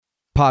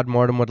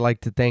Podmortem would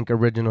like to thank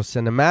Original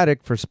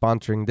Cinematic for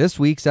sponsoring this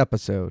week's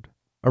episode.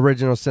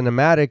 Original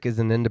Cinematic is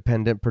an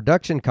independent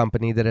production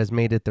company that has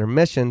made it their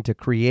mission to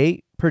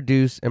create,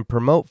 produce, and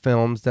promote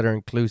films that are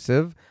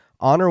inclusive,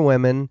 honor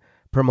women,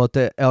 promote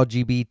the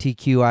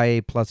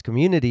LGBTQIA+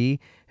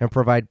 community, and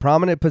provide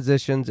prominent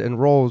positions and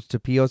roles to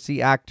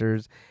POC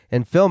actors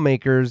and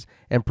filmmakers,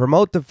 and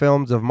promote the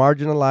films of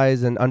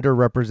marginalized and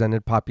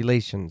underrepresented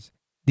populations.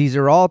 These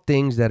are all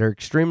things that are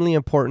extremely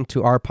important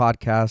to our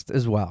podcast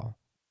as well.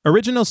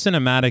 Original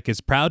Cinematic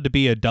is proud to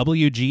be a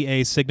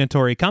WGA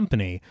signatory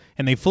company,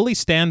 and they fully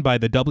stand by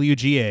the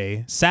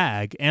WGA,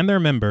 SAG, and their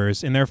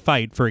members in their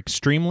fight for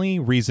extremely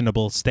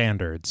reasonable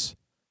standards.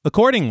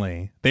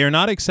 Accordingly, they are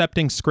not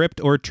accepting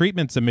script or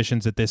treatment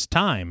submissions at this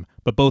time,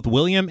 but both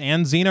William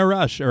and Zena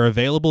Rush are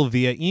available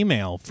via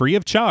email, free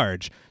of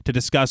charge, to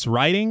discuss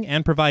writing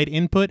and provide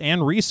input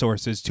and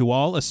resources to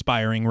all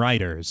aspiring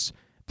writers.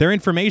 Their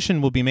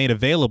information will be made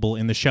available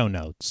in the show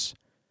notes.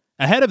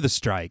 Ahead of the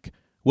strike,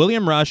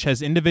 William Rush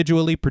has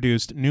individually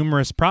produced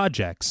numerous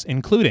projects,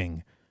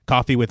 including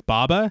Coffee with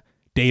Baba,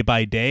 Day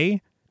by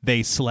Day,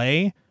 They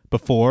Slay,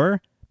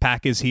 Before,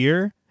 Pack is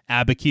Here,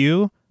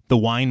 Abacue, The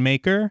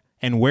Winemaker,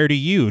 and Where Do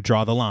You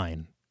Draw the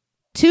Line?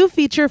 2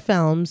 feature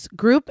films,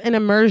 Group and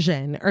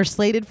Immersion, are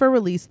slated for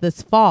release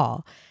this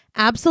fall.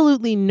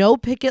 Absolutely no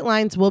picket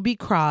lines will be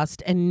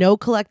crossed, and no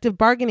collective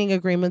bargaining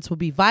agreements will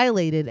be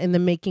violated in the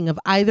making of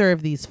either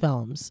of these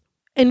films.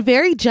 And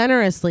very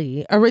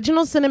generously,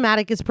 Original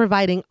Cinematic is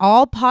providing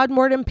all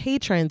Podmortem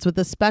patrons with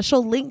a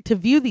special link to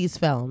view these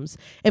films.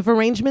 If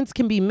arrangements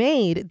can be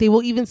made, they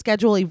will even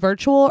schedule a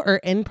virtual or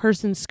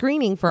in-person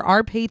screening for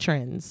our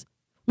patrons.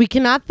 We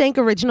cannot thank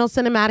Original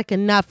Cinematic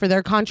enough for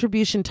their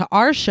contribution to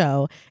our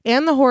show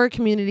and the horror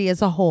community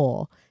as a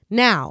whole.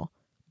 Now,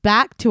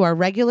 back to our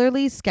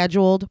regularly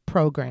scheduled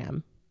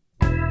program.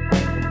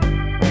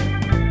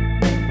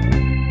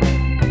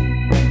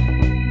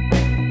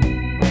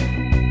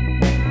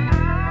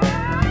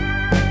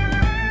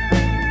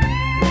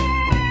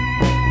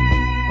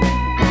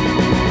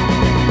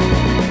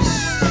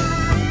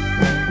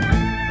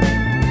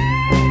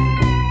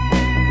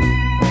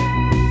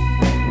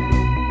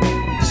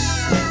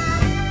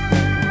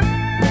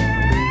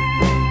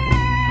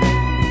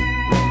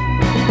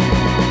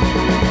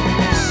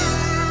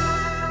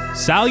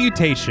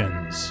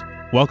 Salutations!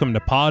 Welcome to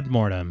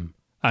Podmortem.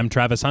 I'm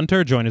Travis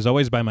Hunter, joined as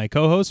always by my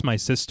co-host, my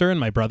sister, and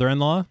my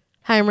brother-in-law.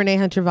 Hi, I'm Renee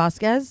Hunter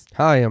Vasquez.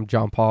 Hi, I'm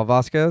John Paul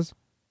Vasquez.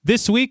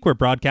 This week, we're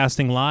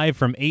broadcasting live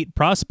from 8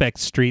 Prospect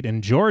Street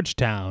in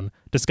Georgetown,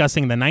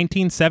 discussing the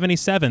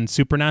 1977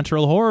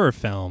 supernatural horror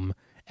film,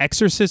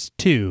 Exorcist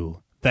II,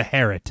 The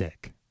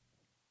Heretic.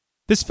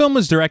 This film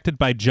was directed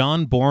by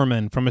John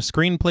Borman from a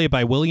screenplay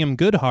by William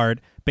Goodhart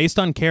based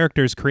on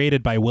characters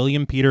created by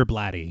William Peter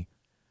Blatty.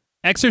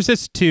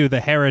 Exorcist II,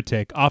 The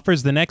Heretic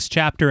offers the next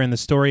chapter in the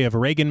story of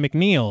Regan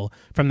MacNeil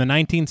from the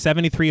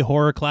 1973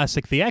 horror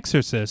classic The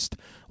Exorcist,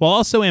 while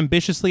also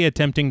ambitiously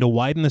attempting to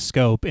widen the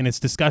scope in its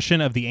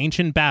discussion of the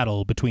ancient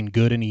battle between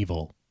good and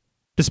evil.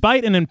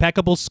 Despite an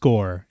impeccable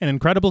score, an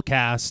incredible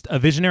cast, a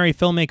visionary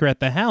filmmaker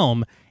at the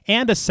helm,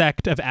 and a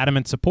sect of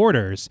adamant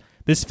supporters,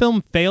 this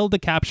film failed to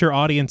capture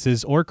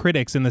audiences or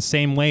critics in the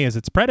same way as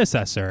its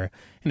predecessor,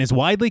 and is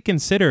widely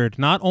considered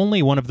not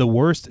only one of the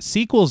worst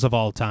sequels of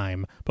all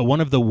time, but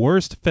one of the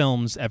worst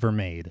films ever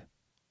made.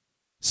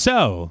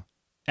 So,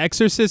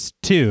 Exorcist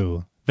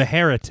II, The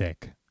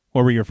Heretic.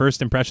 What were your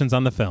first impressions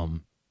on the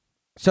film?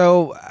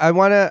 So I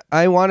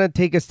wanna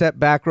take a step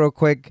back real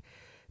quick.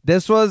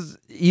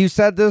 You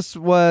said this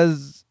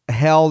was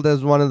held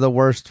as one of the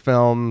worst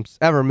films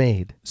ever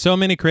made. So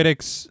many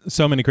critics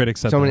said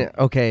that.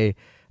 Okay.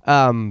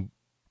 I'm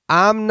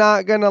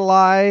not gonna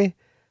lie,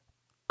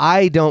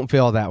 I don't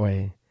feel that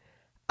way.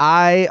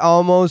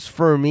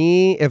 For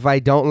me, if I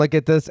don't look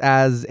at this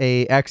as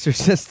a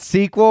Exorcist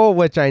sequel,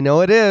 which I know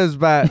it is,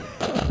 but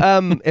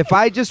if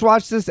I just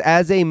watch this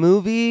as a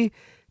movie,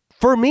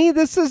 for me,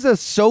 this is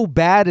so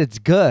bad it's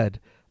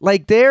good.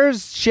 Like,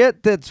 there's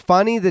shit that's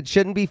funny that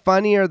shouldn't be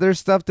funny, or there's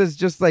stuff that's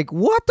just like,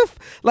 what the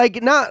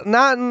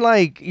not in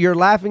like you're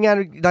laughing at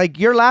it, like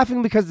you're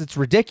laughing because it's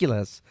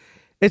ridiculous.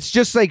 It's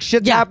just like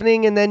shit's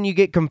happening, and then you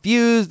get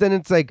confused, and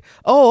it's like,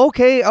 oh,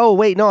 okay, oh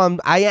wait, no,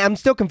 I am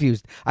still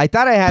confused. I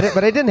thought I had it,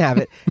 but I didn't have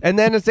it. And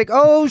then it's like,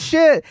 oh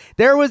shit.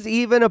 There was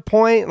even a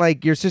point,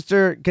 like your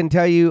sister can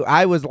tell you,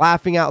 I was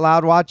laughing out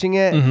loud watching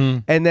it,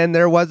 and then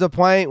there was a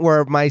point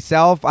where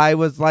I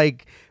was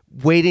like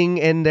waiting,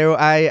 and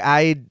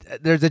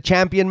there's a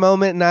champion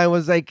moment, and I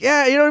was like,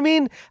 yeah, you know what I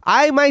mean?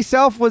 I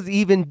myself was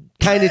even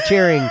kind of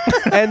cheering,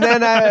 and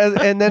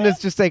then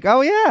it's just like, oh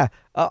yeah,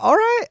 all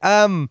right,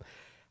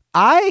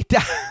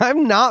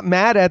 I'm not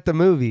mad at the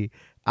movie.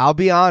 I'll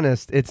be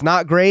honest. It's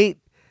not great.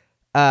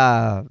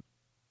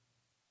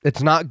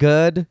 It's not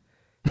good.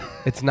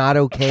 It's not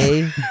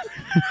okay.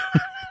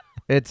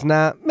 It's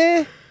not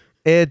meh.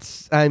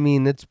 It's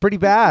pretty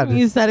bad.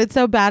 You said it's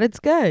so bad it's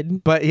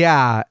good. But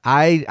yeah,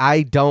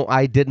 I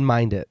didn't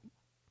mind it.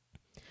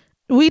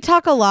 We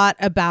talk a lot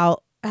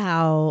about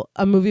how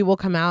a movie will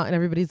come out and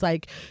everybody's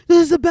like,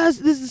 this is the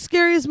best, this is the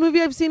scariest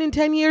movie I've seen in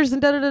 10 years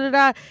and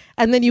da-da-da-da-da.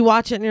 And then you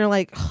watch it and you're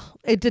like, oh,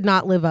 it did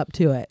not live up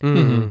to it.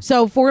 Mm-hmm.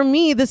 So for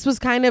me, this was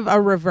kind of a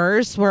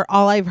reverse where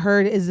all I've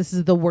heard is this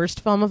is the worst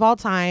film of all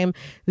time.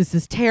 This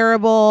is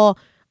terrible.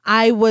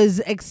 I was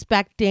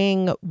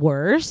expecting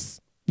worse.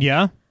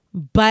 Yeah.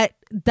 But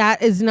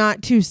that is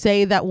not to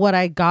say that what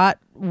I got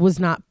was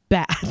not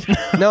bad.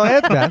 No,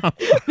 it's bad.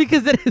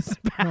 Because it is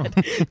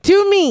bad.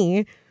 To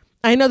me,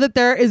 I know that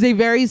there is a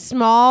very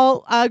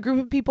small group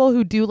of people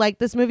who do like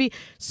this movie.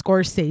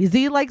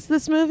 Scorsese likes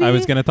this movie. I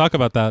was going to talk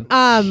about that.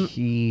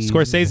 Jeez.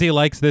 Scorsese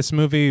likes this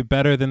movie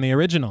better than the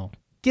original.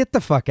 Get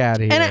the fuck out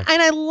of here. And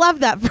I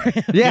love that for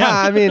him.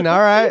 yeah, I mean, all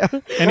right.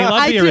 And he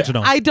loved the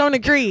original. I don't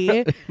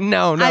agree.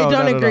 No, I don't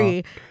not at agree.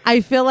 all.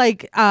 I feel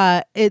like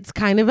it's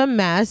kind of a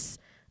mess.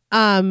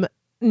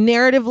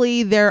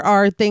 Narratively, there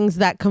are things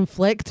that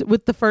conflict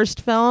with the first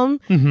film.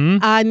 Mm-hmm.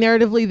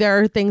 Narratively, there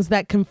are things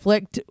that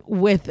conflict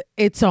with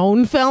its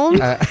own film.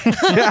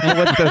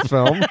 With this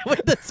film.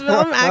 With this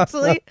film,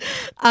 actually,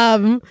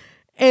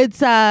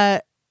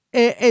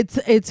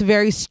 it's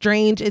very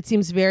strange. It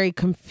seems very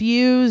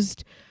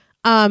confused.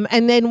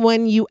 And then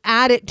when you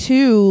add it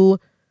to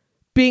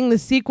being the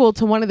sequel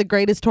to one of the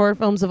greatest horror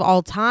films of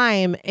all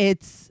time,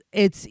 it's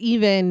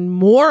even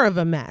more of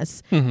a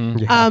mess. Mm-hmm.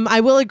 Yeah.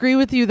 I will agree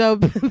with you though.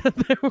 That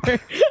there were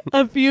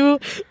a few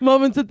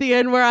moments at the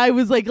end where I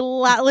was like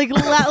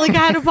I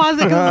had to pause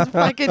it because I was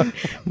fucking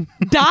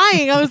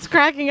dying. I was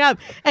cracking up,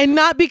 and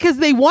not because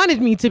they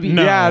wanted me to be.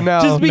 No. Yeah,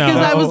 no. Just because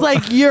no. I was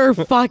like, you're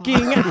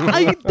fucking.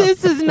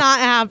 This is not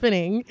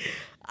happening.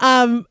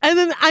 And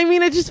then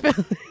I just felt.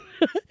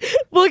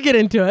 We'll get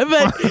into it,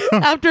 but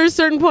after a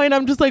certain point,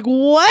 I'm just like,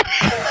 what?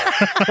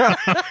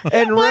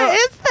 What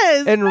is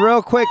this? And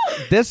real quick,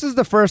 this is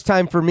the first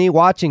time for me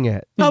watching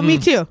it. Oh, me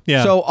too.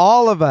 Yeah. So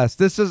all of us,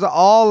 this is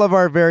all of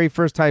our very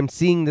first time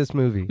seeing this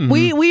movie.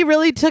 Mm-hmm. We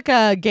really took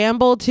a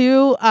gamble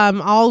too.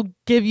 I'll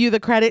give you the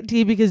credit,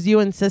 T, because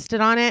you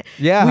insisted on it.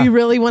 Yeah. We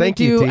really want to Thank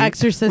you, do T.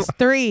 Exorcist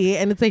 3,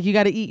 and it's like you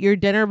got to eat your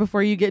dinner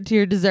before you get to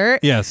your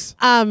dessert. Yes.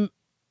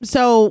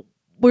 So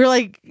we're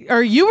like,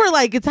 or you were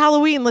like, it's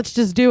Halloween, let's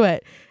just do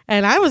it.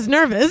 And I was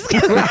nervous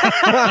because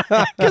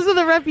of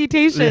the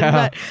reputation, Yeah.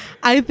 but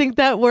I think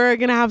that we're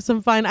going to have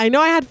some fun. I know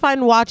I had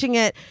fun watching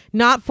it,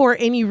 not for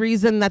any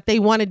reason that they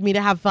wanted me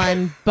to have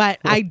fun, but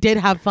I did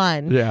have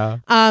fun. Yeah.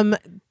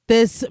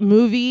 This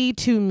movie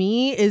to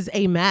me is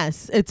a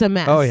mess. It's a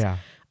mess. Oh, yeah.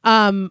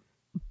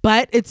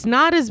 But it's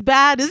not as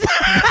bad as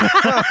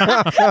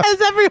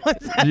as everyone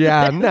says.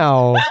 Yeah,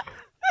 no.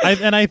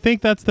 I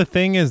think that's the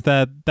thing is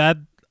that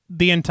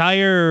the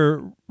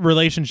entire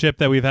relationship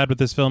that we've had with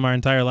this film our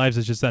entire lives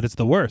is just that it's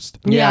the worst.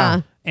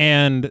 Yeah.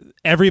 And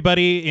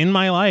everybody in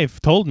my life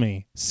told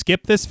me,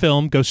 skip this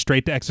film, go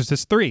straight to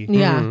Exorcist 3.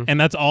 Yeah. And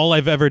that's all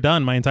I've ever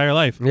done my entire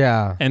life.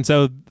 Yeah. And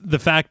so the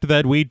fact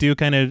that we do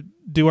kind of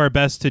do our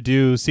best to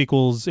do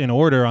sequels in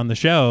order on the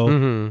show,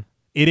 Mm-hmm.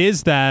 it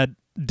is that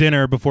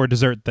dinner before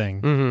dessert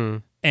thing. Mm-hmm.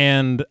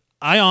 And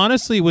I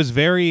honestly was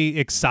very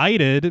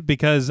excited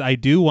because I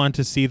do want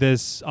to see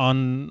this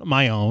on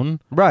my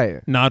own,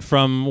 Right. not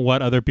from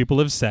what other people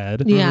have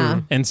said. Yeah.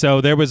 And so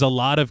there was a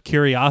lot of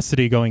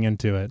curiosity going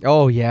into it.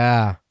 Oh,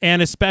 yeah.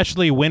 And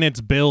especially when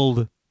it's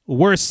billed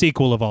worst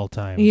sequel of all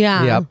time.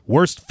 Yeah. Yep.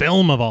 Worst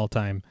film of all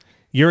time.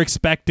 You're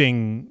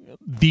expecting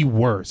the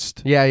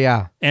worst. Yeah,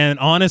 yeah. And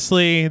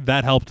honestly,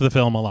 that helped the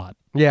film a lot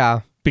Yeah.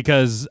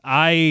 because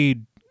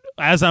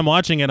as I'm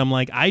watching it, I'm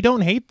like, I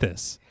don't hate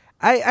this.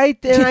 I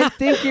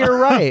think you're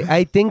right.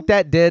 I think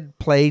that did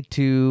play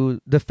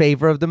to the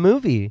favor of the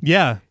movie.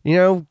 Yeah. You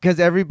know, because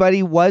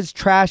everybody was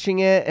trashing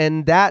it,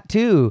 and that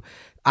too.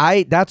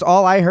 That's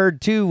all I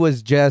heard too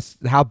was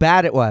just how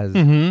bad it was.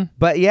 Mm-hmm.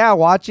 But yeah,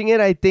 watching it,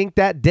 I think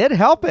that did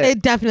help it.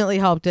 It definitely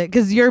helped it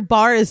because your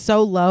bar is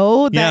so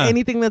low that Yeah.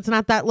 anything that's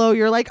not that low,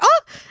 you're like, oh,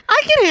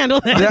 I can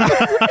handle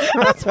it.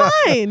 That's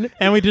fine.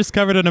 And we just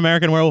covered An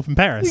American Werewolf in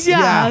Paris.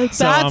 Yeah, Yeah. that's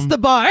So, the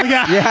bar.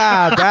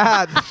 Yeah,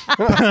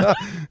 that.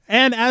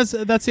 And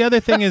that's the other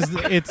thing is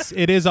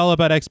it is all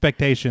about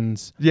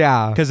expectations.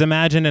 Yeah. Because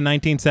imagine in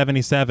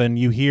 1977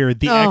 you hear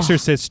The Oh.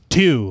 Exorcist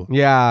 2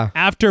 Yeah.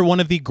 after one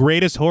of the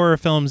greatest horror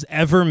films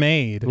ever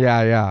made.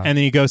 Yeah, yeah. And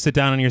then you go sit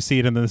down on your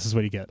seat and then this is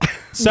what you get.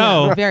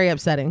 So Yeah, very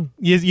upsetting.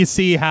 you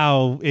see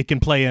how it can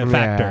play a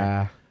factor.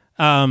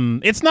 Yeah.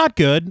 It's not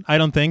good, I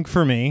don't think,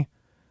 for me.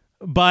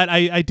 But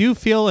I do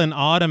feel an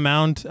odd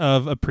amount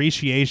of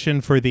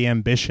appreciation for the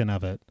ambition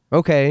of it.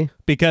 Okay.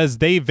 Because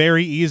they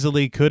very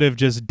easily could have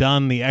just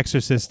done The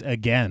Exorcist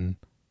again.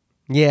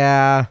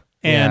 Yeah.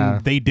 And yeah.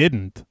 they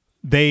didn't.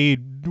 They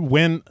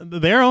went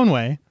their own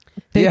way.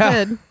 They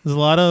Yeah. did. There's a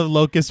lot of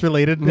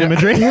locust-related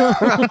imagery.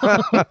 Felt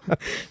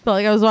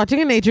like I was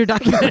watching a nature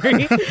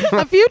documentary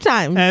a few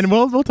times. And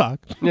we'll talk.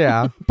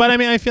 Yeah. But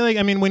I feel like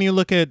when you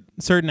look at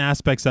certain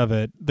aspects of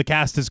it, the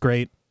cast is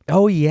great.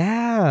 Oh,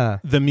 yeah.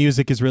 The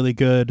music is really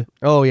good.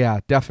 Oh, yeah,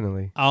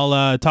 definitely.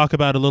 I'll talk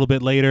about a little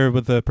bit later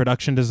with the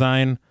production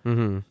design.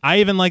 Mm-hmm. I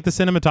even like the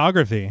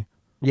cinematography.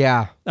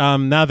 Yeah.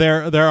 Now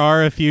there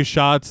are a few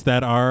shots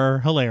that are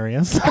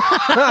hilarious,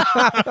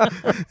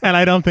 and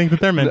I don't think that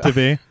they're meant to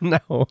be.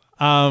 No.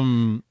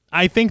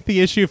 I think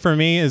the issue for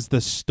me is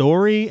the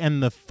story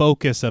and the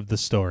focus of the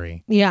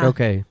story. Yeah.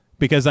 Okay.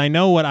 Because I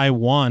know what I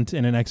want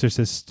in an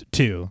Exorcist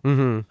 2.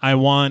 Mm-hmm. I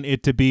want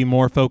it to be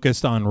more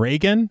focused on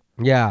Reagan.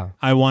 Yeah.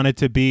 I want it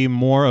to be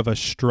more of a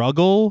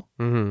struggle.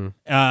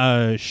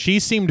 Mm-hmm. She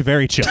seemed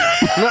very chill.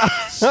 She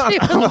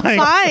was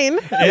fine.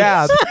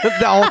 Yeah.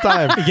 The whole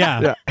time.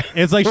 Yeah.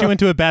 It's like she went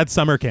to a bad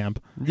summer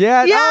camp.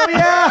 Yeah. Yeah. Oh,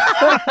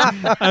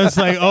 yeah. I was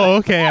like, oh,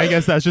 okay. I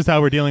guess that's just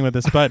how we're dealing with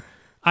this. But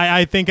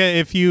I think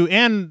if you,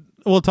 and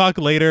we'll talk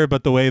later,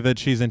 but the way that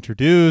she's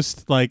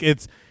introduced, like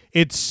it's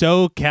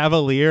so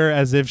cavalier,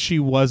 as if she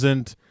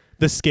wasn't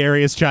the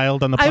scariest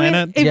child on the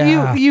planet. I mean,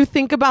 Yeah. if you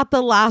think about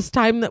the last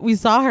time that we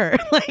saw her,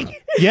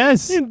 like,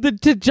 Yes.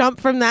 to jump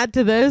from that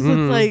to this,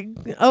 it's like,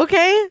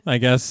 okay, I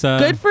guess.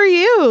 good for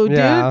you,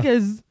 Yeah.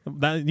 dude.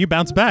 Because You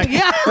bounce back.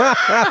 yeah,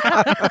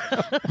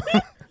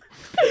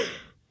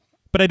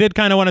 But I did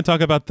kind of want to talk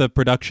about the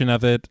production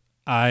of it.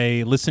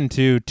 I listened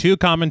to 2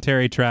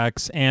 commentary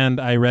tracks, and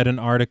I read an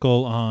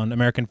article on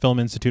American Film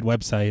Institute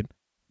website.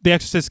 The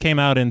Exorcist came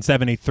out in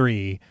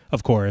 1973,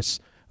 of course,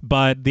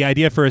 but the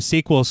idea for a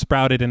sequel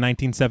sprouted in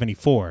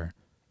 1974.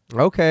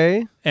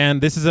 Okay.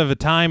 And this is of a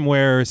time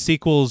where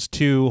sequels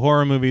to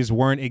horror movies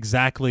weren't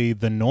exactly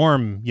the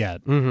norm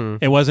yet. Mm-hmm.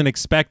 It wasn't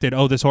expected,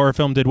 oh, this horror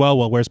film did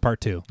well, where's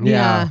part 2?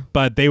 Yeah.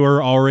 But they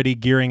were already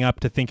gearing up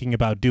to thinking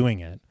about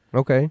doing it.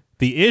 Okay.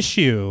 The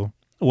issue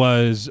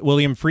was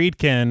William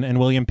Friedkin and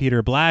William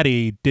Peter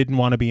Blatty didn't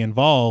want to be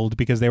involved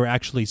because they were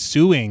actually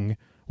suing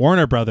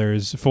Warner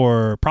Brothers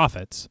for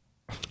profits.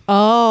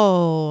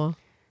 oh,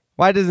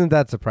 Why doesn't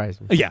that surprise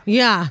me? Yeah.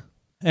 yeah,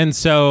 And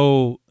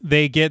so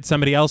they get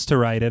somebody else to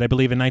write it. I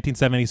believe in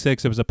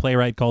 1976, it was a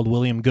playwright called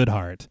William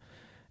Goodhart.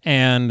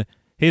 And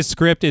his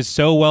script is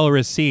so well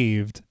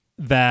received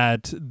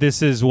that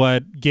this is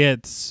what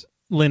gets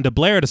Linda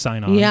Blair to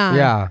sign on. yeah,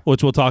 Yeah.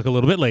 Which we'll talk a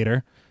little bit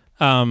later.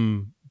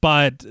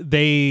 But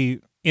they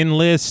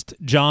enlist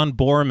John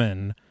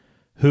Borman,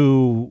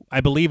 who I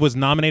believe was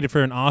nominated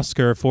for an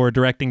Oscar for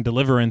directing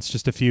Deliverance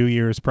just a few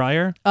years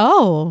prior.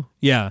 Oh,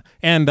 Yeah,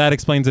 and that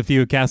explains a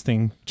few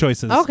casting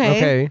choices. okay.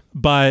 Okay.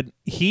 But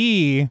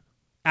he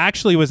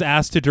actually was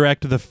asked to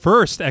direct the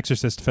first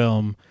Exorcist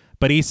film,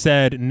 but he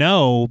said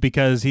no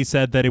because he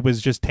said that it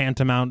was just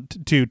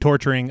tantamount to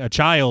torturing a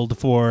child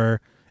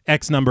for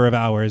X number of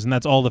hours, and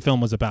that's all the film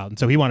was about. And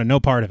so he wanted no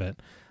part of it.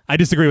 I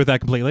disagree with that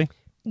completely.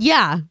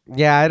 Yeah,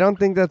 Yeah, I don't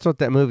think that's what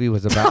that movie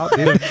was about,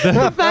 dude.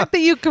 the fact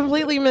that you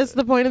completely missed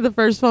the point of the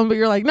first film, but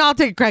you're like, no, I'll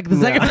take a crack at the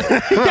second.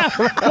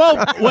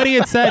 Well, what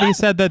he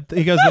said that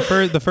he goes,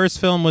 the first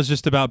film was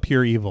just about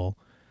pure evil.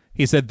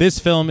 He said this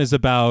film is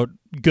about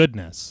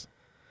goodness.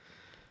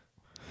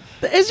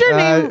 Is your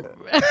name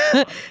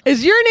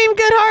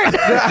Goodhart?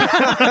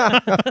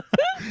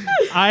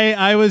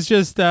 I was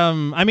just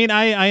I mean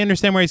I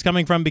understand where he's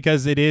coming from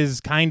because it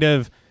is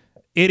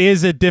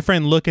a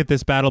different look at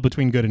this battle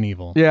between good and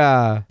evil.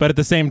 Yeah. But at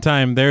the same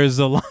time, there's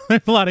a lot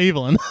of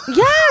evil in it.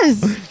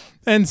 Yes.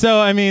 And so,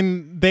 I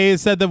mean, they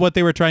said that what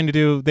they were trying to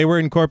do, they were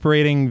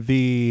incorporating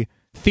the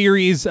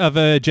theories of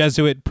a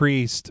Jesuit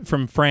priest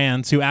from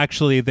France who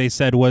actually, they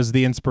said, was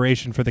the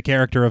inspiration for the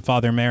character of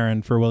Father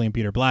Marin for William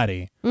Peter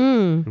Blatty.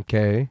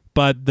 Okay.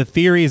 But the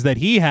theories that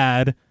he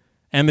had,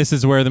 and this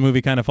is where the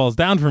movie kind of falls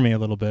down for me a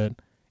little bit,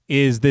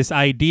 is this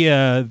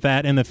idea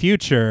that in the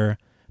future,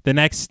 the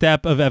next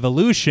step of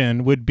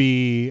evolution would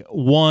be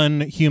one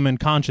human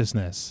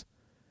consciousness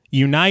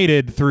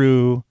united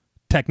through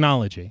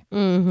technology.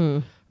 Mm-hmm.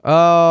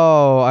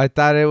 Oh, I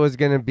thought it was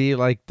going to be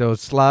like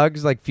those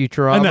slugs, like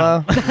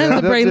Futurama.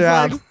 The brain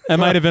slugs. That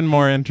might have been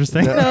more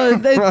interesting.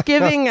 No, it's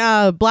giving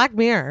Black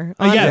Mirror.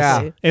 Honestly.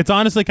 Yes. Yeah. It's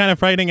honestly kind of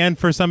frightening, and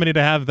for somebody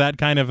to have that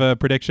kind of a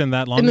prediction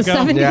that long In the ago.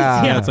 70s.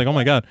 Yeah. Yeah, it's like, oh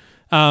my God.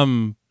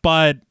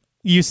 But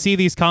you see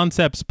these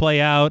concepts play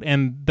out,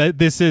 and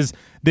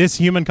this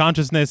human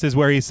consciousness is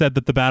where he said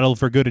that the battle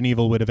for good and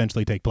evil would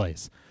eventually take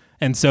place.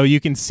 And so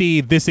you can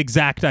see this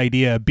exact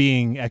idea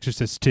being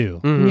Exorcist 2.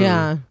 Mm-hmm.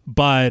 Yeah.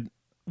 But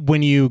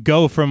when you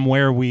go from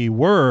where we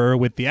were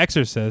with The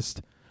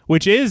Exorcist,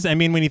 which is, I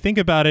mean, when you think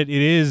about it,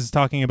 it is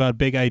talking about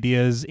big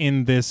ideas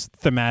in this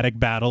thematic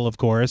battle, of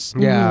course.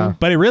 Yeah.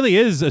 But it really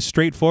is a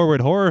straightforward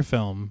horror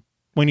film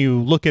when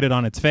you look at it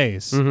on its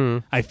face.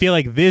 Mm-hmm. I feel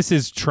like this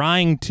is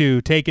trying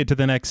to take it to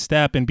the next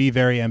step and be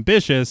very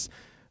ambitious,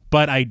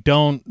 but I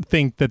don't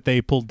think that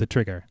they pulled the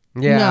trigger.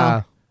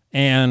 Yeah.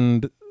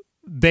 And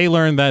they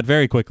learned that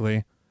very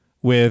quickly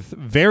with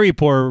very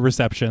poor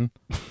reception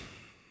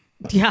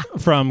Yeah.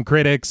 from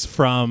critics,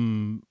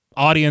 from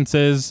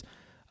audiences.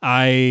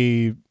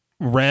 I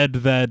read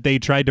that they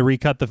tried to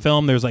recut the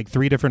film. There's like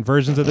 3 different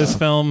versions of this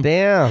film.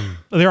 Damn.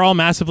 They're all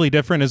massively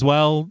different as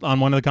well. On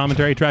one of the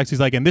commentary tracks, he's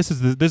like, and this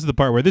is the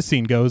part where this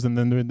scene goes, and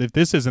then if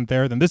this isn't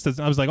there, then this is.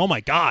 I was like, oh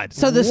my God.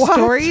 So the What?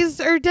 stories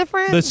are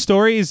different? The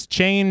stories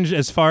change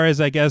as far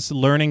as, I guess,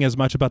 learning as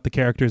much about the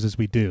characters as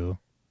we do.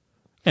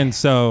 And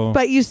so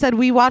But you said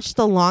we watched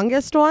the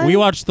longest one?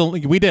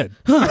 we did.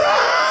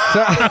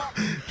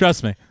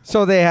 Trust me.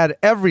 So they had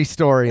every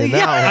story in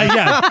that one.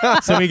 Yeah.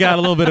 So we got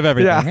a little bit of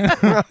everything.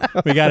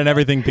 We got an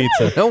everything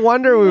pizza. No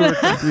wonder we were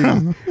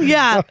confused.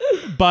 Yeah.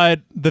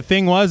 But the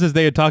thing is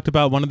they had talked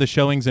about one of the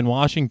showings in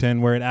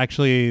Washington where it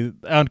actually,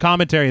 on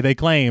commentary, they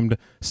claimed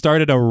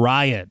started a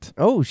riot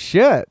Oh,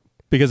 shit.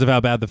 because of how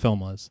bad the film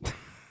was.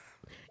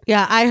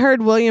 Yeah, I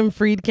heard William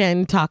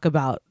Friedkin talk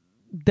about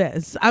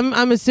this.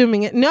 I'm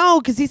assuming it.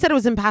 No, because he said it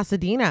was in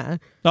Pasadena.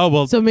 Oh,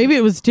 well, So maybe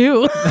it was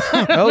two.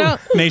 Oh,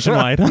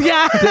 nationwide.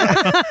 Yeah.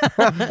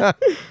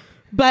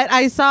 But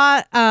I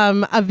saw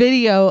a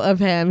video of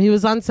him. He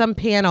was on some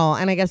panel,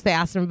 and I guess they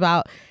asked him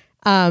about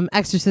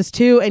Exorcist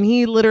 2, and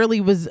he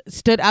literally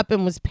stood up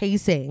and was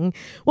pacing.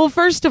 Well,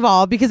 first of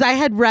all, because I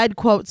had read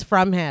quotes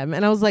from him,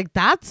 and I was like,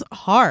 that's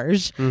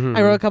harsh.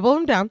 I wrote a couple of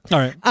them down. All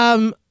right.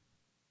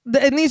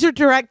 And these are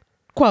direct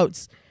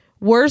quotes.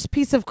 Worst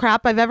piece of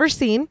crap I've ever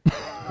seen.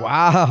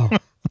 wow.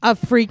 A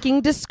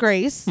freaking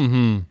disgrace.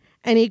 And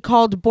he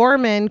called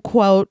Borman,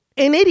 quote,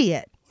 an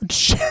idiot.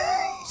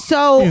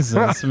 So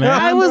Jesus, man.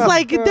 I was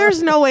like,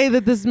 there's no way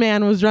that this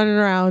man was running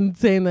around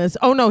saying this.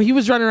 Oh no, he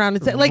was running around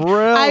and saying, like,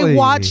 Really? I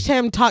watched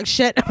him talk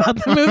shit about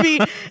the movie.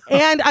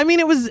 And I mean,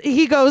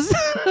 he goes,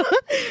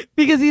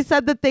 because he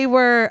said that they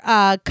were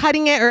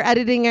cutting it or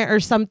editing it or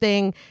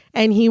something,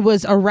 and he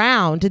was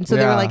around. And so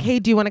they were Yeah. like, hey,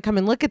 do you want to come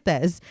and look at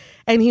this?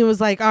 And he was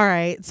like, all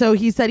right. So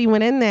he said he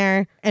went in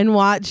there and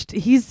watched,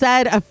 he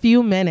said a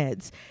few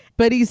minutes,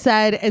 but he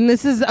said, and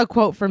this is a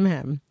quote from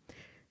him,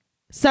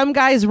 some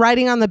guy's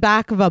riding on the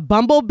back of a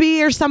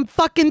bumblebee or some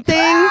fucking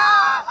thing.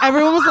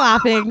 Everyone was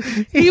laughing.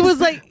 He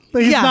was like,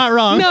 He's not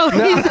wrong. No,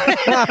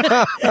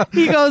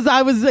 he goes,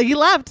 he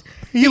left.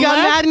 He got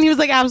left? mad and he was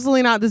like,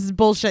 absolutely not. This is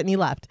bullshit. And he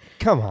left.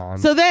 Come on.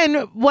 So then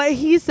what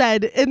he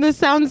said, and this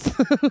sounds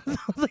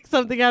like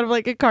something out of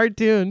like a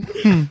cartoon.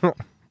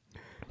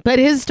 But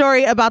his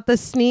story about the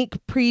sneak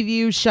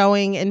preview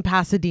showing in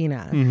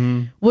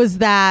Pasadena was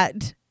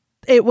that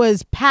it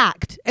was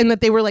packed and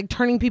that they were like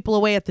turning people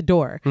away at the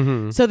door.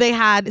 So they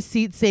had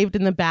seats saved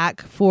in the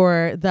back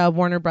for the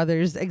Warner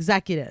Brothers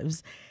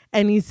executives.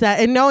 And he said,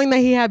 and knowing that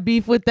he had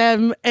beef with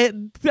them,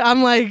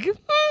 I'm like,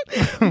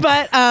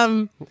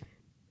 but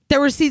there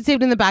were seats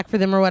saved in the back for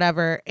them or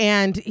whatever.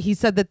 And he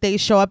said that they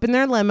show up in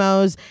their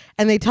limos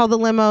and they tell the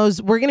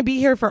limos, we're going to be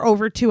here for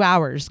over 2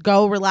 hours.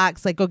 Go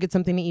relax, like go get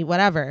something to eat,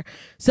 whatever.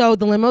 So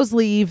the limos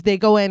leave, they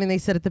go in and they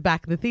sit at the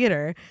back of the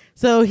theater.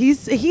 So he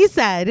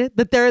said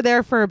that they're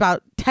there for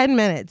about 10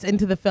 minutes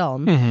into the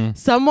film.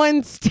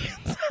 Someone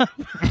stands up.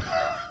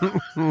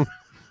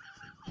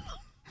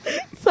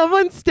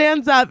 Someone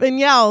stands up and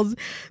yells,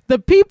 the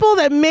people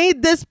that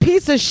made this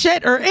piece of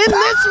shit are in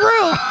this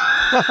room.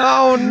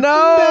 Oh,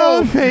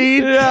 no.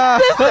 Pete. Yeah.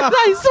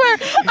 I swear,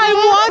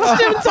 I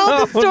watched him tell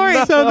the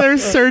story. So they're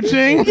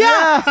searching.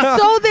 Yeah.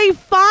 So they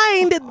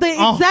find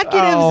the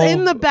executives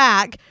in the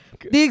back.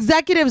 The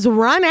executives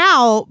run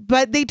out,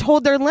 but they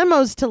told their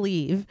limos to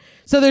leave.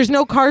 So there's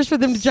no cars for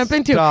them to jump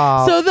into.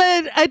 Stop. So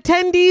the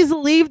attendees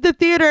leave the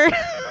theater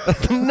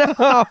No.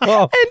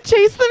 and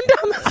chase them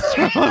down the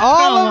street.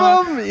 All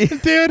of them.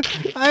 Dude,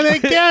 and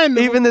again,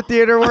 Even the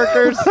theater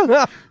workers.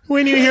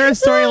 when you hear a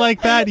story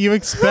like that, you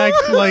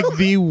expect like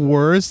the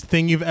worst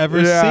thing you've ever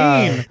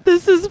Yeah. seen.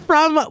 This is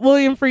from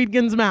William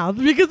Friedkin's mouth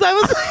because I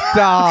was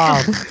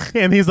Stop.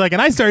 And he's like,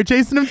 and I started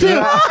chasing him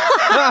too.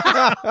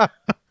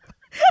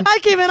 I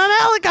came in on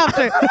a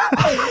helicopter.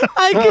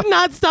 I could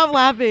not stop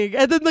laughing,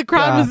 and then the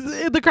crowd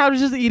was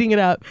just eating it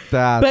up.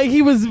 But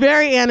he was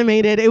very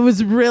animated. It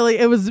was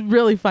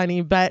really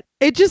funny. But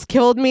it just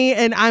killed me,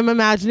 and I'm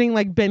imagining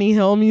like Benny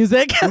Hill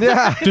music.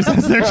 Yeah. Just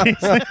as they're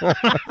chasing.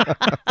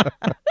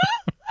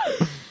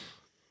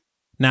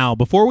 Now,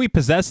 before we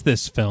possess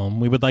this film,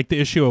 we would like to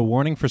issue a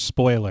warning for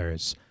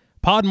spoilers.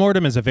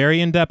 Podmortem is a very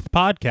in-depth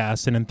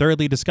podcast, and in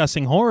thoroughly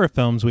discussing horror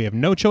films, we have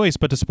no choice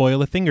but to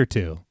spoil a thing or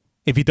two.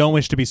 If you don't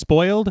wish to be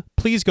spoiled,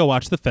 please go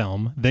watch the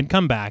film, then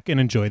come back and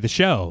enjoy the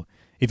show.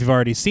 If you've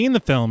already seen the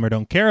film or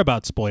don't care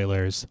about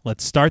spoilers,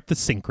 let's start the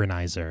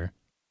synchronizer.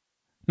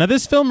 Now,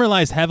 this film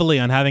relies heavily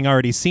on having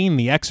already seen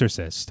The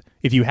Exorcist.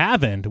 If you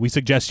haven't, we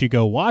suggest you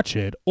go watch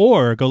it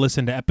or go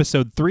listen to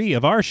episode 3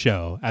 of our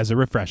show as a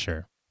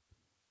refresher.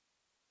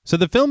 So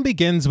the film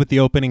begins with the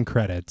opening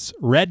credits,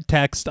 red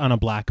text on a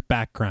black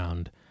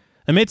background.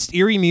 Amidst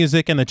eerie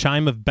music and the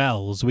chime of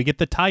bells, we get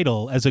the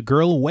title as a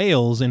girl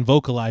wails and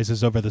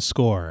vocalizes over the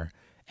score,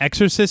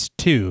 Exorcist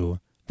 2,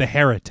 The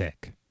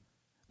Heretic.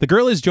 The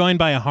girl is joined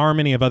by a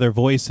harmony of other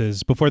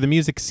voices before the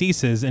music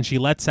ceases and she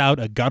lets out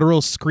a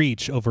guttural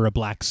screech over a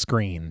black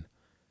screen.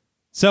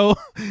 So,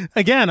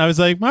 again, I was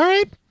like, all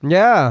right,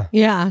 Yeah.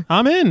 Yeah.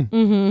 I'm in.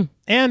 Mm-hmm.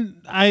 And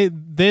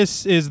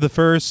this is the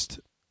first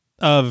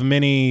of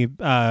many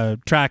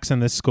tracks in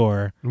this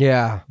score,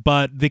 Yeah.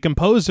 but the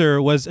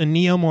composer was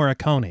Ennio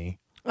Morricone.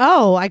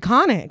 Oh,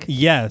 iconic.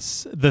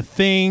 Yes, The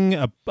Thing,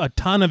 a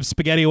ton of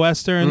spaghetti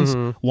westerns,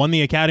 won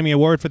the Academy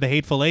Award for The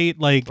Hateful Eight,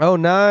 like Oh,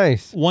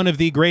 nice. one of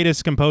the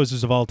greatest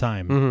composers of all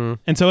time.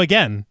 And so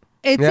again,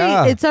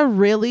 It's a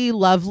really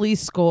lovely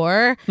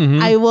score.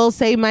 I will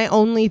say my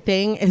only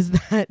thing is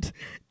that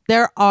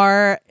there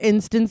are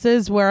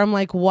instances where I'm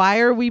like, why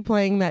are we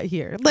playing that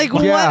here? Like,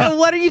 Yeah.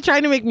 what are you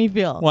trying to make me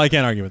feel? Well, I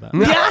can't argue with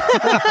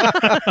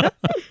that.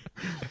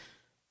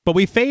 But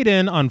we fade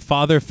in on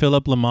Father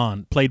Philip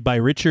Lamont, played by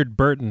Richard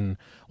Burton,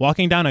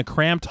 walking down a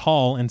cramped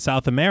hall in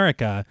South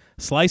America,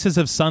 slices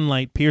of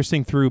sunlight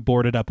piercing through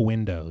boarded up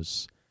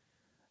windows.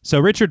 So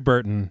Richard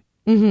Burton,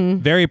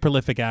 very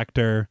prolific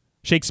actor,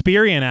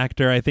 Shakespearean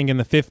actor, I think in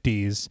the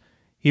 50s.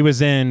 He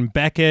was in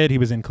Beckett, he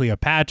was in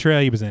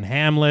Cleopatra, he was in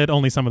Hamlet.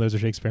 Only some of those are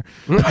Shakespeare.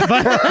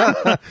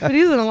 But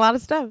he's in a lot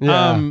of stuff.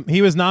 Yeah.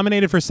 He was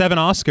nominated for 7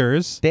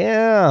 Oscars.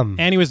 Damn.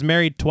 And he was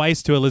married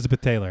twice to Elizabeth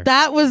Taylor.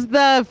 That was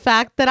the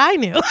fact that I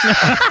knew.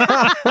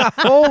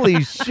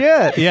 Holy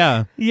shit.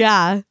 Yeah.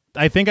 Yeah.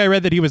 I think I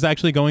read that he was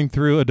actually going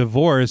through a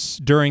divorce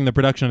during the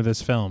production of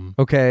this film.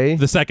 Okay.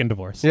 The second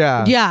divorce.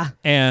 Yeah. Yeah.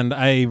 And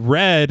I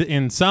read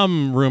in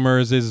some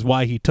rumors is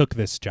why he took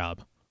this job.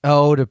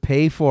 Oh, to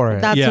pay for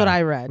it. That's Yeah. what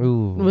I read.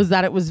 Ooh. Was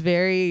that it was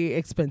very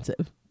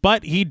expensive.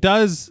 But he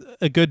does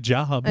a good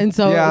job. And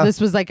so Yeah.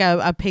 this was like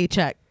a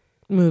paycheck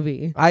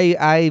movie.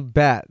 I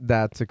bet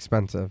that's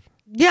expensive.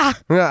 Yeah.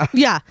 Yeah.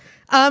 Yeah.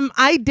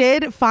 I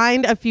did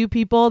find a few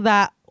people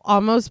that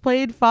almost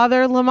played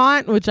Father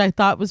Lamont, which I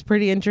thought was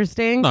pretty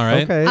interesting. All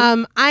right. Okay.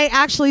 I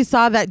actually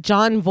saw that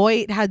John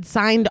Voight had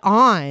signed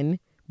on,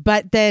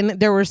 but then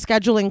there were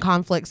scheduling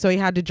conflicts, so he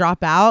had to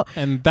drop out.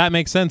 And that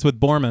makes sense with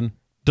Borman.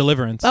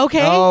 Deliverance.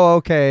 Okay. Oh,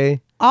 okay.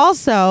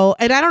 Also,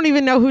 and I don't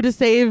even know who to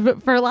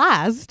save for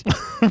last.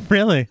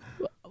 Really?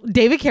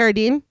 David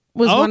Carradine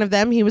was Oh. one of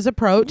them. He was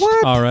approached.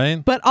 What? All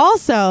right. But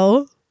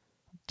also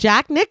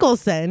Jack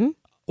Nicholson,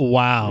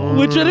 Wow.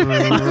 which would have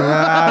been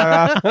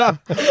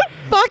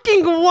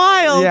fucking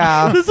wild.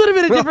 Yeah. This would have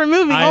been a different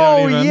movie. I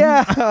Oh, don't even-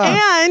 yeah.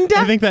 And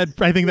I think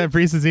that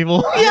priest is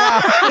evil.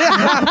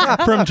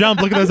 From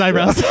Jump, look at those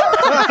eyebrows.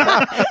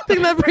 I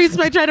think that priest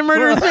might try to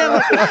murder his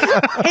family.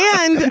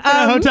 And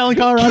A hotel in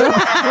Colorado.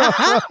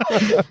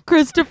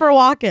 Christopher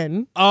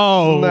Walken.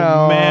 Oh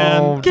No.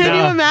 man. Can No.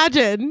 you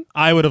imagine?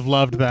 I would have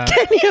loved that.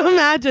 Can you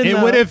imagine? It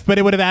though? would have, but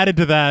it would have added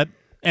to that.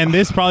 And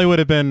this probably would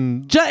have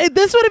been.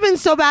 This would have been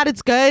so bad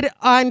it's good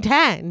on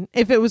 10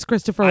 if it was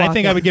Christopher Walken. I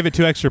think I would give it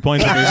 2 extra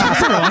points. If it was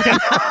Christopher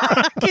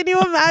Walken. Can you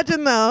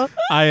imagine though?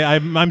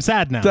 I'm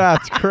sad now.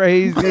 That's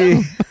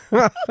crazy.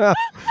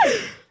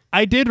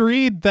 I did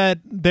read that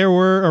there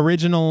were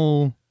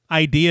original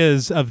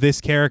ideas of this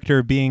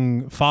character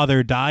being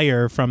Father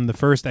Dyer from the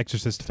first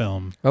Exorcist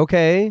film.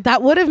 Okay.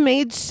 That would have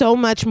made so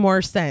much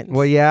more sense.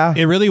 Well, yeah.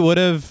 It really would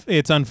have.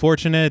 It's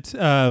unfortunate.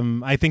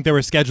 I think there were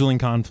scheduling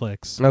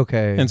conflicts.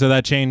 Okay. And so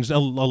that changed a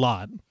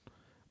lot.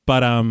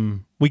 But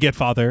we get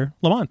Father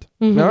Lamont,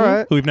 All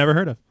right. who we've never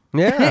heard of.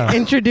 Yeah.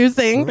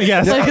 Introducing,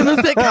 Yes. like in the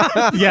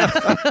sitcom.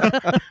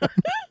 Yeah.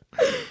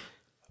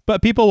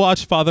 But people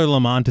watch Father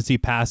Lamont as he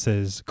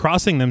passes,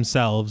 crossing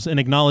themselves and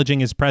acknowledging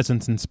his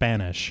presence in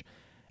Spanish.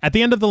 At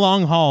the end of the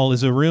long hall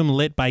is a room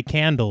lit by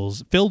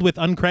candles, filled with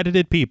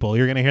uncredited people.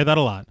 You're going to hear that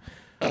a lot.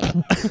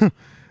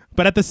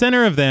 But at the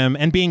center of them,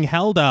 and being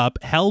held up,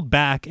 held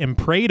back, and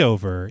prayed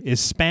over, is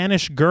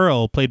Spanish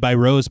Girl, played by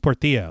Rose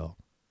Portillo.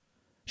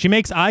 She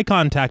makes eye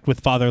contact with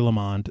Father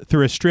Lamont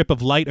through a strip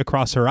of light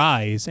across her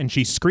eyes, and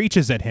she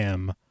screeches at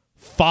him,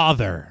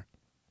 "Father."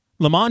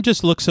 Lamont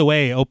just looks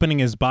away, opening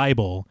his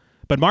Bible,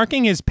 but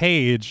marking his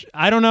page.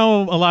 I don't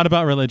know a lot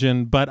about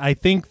religion, but I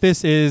think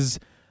this is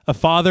a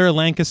Father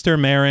Lancaster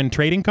Marin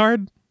trading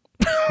card.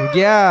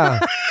 Yeah.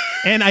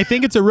 And I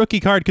think it's a rookie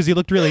card because he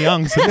looked really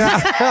young. So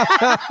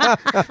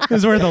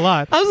it's worth a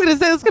lot. I was going to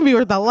say this could be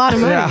worth a lot of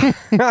money.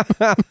 Yeah.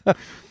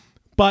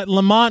 But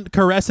Lamont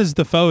caresses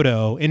the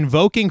photo,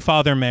 invoking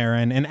Father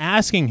Marin and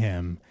asking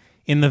him,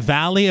 "In the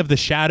valley of the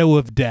shadow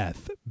of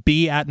death,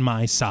 be at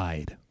my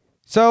side."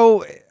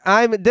 So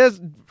I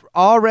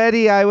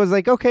was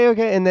like,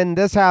 okay. And then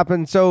this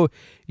happened. So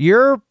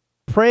you're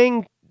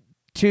praying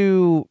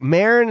to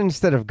Marin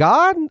instead of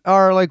God?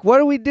 Or like, what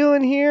are we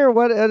doing here?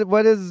 What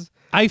is...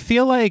 I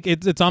feel like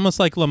it's almost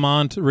like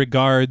Lamont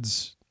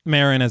regards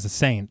Marin as a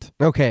saint.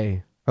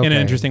 Okay. In an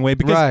interesting way,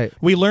 because Right.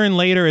 we learn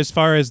later as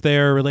far as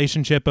their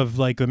relationship of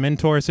like the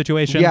mentor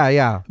situation.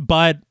 Yeah.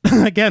 But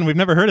again, we've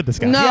never heard of this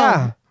guy.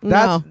 No.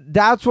 Yeah.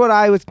 That's what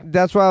I was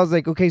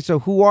like, okay, so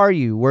who are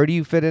you? Where do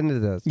you fit into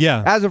this?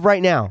 Yeah. As of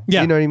right now.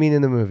 Yeah. You know what I mean,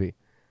 in the movie.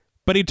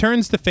 But he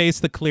turns to face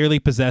the clearly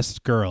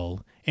possessed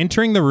girl,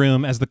 entering the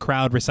room as the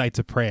crowd recites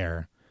a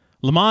prayer.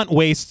 Lamont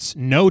wastes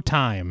no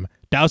time,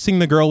 dousing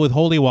the girl with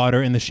holy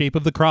water in the shape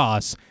of the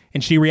cross,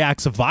 and she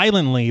reacts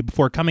violently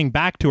before coming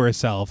back to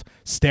herself,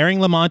 staring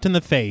Lamont in the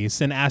face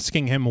and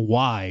asking him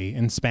why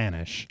in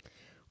Spanish.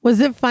 Was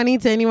it funny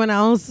to anyone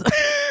else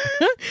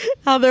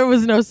how there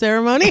was no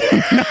ceremony?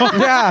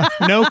 Yeah.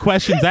 No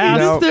questions asked.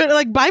 No. Just threw it,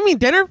 like, buy me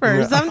dinner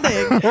or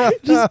something.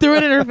 Just threw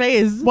it in her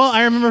face. Well,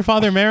 I remember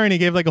Father Marin, he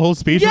gave like a whole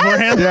speech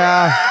beforehand.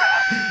 Yeah.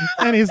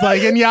 And he's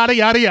like, and yada,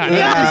 yada, yada.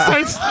 Yeah.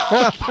 He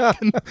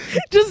starts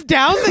Just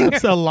dousing her.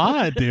 It's a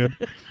lot, dude.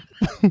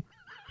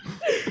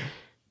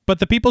 But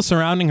the people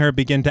surrounding her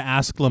begin to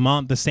ask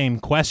Lamont the same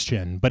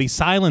question, but he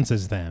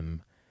silences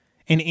them.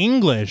 In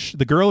English,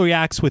 the girl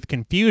reacts with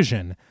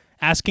confusion,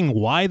 asking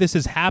why this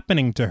is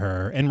happening to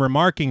her and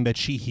remarking that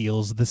she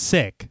heals the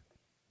sick.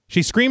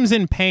 She screams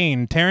in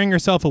pain, tearing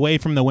herself away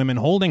from the women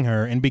holding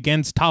her, and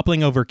begins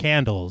toppling over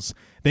candles,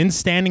 then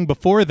standing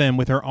before them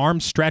with her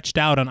arms stretched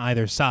out on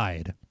either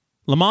side.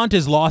 Lamont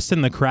is lost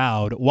in the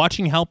crowd,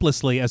 watching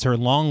helplessly as her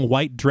long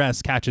white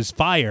dress catches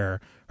fire,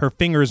 her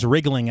fingers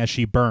wriggling as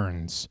she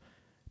burns.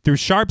 Through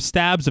sharp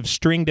stabs of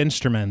stringed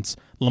instruments,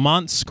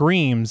 Lamont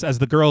screams as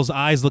the girl's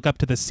eyes look up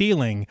to the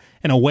ceiling,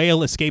 and a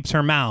wail escapes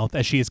her mouth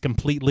as she is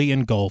completely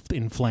engulfed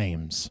in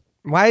flames.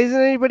 Why isn't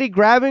anybody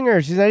grabbing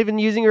her? She's not even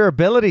using her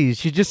abilities.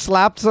 She just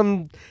slapped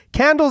some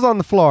candles on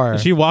the floor.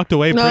 She walked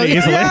away pretty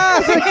easily.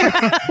 Yeah,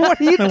 like,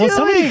 what are you doing? Will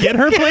somebody get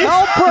her, please?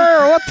 Help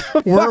her! What the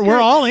fuck? We're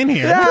all in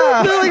here.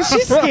 Yeah. They're like,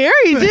 she's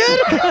scary,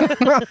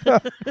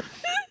 dude.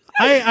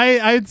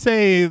 I'd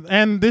say,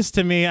 and this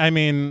to me, I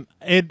mean,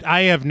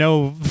 I have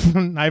no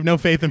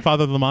faith in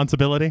Father Lamont's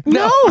ability.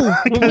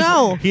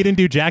 No. He didn't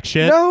do jack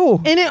shit.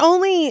 No. And it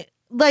only,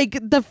 like,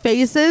 the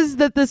faces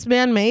that this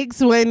man makes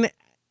when,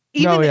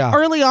 even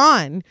early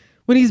on,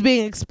 when he's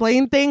being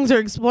explained things or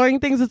exploring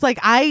things, it's like,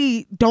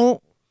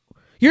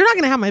 you're not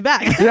going to have my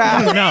back.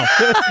 Yeah. No.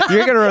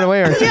 You're going to run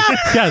away, aren't you?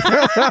 Yes.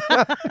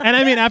 And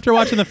I mean, after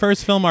watching the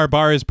first film, our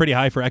bar is pretty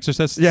high for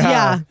Exorcists.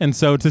 Yeah. And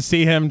so to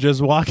see him just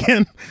walk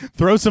in,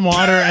 throw some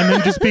water, and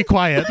then just be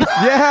quiet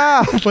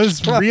Yeah.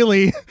 was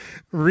really,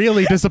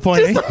 really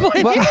disappointing.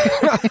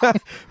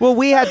 Well,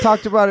 we had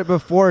talked about it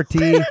before,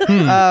 T.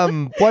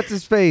 What's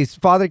his face?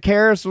 Father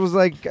Karras was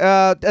like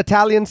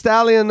Italian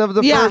stallion of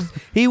the first.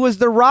 He was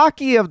the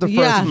Rocky of the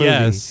first movie.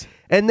 Yes.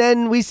 And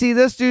then we see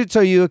this dude,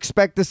 so you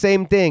expect the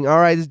same thing. All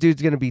right, this dude's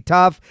going to be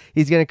tough.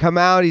 He's going to come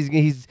out.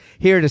 He's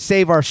here to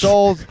save our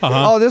souls.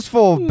 Oh, this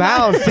fool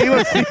bounced. He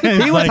was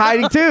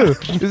hiding too.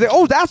 He's like,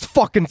 oh, that's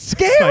fucking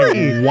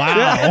scary. Like,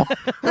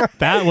 wow.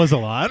 That was a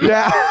lot.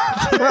 Yeah.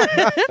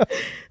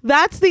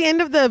 That's the end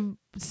of the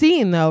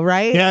scene, though,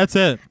 right? Yeah, that's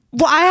it.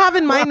 Well, I have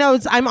in my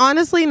notes, I'm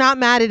honestly not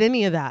mad at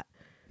any of that.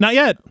 Not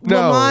yet. No.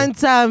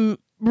 Lamont's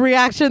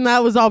reaction,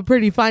 that was all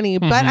pretty funny.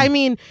 But I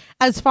mean,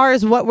 as far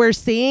as what we're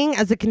seeing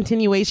as a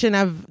continuation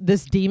of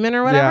this demon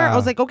or whatever, I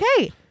was like,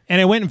 okay. And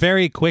it went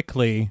very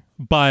quickly,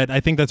 but I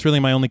think that's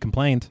really my only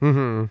complaint.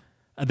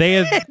 They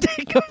had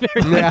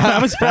that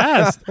was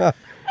fast.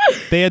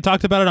 They had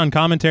talked about it on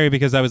commentary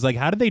because I was like,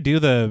 how did they do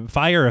the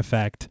fire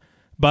effect?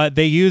 But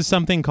they use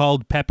something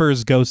called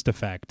Pepper's ghost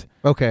effect.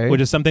 Okay.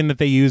 Which is something that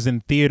they use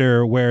in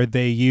theater where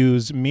they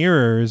use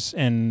mirrors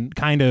and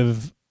kind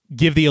of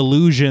give the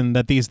illusion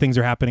that these things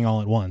are happening all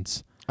at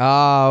once.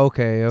 Oh,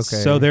 okay.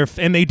 So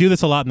and they do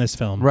this a lot in this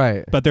film.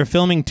 Right. But they're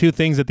filming two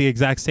things at the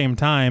exact same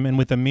time, and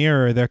with a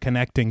mirror, they're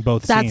connecting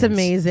both scenes. That's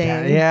amazing.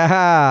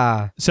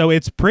 Yeah. So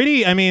it's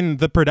pretty, I mean,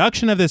 the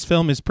production of this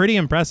film is pretty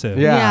impressive.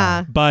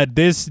 Yeah. But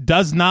this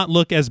does not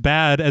look as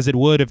bad as it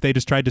would if they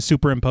just tried to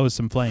superimpose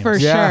some flames. For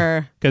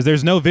sure. Because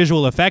there's no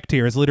visual effect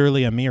here. It's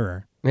literally a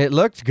mirror. It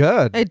looked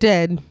good. It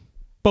did.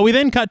 But we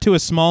then cut to a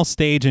small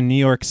stage in New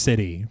York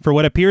City for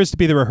what appears to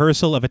be the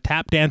rehearsal of a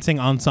tap dancing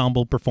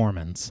ensemble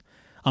performance.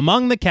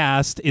 Among the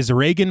cast is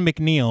Reagan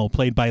McNeil,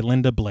 played by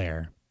Linda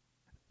Blair.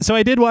 So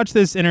I did watch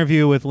this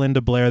interview with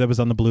Linda Blair that was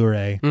on the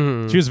Blu-ray.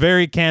 She was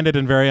very candid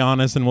and very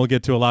honest, and we'll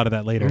get to a lot of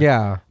that later.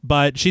 Yeah.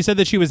 But she said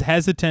that she was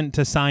hesitant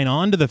to sign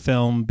on to the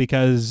film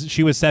because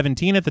she was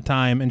 17 at the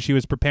time and she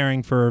was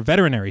preparing for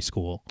veterinary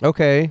school.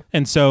 Okay.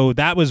 And so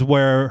that was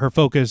where her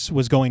focus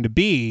was going to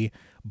be.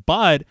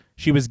 But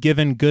she was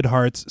given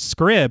Goodhart's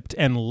script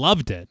and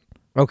loved it.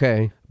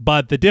 Okay.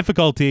 But the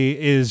difficulty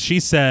is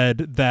she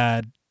said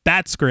that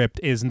script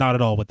is not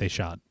at all what they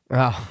shot.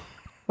 Oh.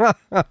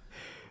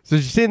 So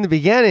she's in the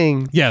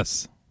beginning.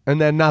 Yes. And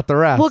then not the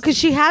rest. Well, because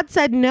she had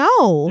said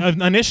no.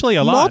 Initially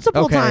a lot.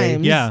 Multiple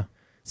times. Yeah.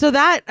 So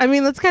that's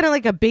kind of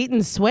like a bait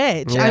and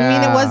switch. Yeah. I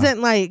mean, it wasn't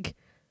like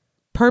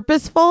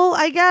purposeful,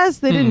 I guess.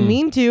 They didn't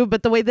mean to,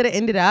 but the way that it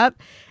ended up.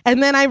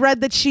 And then I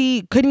read that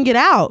she couldn't get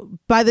out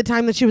by the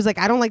time that she was like,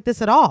 I don't like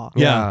this at all.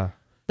 Yeah.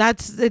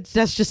 That's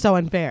just so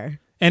unfair.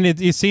 And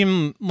it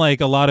seemed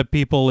like a lot of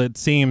people, it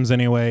seems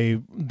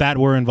anyway, that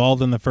were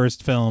involved in the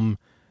first film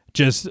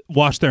just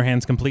washed their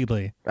hands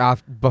completely.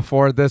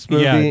 Before this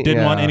movie? Yeah,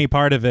 didn't want any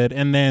part of it.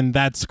 And then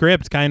that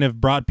script kind of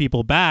brought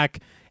people back.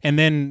 And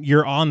then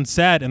you're on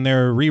set and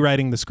they're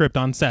rewriting the script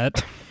on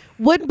set.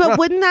 Wouldn't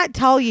that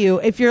tell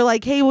you if you're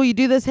like, hey, will you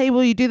do this? Hey,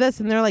 will you do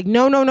this? And they're like,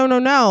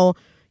 no.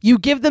 You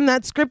give them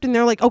that script and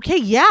they're like, okay,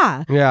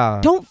 yeah.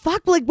 Yeah. Don't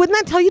fuck. Like, wouldn't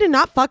that tell you to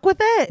not fuck with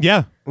it?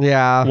 Yeah.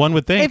 Yeah. One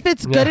would think. If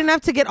it's good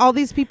enough to get all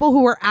these people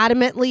who are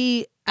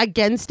adamantly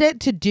against it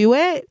to do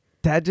it.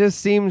 That just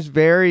seems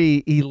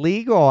very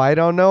illegal. I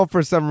don't know,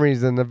 for some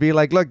reason. To be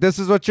like, look, this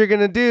is what you're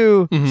going to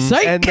do.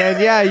 Psych. And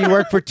then, you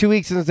work for 2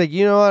 weeks and it's like,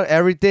 you know what?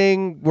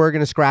 Everything, we're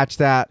going to scratch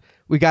that.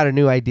 We got a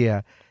new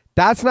idea.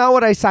 That's not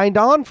what I signed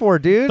on for,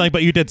 dude. Like,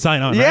 but you did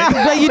sign on, yeah.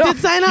 right? But you did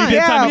sign on. You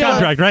did sign the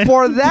contract, right?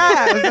 For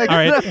that. I was like, All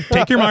right,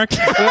 take your mark.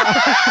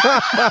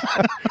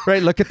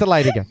 right, look at the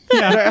light again.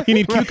 Yeah, you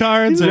need cue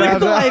cards. Look at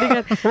the light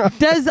again.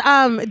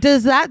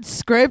 Does that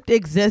script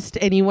exist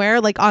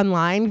anywhere, like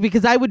online?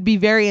 Because I would be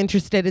very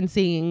interested in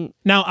seeing.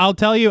 Now, I'll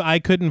tell you, I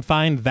couldn't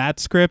find that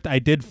script. I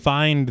did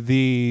find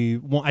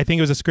I think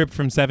it was a script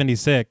from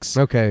 76.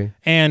 Okay.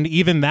 And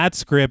even that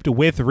script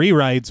with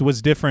rewrites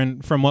was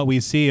different from what we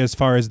see as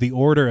far as the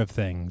order of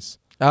things.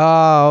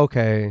 Oh,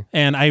 okay.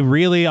 And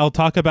I'll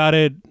talk about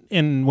it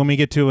when we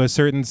get to a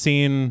certain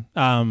scene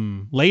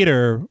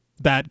later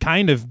that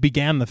kind of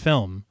began the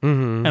film.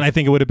 Mm-hmm. And I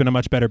think it would have been a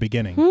much better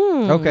beginning.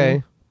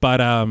 Okay.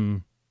 But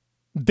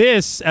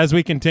this, as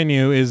we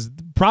continue, is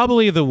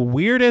probably the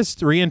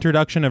weirdest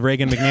reintroduction of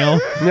Reagan McNeil.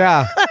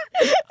 Yeah.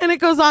 And it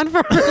goes on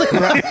for really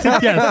long.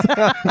 Yes.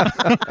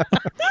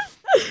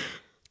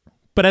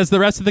 But as the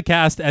rest of the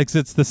cast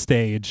exits the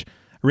stage,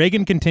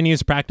 Reagan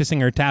continues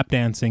practicing her tap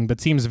dancing, but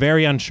seems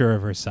very unsure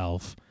of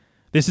herself.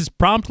 This is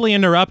promptly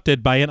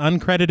interrupted by an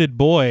uncredited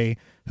boy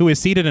who is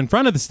seated in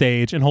front of the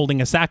stage and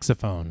holding a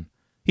saxophone.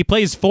 He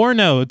plays 4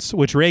 notes,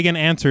 which Reagan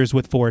answers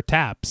with 4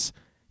 taps.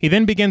 He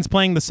then begins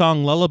playing the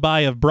song Lullaby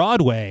of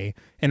Broadway,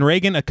 and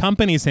Reagan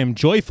accompanies him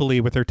joyfully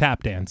with her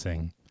tap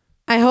dancing.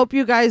 I hope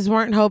you guys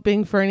weren't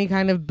hoping for any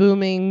kind of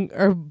booming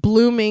or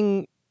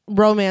blooming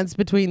romance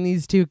between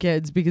these two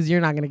kids, because you're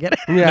not going to get it.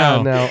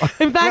 Yeah, no.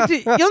 In fact,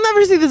 you'll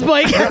never see this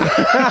boy again.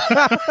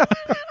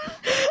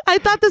 I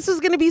thought this was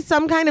going to be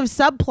some kind of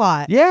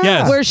subplot. Yeah.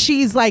 Yes. Where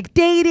she's like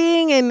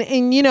dating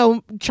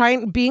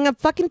and being a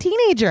fucking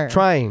teenager.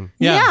 Trying.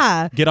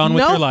 Yeah. Get on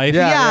with your life.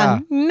 Yeah.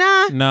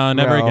 Nah. No,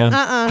 never No.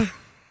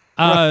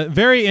 again.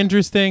 Very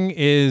interesting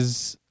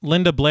is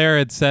Linda Blair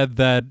had said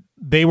that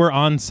they were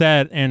on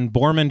set and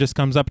Borman just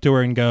comes up to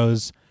her and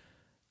goes,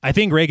 I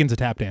think Reagan's a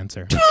tap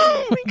dancer.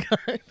 Oh my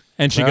God.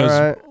 And she All goes,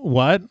 right.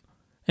 what?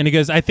 And he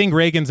goes, I think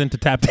Reagan's into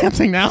tap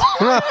dancing now.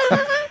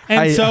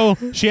 And so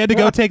she had to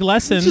go take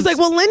lessons. She's like,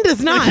 well,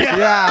 Linda's not.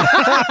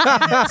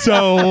 Yeah.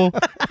 So,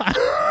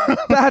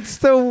 That's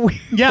the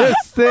weirdest yeah.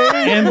 thing.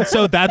 And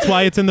so that's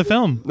why it's in the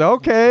film.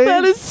 Okay.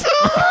 That is so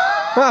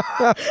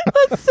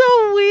that's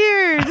so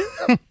weird.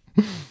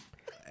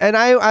 And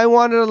I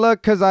wanted to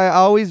look because I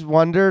always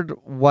wondered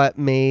what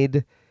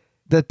made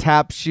the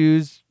tap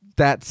shoes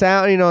that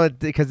sound,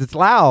 because it's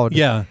loud.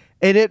 Yeah.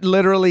 And it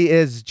literally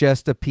is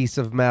just a piece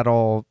of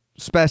metal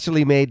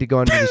specially made to go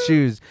into the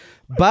shoes.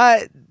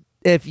 But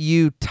if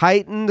you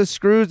tighten the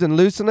screws and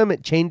loosen them,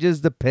 it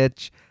changes the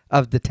pitch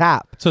of the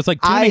tap. So it's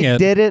like tuning I it.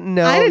 didn't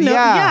know. I didn't know.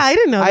 Yeah, I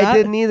didn't know that. I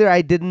didn't either.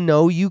 I didn't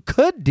know you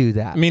could do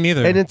that. Me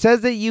neither. And it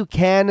says that you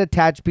can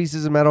attach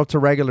pieces of metal to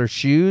regular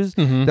shoes.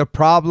 Mm-hmm. The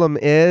problem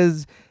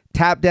is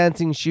tap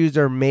dancing shoes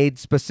are made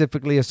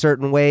specifically a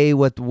certain way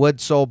with wood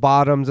sole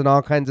bottoms and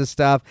all kinds of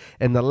stuff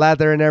and the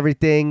leather and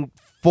everything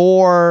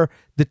for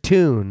the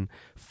tune,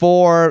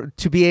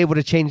 to be able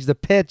to change the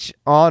pitch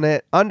on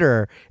it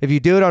under. If you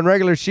do it on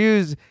regular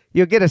shoes,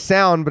 you'll get a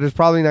sound, but it's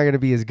probably not going to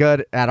be as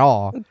good at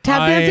all.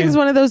 Tap dancing is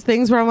one of those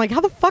things where I'm like, how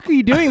the fuck are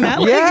you doing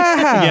that? Like,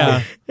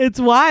 Yeah. it's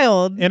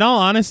wild. In all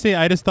honesty,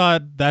 I just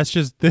thought this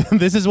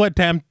is what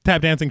tap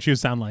dancing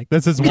shoes sound like.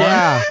 This is one.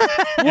 Yeah.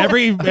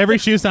 Every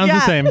shoe sounds the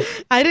same.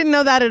 I didn't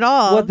know that at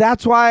all. Well,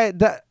 that's why,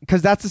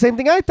 because that's the same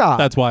thing I thought.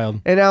 That's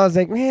wild. And I was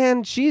like,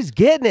 man, she's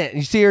getting it.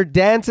 You see her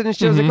dancing and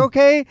she was Mm-hmm. like,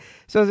 okay.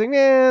 So I was like,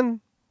 man,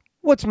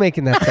 what's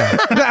making that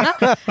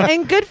sound?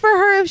 And good for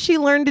her if she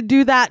learned to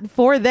do that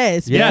for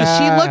this. Yeah. Because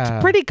she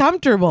looked pretty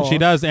comfortable. She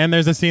does. And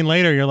there's a scene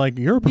later, you're like,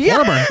 you're a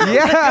performer.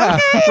 Yeah.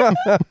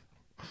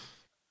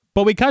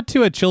 But we cut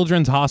to a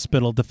children's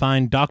hospital to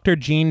find Dr.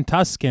 Jean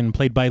Tuskin,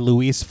 played by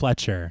Louise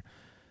Fletcher.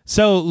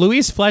 So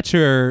Louise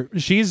Fletcher,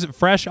 she's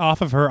fresh off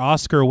of her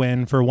Oscar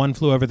win for One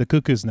Flew Over the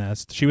Cuckoo's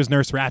Nest. She was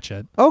Nurse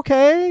Ratched.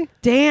 Okay.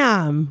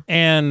 Damn.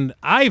 And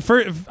I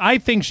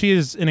think she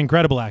is an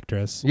incredible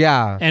actress.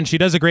 Yeah. And she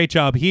does a great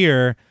job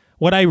here.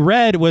 What I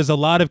read was a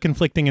lot of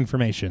conflicting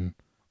information.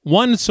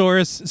 One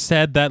source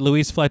said that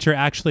Louise Fletcher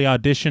actually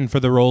auditioned for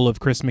the role of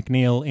Chris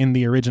McNeil in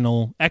the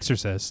original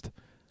Exorcist,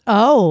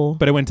 Oh.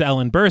 but it went to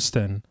Ellen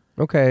Burstyn.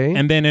 Okay.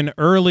 And then in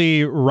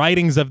early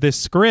writings of this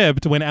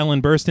script, when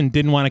Ellen Burstyn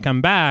didn't want to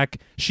come back,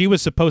 she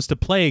was supposed to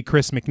play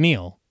Chris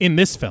McNeil in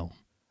this film.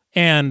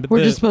 And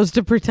We're just supposed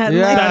to pretend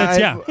Yeah. like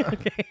that it's,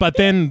 Okay. But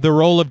then the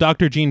role of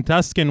Dr. Jean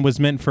Tuskin was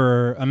meant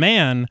for a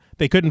man.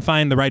 They couldn't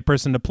find the right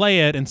person to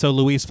play it, and so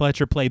Louise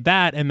Fletcher played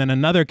that, and then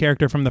another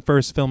character from the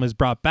first film is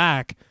brought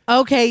back.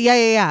 Okay,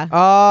 yeah.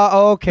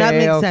 Oh, okay. That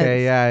makes okay.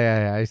 sense.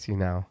 Yeah. I see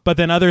now. But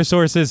then other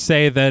sources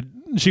say that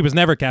she was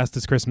never cast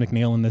as Chris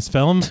McNeil in this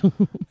film,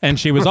 and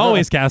she was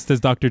always cast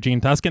as Dr.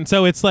 Jean Tuskin.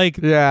 So it's like,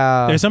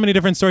 Yeah. there's so many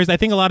different stories. I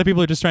think a lot of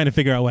people are just trying to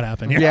figure out what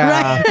happened here.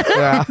 Yeah.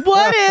 Yeah.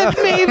 What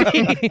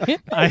if maybe?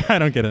 I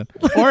don't get it.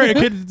 Or it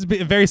could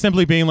be very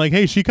simply being like,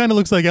 hey, she kind of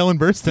looks like Ellen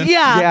Burstyn.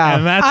 Yeah.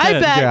 And that's I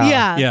it. bet. Yeah.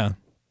 Yeah. Yeah.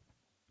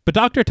 But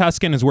Dr.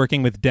 Tuskin is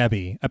working with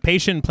Debbie, a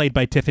patient played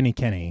by Tiffany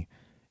Kinney.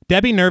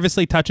 Debbie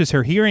nervously touches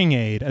her hearing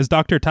aid as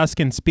Dr.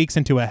 Tuskin speaks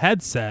into a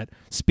headset,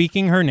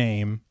 speaking her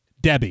name,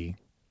 Debbie.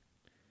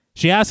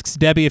 She asks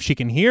Debbie if she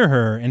can hear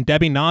her, and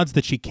Debbie nods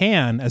that she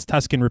can as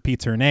Tuscan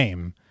repeats her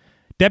name.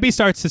 Debbie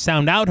starts to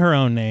sound out her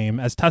own name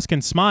as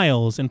Tuscan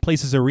smiles and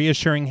places a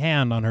reassuring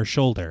hand on her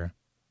shoulder.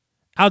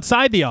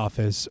 Outside the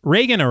office,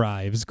 Reagan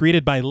arrives,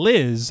 greeted by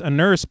Liz, a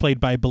nurse played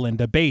by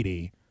Belinda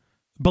Beatty.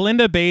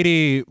 Belinda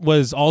Beatty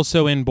was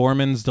also in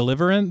Borman's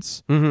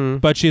Deliverance,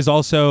 but she's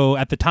also,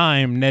 at the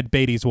time, Ned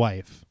Beatty's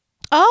wife.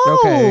 Oh.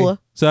 Okay.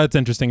 So that's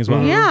interesting as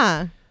well.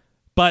 Yeah.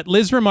 But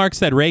Liz remarks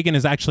that Reagan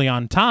is actually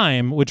on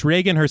time, which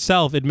Reagan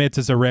herself admits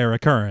is a rare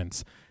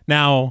occurrence.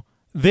 Now,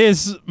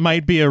 this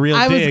might be a real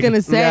dig. I was going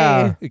to say.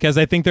 Yeah. Because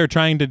I think they're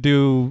trying to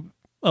do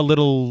a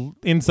little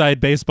inside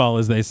baseball,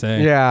 as they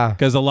say. Yeah.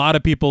 Because a lot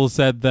of people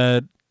said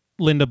that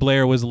Linda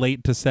Blair was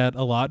late to set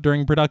a lot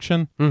during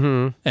production.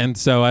 Mm-hmm. And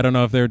so I don't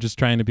know if they're just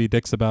trying to be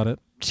dicks about it.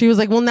 She was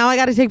like, well, now I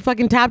got to take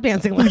fucking tap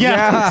dancing lessons.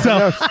 Yeah.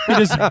 So you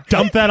just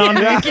dump that on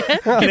me.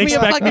 Can me a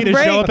expect me fucking to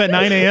break. show up at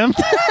 9 a.m.?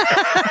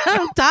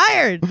 I'm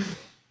tired.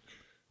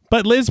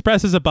 But Liz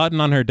presses a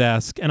button on her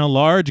desk and a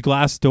large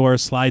glass door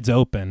slides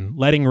open,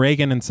 letting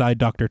Reagan inside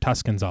Dr.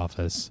 Tuscan's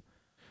office.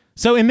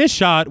 So in this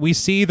shot, we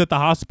see that the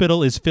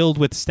hospital is filled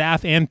with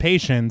staff and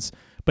patients,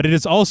 but it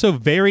is also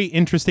very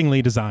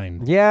interestingly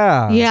designed.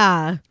 Yeah.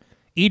 Yeah.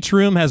 Each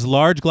room has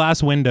large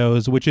glass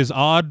windows, which is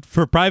odd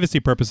for privacy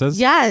purposes.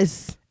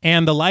 Yes.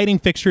 And the lighting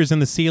fixtures in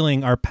the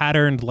ceiling are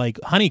patterned like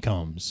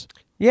honeycombs.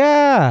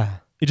 Yeah.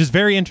 It's just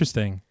very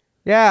interesting.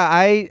 Yeah,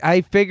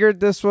 I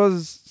figured this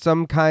was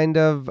some kind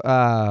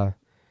of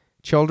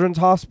children's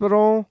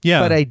hospital.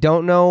 Yeah. But I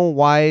don't know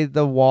why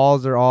the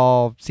walls are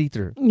all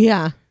see-through.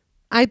 Yeah.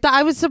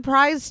 I was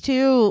surprised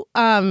too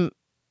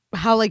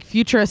how like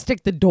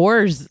futuristic the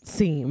doors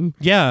seem.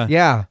 Yeah.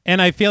 Yeah.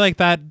 And I feel like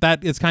that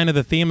is kind of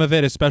the theme of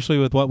it, especially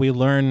with what we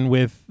learn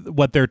with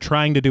what they're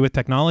trying to do with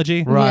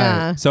technology. Right.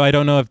 Yeah. So I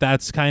don't know if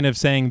that's kind of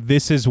saying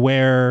this is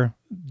where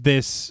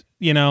this,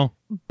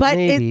 But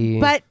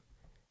Maybe.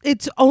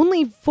 it's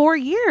only 4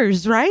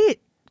 years, right?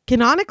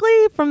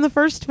 Canonically from the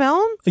first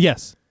film.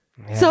 Yes.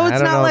 Yeah, So I it's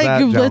don't not know like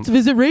that let's jump.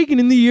 visit Reagan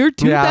in the year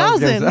Yeah, I was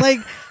 2000. gonna say.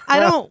 Like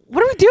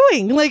what are we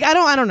doing? Like I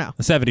don't know.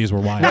 The 70s were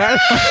wild.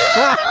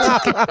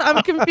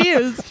 I'm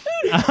confused.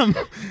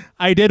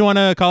 I did want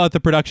to call it the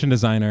production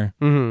designer.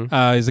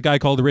 Mm-hmm. He's a guy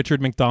called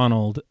Richard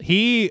McDonald.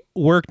 He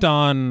worked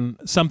on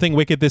Something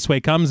Wicked This Way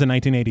Comes in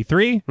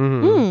 1983.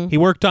 Mm-hmm. He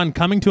worked on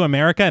Coming to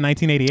America in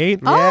 1988.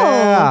 Oh.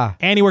 Yeah.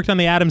 And he worked on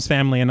The Addams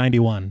Family in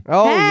 91.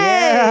 Oh, Hey.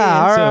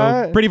 yeah. All So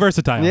right. pretty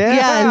versatile. Yeah.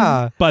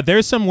 Yes. But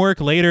there's some work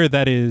later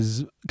that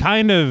is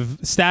kind of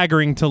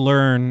staggering to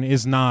learn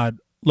is not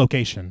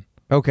location.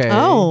 Okay.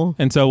 Oh.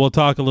 And so we'll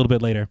talk a little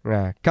bit later.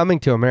 Yeah. Coming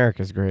to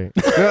America is great.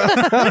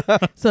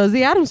 So is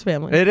the Addams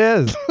Family. It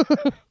is.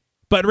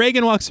 But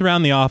Reagan walks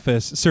around the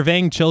office,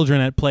 surveying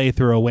children at play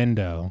through a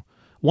window.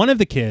 One of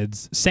the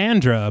kids,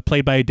 Sandra,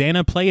 played by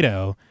Dana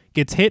Plato,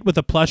 gets hit with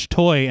a plush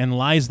toy and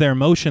lies there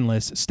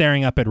motionless,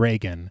 staring up at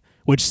Reagan,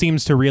 which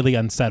seems to really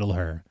unsettle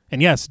her.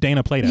 And yes,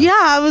 Dana Plato. Yeah,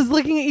 I was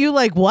looking at you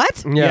like,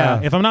 what?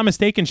 Yeah. If I'm not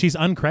mistaken, she's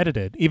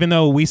uncredited, even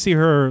though we see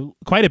her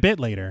quite a bit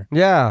later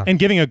Yeah. and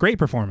giving a great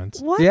performance.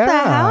 What Yeah. the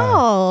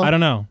hell? I don't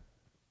know.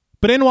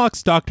 But in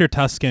walks Dr.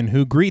 Tuscan,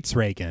 who greets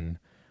Reagan.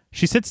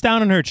 She sits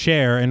down in her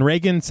chair, and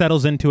Reagan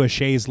settles into a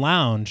chaise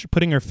lounge,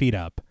 putting her feet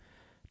up.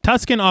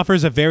 Tuscan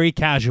offers a very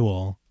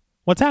casual,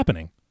 "What's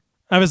happening?"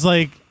 I was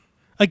like,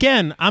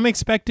 again, I'm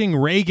expecting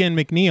Reagan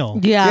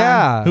McNeil, Yeah.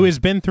 Yeah. who has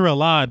been through a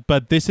lot,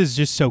 but this is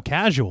just so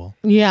casual.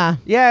 Yeah.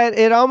 Yeah,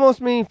 it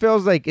almost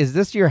feels like, is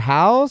this your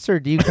house, or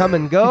do you come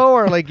and go,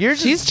 or like you're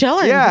just She's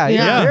chilling. Yeah,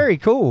 Yeah. you're very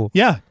cool.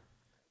 Yeah.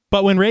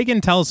 But when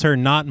Reagan tells her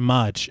not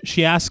much,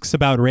 she asks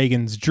about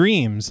Reagan's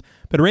dreams,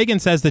 but Reagan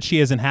says that she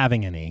isn't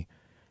having any.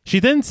 She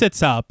then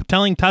sits up,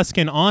 telling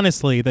Tuscan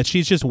honestly that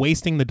she's just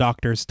wasting the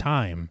doctor's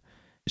time.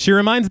 She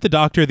reminds the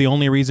doctor the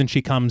only reason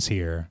she comes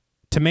here,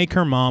 to make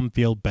her mom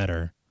feel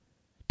better.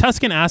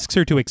 Tuscan asks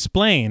her to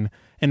explain,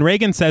 and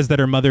Reagan says that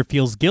her mother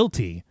feels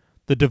guilty.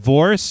 The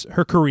divorce,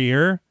 her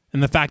career,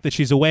 and the fact that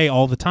she's away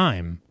all the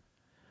time.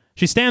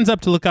 She stands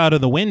up to look out of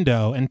the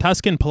window, and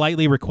Tuscan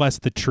politely requests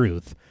the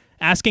truth,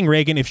 asking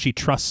Reagan if she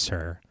trusts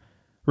her.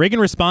 Reagan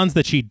responds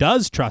that she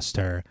does trust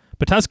her,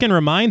 but Tuscan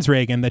reminds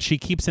Reagan that she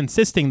keeps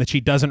insisting that she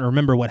doesn't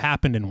remember what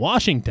happened in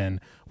Washington,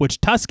 which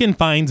Tuscan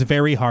finds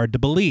very hard to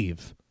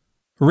believe.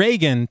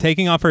 Reagan,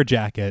 taking off her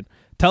jacket,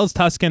 tells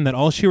Tuscan that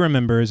all she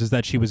remembers is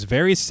that she was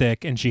very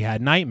sick and she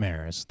had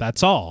nightmares.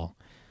 That's all.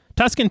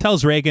 Tuscan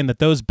tells Reagan that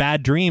those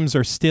bad dreams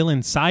are still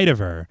inside of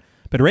her,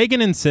 but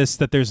Reagan insists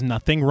that there's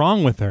nothing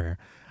wrong with her.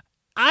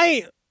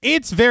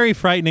 It's very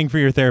frightening for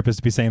your therapist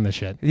to be saying this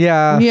shit.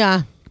 Yeah.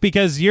 Yeah.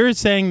 Because you're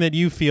saying that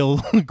you feel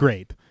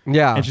great.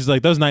 Yeah. And she's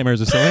like, those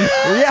nightmares are still in.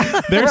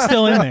 Yeah. They're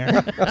still in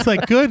there. It's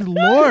like, good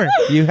Lord.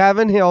 You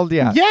haven't healed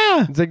yet.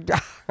 Yeah. It's like,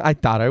 I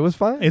thought I was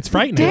fine. It's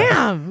frightening.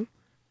 Damn.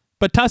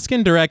 But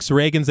Tuscan directs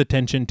Reagan's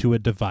attention to a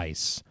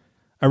device.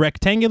 A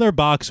rectangular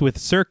box with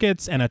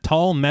circuits and a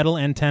tall metal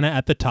antenna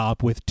at the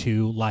top with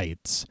 2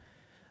 lights.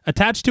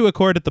 Attached to a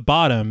cord at the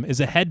bottom is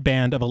a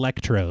headband of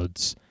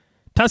electrodes.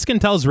 Tuscan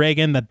tells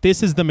Reagan that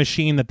this is the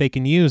machine that they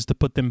can use to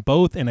put them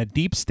both in a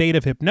deep state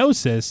of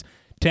hypnosis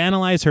to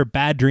analyze her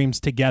bad dreams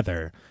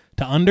together,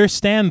 to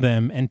understand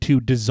them and to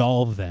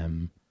dissolve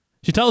them.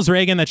 She tells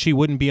Reagan that she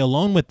wouldn't be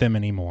alone with them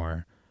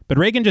anymore, but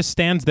Reagan just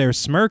stands there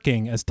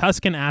smirking as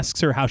Tuscan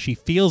asks her how she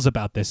feels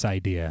about this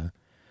idea.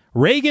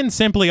 Reagan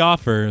simply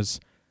offers,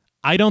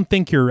 "I don't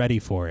think you're ready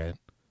for it."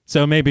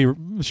 So maybe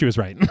she was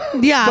right.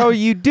 Yeah. So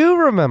you do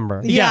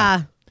remember.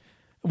 Yeah.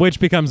 Which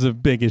becomes a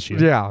big issue.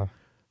 Yeah.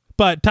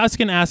 But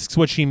Tuscan asks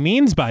what she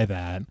means by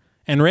that,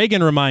 and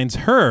Reagan reminds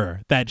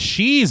her that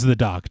she's the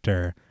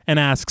doctor and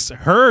asks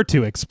her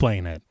to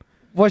explain it.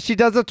 Well, she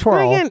does a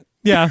twirl. Reagan,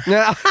 Yeah.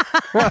 Yeah.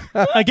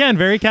 Again,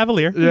 very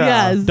cavalier.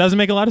 Yes. Doesn't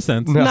make a lot of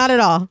sense. Not at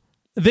all.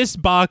 This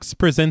box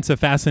presents a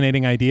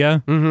fascinating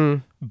idea,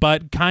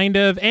 but kind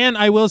of, and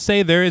I will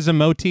say there is a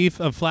motif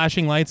of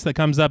flashing lights that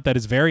comes up that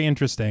is very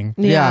interesting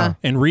Yeah.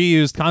 and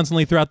reused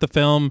constantly throughout the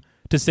film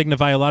to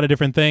signify a lot of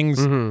different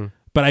things.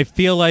 But I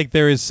feel like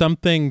there is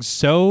something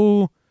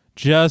so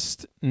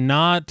just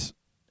not,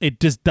 it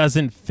just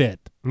doesn't fit.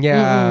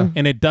 Yeah.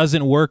 And it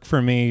doesn't work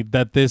for me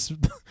that this,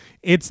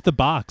 it's the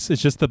box.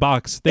 It's just the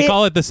box. They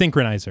call it the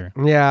synchronizer.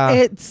 Yeah.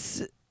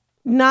 It's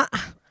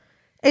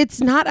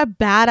not a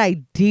bad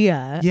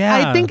idea.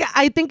 Yeah.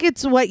 I think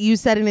it's what you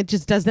said, and it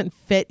just doesn't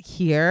fit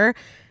here.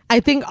 I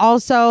think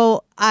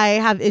also I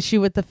have issue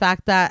with the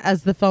fact that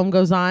as the film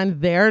goes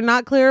on, they're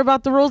not clear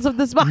about the rules of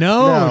this box.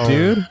 No, No.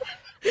 dude.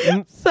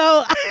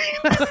 So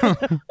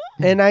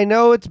And I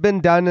know it's been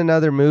done in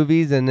other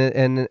movies, and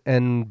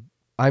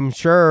I'm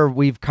sure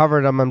we've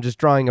covered them. I'm just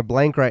drawing a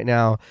blank right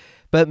now.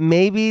 But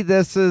maybe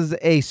this is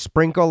a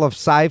sprinkle of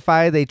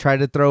sci-fi they try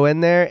to throw in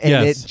there, and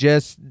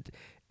Yes.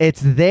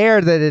 it's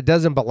there that it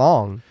doesn't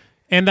belong.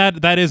 And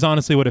that is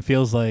honestly what it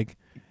feels like.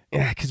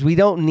 Yeah, because we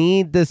don't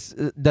need this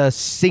the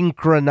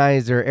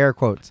synchronizer, air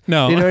quotes.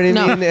 No. You know what I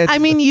no, mean? It's, I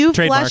mean you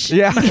Trademark. flesh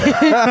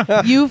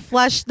Yeah. you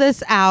flesh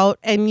this out,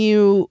 and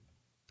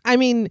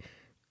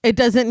it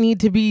doesn't need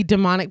to be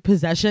demonic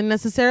possession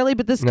necessarily,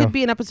 but this No. could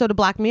be an episode of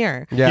Black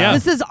Mirror. Yeah.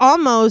 This is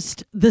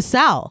almost The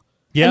Cell.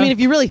 Yeah. I mean, if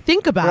you really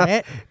think about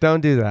it,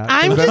 Don't do that.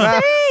 I'm just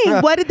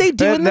saying, what did they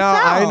do in The No,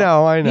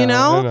 Cell? I know. You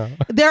know, I know.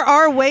 there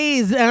are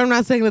ways, and I'm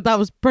not saying that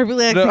was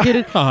perfectly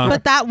executed,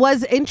 but that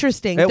was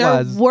interesting. It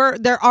there was.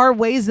 There are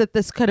ways that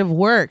this could have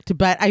worked,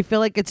 but I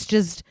feel like it's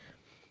just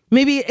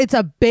maybe it's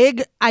a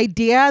big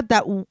idea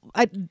that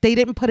they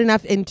didn't put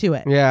enough into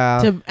it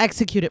to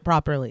execute it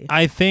properly.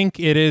 I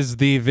think it is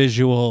the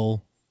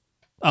visual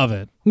of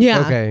it. Yeah.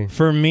 Okay.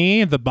 For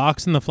me, the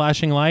box and the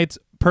flashing lights,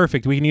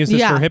 perfect. We can use this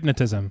Yeah. for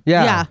hypnotism.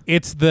 Yeah. Yeah.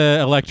 It's the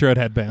electrode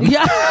headband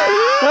Yeah.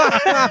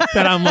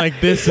 that I'm like,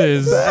 this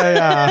is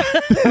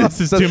this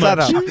is The too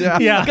much. setup. Yeah.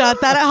 Yeah. Got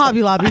that at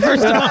Hobby Lobby,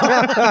 first of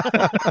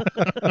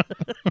all.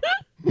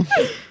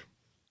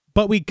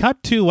 But we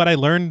cut to what I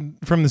learned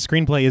from the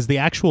screenplay is the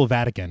actual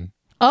Vatican.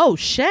 Oh,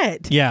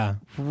 shit. Yeah.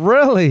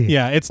 Really?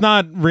 Yeah. It's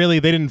not really,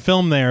 they didn't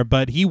film there,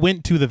 but he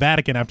went to the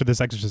Vatican after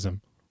this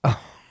exorcism.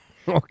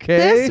 Okay.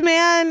 This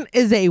man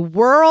is a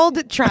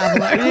world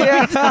traveler.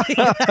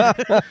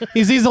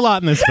 He sees a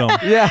lot in this film.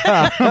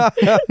 Yeah.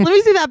 Let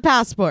me see that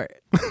passport.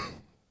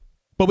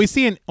 But we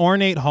see an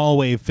ornate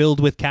hallway filled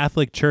with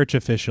Catholic Church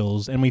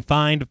officials, and we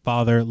find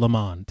Father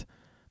Lamont.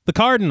 The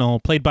Cardinal,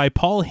 played by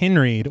Paul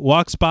Henreid,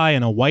 walks by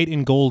in a white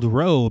and gold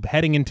robe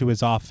heading into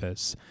his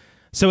office.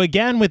 So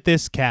again with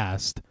this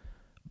cast,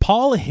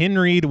 Paul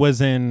Henreid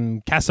was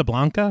in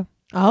Casablanca.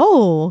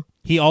 Oh.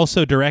 He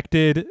also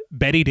directed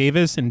Bette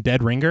Davis in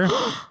Dead Ringer.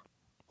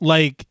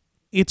 Like,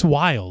 it's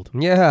wild.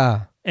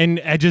 Yeah. And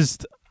I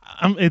just,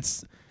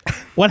 it's,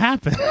 what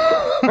happened?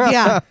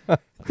 Yeah.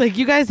 It's like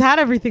you guys had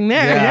everything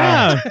there.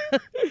 Yeah. Yeah.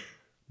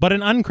 But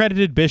an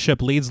uncredited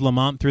bishop leads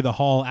Lamont through the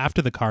hall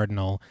after the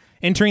cardinal,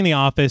 entering the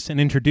office and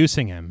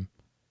introducing him.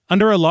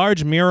 Under a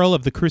large mural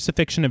of the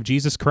crucifixion of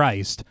Jesus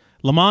Christ,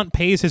 Lamont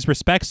pays his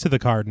respects to the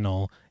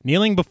cardinal,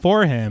 kneeling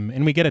before him,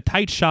 and we get a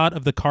tight shot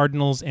of the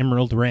cardinal's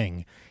emerald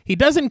ring. He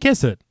doesn't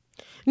kiss it.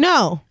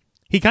 No.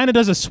 He kind of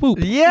does a swoop.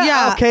 Yeah.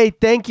 Yeah. Okay.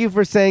 Thank you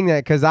for saying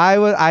that, because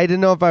I didn't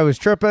know if I was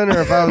tripping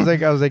or if I was like,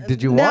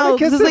 did you want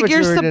to kiss 'cause it? it's But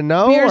you didn't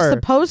know. you're or?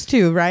 supposed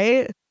to,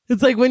 right?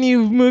 It's like when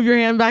you move your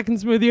hand back and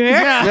smooth your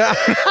hair. Yeah.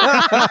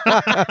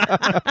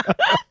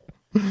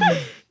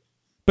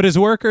 But his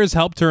workers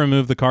help to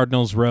remove the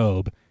cardinal's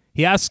robe.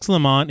 He asks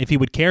Lamont if he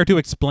would care to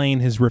explain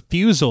his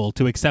refusal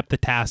to accept the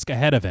task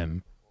ahead of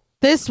him.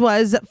 This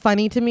was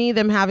funny to me,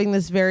 them having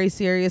this very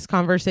serious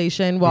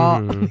conversation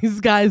while these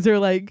guys are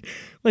like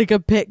a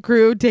pit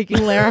crew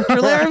taking layer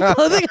after layer of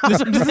clothing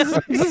off.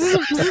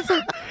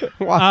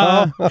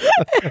 Wow.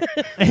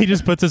 He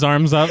just puts his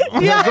arms up.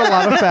 There's a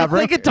lot of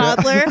fabric. like a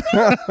toddler.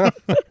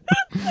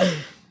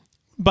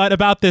 But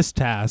about this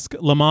task,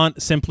 Lamont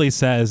simply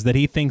says that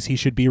he thinks he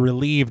should be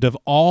relieved of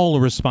all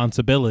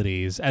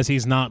responsibilities as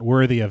he's not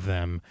worthy of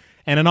them.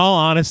 And in all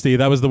honesty,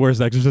 that was the worst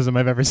exorcism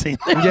I've ever seen.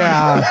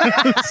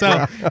 Yeah.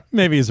 So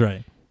maybe he's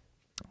right.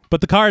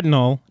 But the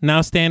cardinal,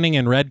 now standing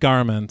in red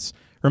garments,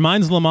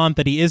 reminds Lamont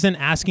that he isn't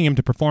asking him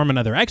to perform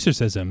another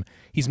exorcism.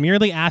 He's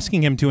merely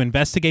asking him to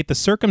investigate the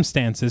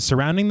circumstances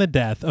surrounding the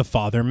death of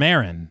Father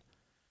Marin.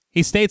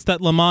 He states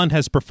that Lamont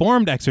has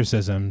performed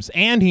exorcisms,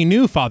 and he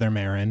knew Father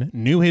Marin,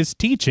 knew his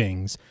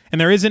teachings,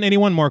 and there isn't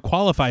anyone more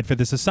qualified for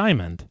this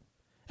assignment.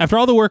 After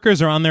all the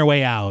workers are on their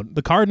way out,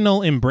 the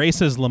Cardinal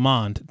embraces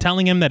Lamont,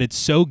 telling him that it's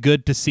so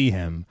good to see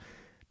him.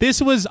 This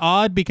was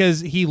odd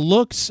because he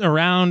looks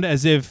around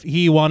as if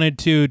he wanted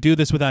to do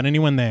this without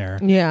anyone there.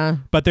 Yeah.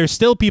 But there's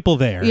still people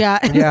there. Yeah.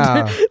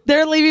 Yeah.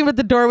 They're leaving, but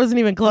the door wasn't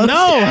even closed.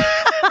 No!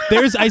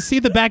 I see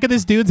the back of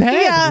this dude's head.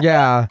 Yeah.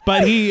 Yeah.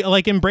 But he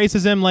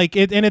embraces him and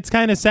it's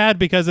kind of sad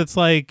because it's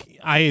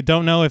I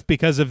don't know if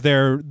because of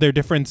their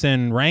difference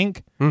in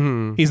rank,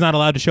 he's not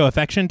allowed to show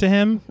affection to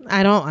him.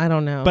 I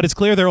don't know. But it's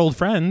clear they're old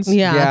friends.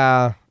 Yeah.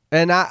 Yeah.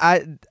 And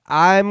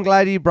I'm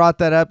glad you brought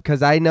that up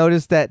because I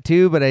noticed that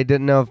too, but I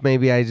didn't know if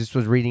maybe I just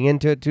was reading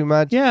into it too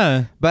much.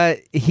 Yeah.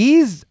 But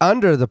he's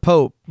under the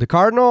Pope. The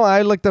Cardinal,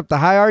 I looked up the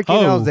hierarchy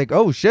and I was like,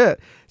 oh shit.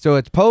 So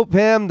it's Pope,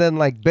 him, then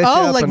Bishop.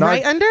 Oh, and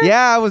right under?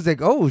 Yeah, I was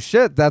like, oh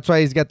shit. That's why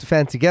he's got the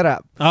fancy get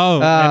up.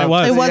 Oh, and it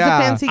was. It was Yeah.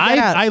 a fancy get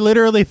up. I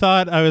literally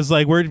thought, I was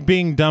like, we're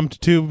being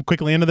dumped too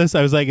quickly into this.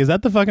 I was like, is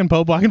that the fucking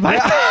Pope walking by?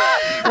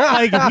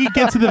 He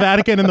gets to the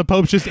Vatican and the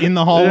Pope's just in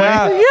the hallway.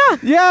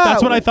 Yeah.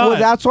 That's what I thought. Well,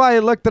 that's why I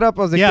looked it up.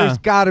 I was like, Yeah. there's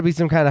got to be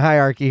some kind of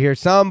hierarchy here.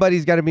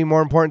 Somebody's got to be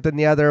more important than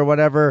the other or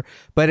whatever.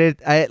 But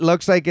it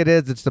looks like it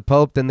is. It's the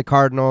Pope, then the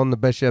Cardinal, and the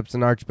bishops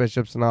and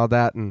archbishops and all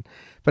that.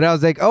 But I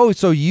was like, oh,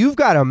 so you've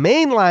got a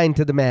main line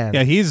to the man.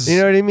 Yeah, he's... You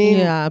know what I mean?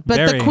 Yeah, but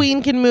Very. the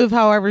queen can move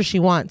however she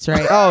wants,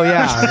 right? Oh,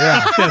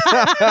 yeah.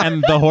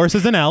 and the horse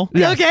is an L.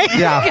 Okay.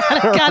 Yeah.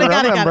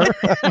 Got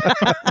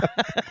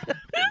it.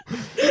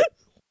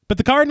 But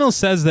the Cardinal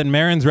says that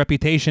Marin's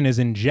reputation is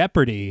in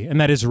jeopardy and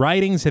that his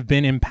writings have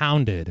been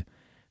impounded.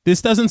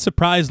 This doesn't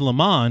surprise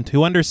Lamont,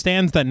 who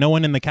understands that no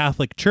one in the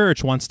Catholic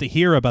Church wants to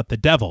hear about the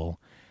devil.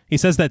 He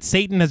says that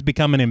Satan has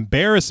become an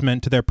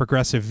embarrassment to their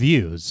progressive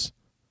views.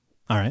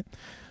 All right.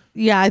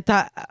 Yeah, I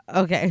thought,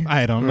 okay.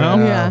 I don't know.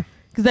 Yeah.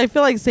 Because I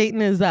feel like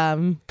Satan is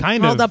held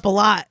up a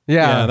lot.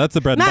 Yeah, that's the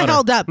bread and Not butter.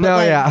 held up, but No,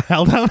 like, yeah.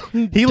 Held up?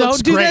 He looks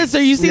don't do great. this.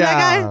 Or you see that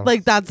Yeah. guy?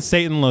 Like that's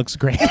Satan looks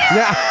great.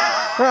 Yeah.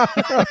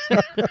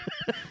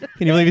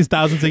 Can you believe he's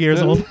thousands of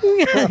years old?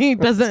 he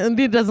doesn't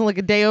look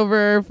a day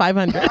over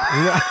 500.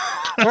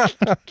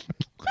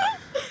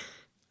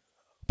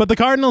 But the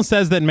Cardinal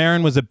says that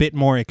Marin was a bit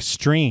more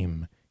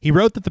extreme. He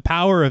wrote that the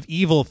power of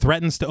evil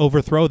threatens to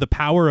overthrow the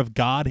power of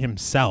God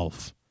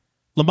himself.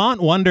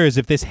 Lamont wonders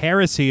if this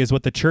heresy is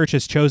what the church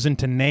has chosen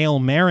to nail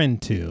Marin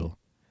to.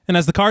 And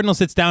as the Cardinal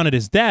sits down at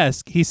his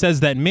desk, he says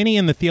that many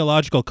in the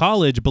theological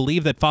college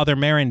believe that Father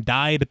Marin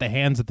died at the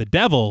hands of the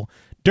devil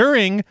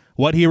during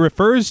what he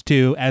refers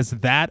to as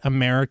that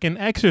American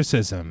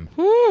exorcism.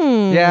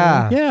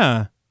 Yeah.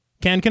 Yeah.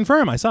 Can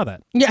confirm. I saw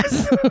that.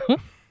 Yes.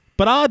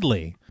 But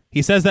oddly,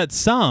 he says that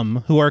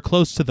some who are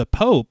close to the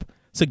Pope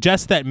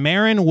suggest that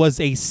Marin was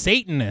a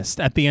Satanist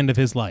at the end of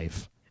his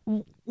life.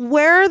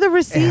 Where are the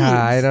receipts?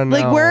 Yeah, I don't know.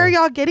 Like, where are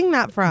y'all getting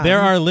that from? There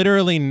are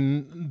literally,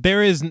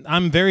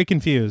 I'm very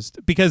confused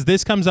because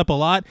this comes up a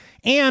lot.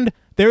 And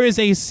there is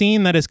a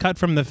scene that is cut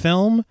from the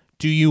film.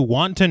 Do you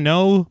want to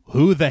know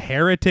who the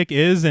heretic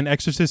is in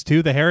Exorcist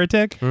 2, the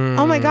heretic?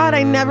 Oh my God,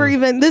 I never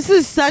even, this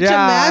is such a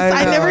Yeah, mess.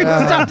 I I never even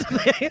know. stopped to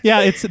think.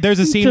 Yeah, there's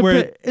a scene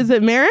where, Is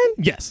it Marin?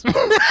 yes,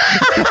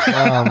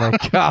 Oh, my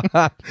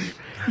God.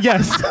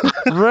 yes.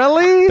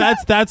 Really?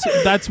 That's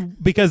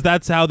because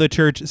that's how the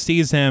church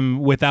sees him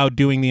without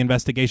doing the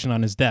investigation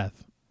on his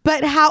death.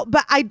 But how,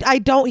 but I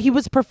don't, he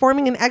was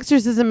performing an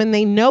exorcism and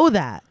they know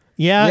that.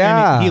 Yeah,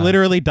 Yeah. and he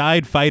literally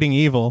died fighting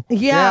evil.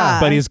 Yeah.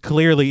 But he's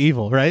clearly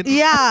evil, right?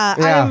 Yeah.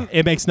 Yeah.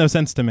 It makes no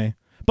sense to me.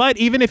 But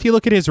even if you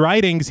look at his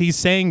writings, he's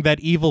saying that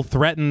evil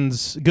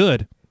threatens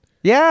good.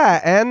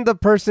 Yeah, and the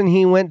person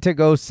he went to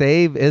go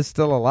save is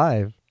still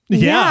alive.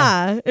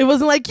 Yeah. It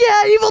wasn't like,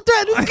 yeah, evil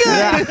threatens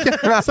good.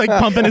 It's like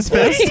pumping his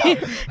fist.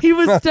 He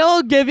was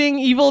still giving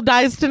evil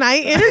dies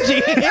tonight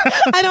energy.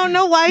 I don't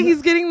know why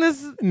he's getting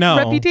this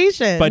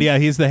reputation. But yeah,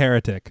 he's the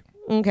heretic.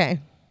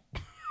 Okay.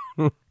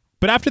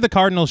 But after the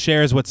Cardinal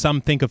shares what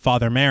some think of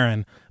Father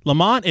Marin,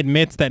 Lamont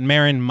admits that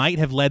Marin might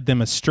have led them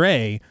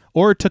astray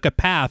or took a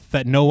path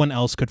that no one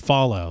else could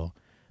follow.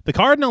 The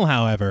Cardinal,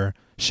 however,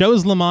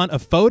 shows Lamont a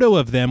photo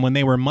of them when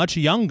they were much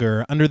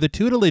younger under the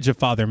tutelage of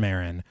Father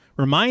Marin,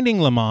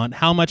 reminding Lamont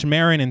how much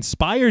Marin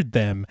inspired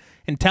them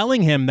and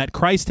telling him that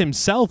Christ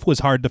himself was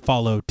hard to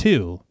follow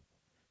too.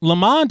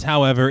 Lamont,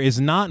 however, is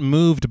not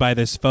moved by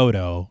this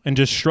photo and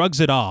just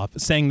shrugs it off,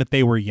 saying that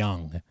they were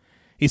young.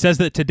 He says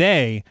that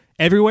today,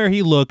 everywhere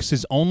he looks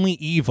is only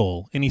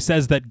evil, and he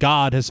says that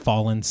God has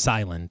fallen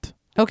silent.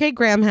 Okay,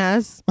 Graham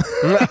has.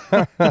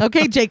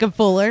 Okay, Jacob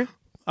Fuller.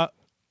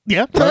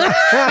 Yeah.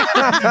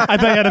 I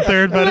thought you had a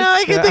third, but No,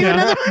 I can think of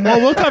another. Well,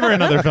 we'll cover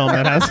another film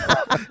that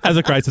has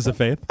a crisis of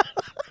faith.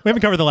 We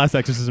haven't covered The Last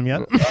Exorcism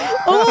yet.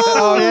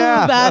 Oh,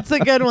 yeah. That's a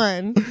good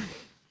one.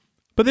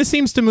 But this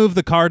seems to move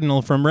the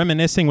Cardinal from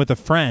reminiscing with a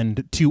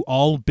friend to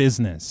all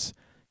business.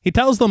 He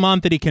tells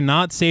Lamont that he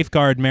cannot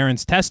safeguard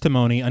Marin's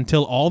testimony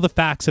until all the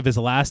facts of his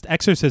last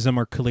exorcism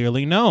are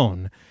clearly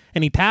known,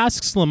 and he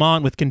tasks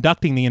Lamont with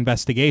conducting the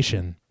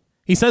investigation.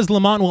 He says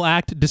Lamont will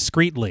act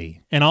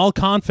discreetly, in all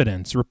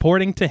confidence,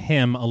 reporting to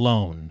him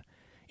alone.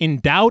 In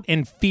doubt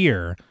and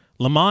fear,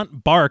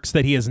 Lamont barks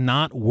that he is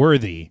not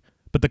worthy,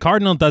 but the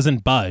cardinal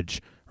doesn't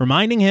budge,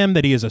 reminding him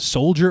that he is a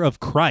soldier of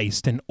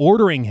Christ and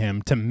ordering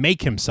him to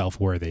make himself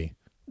worthy.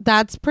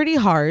 That's pretty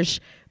harsh.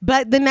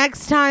 But the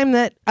next time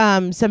that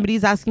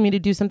somebody's asking me to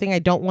do something I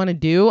don't want to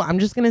do, I'm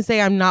just going to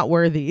say I'm not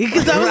worthy.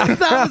 Because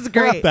that was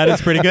great. That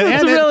is pretty good.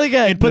 That's And really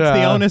good. It puts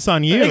the onus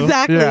on you.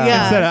 Exactly,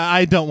 yeah. Instead of,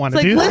 I don't want to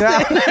It's do like,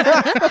 that.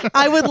 listen,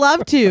 I would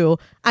love to.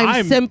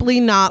 I'm simply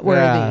not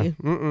worthy.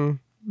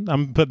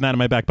 I'm putting that in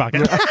my back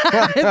pocket.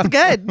 It's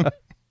good.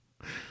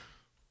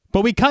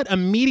 But we cut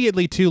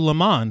immediately to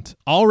Lamont,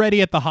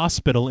 already at the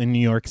hospital in New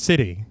York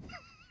City.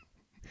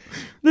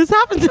 This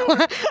happens a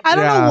lot. I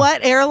don't know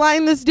what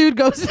airline this dude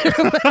goes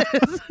through.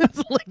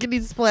 It's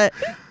lickety split.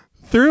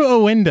 Through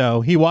a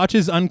window, he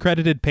watches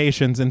uncredited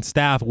patients and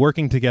staff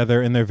working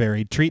together in their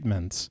varied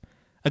treatments.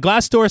 A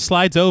glass door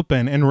slides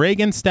open, and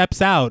Reagan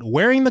steps out,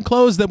 wearing the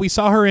clothes that we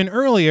saw her in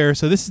earlier,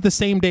 so this is the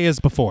same day as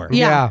before.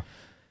 Yeah.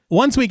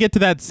 Once we get to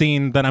that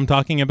scene that I'm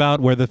talking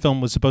about where the film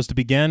was supposed to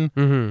begin,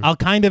 I'll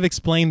kind of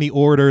explain the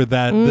order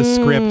that the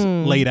script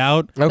laid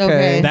out.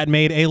 Okay. That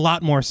made a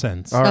lot more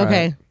sense. All right.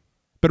 Okay.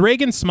 But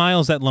Reagan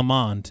smiles at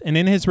Lamont, and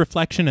in his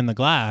reflection in the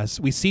glass,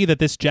 we see that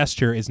this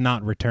gesture is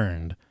not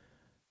returned.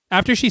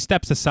 After she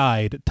steps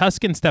aside,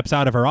 Tuscan steps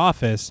out of her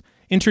office,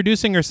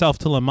 introducing herself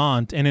to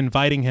Lamont and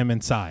inviting him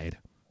inside.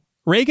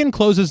 Reagan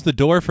closes the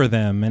door for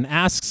them and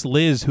asks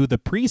Liz who the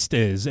priest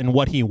is and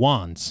what he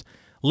wants.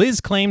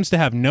 Liz claims to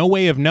have no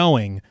way of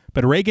knowing,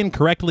 but Reagan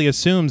correctly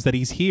assumes that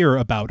he's here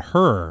about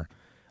her.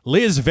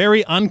 Liz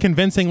very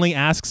unconvincingly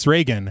asks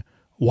Reagan,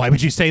 "Why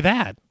would you say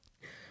that?"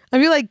 I'd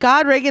be like,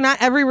 God, Reagan,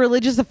 not every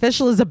religious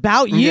official is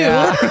about you.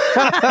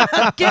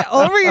 Yeah. Get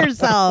over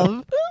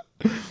yourself.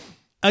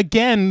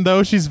 Again,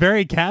 though, she's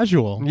very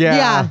casual.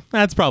 Yeah.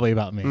 That's probably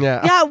about me.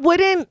 Yeah. Yeah,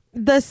 wouldn't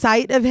the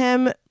sight of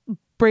him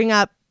bring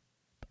up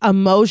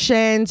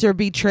emotions or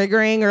be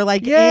triggering or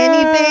like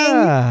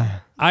anything?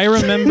 I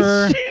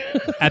remember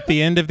at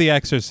the end of The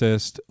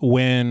Exorcist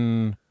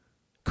when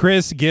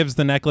Chris gives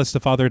the necklace to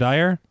Father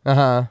Dyer.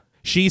 Uh-huh.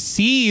 She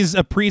sees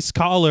a priest's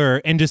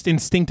collar and just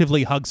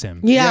instinctively hugs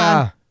him.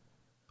 Yeah.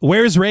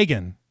 Where's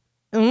Reagan?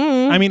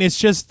 I mean, it's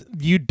just,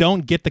 you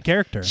don't get the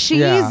character.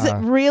 She's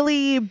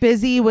really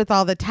busy with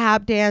all the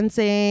tap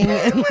dancing.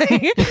 And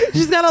like,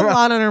 she's got a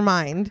lot on her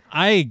mind.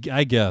 I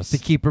guess. To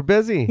keep her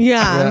busy.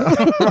 Yeah.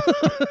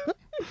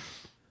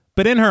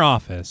 But in her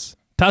office,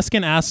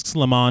 Tuscan asks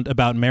Lamont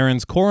about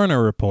Marin's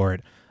coroner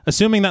report,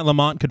 assuming that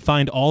Lamont could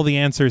find all the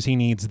answers he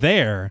needs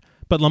there,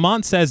 but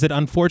Lamont says it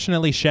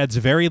unfortunately sheds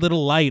very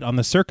little light on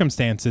the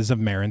circumstances of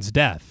Marin's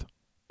death.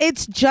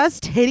 It's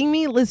just hitting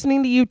me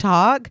listening to you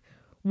talk.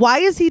 Why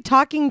is he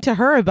talking to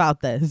her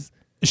about this?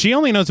 She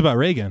only knows about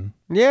Reagan.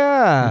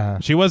 Yeah.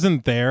 She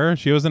wasn't there.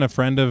 She wasn't a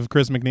friend of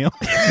Chris McNeil.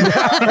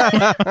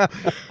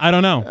 I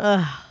don't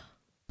know.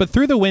 But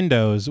through the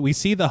windows, we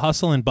see the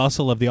hustle and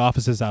bustle of the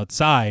offices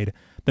outside,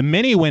 the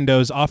many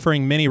windows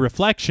offering many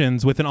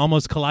reflections with an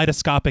almost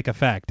kaleidoscopic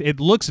effect. It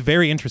looks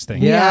very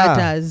interesting. Yeah. It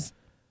does.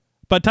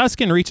 But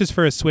Tuscan reaches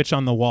for a switch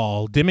on the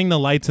wall, dimming the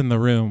lights in the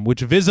room,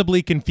 which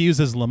visibly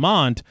confuses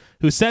Lamont,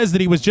 who says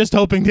that he was just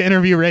hoping to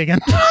interview Reagan.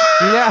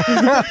 Yeah.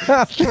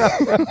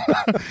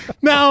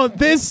 Now,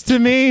 this, to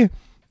me,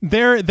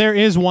 there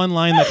is one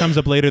line that comes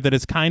up later that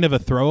is kind of a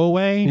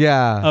throwaway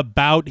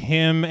about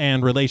him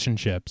and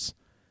relationships.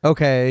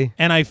 Okay.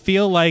 And I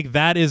feel like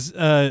that is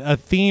a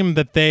theme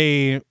that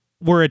they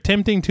were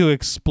attempting to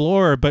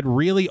explore, but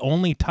really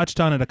only touched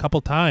on it a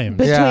couple times.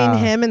 Between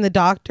him and the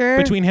doctor?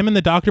 Between him and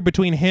the doctor,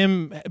 between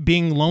him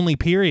being lonely,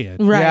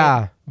 period. Right.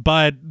 Yeah.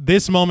 But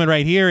this moment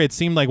right here, it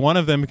seemed like one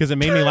of them because it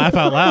made me laugh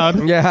out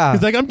loud. Yeah.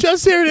 He's like, I'm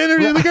just here to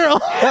interview the girl.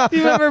 You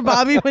remember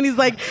Bobby when he's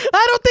like,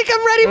 I don't think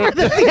I'm ready for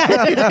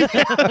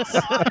this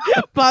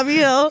yet. Bobby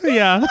Hill.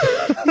 Yeah.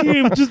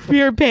 Just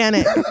pure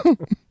panic.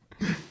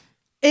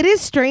 It is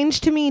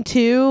strange to me,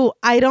 too.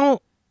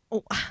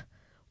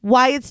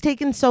 Why it's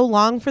taken so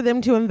long for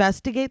them to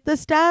investigate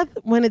this death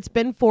when it's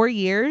been 4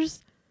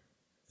 years.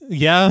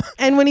 Yeah.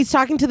 And when he's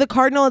talking to the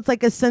cardinal, it's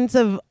like a sense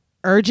of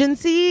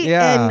urgency.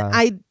 Yeah.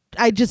 And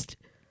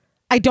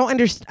I don't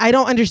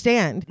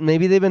understand.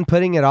 Maybe they've been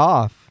putting it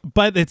off.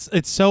 But it's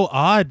so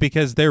odd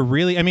because they're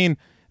really, I mean,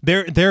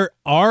 there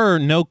are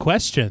no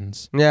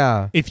questions.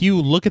 Yeah. If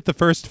you look at the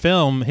first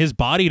film, his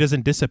body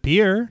doesn't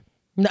disappear.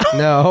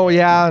 No.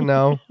 Yeah.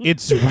 No.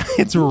 It's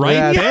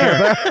right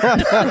there.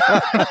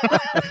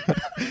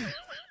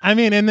 I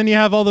mean, and then you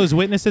have all those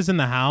witnesses in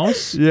the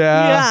house.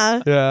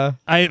 Yeah. Yeah.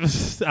 I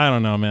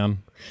don't know,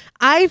 man.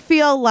 I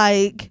feel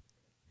like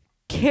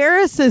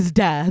Karis's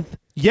death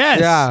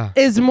Yes.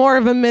 is more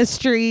of a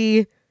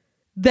mystery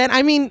than,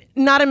 I mean,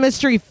 not a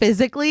mystery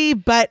physically,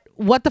 but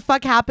what the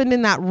fuck happened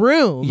in that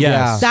room?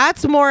 Yes.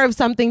 That's more of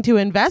something to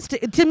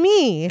investigate to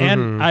me.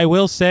 And I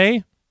will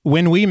say,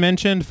 when we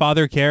mentioned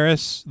Father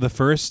Karras the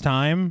first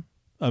time,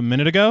 a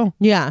minute ago.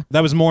 Yeah.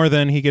 That was more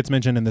than he gets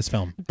mentioned in this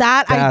film.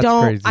 That That's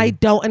crazy. I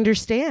don't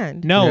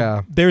understand. No,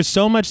 Yeah. there's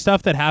so much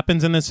stuff that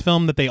happens in this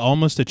film that they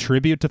almost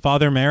attribute to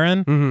Father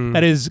Merrin.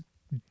 That is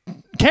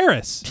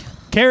Karras.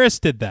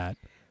 Karras did that.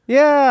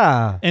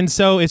 Yeah. And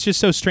so it's just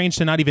so strange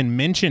to not even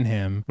mention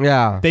him.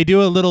 Yeah. They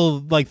do a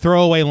little like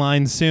throwaway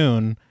line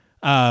soon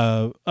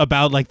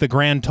about like the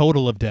grand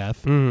total of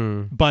death,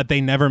 but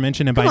they never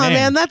mention him by Come on, name.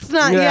 man. That's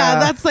not. Yeah. Yeah,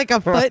 that's like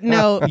a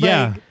footnote.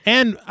 Yeah.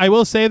 And I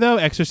will say though,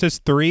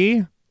 Exorcist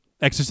 3.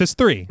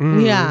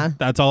 Yeah.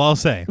 That's all I'll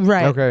say.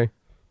 Right. Okay.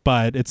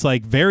 But it's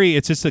like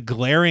it's just a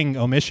glaring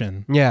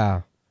omission.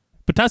 Yeah.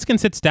 But Tuscan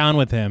sits down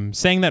with him,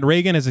 saying that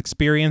Reagan has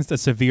experienced a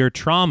severe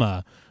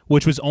trauma,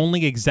 which was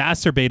only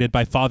exacerbated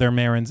by Father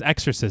Merrin's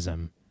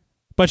exorcism.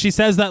 But she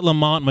says that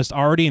Lamont must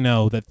already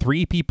know that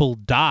 3 people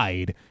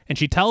died, and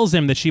she tells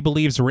him that she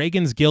believes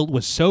Reagan's guilt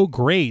was so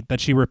great that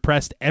she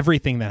repressed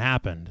everything that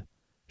happened.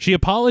 She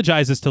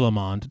apologizes to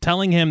Lamont,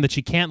 telling him that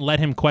she can't let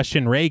him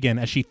question Reagan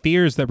as she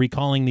fears that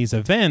recalling these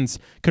events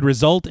could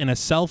result in a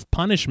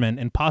self-punishment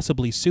and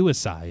possibly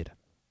suicide.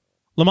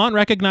 Lamont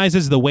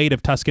recognizes the weight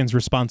of Tuscan's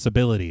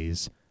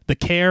responsibilities, the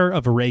care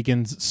of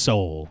Reagan's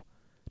soul.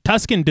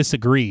 Tuscan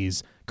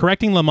disagrees,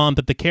 correcting Lamont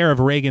that the care of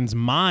Reagan's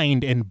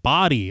mind and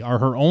body are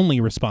her only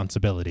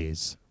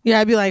responsibilities. Yeah,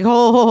 I'd be like,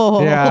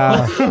 oh,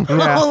 Yeah. hold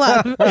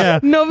on. Yeah.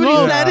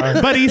 Nobody said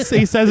it. But he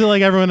says it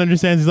like everyone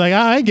understands. He's like,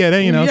 I get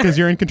it, because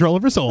you're in control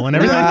of her soul and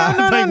everything. Yeah.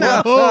 It's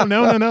like, whoa,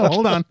 no,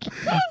 hold on.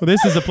 Well,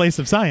 this is a place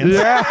of science. You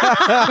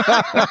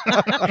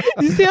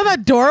see how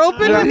that door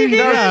opened when you came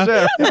in?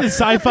 Yeah. This is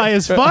sci-fi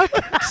as fuck.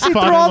 See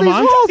through all these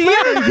walls.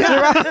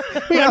 Yeah.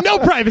 We got no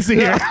privacy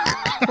here.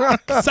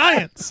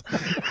 Science.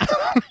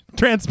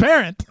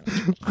 Transparent.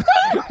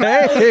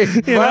 Hey.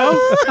 You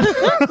know?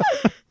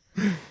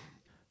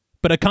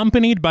 But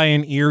accompanied by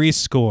an eerie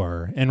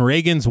score and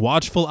Reagan's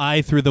watchful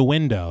eye through the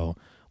window,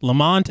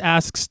 Lamont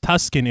asks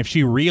Tuscan if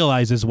she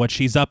realizes what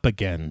she's up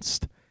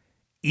against.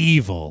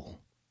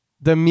 Evil.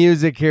 The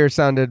music here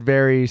sounded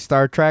very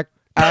Star Trek.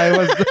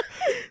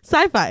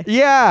 Sci-fi.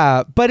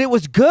 Yeah, but it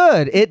was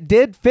good. It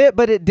did fit,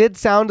 but it did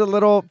sound a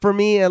little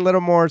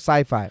more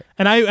sci-fi.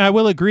 And I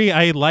will agree,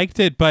 I liked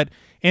it,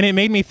 and it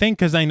made me think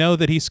because I know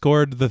that he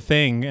scored The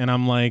Thing, and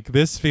I'm like,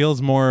 this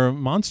feels more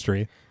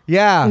monstery.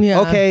 Yeah.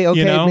 Yeah. Okay.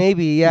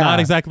 Maybe. Yeah. Not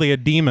exactly a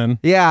demon.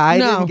 Yeah, I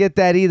No. didn't get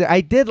that either.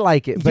 I did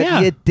like it, but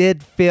Yeah. it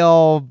did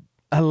feel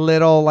a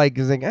little like,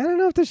 I don't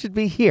know if this should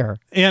be here.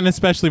 And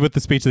especially with the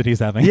speech that he's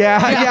having.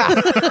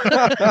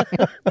 Yeah.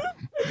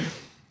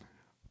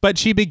 But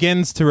she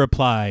begins to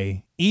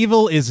reply,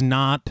 evil is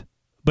not,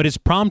 but is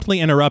promptly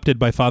interrupted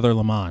by Father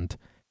Lamont.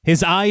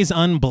 His eyes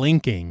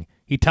unblinking,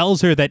 he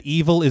tells her that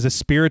evil is a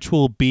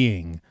spiritual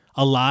being,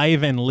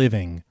 alive and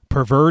living,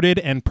 perverted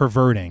and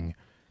perverting,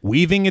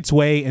 weaving its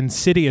way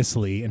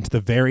insidiously into the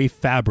very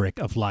fabric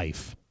of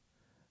life.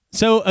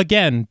 So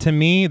again, to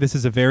me, this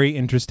is a very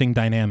interesting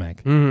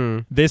dynamic.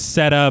 This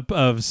setup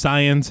of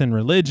science and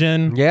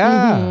religion.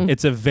 Yeah.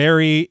 It's a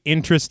very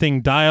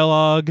interesting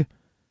dialogue.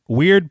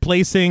 Weird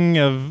placing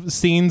of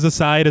scenes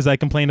aside, as I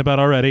complained about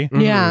already.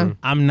 Yeah.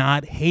 I'm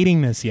not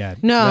hating this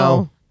yet.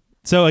 No.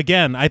 So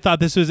again, I thought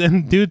this was,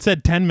 and dude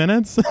said 10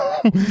 minutes.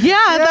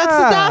 Yeah,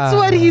 that's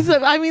what he's.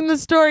 I mean, the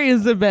story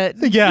is a bit.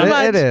 Yeah.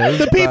 much. It is.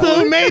 The people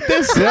who made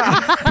this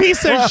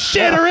piece of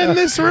shit are in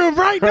this room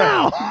right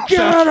now. Get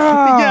him!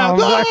 Yeah,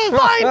 go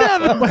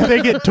find them.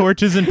 They get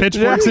torches and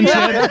pitchforks and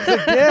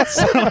shit.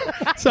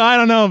 So I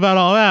don't know about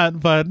all that,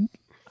 but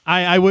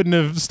I wouldn't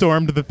have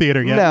stormed the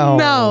theater yet.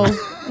 No,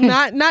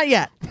 not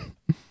yet.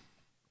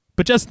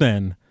 But just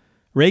then,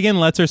 Reagan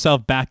lets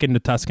herself back into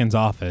Tuscan's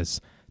office,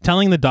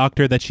 telling the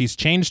doctor that she's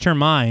changed her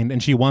mind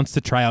and she wants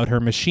to try out her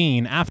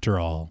machine after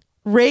all.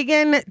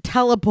 Reagan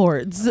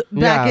teleports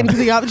back into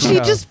the office. She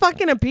just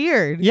fucking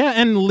appeared. Yeah,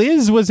 and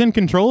Liz was in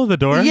control of the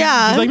door.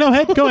 Yeah. She's like, no,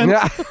 head, go in.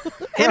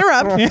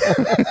 Interrupt.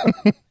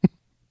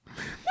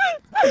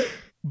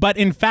 But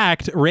in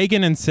fact,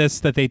 Reagan insists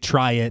that they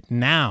try it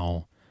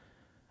now.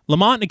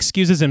 Lamont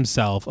excuses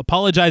himself,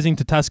 apologizing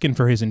to Tuscan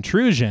for his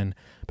intrusion,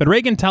 but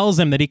Reagan tells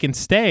him that he can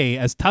stay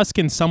as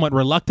Tuscan somewhat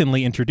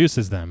reluctantly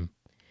introduces them.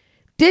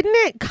 Didn't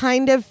it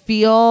kind of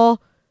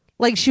feel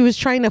like she was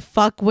trying to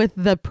fuck with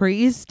the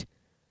priest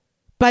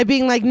by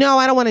being like, no,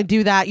 I don't want to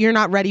do that. You're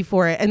not ready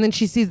for it. And then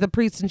she sees the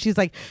priest and she's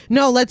like,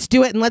 no, let's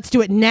do it. And let's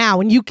do it now.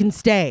 And you can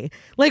stay.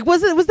 Like,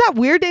 was that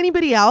weird to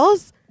anybody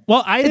else?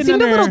 Well, I It didn't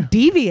seemed a little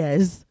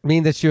devious.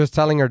 Mean that she was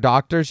telling her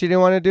doctor she didn't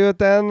want to do it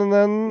then, and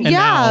then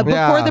now-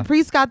 Before the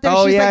priest got there,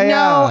 Oh, she's yeah, like, no.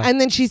 yeah.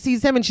 And then she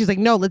sees him and she's like,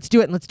 no, let's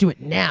do it. And let's do it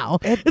now.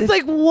 It's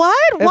like,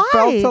 what? it Why?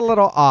 felt a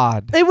little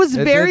odd. It was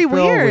did very feel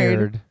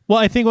weird. Well,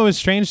 I think what was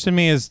strange to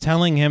me is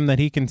telling him that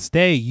he can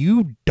stay.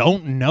 You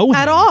don't know him.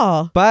 At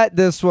all. But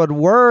this would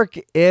work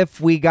if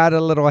we got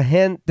a little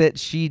hint that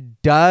she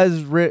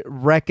does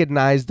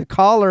recognize the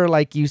caller,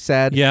 like you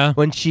said, Yeah.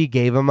 when she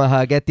gave him a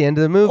hug at the end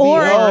of the movie.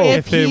 Or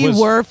if if it he was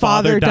were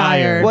Father Father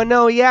Dyer. Dyer. Well,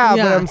 no, yeah, but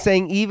Yeah. I'm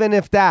saying even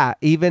if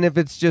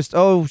it's just,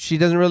 she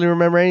doesn't really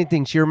remember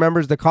anything. She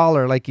remembers the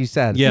caller, like you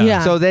said. Yeah.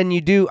 Yeah. So then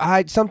you do,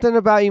 something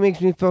about you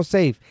makes me feel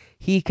safe.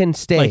 he can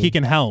stay. Like he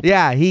can help.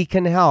 Yeah, he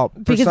can help for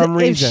Because some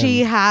if reason.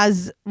 she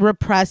has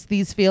repressed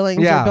these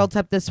feelings Yeah. or built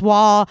up this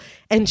wall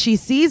and she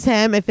sees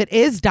him, if it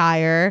is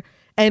dire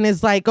and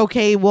is like,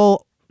 okay,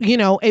 well, you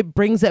know, it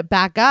brings it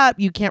back up.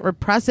 You can't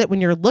repress it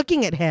when you're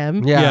looking at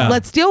him. Yeah.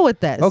 Let's deal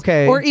with this.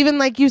 Okay. Or even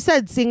like you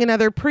said, seeing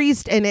another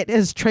priest and it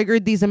has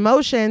triggered these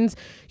emotions.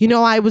 You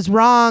know, I was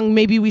wrong.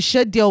 Maybe we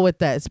should deal with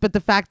this. But the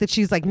fact that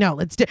she's like, no,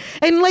 let's do,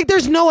 and like,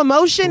 there's no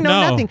emotion,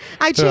 no nothing.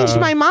 I changed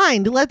my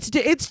mind. Let's do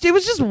it. It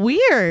was just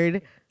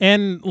weird.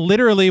 And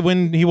literally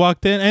when he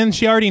walked in, and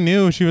she already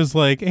knew, she was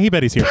like, he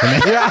bet he's here for me.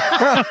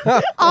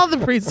 All the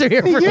priests are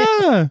here for me.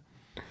 Yeah.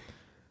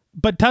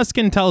 But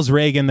Tuscan tells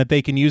Reagan that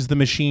they can use the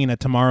machine at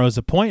tomorrow's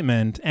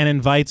appointment and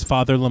invites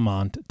Father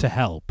Lamont to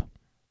help.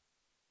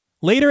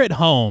 Later at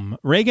home,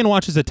 Reagan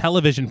watches a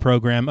television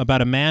program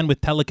about a man with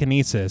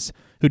telekinesis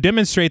who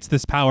demonstrates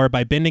this power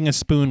by bending a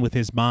spoon with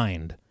his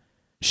mind.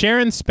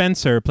 Sharon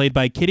Spencer, played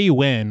by Kitty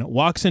Wynn,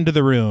 walks into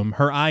the room,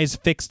 her eyes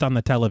fixed on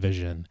the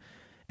television.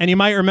 And you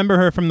might remember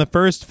her from the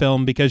first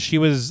film because she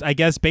was, I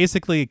guess,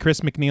 basically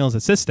Chris McNeil's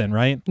assistant,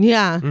 right?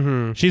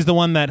 Yeah. She's the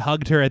one that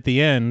hugged her at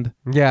the end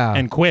Yeah.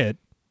 and quit.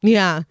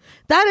 Yeah.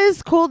 That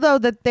is cool, though,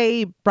 that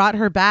they brought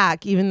her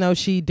back, even though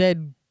she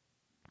did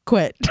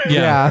quit.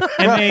 Yeah.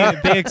 And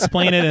they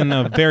explain it in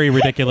a very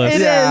ridiculous...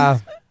 It Yeah.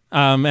 is.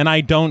 And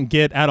I don't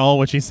get at all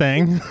what she's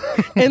saying.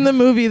 In the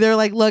movie, they're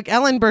like, look,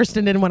 Ellen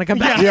Burstyn didn't want to come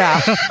back.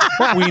 Yeah.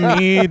 We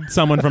need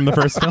someone from the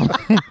first film.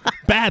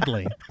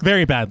 Badly.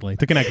 Very badly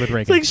to connect with It's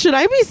Reagan. like, should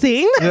I be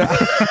seeing this?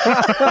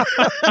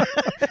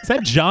 Is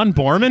that John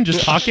Borman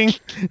just talking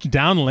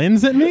down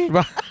Lynn's at me?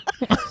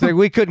 It's like,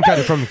 we couldn't cut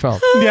it from the film.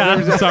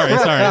 Yeah,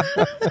 sorry.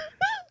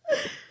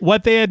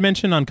 What they had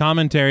mentioned on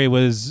commentary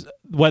was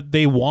what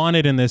they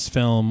wanted in this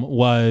film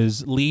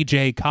was Lee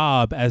J.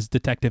 Cobb as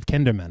Detective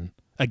Kinderman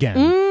again.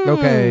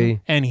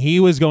 Okay. And he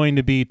was going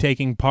to be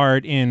taking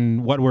part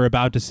in what we're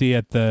about to see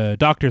at the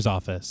doctor's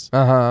office.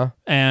 Uh-huh.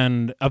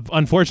 And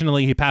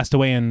unfortunately, he passed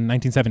away in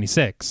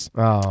 1976.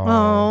 Oh.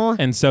 Oh.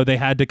 And so they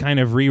had to kind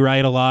of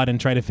rewrite a lot and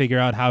try to figure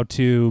out how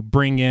to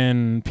bring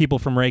in people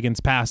from Reagan's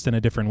past in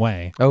a different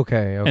way.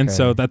 Okay. And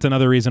so that's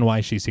another reason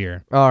why she's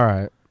here. All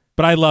right.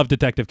 But I love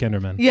Detective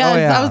Kinderman. Yes, Oh,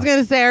 yeah. I was going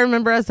to say, I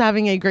remember us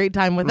having a great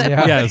time with it.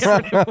 Yeah. Yes.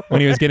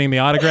 When he was getting the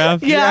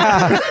autograph.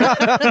 Yeah.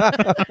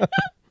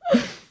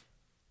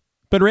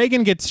 But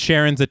Reagan gets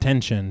Sharon's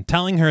attention,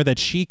 telling her that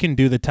she can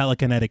do the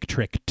telekinetic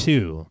trick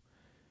too.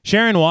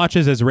 Sharon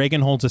watches as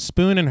Reagan holds a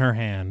spoon in her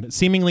hand,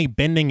 seemingly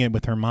bending it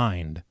with her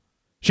mind.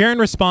 Sharon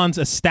responds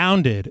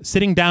astounded,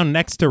 sitting down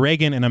next to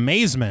Reagan in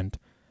amazement,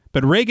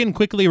 but Reagan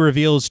quickly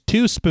reveals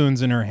 2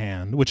 spoons in her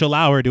hand, which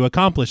allow her to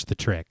accomplish the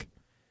trick.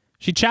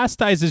 She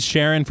chastises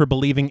Sharon for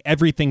believing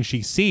everything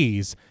she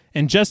sees,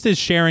 and just as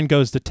Sharon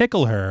goes to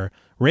tickle her,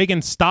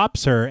 Reagan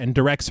stops her and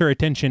directs her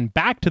attention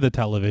back to the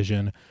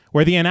television,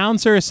 where the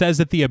announcer says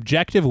that the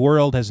objective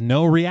world has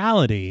no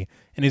reality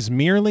and is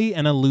merely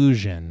an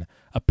illusion,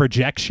 a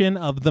projection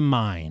of the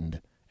mind,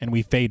 and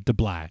we fade to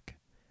black.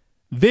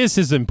 This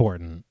is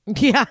important.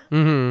 Yeah.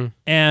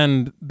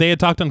 And they had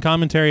talked on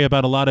commentary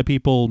about a lot of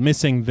people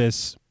missing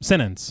this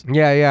sentence,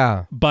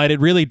 Yeah. but it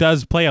really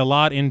does play a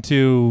lot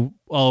into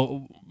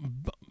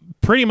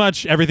pretty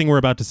much everything we're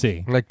about to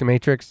see. Like the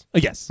Matrix?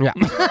 Yes. Yeah.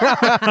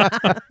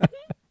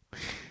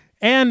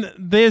 And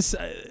this,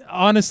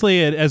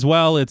 honestly, as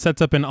well, it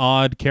sets up an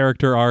odd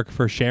character arc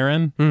for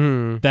Sharon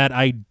that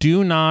I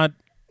do not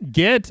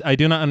get, I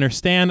do not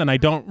understand, and I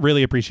don't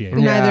really appreciate.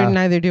 Yeah.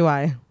 Neither do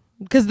I.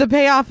 Because the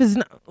payoff is...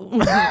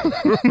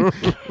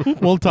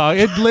 We'll talk.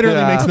 It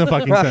literally makes no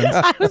fucking sense.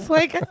 I was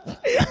like,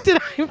 did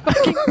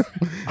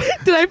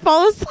I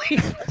fall asleep?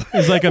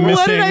 It's like a missing...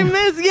 What did I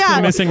miss? Yeah.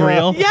 a missing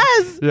reel.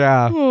 Yes.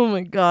 Yeah. Oh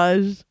my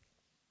gosh.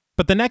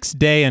 But the next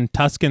day in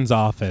Tuscan's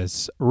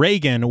office,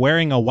 Reagan,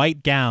 wearing a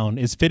white gown,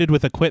 is fitted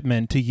with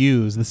equipment to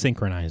use the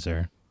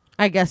synchronizer.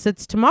 I guess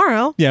it's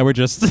tomorrow. Yeah, we're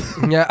just...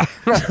 Yeah.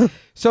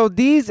 So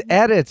these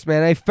edits,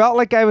 man, I felt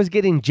like I was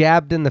getting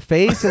jabbed in the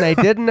face, and I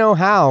didn't know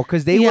how,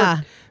 because they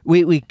Yeah.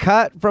 were. We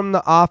cut from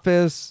the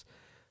office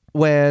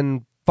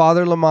when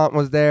Father Lamont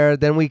was there.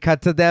 Then we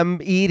cut to them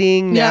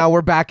eating. Yep. Now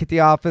we're back at the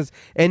office,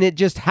 and it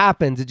just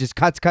happens. It just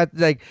cuts,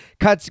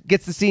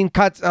 gets the scene,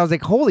 cuts. I was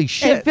like, holy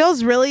shit! It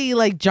feels really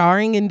like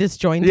jarring and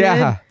disjointed.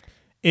 Yeah.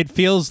 It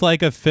feels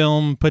like a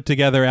film put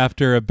together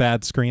after a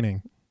bad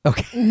screening.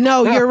 Okay.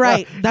 No, you're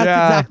right. That's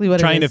Yeah. exactly what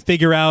Trying it to is.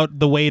 figure out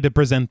the way to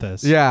present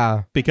this.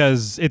 Yeah.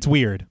 Because it's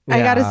weird.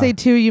 I gotta Yeah. say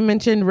too, you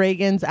mentioned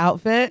Reagan's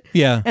outfit.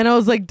 Yeah. And I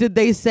was like, did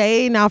they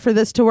say now for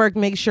this to work,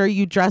 make sure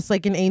you dress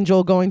like an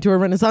angel going to a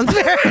Renaissance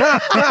fair?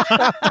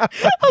 I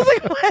was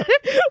like, what?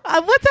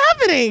 What's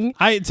happening?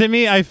 To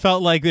me, I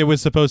felt like it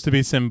was supposed to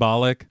be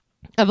symbolic.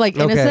 Of like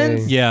Okay.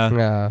 innocence? Yeah.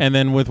 Yeah. And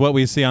then with what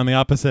we see on the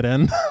opposite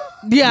end,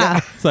 Yeah.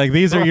 it's like,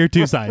 these are your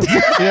 2 sides.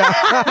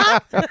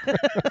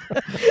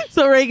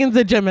 So Reagan's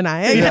a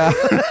Gemini. I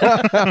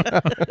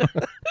guess.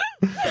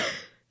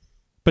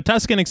 But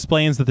Tuscan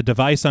explains that the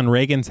device on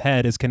Reagan's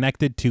head is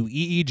connected to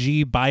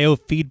EEG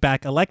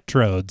biofeedback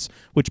electrodes,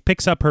 which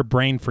picks up her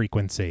brain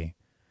frequency.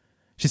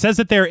 She says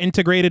that they're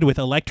integrated with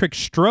electric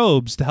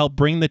strobes to help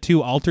bring the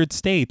two altered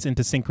states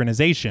into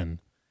synchronization.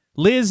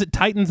 Liz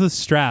tightens the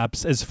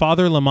straps as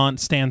Father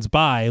Lamont stands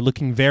by,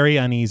 looking very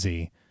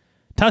uneasy.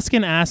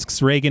 Tuscan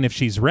asks Reagan if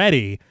she's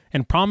ready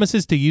and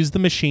promises to use the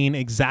machine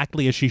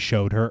exactly as she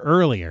showed her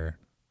earlier.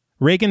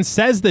 Reagan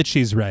says that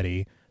she's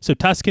ready, so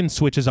Tuscan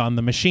switches on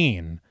the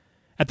machine.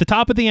 At the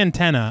top of the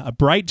antenna, a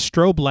bright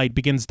strobe light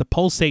begins to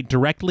pulsate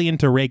directly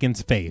into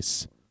Reagan's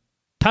face.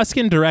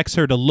 Tuscan directs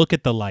her to look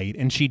at the light,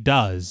 and she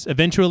does,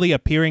 eventually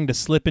appearing to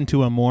slip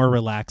into a more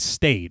relaxed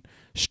state,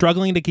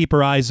 struggling to keep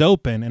her eyes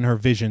open and her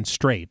vision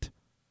straight.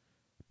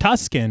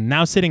 Tuscan,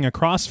 now sitting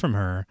across from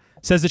her,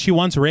 says that she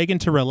wants Reagan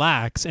to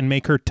relax and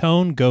make her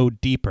tone go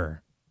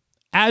deeper.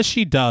 As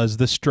she does,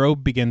 the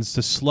strobe begins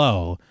to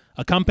slow,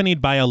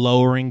 accompanied by a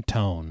lowering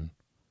tone.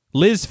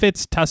 Liz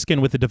fits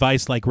Tuscan with a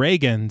device like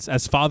Reagan's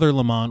as Father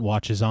Lamont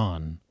watches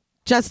on.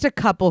 Just a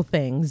couple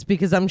things,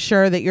 because I'm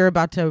sure that you're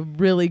about to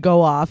really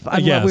go off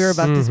on what we were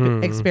about to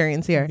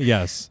experience here.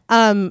 Yes.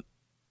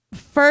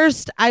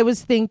 First, I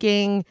was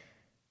thinking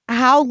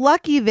how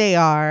lucky they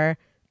are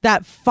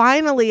that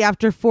finally,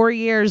 after 4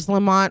 years,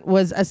 Lamont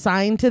was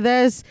assigned to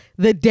this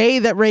the day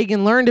that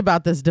Reagan learned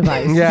about this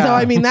device. Yeah. So,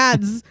 I mean,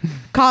 that's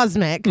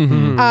cosmic.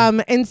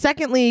 And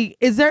secondly,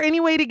 is there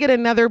any way to get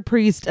another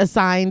priest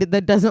assigned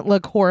that doesn't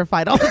look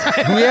horrified all the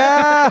time?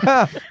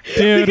 Yeah.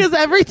 Dude. Because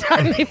every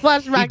time they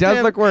flash back He does to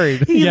him, look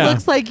worried. he Yeah.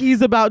 looks like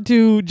he's about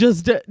to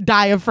just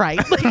die of fright.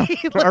 Like,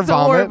 he looks Or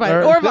vomit,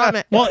 horrified. Or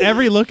vomit. Well,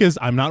 every look is,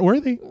 I'm not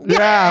worthy. Yeah.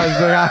 I was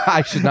like,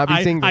 I should not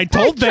be seeing I this.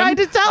 told them. Tried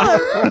to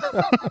tell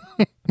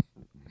him.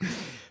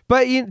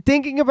 But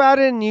thinking about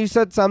it, and you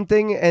said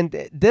something,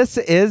 and this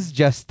is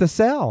just the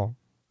cell.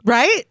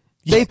 Right?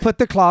 They put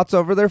the cloths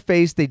over their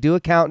face. They do a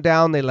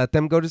countdown. They let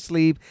them go to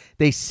sleep.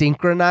 They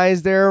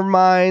synchronize their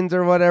minds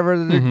or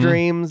whatever, their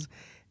dreams,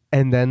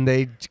 and then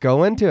they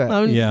go into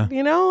it. Yeah.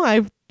 You know,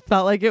 I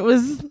felt like it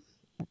was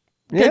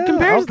good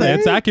comparison. okay.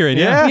 It's accurate,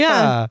 yeah.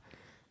 Yeah.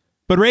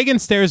 But Reagan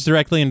stares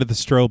directly into the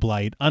strobe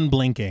light,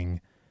 unblinking.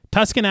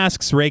 Tuscan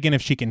asks Reagan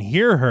if she can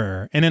hear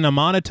her, and in a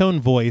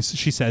monotone voice,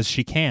 she says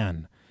she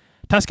can.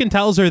 Tuscan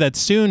tells her that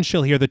soon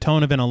she'll hear the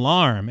tone of an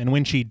alarm, and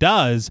when she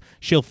does,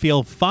 she'll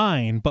feel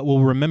fine, but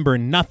will remember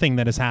nothing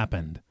that has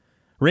happened.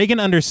 Reagan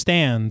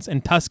understands,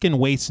 and Tuscan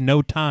wastes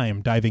no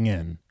time diving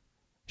in.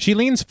 She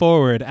leans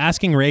forward,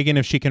 asking Reagan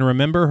if she can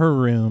remember her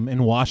room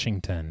in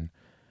Washington.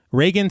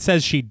 Reagan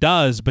says she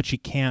does, but she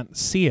can't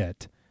see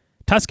it.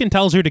 Tuscan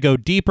tells her to go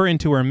deeper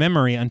into her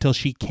memory until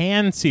she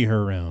can see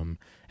her room,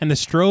 and the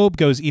strobe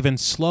goes even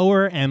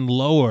slower and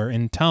lower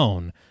in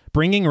tone,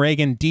 bringing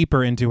Reagan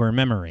deeper into her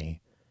memory.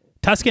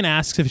 Tuscan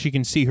asks if she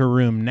can see her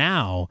room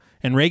now,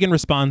 and Reagan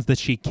responds that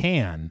she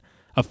can,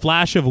 a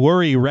flash of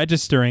worry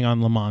registering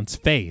on Lamont's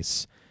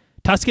face.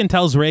 Tuscan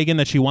tells Reagan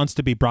that she wants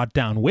to be brought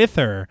down with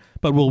her,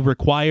 but will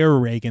require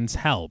Reagan's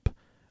help.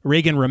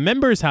 Reagan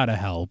remembers how to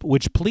help,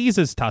 which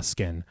pleases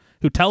Tuscan,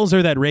 who tells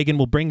her that Reagan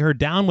will bring her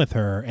down with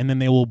her, and then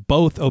they will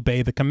both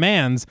obey the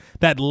commands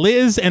that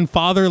Liz and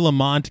Father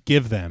Lamont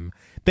give them.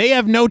 They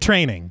have no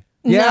training.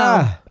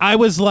 Yeah. I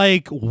was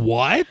like,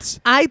 what?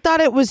 I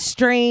thought it was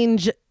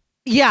strange.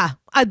 Yeah.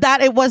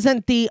 That it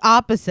wasn't the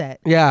opposite.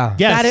 Yeah.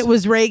 Yes. That it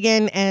was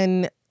Reagan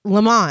and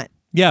Lamont.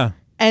 Yeah.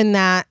 And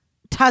that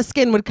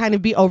Tuscan would kind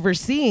of be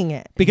overseeing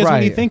it. Because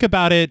when you Right. think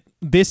about it,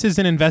 this is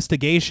an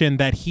investigation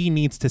that he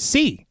needs to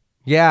see.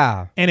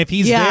 Yeah. And if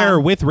he's Yeah. there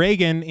with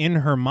Reagan in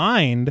her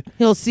mind,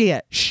 He'll see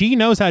it. she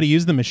knows how to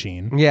use the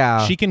machine.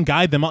 Yeah. She can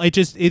guide them all.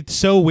 It's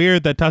so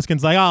weird that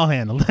Tuscan's like, I'll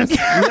handle this.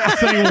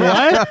 It's like,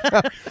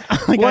 what?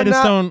 Like, I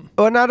just don't.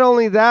 Well, not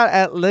only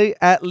that,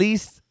 at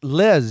least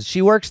Liz,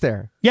 she works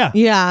there. Yeah.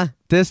 Yeah.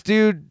 This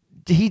dude,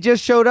 he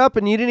just showed up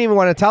and you didn't even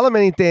want to tell him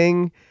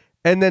anything.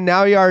 And then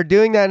now you are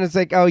doing that and it's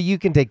like, oh, you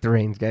can take the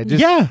reins, guy. Just,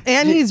 Yeah.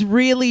 And he's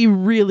really,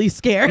 really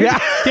scared. Yeah.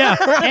 Yeah.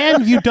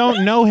 And you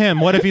don't know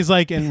him. What if he's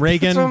like, and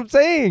Reagan, That's what I'm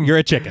saying. you're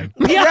a chicken?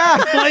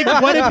 yeah. Like,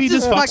 what if he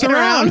just fucks fucking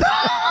around?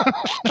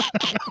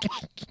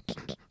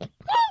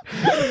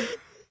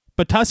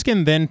 But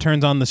Tuscan then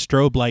turns on the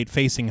strobe light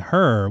facing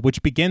her,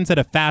 which begins at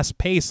a fast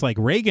pace like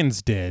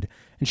Reagan's did,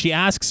 and she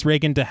asks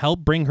Reagan to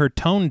help bring her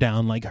tone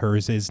down like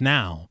hers is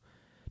now.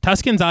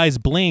 Tuscan's eyes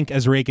blink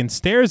as Reagan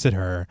stares at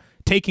her,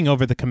 taking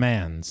over the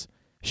commands.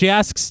 She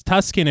asks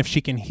Tuscan if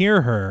she can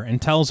hear her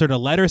and tells her to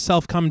let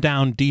herself come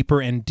down deeper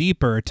and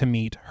deeper to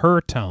meet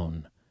her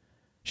tone.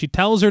 She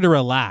tells her to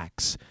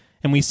relax,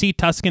 and we see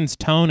Tuscan's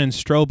tone and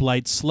strobe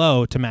light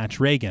slow to match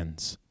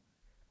Reagan's.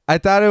 I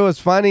thought it was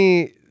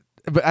funny,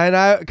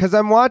 because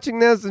I'm watching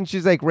this and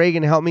she's like,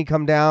 Reagan, help me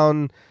come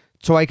down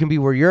so I can be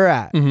where you're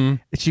at. Mm-hmm.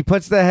 She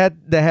puts the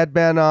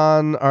headband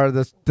on or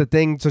the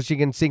thing so she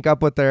can sync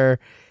up with her.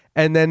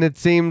 And then it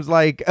seems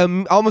like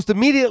almost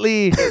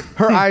immediately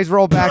her eyes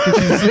roll back and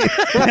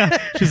she's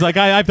She's like,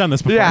 I've done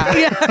this before.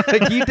 yeah.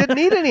 Like you didn't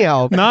need any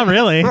help. Not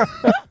really.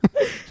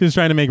 She was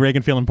trying to make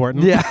Reagan feel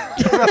important. Yeah.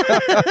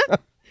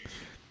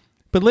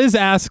 But Liz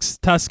asks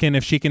Tuscan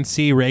if she can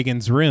see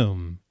Reagan's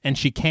room, and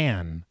she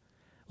can.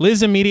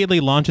 Liz immediately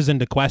launches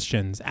into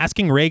questions,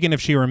 asking Reagan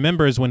if she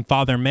remembers when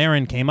Father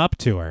Marin came up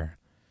to her.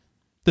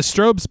 The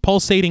strobes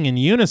pulsating in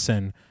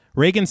unison,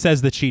 Reagan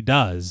says that she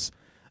does.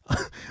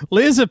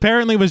 Liz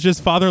apparently was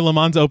just Father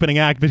Lamont's opening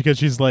act because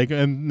she's like,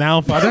 and now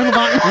Father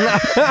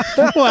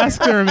Lamont will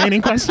ask the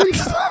remaining questions.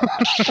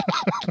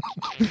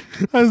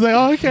 I was like,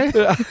 oh, okay.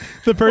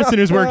 The person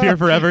who's worked here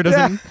forever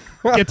doesn't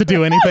get to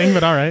do anything,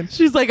 but all right.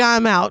 She's like,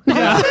 I'm out.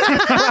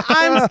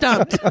 I'm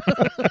stumped.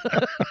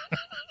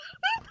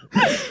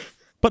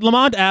 But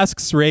Lamont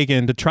asks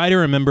Reagan to try to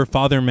remember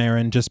Father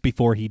Marin just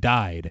before he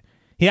died.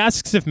 He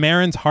asks if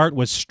Marin's heart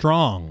was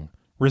strong,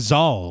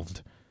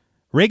 resolved.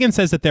 Reagan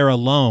says that they're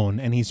alone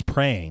and he's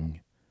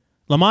praying.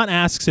 Lamont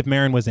asks if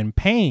Marin was in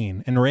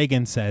pain, and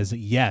Reagan says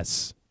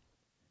yes.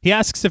 He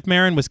asks if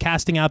Marin was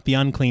casting out the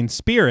unclean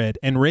spirit,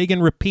 and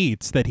Reagan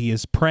repeats that he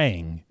is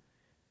praying.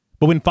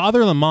 But when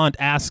Father Lamont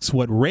asks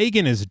what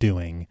Reagan is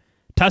doing,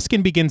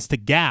 Tuscan begins to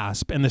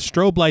gasp and the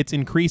strobe lights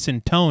increase in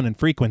tone and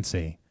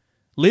frequency.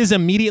 Liz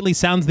immediately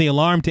sounds the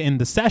alarm to end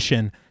the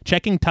session,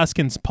 checking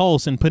Tuscan's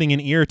pulse and putting an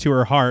ear to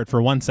her heart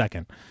for 1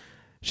 second.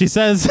 She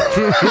says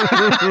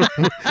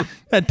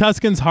that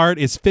Tuscan's heart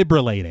is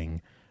fibrillating,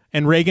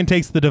 and Reagan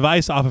takes the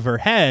device off of her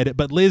head,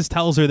 but Liz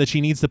tells her that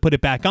she needs to put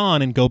it back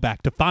on and go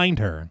back to find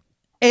her.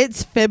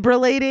 It's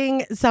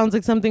fibrillating. Sounds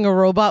like something a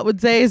robot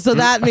would say, so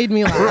that made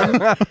me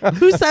laugh.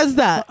 Who says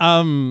that?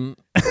 I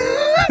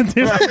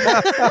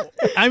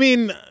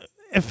mean,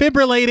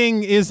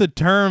 fibrillating is a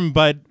term,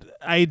 but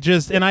I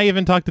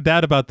even talked to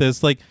Dad about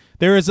this, like,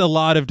 there is a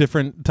lot of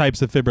different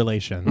types of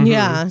fibrillation.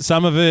 Yeah.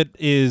 Some of it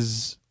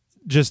is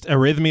just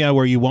arrhythmia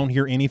where you won't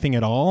hear anything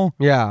at all.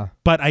 Yeah.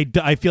 But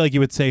I feel like you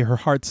would say her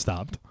heart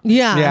stopped.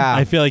 Yeah. Yeah.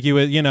 I feel like you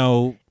would,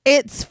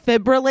 It's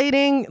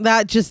fibrillating.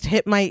 That just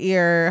hit my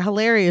ear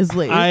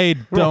hilariously.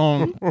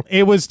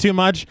 it was too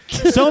much.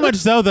 So much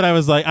so that I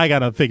was like, I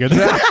gotta figure this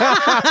out.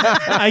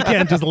 I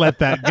can't just let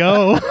that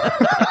go.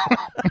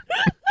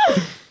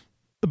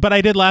 But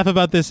I did laugh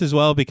about this as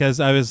well because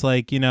I was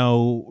like,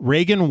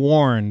 Reagan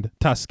warned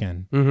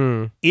Tuscan.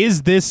 Mm-hmm.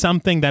 Is this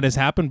something that has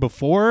happened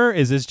before?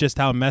 Is this just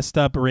how messed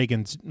up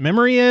Reagan's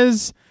memory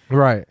is?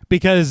 Right.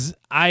 Because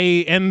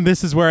and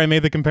this is where I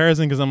made the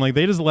comparison because I'm like,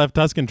 they just left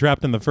Tuscan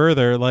trapped in the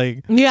further,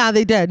 like. Yeah,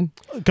 they did.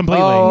 Completely.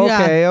 Oh,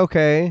 Yeah.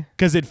 okay.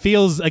 Because it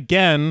feels,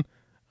 again,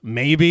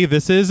 maybe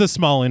this is a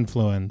small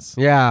influence.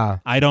 Yeah.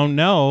 I don't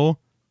know.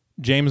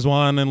 James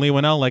Wan and Lee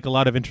Winnell like a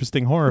lot of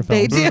interesting horror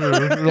They films. do.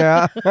 Mhm.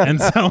 Yeah.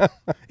 And so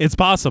it's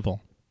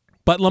possible.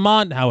 But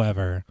Lamont,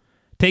 however,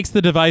 takes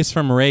the device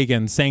from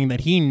Reagan saying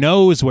that he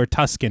knows where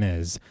Tuscan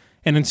is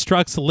and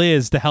instructs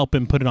Liz to help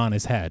him put it on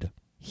his head.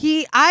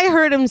 I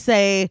heard him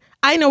say,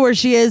 I know where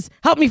she is.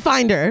 Help me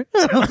find her.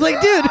 I was like,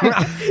 dude,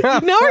 you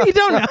know or you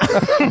don't know?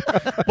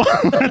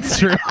 Well, that's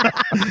true.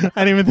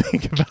 I didn't even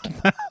think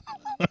about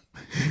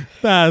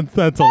that.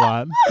 That's a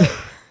lot.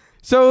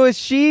 So is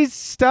she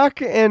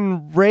stuck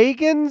in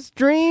Reagan's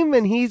dream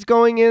and he's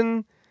going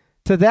in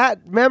to that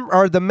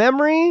the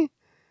memory?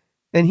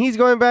 And he's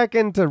going back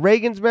into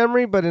Reagan's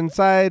memory, but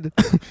inside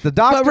the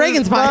doctor's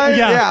Reagan's fine. mind?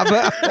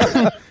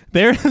 Yeah.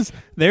 But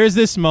There's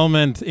this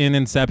moment in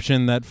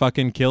Inception that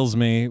fucking kills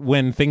me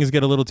when things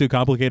get a little too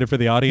complicated for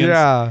the audience.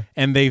 Yeah.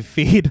 And they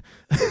feed.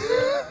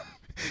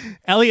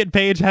 Elliot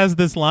Page has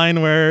this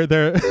line where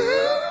they're.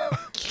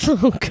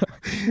 Oh,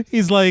 God.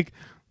 He's like,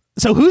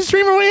 so whose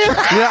dream are we in?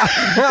 yeah.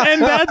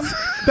 And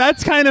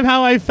that's kind of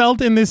how I felt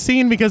in this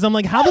scene because I'm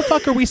like, how the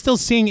fuck are we still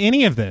seeing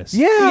any of this?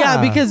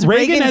 Yeah, because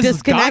Reagan has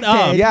disconnected.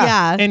 got up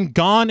Yeah. and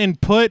gone and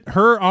put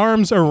her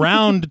arms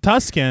around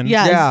Tuscan.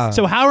 Yes. Yeah.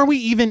 So how are we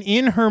even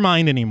in her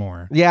mind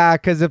anymore? Yeah,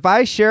 because if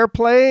I share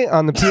play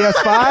on the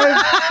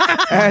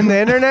PS5 and the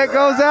internet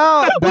goes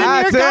out,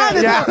 that's you're gone,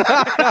 it.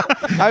 Yeah.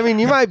 I mean,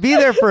 you might be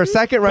there for a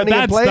second running in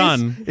that's place.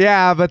 done.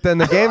 Yeah, but then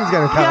the game's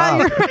going to come Yeah, out.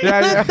 you're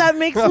right. Yeah. That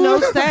makes no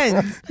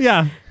sense.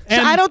 Yeah.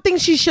 And I don't think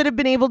she should have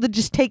been able to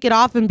just take it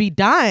off and be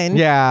done.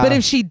 Yeah. But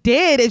if she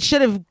did, it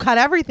should have cut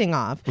everything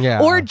off.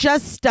 Yeah. Or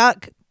just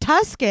stuck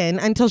Tuscan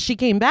until she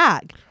came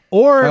back.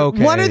 Or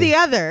Okay. One or the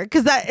other.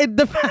 Because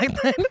the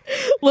fact that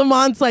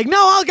Lamont's like, no,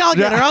 I'll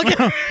get her. I'll get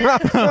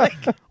her.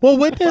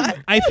 well,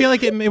 I feel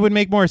like it would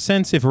make more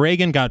sense if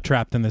Reagan got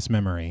trapped in this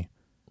memory.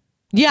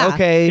 Yeah.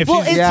 Okay.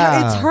 Well,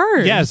 it's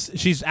hers. Yes,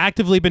 she's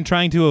actively been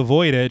trying to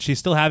avoid it. She's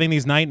still having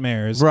these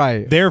nightmares.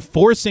 Right. They're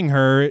forcing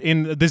her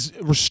in this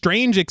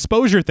strange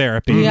exposure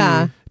therapy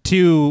Yeah.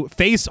 to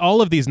face all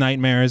of these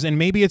nightmares, and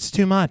maybe it's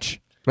too much.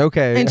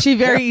 Okay. And she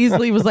very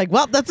easily was like,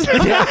 well, that's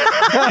And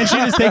she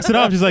just takes it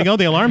off. She's like, oh,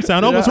 the alarm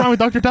sound. Oh, what's wrong with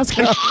Dr.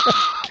 Tuscan?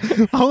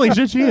 Holy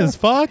shit, she is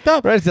fucked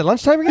up. Right, is it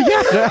lunchtime again?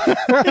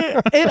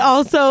 Yeah. It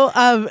also,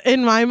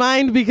 in my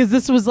mind, because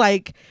this was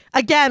like,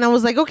 again, I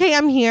was like, okay,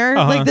 I'm here.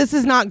 Uh-huh. Like, this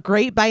is not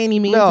great by any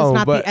means. No, it's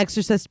not but- The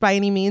Exorcist by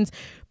any means.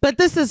 But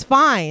this is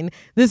fine.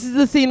 This is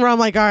the scene where I'm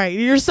like, all right,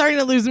 you're starting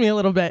to lose me a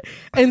little bit.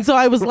 And so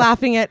I was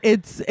laughing at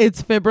it's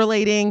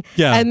fibrillating.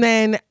 Yeah. And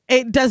then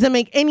it doesn't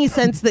make any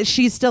sense that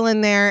she's still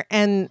in there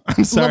and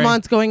sorry.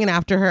 Lamont's going in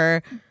after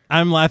her.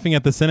 I'm laughing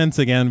at the sentence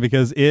again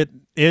because it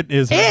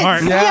is her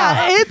heart.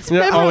 Yeah, it's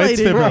fibrillating. Oh, it's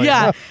fibrillating.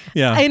 Yeah.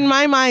 Yeah. In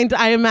my mind,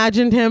 I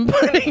imagined him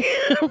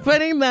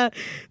putting the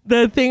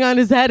thing on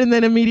his head and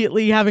then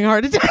immediately having a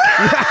heart attack.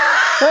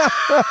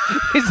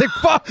 He's like,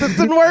 fuck, this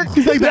didn't work.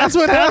 He's like, that's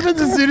what happens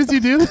as soon as you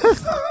do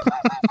this?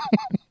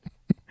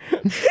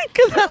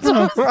 Because that's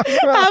what was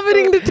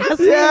happening to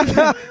Tuscan.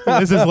 Yeah.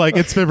 This is like,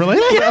 it's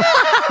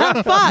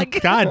fibrillating.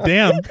 Fuck. God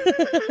damn.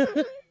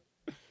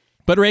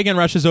 But Reagan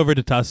rushes over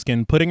to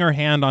Tuscan, putting her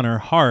hand on her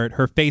heart,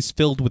 her face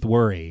filled with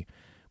worry.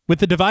 With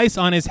the device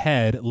on his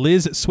head,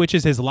 Liz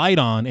switches his light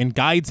on and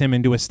guides him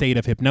into a state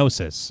of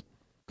hypnosis.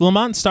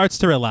 Lamont starts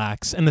to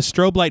relax, and the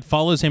strobe light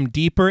follows him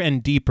deeper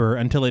and deeper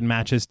until it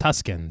matches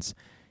Tuscan's.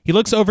 He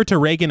looks over to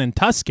Reagan and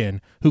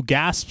Tuscan, who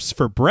gasps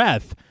for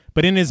breath,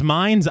 but in his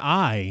mind's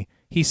eye,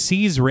 he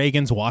sees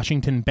Reagan's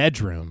Washington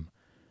bedroom.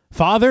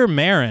 Father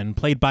Marin,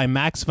 played by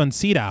Max von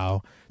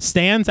Sydow,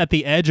 stands at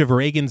the edge of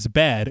Reagan's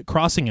bed,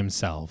 crossing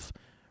himself.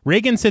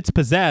 Reagan sits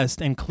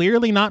possessed and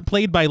clearly not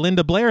played by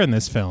Linda Blair in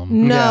this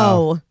film.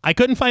 No. I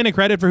couldn't find a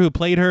credit for who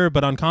played her,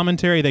 but on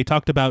commentary they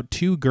talked about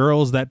 2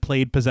 girls that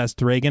played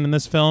possessed Reagan in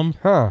this film.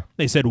 Huh.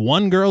 They said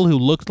one girl who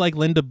looked like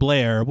Linda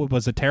Blair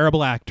was a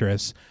terrible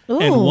actress,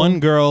 and Ooh. one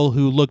girl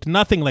who looked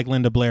nothing like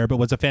Linda Blair but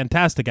was a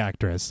fantastic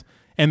actress.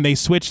 And they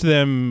switched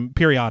them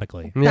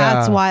periodically.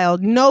 That's Yeah.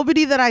 wild.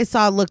 Nobody that I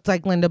saw looked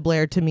like Linda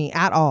Blair to me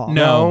at all.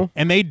 No.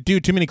 And they do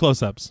too many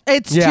close-ups.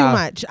 It's Yeah. too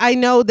much. I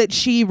know that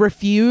she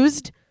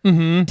refused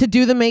to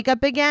do the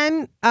makeup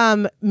again.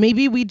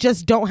 Maybe we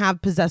just don't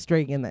have possessed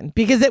Reagan then,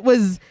 because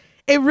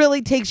it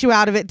really takes you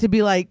out of it to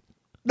be like,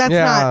 that's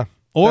Yeah. not.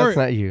 Or That's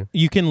not you.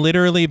 you can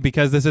literally,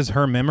 because this is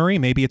her memory,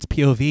 maybe it's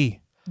POV.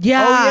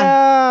 Yeah. Oh,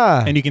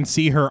 yeah. And you can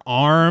see her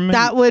arm.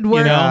 That would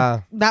work. You know?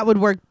 Yeah. That would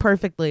work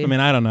perfectly. I mean,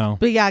 I don't know.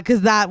 But yeah,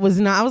 because that was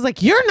not. I was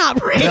like, you're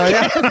not Reagan. Oh,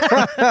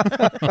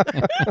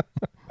 yeah.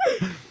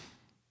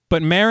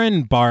 But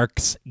Marin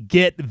barks,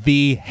 "Get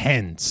thee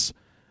hence."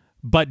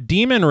 But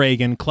Demon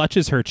Reagan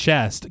clutches her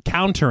chest,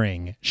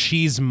 countering,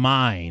 "She's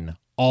mine,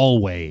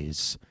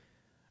 always."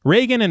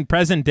 Reagan in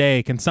present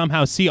day can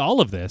somehow see all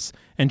of this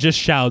and just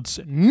shouts,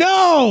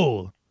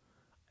 "No!"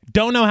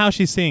 Don't know how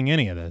she's seeing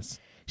any of this.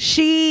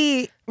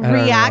 She don't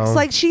reacts know.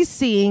 like she's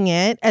seeing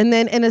it, and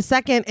then in a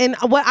second, and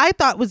what I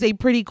thought was a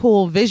pretty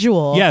cool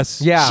visual.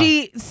 Yes. Yeah.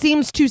 She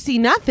seems to see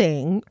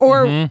nothing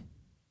or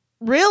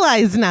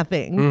realize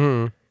nothing.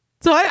 Mm-hmm.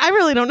 So I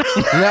really don't know.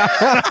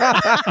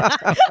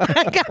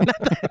 I got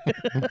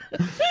nothing.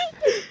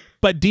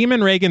 But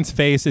Demon Reagan's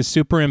face is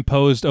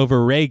superimposed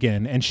over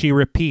Reagan, and she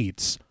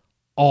repeats,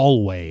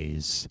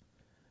 "Always."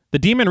 The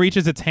demon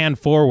reaches its hand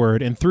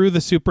forward, and through the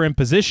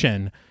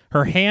superimposition,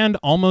 her hand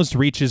almost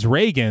reaches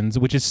Reagan's,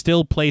 which is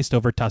still placed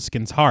over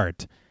Tuscan's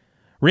heart.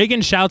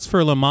 Reagan shouts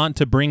for Lamont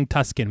to bring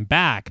Tuscan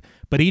back,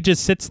 but he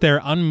just sits there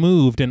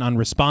unmoved and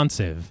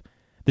unresponsive.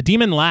 The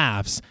demon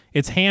laughs,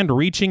 its hand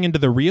reaching into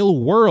the real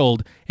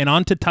world and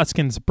onto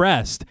Tuscan's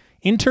breast,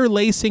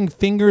 interlacing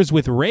fingers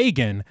with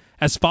Reagan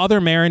as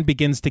Father Marin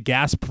begins to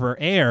gasp for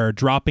air,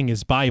 dropping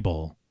his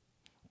Bible.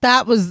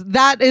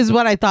 That is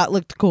what I thought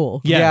looked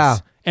cool. Yes. Yeah.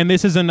 And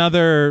this is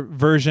another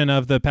version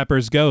of the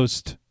Pepper's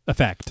Ghost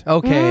effect.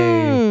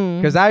 Okay.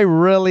 Because I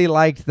really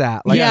liked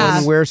that. Like Yeah.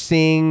 when we're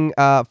seeing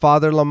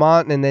Father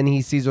Lamont and then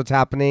he sees what's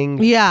happening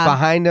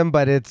behind him,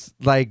 but it's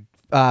like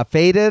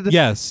faded.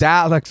 Yes.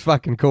 That looks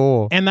fucking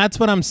cool. And that's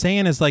what I'm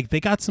saying is like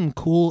they got some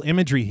cool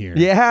imagery here.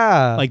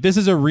 Yeah. Like this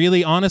is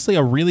honestly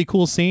a really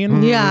cool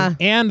scene. Yeah.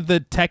 And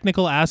the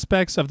technical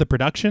aspects of the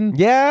production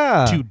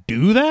yeah. to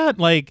do that,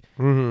 like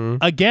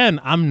again,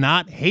 I'm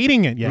not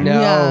hating it yet.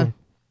 No. Yeah.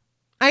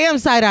 I am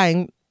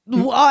side-eyeing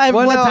what's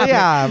no, happening.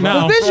 yeah.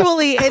 No. But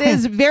visually, it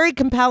is very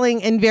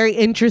compelling and very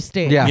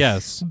interesting. Yeah.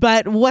 Yes.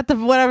 But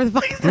whatever the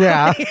fuck is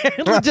Yeah. happening here,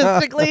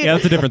 logistically. Yeah,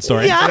 that's a different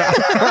story. Yeah.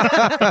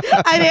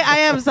 I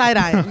am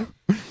side-eyeing.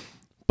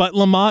 But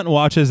Lamont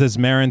watches as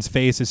Marin's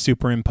face is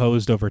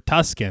superimposed over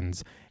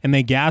Tuscan's, and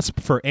they gasp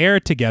for air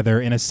together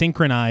in a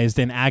synchronized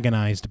and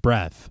agonized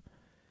breath.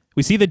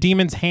 We see the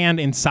demon's hand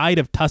inside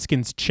of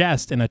Tuscan's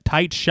chest in a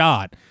tight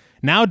shot,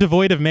 now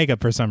devoid of makeup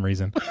for some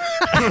reason.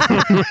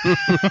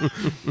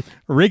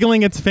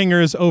 Wriggling its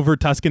fingers over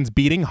Tuscan's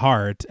beating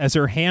heart as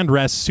her hand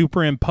rests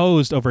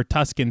superimposed over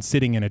Tuscan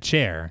sitting in a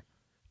chair.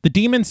 The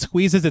demon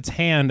squeezes its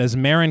hand as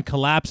Marin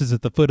collapses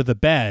at the foot of the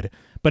bed,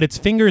 but its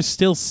fingers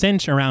still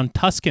cinch around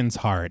Tuscan's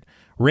heart,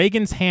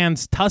 Reagan's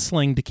hands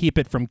tussling to keep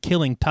it from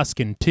killing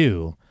Tuscan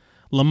too.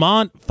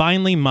 Lamont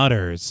finally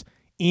mutters,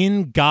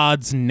 "In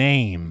God's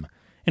name."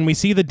 And we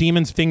see the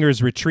demon's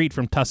fingers retreat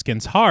from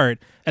Tuscan's heart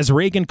as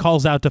Reagan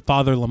calls out to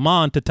Father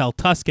Lamont to tell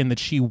Tuscan that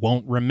she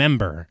won't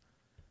remember.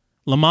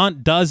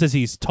 Lamont does as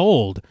he's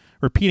told,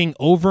 repeating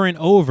over and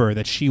over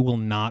that she will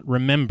not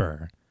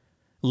remember.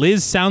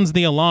 Liz sounds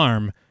the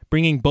alarm,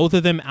 bringing both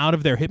of them out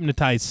of their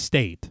hypnotized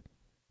state.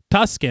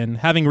 Tuscan,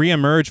 having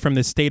reemerged from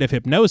this state of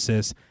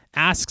hypnosis,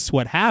 asks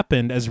what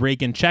happened as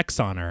Reagan checks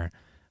on her.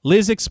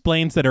 Liz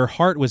explains that her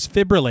heart was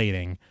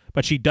fibrillating,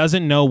 but she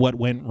doesn't know what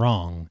went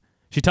wrong.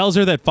 She tells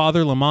her that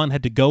Father Lamont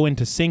had to go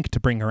into sync to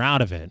bring her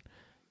out of it.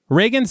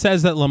 Reagan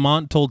says that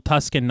Lamont told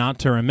Tuscan not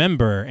to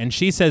remember, and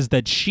she says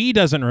that she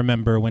doesn't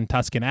remember when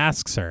Tuscan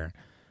asks her.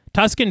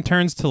 Tuscan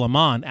turns to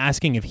Lamont,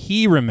 asking if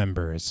he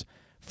remembers.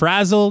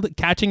 Frazzled,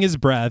 catching his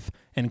breath,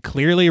 and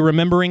clearly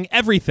remembering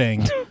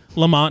everything,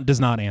 Lamont does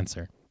not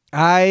answer.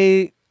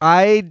 I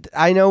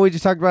know we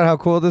just talked about how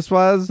cool this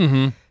was.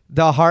 Mm-hmm.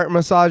 The heart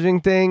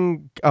massaging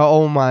thing.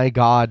 Oh my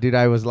God, dude,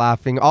 I was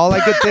laughing. All I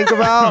could think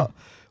about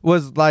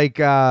was like,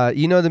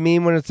 you know the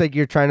meme when it's like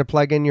you're trying to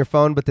plug in your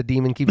phone, but the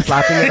demon keeps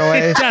slapping it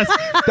away? Yes.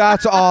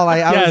 That's all I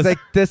Yes. was like,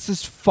 this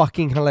is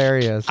fucking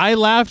hilarious. I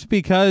laughed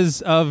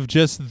because of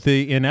just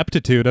the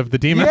ineptitude of the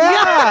demon.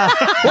 Yeah.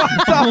 What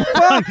the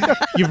fuck?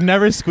 You've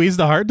never squeezed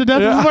a heart to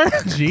death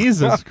before?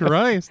 Jesus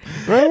Christ.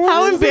 Right, what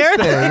How is this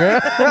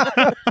embarrassing.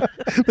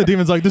 thing? The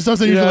demon's like, this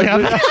doesn't usually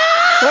happen.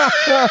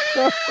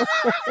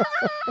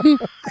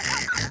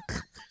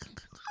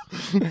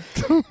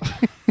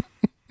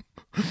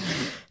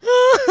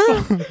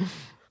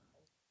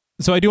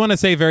 So I do want to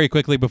say very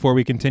quickly before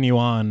we continue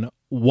on,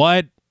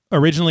 what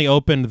originally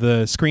opened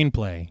the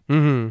screenplay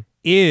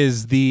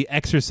is the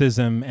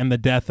exorcism and the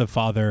death of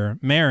Father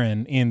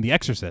Merrin in The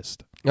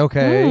Exorcist.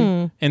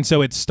 Okay. And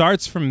so it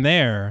starts from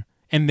there,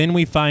 and then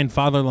we find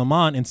Father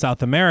Lamont in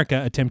South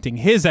America attempting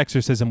his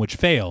exorcism, which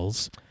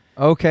fails.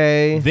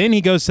 Okay. Then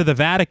he goes to the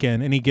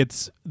Vatican and he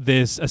gets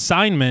this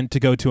assignment to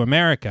go to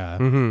America.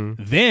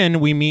 Then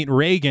we meet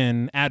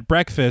Reagan at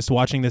breakfast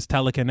watching this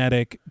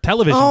telekinetic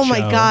television show. Oh my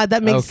God,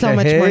 that makes so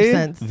much more Okay.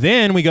 sense.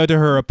 Then we go to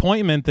her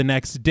appointment the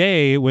next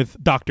day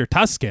with Dr.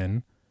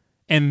 Tuscan.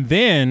 And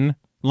then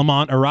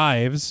Lamont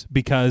arrives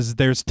because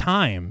there's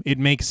time. It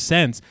makes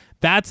sense.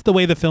 That's the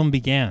way the film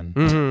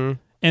began.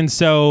 And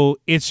so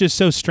it's just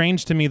so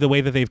strange to me the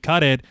way that they've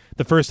cut it.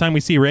 The first time we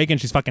see Reagan,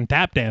 she's fucking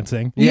tap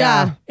dancing.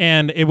 Yeah.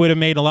 And it would have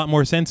made a lot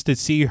more sense to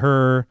see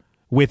her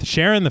with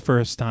Sharon the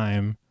first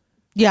time.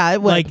 Yeah,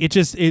 it would. Like,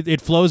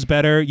 it flows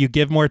better. You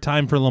give more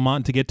time for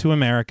Lamont to get to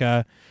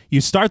America.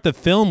 You start the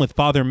film with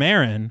Father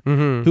Merrin,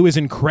 who is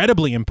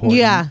incredibly important.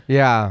 Yeah.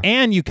 Yeah.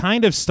 And you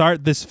kind of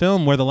start this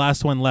film where the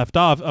last one left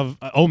off of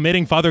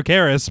omitting Father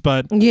Karras,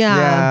 but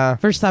Yeah.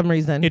 For some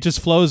reason. it just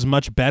flows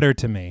much better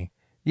to me.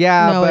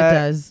 Yeah, No, but, it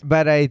does.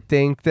 But I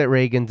think that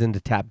Reagan's into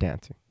tap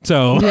dancing.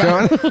 So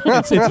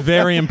it's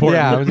very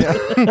important.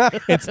 Yeah.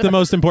 It's the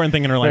most important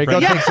thing in her life.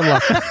 Go Right? take some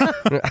lessons.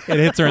 It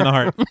hits her in the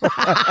heart.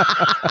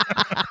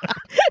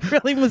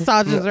 really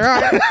massages her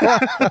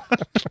heart.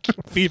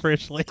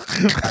 Feverishly.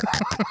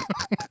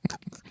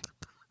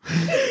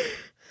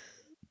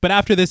 But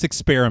after this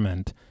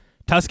experiment,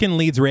 Tuscan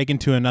leads Reagan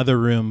to another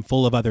room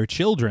full of other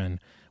children,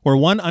 where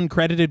one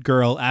uncredited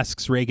girl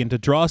asks Reagan to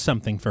draw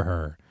something for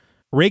her.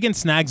 Reagan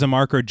snags a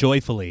marker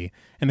joyfully,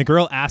 and the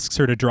girl asks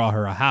her to draw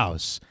her a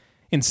house.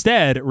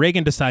 Instead,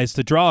 Reagan decides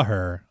to draw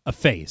her a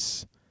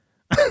face.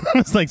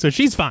 It's like, so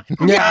she's fine.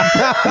 Yeah.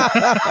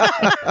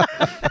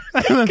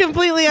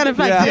 Completely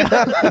unaffected.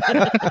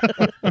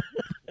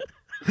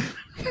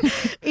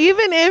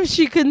 Even if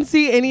she couldn't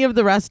see any of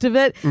the rest of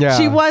it, Yeah.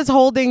 she was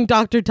holding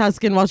Dr.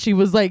 Tuscan while she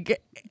was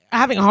like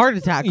having a heart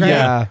attack, right?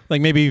 Yeah.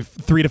 Like maybe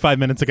 3 to 5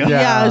 minutes ago.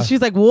 Yeah. Yeah,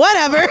 she's like,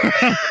 whatever.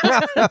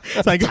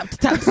 It's like,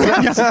 Tap.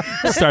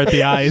 start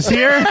the eyes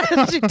here.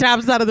 She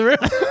taps out of the room.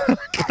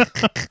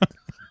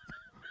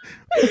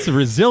 It's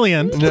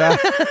resilient. Yeah.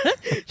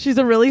 She's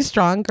a really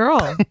strong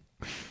girl.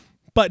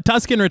 But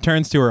Tuscan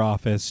returns to her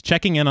office,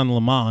 checking in on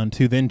Lamont,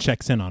 who then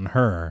checks in on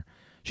her.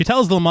 She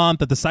tells Lamont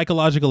that the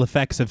psychological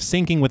effects of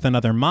syncing with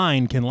another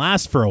mind can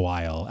last for a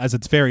while, as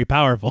it's very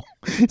powerful.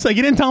 It's like,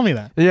 you didn't tell me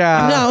that.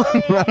 Yeah.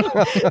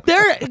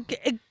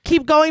 No.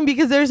 Keep going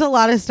because there's a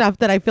lot of stuff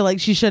that I feel like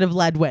she should have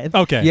led with.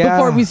 Okay. Yeah.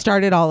 Before we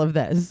started all of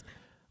this.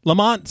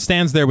 Lamont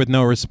stands there with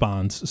no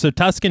response, so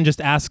Tuscan just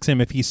asks him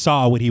if he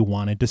saw what he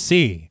wanted to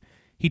see.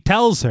 He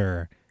tells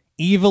her,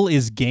 evil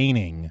is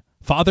gaining.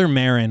 Father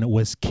Merrin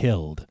was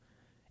killed.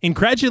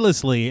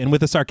 Incredulously, and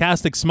with a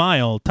sarcastic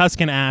smile,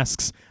 Tuscan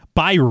asks,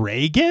 by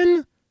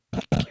Reagan?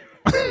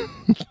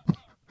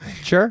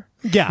 Sure.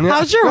 Yeah.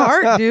 How's your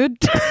heart, dude?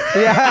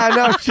 Yeah,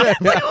 no shit.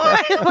 Yeah.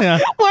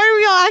 Why are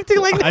we all acting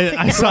like that?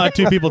 I saw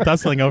 2 people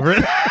tussling over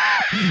it.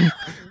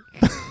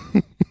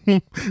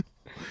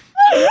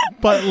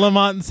 But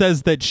Lamont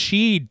says that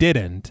she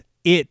didn't.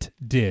 It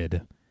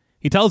did.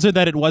 He tells her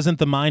that it wasn't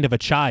the mind of a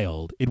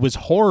child. It was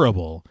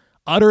horrible,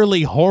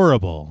 utterly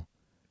horrible,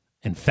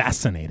 and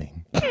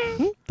fascinating.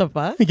 The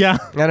fuck? Yeah.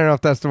 I don't know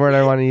if that's the word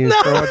I want to use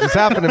for what just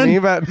happened to me,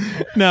 but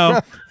No,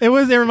 it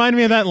reminded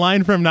me of that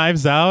line from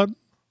Knives Out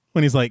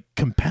when he's like,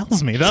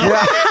 compels me though.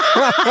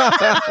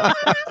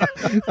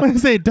 When I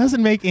say it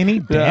doesn't make any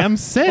damn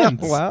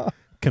sense. wow.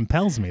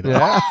 Compels me though.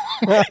 Yeah.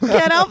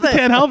 Can't help it.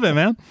 Can't help it,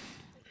 man.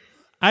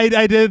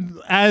 I did,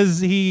 as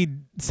he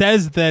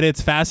says that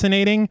it's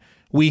fascinating,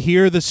 we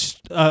hear the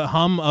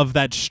hum of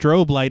that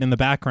strobe light in the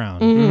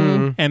background.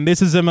 Mm-hmm. And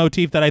this is a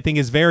motif that I think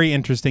is very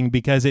interesting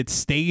because it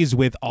stays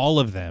with all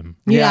of them.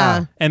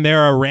 Yeah. And there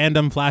are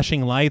random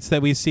flashing lights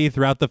that we see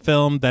throughout the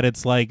film that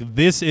it's like,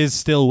 this is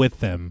still with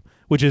them,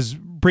 which is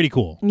pretty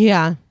cool.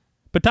 Yeah.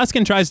 But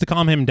Tuscan tries to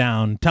calm him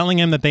down, telling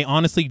him that they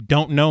honestly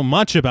don't know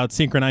much about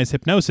synchronized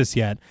hypnosis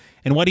yet,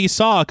 and what he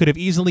saw could have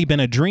easily been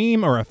a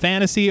dream or a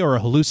fantasy or a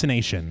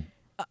hallucination.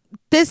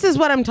 This is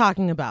what I'm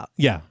talking about.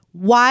 Yeah.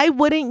 Why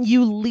wouldn't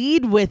you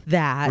lead with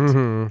that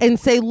Mm-hmm. and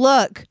say,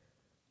 look,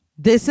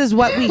 This is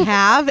what we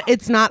have.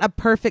 It's not a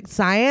perfect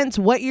science.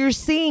 What you're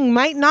seeing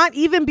might not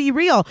even be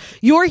real.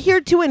 You're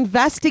here to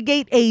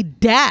investigate a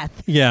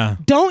death. Yeah.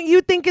 Don't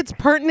you think it's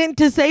pertinent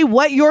to say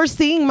what you're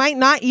seeing might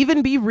not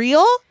even be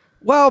real?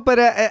 Well, but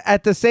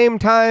at the same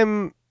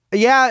time,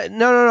 yeah,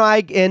 no.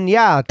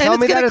 Tell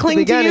me that at the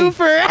beginning. To you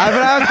for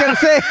I was going to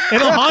say.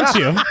 It'll haunt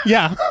you.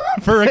 Yeah.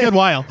 For a good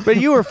while.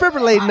 But you were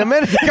fibrillating a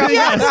minute ago.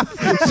 Yes.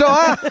 So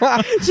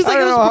she's like,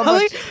 it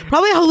was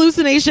probably a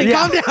hallucination.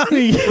 Yeah. Calm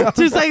down.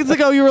 2 seconds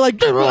ago, you were like,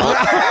 how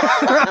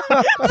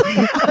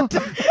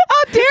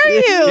dare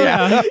you?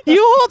 Yeah.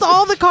 You hold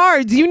all the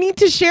cards. You need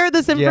to share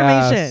this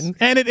information. Yes.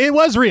 And it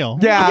was real.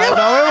 Yeah,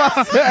 no,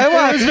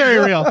 It was very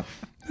real.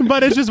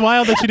 But it's just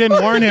wild that she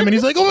didn't warn him. And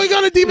he's like, oh my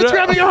God, a demon's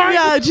grabbing your heart.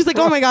 Yeah, she's like,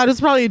 oh my God, it's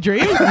probably a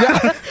dream.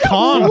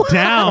 Calm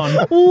down.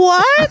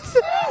 What?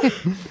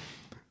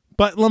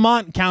 But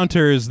Lamont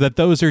counters that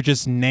those are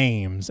just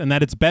names and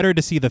that it's better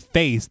to see the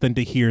face than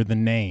to hear the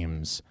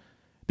names.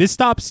 This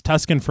stops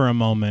Tuscan for a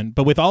moment,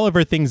 but with all of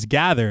her things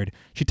gathered,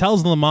 she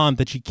tells Lamont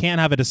that she can't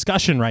have a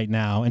discussion right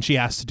now and she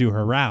has to do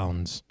her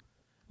rounds.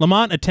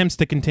 Lamont attempts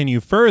to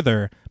continue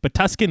further, but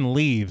Tuscan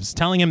leaves,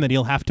 telling him that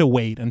he'll have to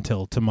wait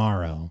until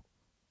tomorrow.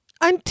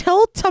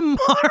 Until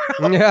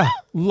tomorrow. Yeah.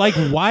 Like,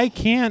 why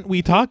can't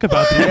we talk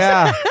about this?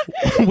 Yeah.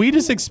 We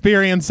just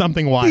experienced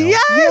something wild. Yes.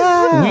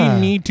 Yeah.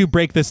 We need to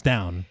break this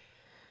down.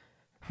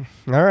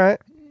 All right.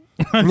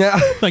 Yeah.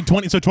 Like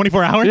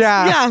 24 hours?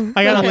 Yeah.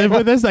 I gotta live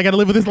with this. I gotta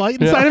live with this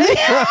light inside of me.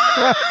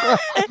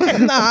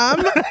 And the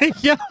hum.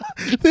 Yeah.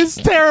 This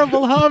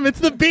terrible hum. It's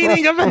the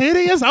beating of a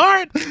hideous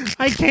heart.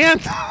 I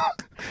can't.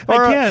 I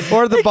can't.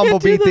 Or the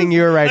bumblebee thing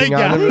you were writing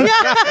Yeah. on.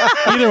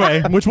 Either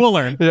way, which we'll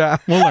learn. Yeah.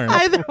 We'll learn.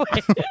 Either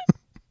way.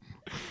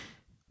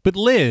 But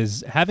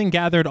Liz, having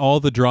gathered all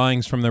the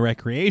drawings from the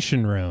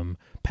recreation room,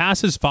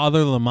 passes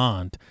Father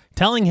Lamont,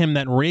 telling him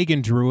that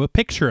Reagan drew a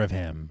picture of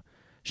him.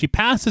 She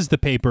passes the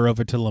paper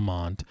over to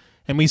Lamont,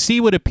 and we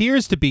see what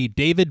appears to be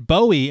David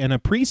Bowie in a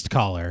priest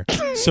collar,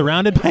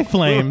 surrounded by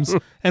flames,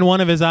 and one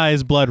of his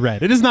eyes blood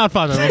red. It is not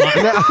Father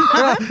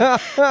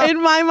Lamont.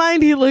 In my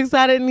mind, he looks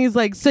at it and he's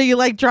like, so you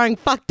like drawing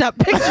fucked up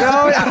pictures?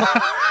 Oh,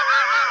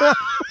 yeah.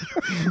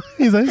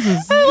 He's like, this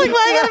is... I'm like,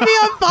 why I gotta be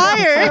on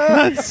fire?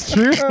 That's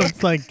true.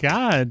 It's like,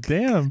 God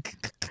damn.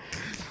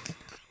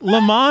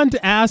 Lamont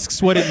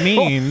asks what it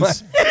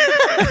means,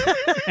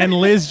 and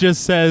Liz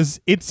just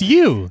says, it's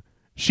you.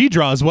 She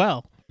draws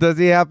well. Does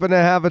he happen to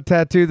have a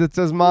tattoo that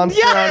says monster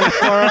on his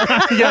forearm?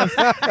 Yes.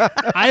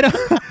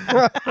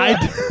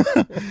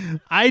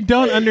 I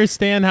don't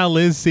understand how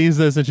Liz sees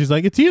this and she's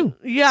like, it's you.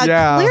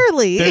 Yeah,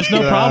 clearly. There's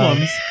no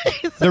problems.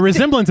 The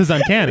resemblance is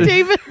uncanny.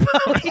 David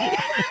Bowie.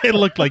 It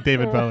looked like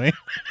David Bowie.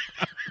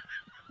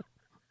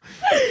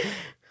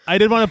 I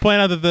did want to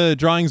point out that the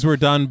drawings were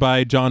done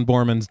by John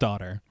Borman's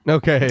daughter.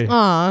 Okay.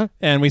 Aw,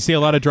 And we see a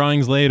lot of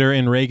drawings later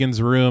in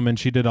Reagan's room, and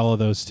she did all of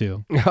those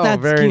too. Oh,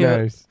 That's very cute.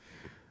 nice.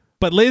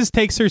 But Liz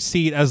takes her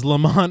seat as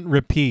Lamont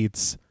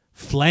repeats,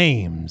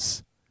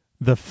 flames.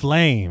 The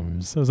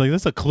flames. I was like,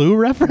 that's a Clue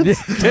reference?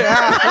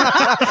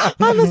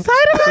 on the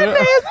side of her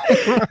face.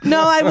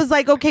 No, I was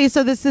like, okay,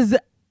 so this is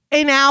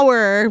an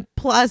hour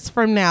plus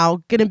from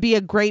now going to be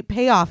a great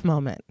payoff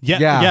moment.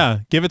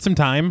 Yeah. Give it some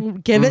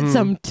time. Give it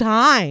some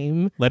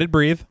time. Let it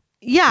breathe.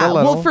 Yeah, A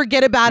little. we'll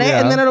forget about it,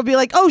 Yeah. and then it'll be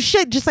like, oh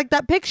shit, just like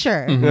that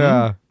picture.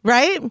 Yeah.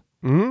 Right?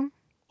 Mm-hmm.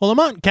 Well,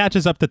 Lamont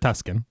catches up to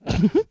Tuscan,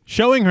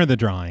 showing her the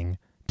drawing,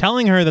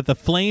 telling her that the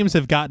flames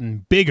have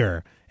gotten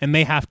bigger and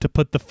they have to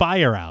put the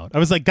fire out. I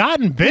was like,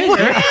 gotten bigger?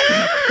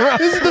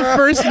 This is the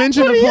first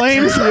mention of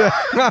flames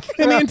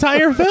in the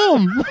entire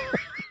film.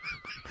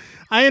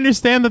 I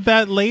understand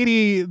that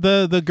lady,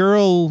 the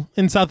girl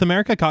in South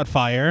America caught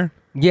fire,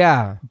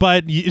 Yeah.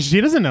 but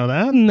she doesn't know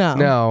that.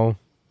 No.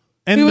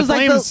 And He the was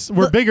like flames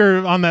were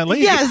bigger on that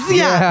lady. Yes,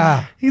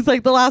 yeah. He's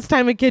like, the last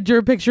time a kid drew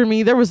a picture of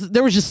me, there was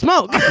just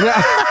smoke.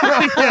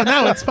 Yeah,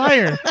 no, it's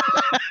fire.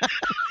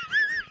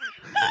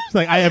 She's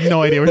like, I have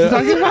no idea what she's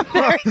talking about.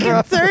 Very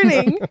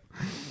concerning.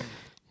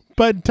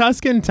 But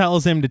Tuscan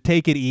tells him to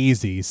take it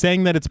easy,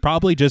 saying that it's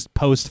probably just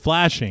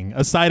post-flashing,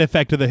 a side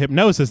effect of the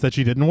hypnosis that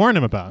she didn't warn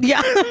him about.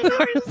 Yeah, of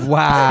course.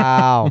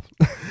 Wow.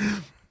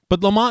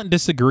 But Lamont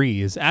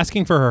disagrees,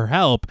 asking for her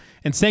help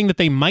and saying that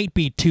they might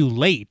be too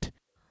late.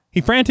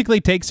 He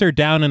frantically takes her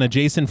down an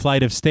adjacent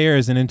flight of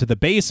stairs and into the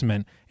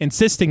basement,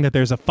 insisting that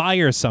there's a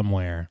fire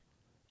somewhere.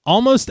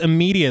 Almost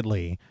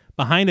immediately,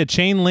 behind a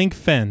chain-link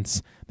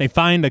fence, they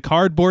find a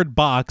cardboard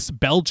box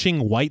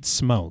belching white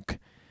smoke.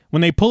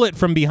 When they pull it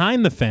from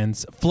behind the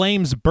fence,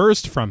 flames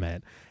burst from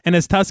it, and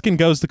as Tuscan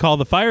goes to call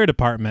the fire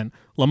department,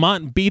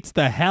 Lamont beats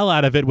the hell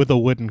out of it with a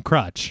wooden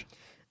crutch.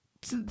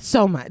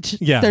 So much.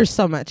 Yeah. There's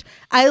so much.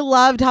 I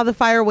loved how the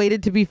fire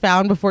waited to be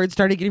found before it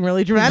started getting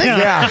really dramatic.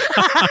 Yeah.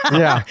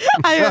 Yeah.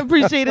 I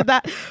appreciated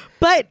that.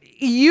 But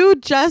you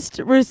just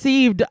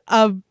received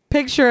a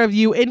picture of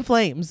you in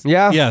flames.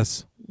 Yeah.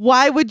 Yes.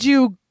 Why would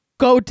you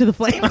go to the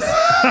flames?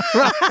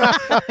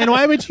 And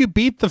why would you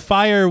beat the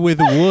fire with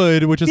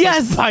wood, which is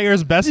Yes. like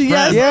fire's best friend?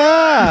 Yes.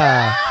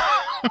 Yeah.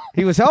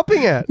 He was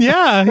helping it.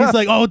 Yeah, he's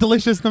like, oh,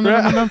 delicious. Nom,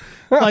 nom, nom, nom.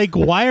 Like,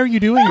 why are you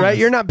doing Right? this?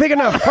 You're not big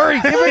enough.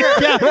 Hurry, give me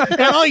your... Yeah,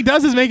 and all he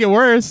does is make it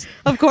worse.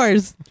 Of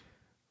course.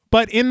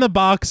 But in the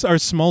box are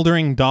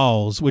smoldering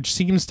dolls, which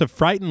seems to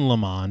frighten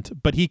Lamont,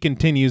 but he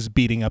continues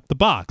beating up the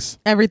box.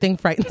 Everything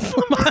frightens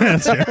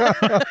Lamont. That's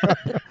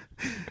true.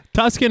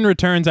 Tuscan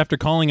returns after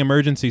calling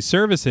emergency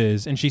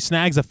services, and she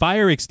snags a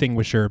fire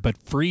extinguisher, but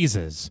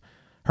freezes.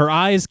 Her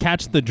eyes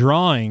catch the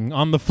drawing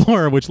on the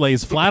floor, which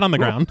lays flat on the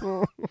ground.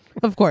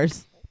 Of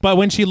course. But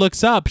when she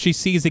looks up, she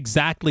sees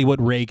exactly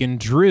what Reagan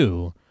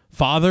drew.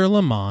 Father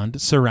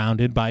Lamont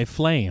surrounded by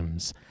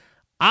flames.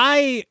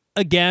 I,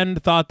 again,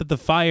 thought that the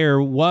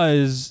fire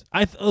was...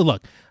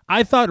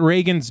 I thought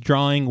Reagan's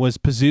drawing was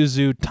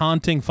Pazuzu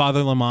taunting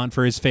Father Lamont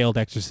for his failed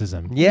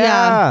exorcism.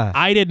 Yeah.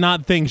 I did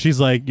not think she's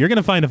like, you're going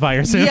to find a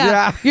fire soon.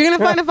 Yeah. You're going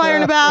to find a fire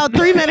in about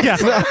 3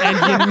 minutes. Yeah.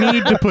 And you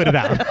need to put it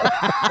out.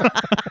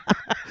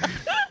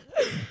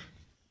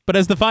 But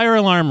as the fire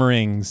alarm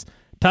rings,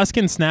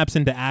 Tuscan snaps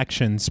into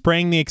action,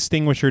 spraying the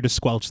extinguisher to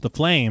squelch the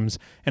flames,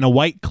 and a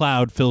white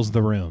cloud fills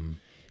the room.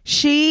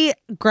 She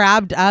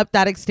grabbed up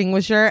that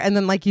extinguisher and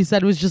then, like you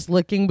said, was just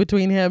looking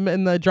between him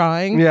and the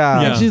drawing.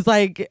 Yeah. And she's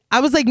like,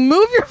 I was like,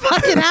 move your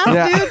fucking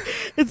ass, dude.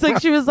 It's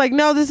like she was like,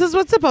 no, this is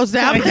what's supposed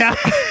to happen. Yeah.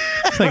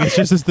 It's like, it's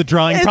just as the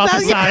drawing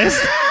prophesized.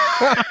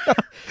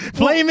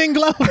 Flaming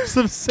globes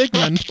of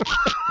Sigmund.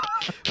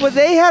 Well,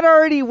 they had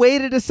already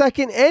waited a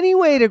second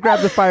anyway to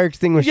grab the fire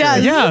extinguisher.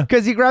 Yes. Yeah.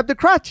 Because he grabbed the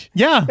crutch.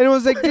 Yeah. And it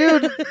was like,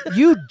 dude,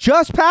 you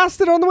just passed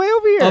it on the way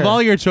over here. Of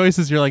all your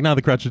choices, you're like, no,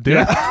 the crutch would do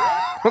it.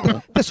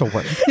 This will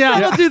work. Yeah.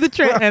 It'll do the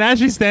trick. And as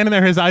she's standing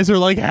there, his eyes are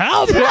like,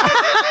 help! All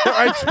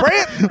right,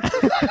 spray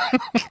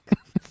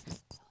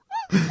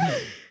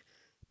it.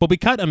 But we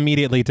cut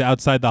immediately to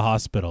outside the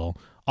hospital.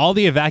 All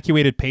the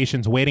evacuated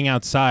patients waiting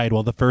outside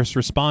while the first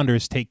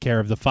responders take care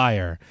of the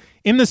fire.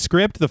 In the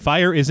script, the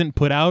fire isn't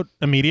put out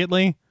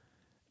immediately.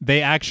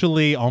 They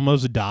actually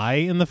almost die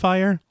in the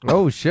fire.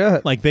 Oh,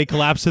 shit. Like, they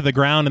collapse to the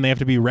ground and they have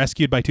to be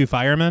rescued by 2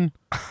 firemen.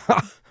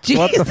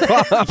 What the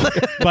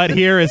fuck? But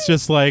here it's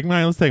just like, all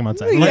right, let's take them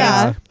outside. Like,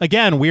 Yeah.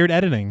 again, weird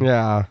editing.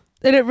 Yeah.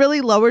 And it really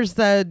lowers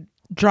the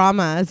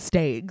drama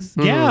stakes.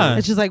 Yeah.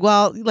 It's just like,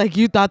 well, like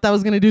you thought that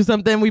was going to do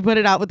something. We put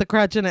it out with the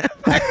crutch in it.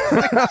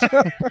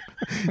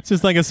 It's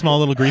just like a small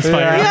little grease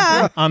fire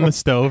Yeah. on the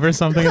stove or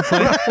something. It's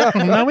like,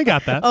 no, we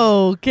got that.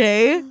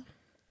 Okay.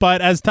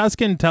 But as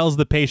Tuscan tells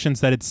the patients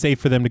that it's safe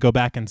for them to go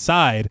back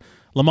inside,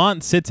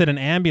 Lamont sits at an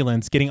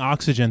ambulance getting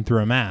oxygen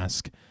through a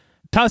mask.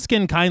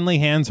 Tuscan kindly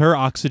hands her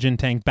oxygen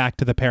tank back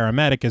to the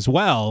paramedic as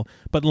well,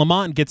 but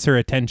Lamont gets her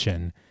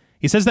attention.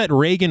 He says that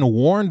Reagan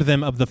warned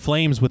them of the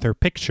flames with her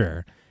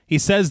picture. He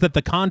says that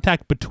the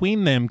contact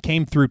between them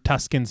came through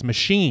Tuscan's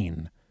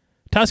machine.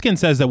 Tuscan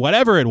says that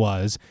whatever it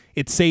was,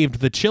 it saved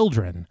the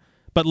children.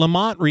 But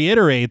Lamont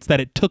reiterates that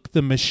it took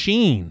the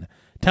machine,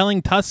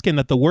 telling Tuscan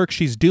that the work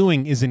she's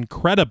doing is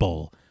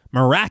incredible,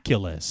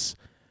 miraculous.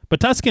 But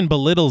Tuscan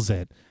belittles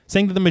it,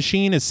 saying that the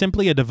machine is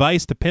simply a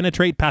device to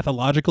penetrate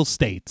pathological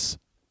states.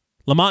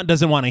 Lamont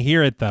doesn't want to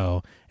hear it,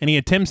 though, and he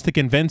attempts to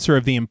convince her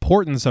of the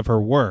importance of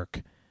her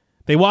work.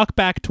 They walk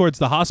back towards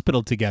the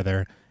hospital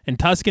together, and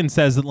Tuscan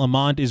says that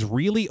Lamont is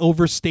really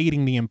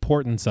overstating the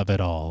importance of it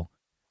all.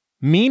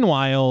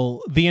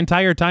 Meanwhile, the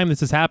entire time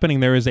this is happening,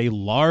 there is a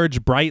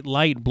large, bright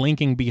light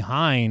blinking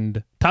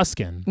behind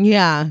Tuscan.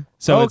 Yeah.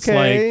 So it's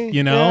like,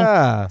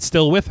 yeah. it's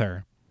still with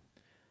her.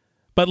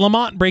 But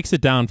Lamont breaks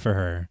it down for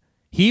her.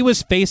 He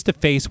was face to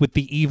face with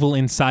the evil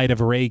inside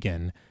of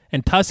Reagan,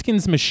 and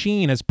Tuscan's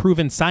machine has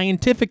proven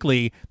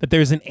scientifically that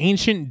there's an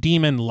ancient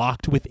demon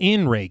locked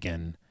within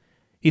Reagan.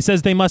 He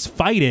says they must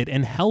fight it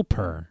and help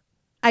her.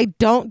 I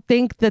don't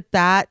think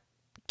that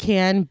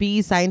can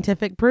be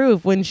scientific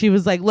proof when she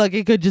was like, look,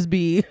 it could just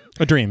be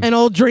A dream. an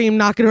old dream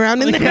knocking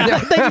around in there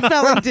that you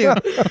fell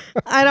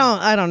into.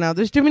 I don't know.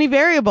 There's too many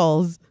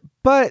variables.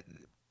 But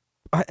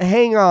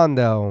hang on,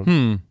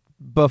 though.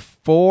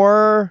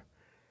 Before,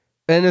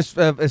 and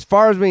as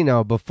far as we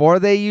know, before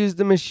they used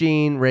the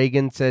machine,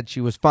 Reagan said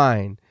she was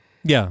fine.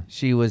 Yeah.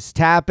 She was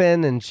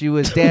tapping and she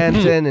was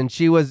dancing and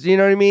she was, you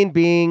know what I mean,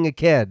 being a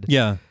kid.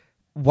 Yeah.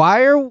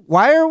 Why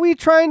are we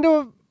trying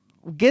to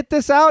get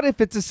this out if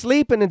it's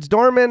asleep and it's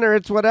dormant or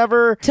it's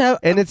whatever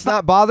and it's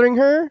not bothering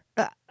her?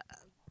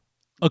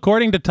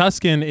 According to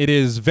Tuscan, it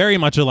is very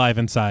much alive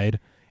inside,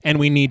 and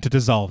we need to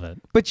dissolve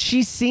it. But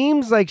she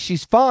seems like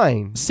she's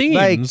fine.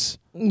 Seems.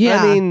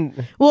 Yeah. I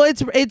mean, well,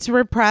 it's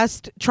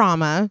repressed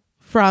trauma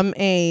from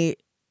a,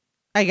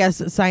 I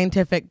guess,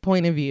 scientific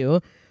point of view,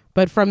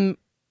 but from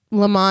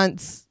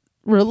Lamont's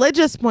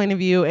religious point of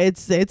view,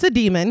 it's a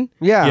demon.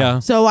 yeah.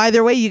 So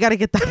either way, you got to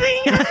get that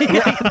thing out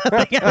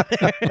of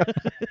there.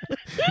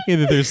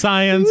 Either through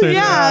science or...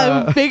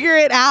 Yeah, figure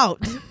it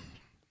out.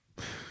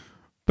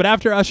 But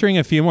after ushering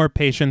a few more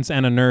patients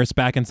and a nurse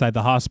back inside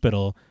the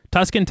hospital,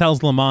 Tuscan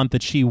tells Lamont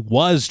that she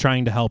was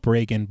trying to help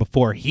Reagan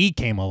before he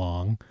came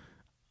along.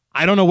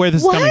 I don't know where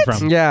this is coming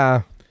from.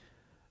 Yeah.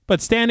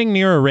 But standing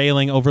near a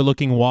railing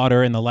overlooking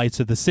water and the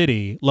lights of the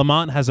city,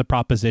 Lamont has a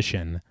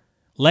proposition.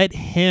 Let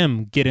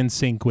him get in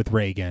sync with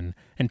Reagan,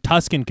 and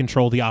Tusken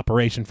control the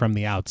operation from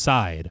the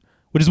outside,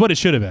 which is what it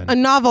should have been. A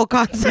novel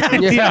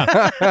concept.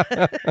 Yeah.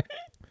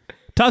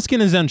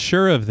 Tusken is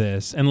unsure of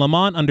this, and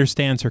Lamont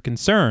understands her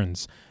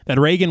concerns, that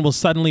Reagan will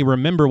suddenly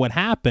remember what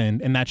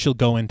happened and that she'll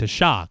go into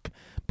shock.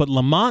 But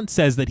Lamont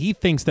says that he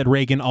thinks that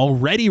Reagan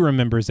already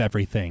remembers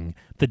everything,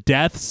 the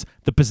deaths,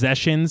 the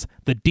possessions,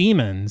 the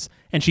demons,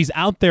 and she's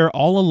out there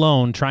all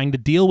alone trying to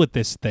deal with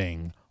this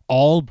thing,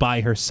 all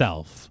by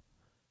herself.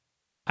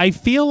 I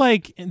feel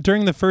like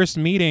during the first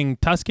meeting,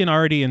 Tusken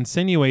already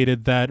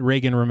insinuated that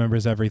Reagan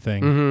remembers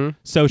everything. Mm-hmm.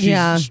 So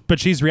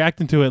she's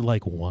reacting to it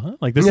like, what?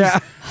 Like, this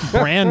is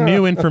brand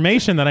new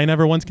information that I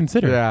never once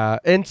considered. Yeah.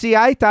 And see,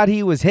 I thought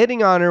he was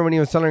hitting on her when he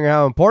was telling her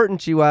how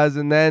important she was.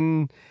 And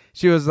then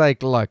she was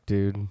like, look,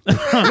 dude.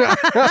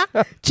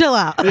 Chill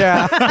out.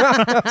 Yeah.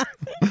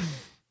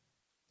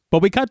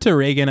 But we cut to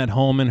Reagan at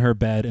home in her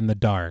bed in the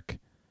dark.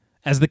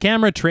 As the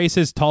camera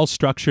traces tall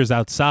structures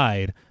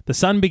outside, the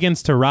sun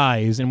begins to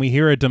rise and we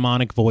hear a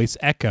demonic voice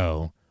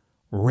echo.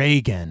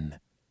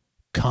 Reagan.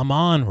 Come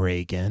on,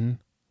 Reagan.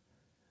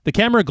 The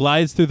camera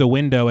glides through the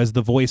window as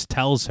the voice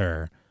tells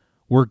her,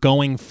 we're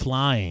going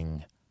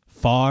flying,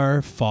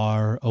 far,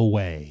 far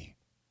away.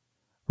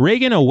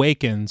 Reagan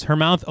awakens, her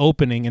mouth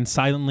opening and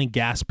silently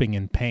gasping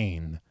in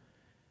pain.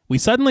 We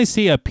suddenly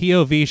see a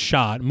POV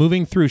shot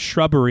moving through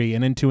shrubbery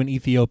and into an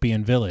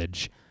Ethiopian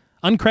village.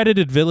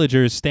 Uncredited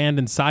villagers stand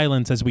in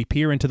silence as we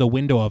peer into the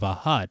window of a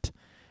hut.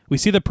 We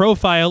see the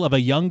profile of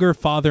a younger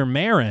Father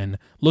Marin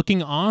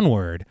looking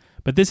onward,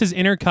 but this is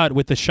intercut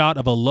with the shot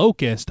of a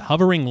locust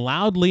hovering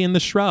loudly in the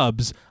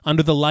shrubs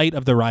under the light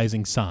of the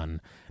rising sun.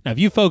 Now, if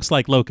you folks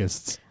like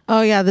locusts...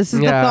 Oh, yeah, this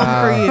is the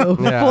film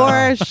for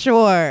you, for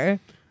sure.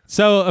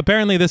 So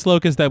apparently this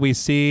locust that we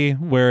see,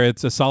 where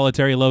it's a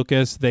solitary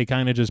locust, they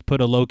kind of just put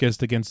a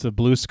locust against a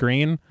blue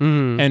screen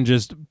and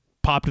just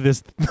popped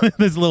this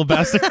this little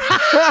bastard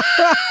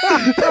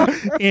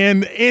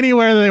in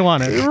anywhere they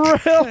wanted.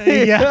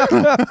 Really? Yeah.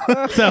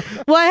 So,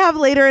 well, I have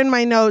later in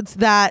my notes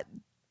that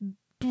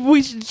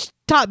we should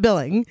top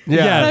billing.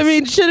 Yeah. Yes. I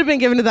mean, should have been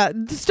given to that.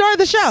 Star of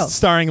the show.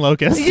 Starring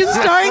Locust.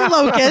 Starring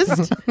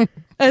Locust.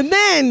 And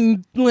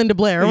then Linda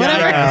Blair, or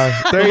whatever.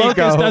 There The you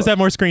Locust go. does have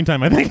more screen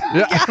time, I think.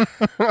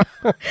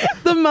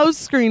 The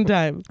most screen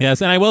time.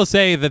 Yes, and I will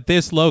say that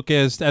this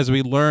Locust, as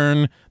we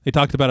learn, they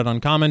talked about it on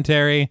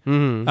commentary,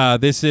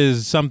 this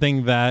is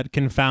something that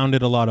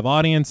confounded a lot of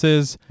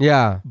audiences.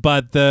 Yeah.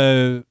 But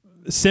the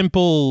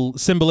simple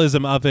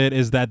symbolism of it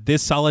is that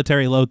this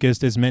solitary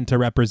locust is meant to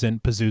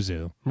represent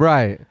Pazuzu.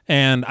 Right.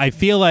 And I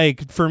feel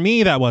like, for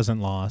me, that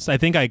wasn't lost. I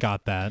think I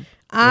got that.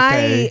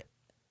 I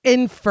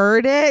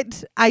inferred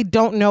it. I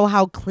don't know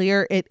how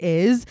clear it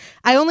is.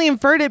 I only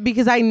inferred it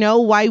because I know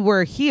why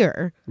we're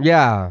here.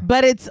 Yeah.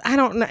 But I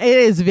don't know. It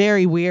is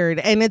very weird,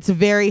 and it's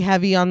very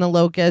heavy on the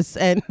locusts.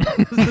 And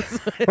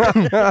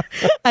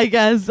I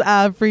guess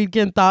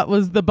Friedkin thought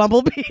was the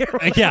bumblebee.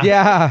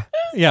 Yeah.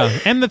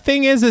 And the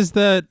thing is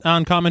that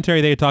on commentary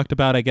they talked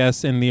about, I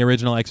guess, in the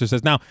original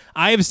Exorcist. Now,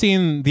 I have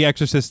seen The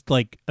Exorcist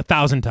like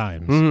 1,000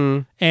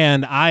 times.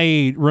 And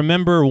I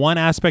remember one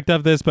aspect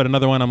of this, but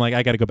another one I'm like,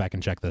 I got to go back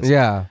and check this.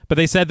 Yeah. But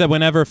they said that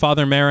whenever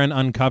Father Marin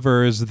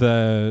uncovers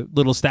the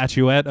little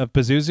statuette of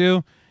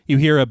Pazuzu, you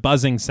hear a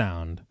buzzing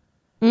sound.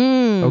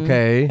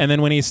 Okay. And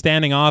then when he's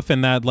standing off in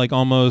that like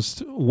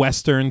almost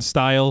Western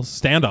style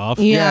standoff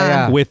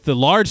Yeah. with the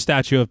large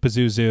statue of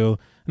Pazuzu,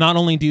 not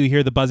only do you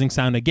hear the buzzing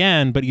sound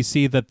again, but you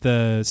see that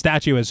the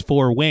statue has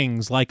 4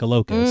 wings like a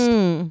locust.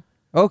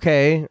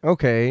 Okay.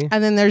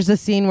 And then there's a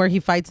scene where he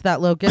fights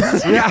that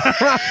locust.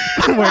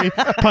 Where he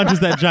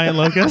punches that giant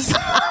locust.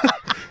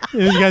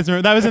 You guys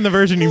remember, that was in the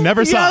version you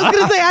never saw. I was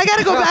going to say, I got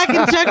to go back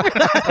and check for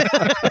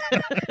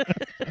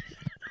that.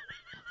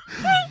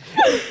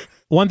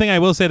 One thing I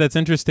will say that's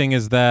interesting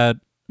is that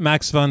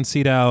Max von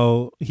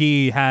Sydow,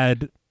 he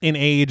had an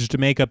aged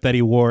makeup that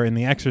he wore in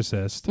The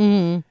Exorcist.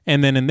 And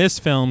then in this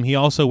film, he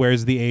also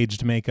wears the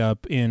aged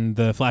makeup in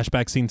the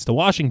flashback scenes to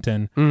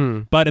Washington.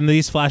 But in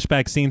these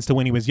flashback scenes to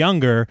when he was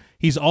younger,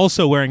 he's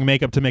also wearing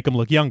makeup to make him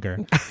look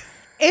younger.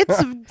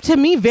 It's, to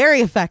me, very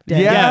effective.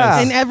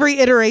 Yeah. In every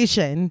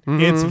iteration.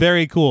 It's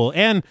very cool.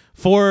 And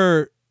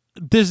for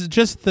this,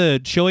 just the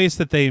choice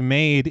that they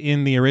made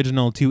in the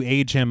original to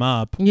age him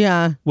up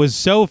was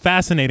so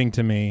fascinating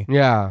to me.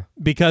 Yeah.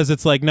 Because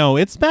it's like, no,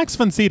 it's Max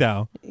von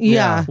Sydow.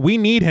 Yeah. We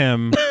need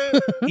him,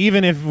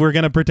 even if we're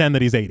going to pretend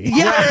that he's 80.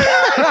 Yeah.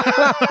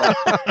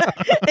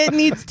 It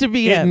needs to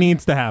be It him.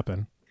 needs to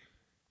happen.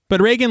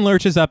 But Reagan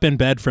lurches up in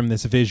bed from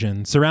this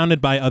vision, surrounded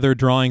by other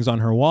drawings on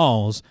her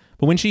walls.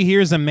 But when she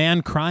hears a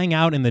man crying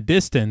out in the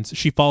distance,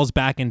 she falls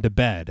back into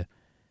bed.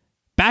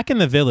 Back in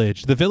the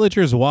village, the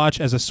villagers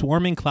watch as a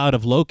swarming cloud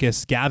of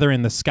locusts gather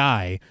in the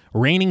sky,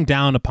 raining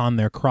down upon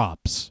their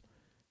crops.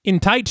 In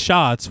tight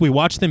shots, we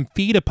watch them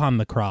feed upon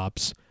the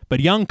crops, but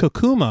young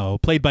Kokumo,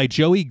 played by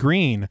Joey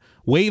Green,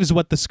 waves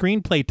what the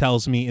screenplay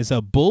tells me is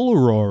a bull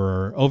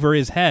roarer over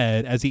his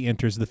head as he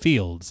enters the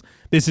fields.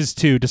 This is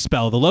to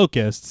dispel the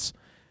locusts.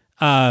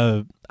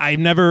 I've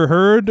never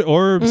heard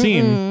or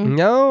seen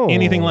No.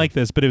 anything like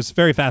this, but it was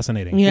very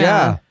fascinating.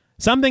 Yeah.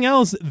 Something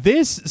else,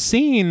 this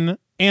scene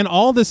and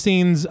all the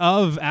scenes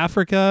of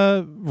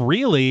Africa,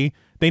 really,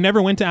 they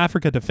never went to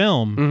Africa to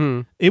film.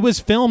 Mm-hmm. It was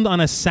filmed on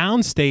a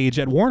soundstage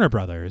at Warner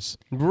Brothers.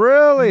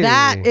 Really?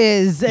 That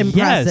is impressive.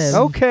 Yes.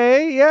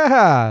 Okay,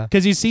 yeah.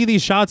 Because you see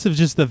these shots of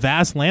just the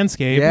vast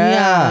landscape.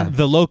 Yeah.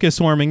 The locusts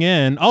swarming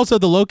in. Also,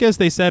 the locusts,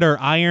 they said, are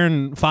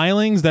iron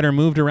filings that are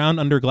moved around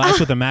under glass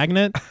with a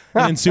magnet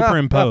and then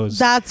superimposed.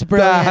 That's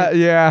brilliant.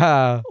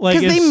 Yeah. Like,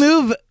 Because they it's-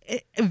 move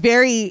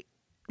very,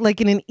 like,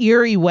 in an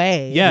eerie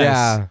way. Yes.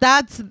 Yeah.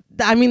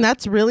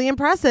 That's really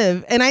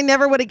impressive. And I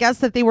never would have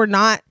guessed that they were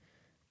not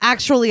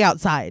actually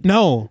outside.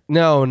 No.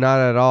 No, not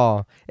at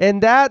all.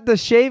 And the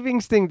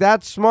shavings thing,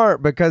 that's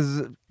smart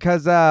because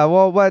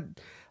what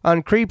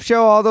on Creepshow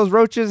all those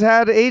roaches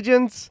had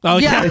agents. Oh,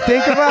 Yeah. yeah.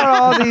 Think about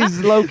all these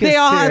locusts. They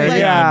all had here. like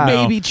Yeah.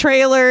 baby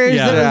trailers.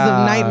 Yeah. It was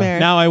Yeah. a nightmare.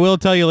 Now, I will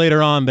tell you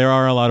later on, there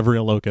are a lot of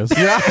real locusts.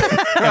 Yeah.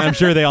 And I'm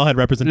sure they all had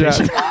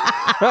representation.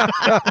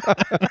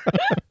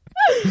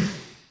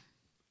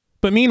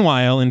 But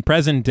meanwhile, in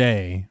present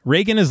day,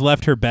 Reagan has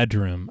left her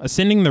bedroom,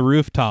 ascending the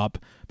rooftop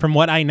from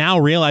what I now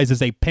realize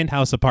is a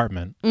penthouse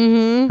apartment.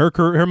 Mm-hmm.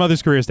 Her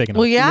mother's career is taken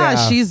Well, off. yeah,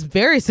 Yeah. she's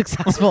very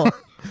successful.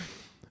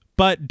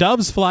 But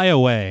doves fly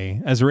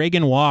away as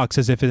Reagan walks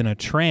as if in a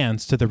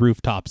trance to the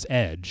rooftop's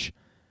edge.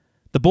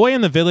 The boy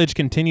in the village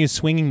continues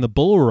swinging the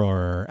bull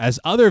roarer as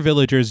other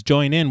villagers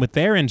join in with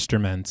their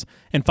instruments,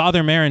 and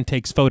Father Marin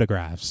takes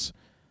photographs.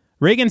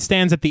 Reagan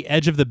stands at the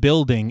edge of the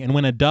building, and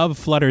when a dove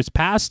flutters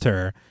past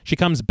her, she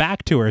comes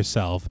back to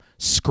herself,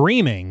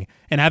 screaming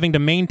and having to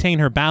maintain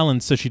her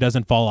balance so she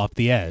doesn't fall off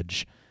the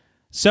edge.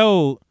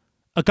 So,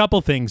 a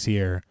couple things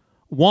here.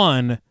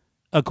 One,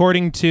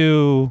 according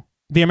to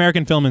the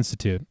American Film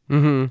Institute,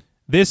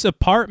 this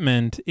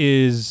apartment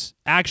is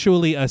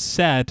actually a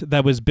set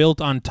that was built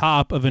on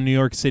top of a New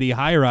York City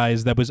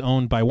high-rise that was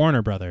owned by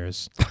Warner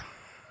Brothers.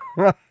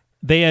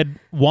 They had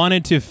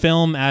wanted to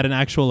film at an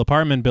actual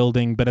apartment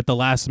building, but at the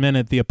last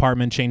minute, the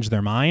apartment changed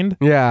their mind.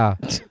 Yeah.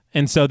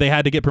 And so they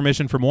had to get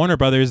permission from Warner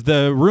Brothers.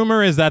 The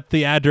rumor is that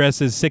the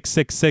address is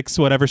 666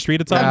 whatever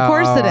street it's on, Of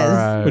course it is.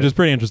 Alright. which is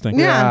pretty interesting.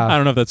 Yeah. I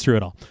don't know if that's true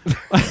at all.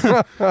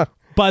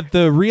 But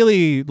the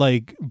really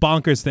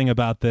bonkers thing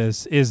about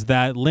this is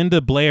that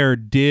Linda Blair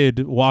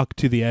did walk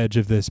to the edge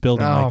of this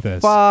building Oh, like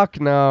this. fuck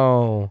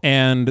no.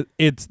 And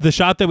it's the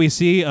shot that we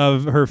see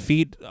of her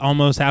feet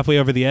almost halfway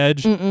over the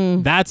edge.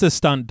 That's a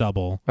stunt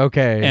double.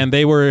 Okay. And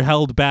they were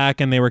held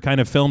back and they were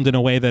kind of filmed in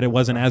a way that it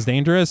wasn't as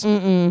dangerous.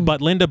 But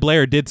Linda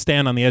Blair did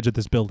stand on the edge of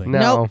this building. no.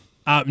 Nope.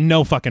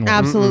 No fucking way.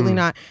 Absolutely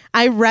not.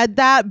 I read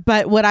that,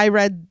 but what I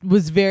read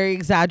was very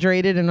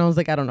exaggerated, and I was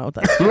like, I don't know what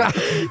that's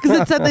because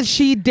it said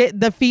that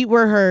the feet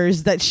were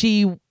hers, that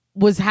she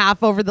was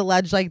half over the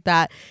ledge like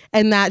that,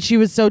 and that she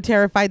was so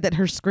terrified that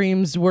her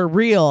screams were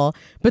real.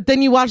 But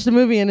then you watch the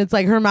movie, and it's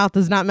like her mouth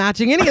is not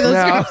matching any of those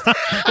No.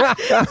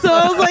 screams. So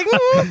I was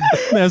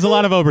like, There's a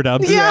lot of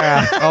overdubs.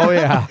 Yeah. Oh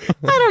yeah.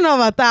 I don't know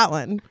about that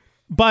one.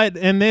 But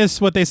in this,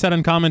 what they said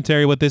on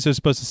commentary, what this is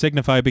supposed to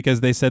signify,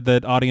 because they said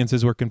that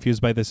audiences were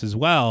confused by this as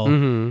well,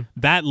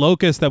 that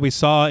locust that we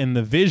saw in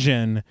the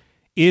vision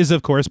is,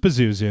 of course,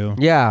 Pazuzu.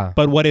 Yeah.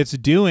 But what it's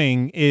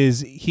doing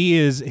is he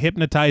is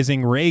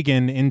hypnotizing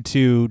Reagan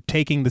into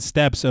taking the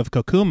steps of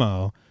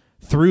Kokumo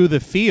through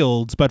the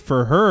fields. But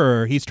for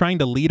her, he's trying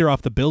to lead her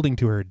off the building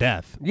to her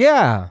death.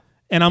 Yeah.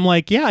 And I'm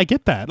like, yeah, I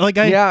get that. Like,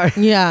 Yeah.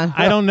 Yeah.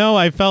 I don't know.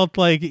 I felt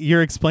like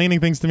you're explaining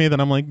things to me that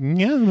I'm like,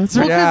 yeah, that's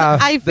Well, right. 'cause Yeah.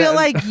 I feel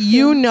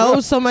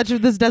like so much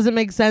of this doesn't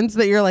make sense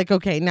that you're like,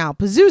 okay, now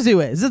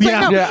Pazuzu is. It's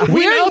Yeah. like, no, Yeah.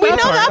 we know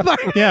that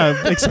part.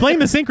 Yeah, explain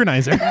the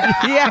synchronizer.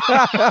 Yeah.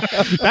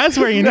 That's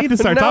where you need to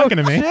start No talking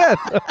to me. shit.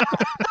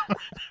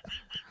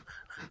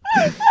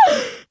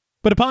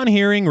 But upon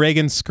hearing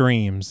Reagan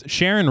screams,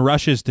 Sharon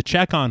rushes to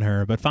check on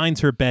her but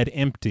finds her bed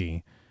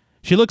empty.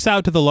 She looks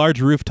out to the large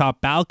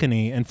rooftop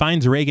balcony and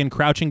finds Reagan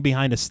crouching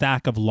behind a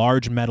stack of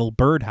large metal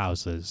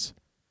birdhouses.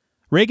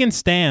 Reagan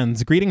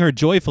stands, greeting her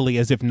joyfully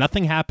as if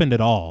nothing happened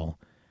at all.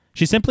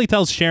 She simply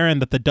tells Sharon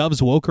that the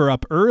doves woke her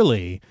up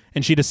early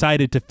and she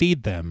decided to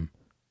feed them.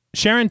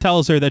 Sharon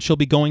tells her that she'll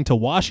be going to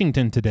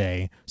Washington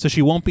today, so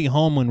she won't be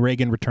home when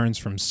Reagan returns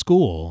from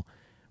school.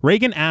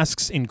 Reagan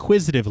asks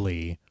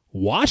inquisitively,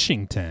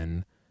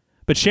 "Washington?"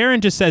 But Sharon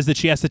just says that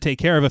she has to take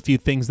care of a few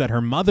things that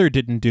her mother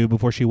didn't do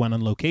before she went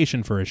on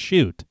location for a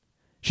shoot.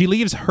 She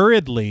leaves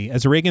hurriedly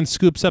as Reagan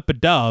scoops up a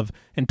dove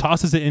and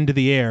tosses it into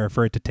the air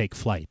for it to take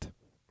flight.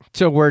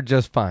 So we're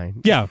just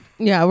fine. Yeah.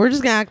 Yeah, we're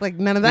just gonna act like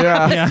none of that.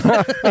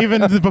 Yeah. Yeah.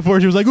 Even before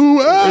she was like, ooh,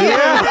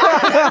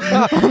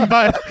 ah!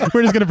 But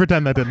we're just going to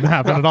pretend that didn't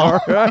happen at all.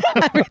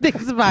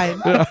 Everything's fine.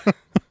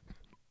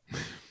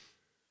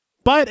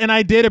 But, and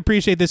I did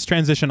appreciate this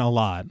transition a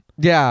lot.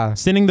 Yeah.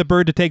 Sending the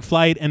bird to take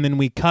flight, and then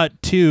we cut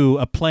to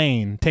a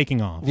plane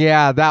taking off.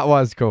 Yeah, that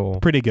was cool.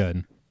 Pretty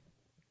good.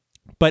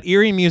 But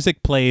eerie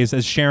music plays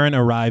as Sharon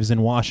arrives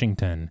in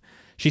Washington.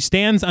 She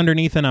stands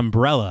underneath an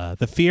umbrella,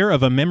 the fear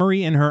of a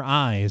memory in her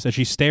eyes as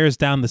she stares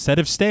down the set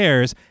of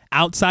stairs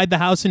outside the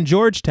house in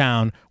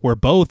Georgetown where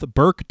both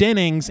Burke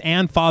Dennings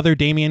and Father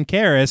Damien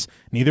Karras,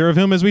 neither of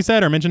whom, as we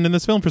said, are mentioned in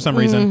this film for some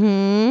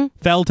reason,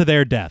 fell to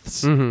their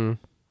deaths. I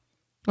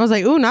was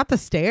like, ooh, not the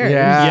stairs.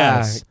 Yeah.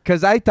 Yes.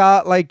 Because I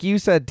thought, like you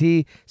said,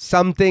 T,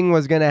 something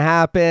was going to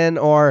happen,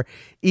 or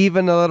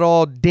even a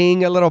little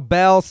ding, a little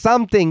bell,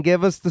 something.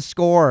 Give us the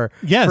score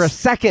Yes. for a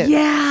second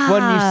Yeah.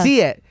 when you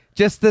see it.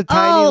 Just the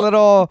tiny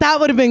little... That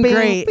would have been bing,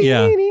 great. bing,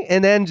 Yeah.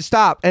 And then just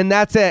stop. And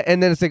that's it.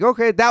 And then it's like,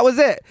 okay, that was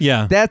it.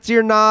 Yeah. That's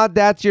your nod.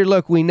 That's your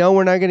look. We know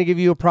we're not going to give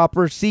you a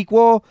proper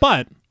sequel.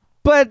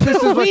 But this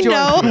is what We you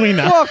know. want. We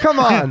know. Well, come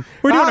on.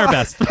 We're doing our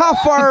best. How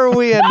far are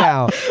we in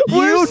now?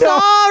 We're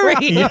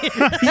sorry.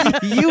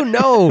 You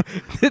know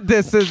that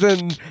this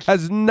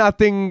has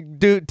nothing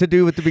to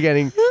do with the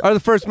beginning or the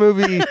first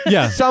movie.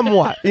 Yeah.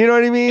 Somewhat. You know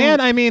what I mean?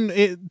 And I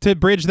mean, to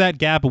bridge that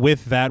gap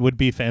with that would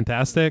be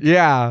fantastic.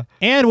 Yeah.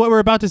 And what we're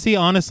about to see,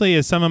 honestly,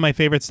 is some of my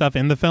favorite stuff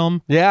in the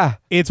film. Yeah.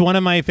 It's one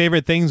of my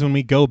favorite things when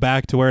we go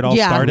back to where it all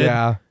started.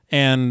 Yeah.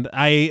 And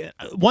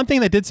one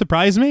thing that did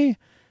surprise me,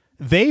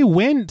 they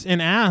went and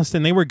asked,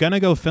 and they were going to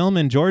go film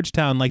in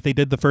Georgetown like they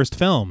did the first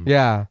film.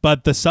 Yeah.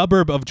 But the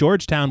suburb of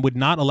Georgetown would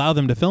not allow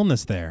them to film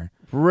this there.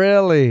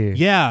 Really?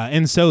 Yeah.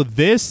 And so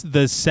the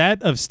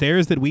set of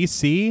stairs that we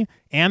see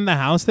and the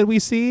house that we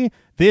see,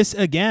 this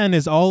again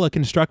is all a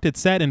constructed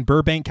set in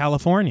Burbank,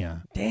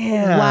 California.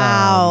 Damn.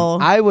 Wow.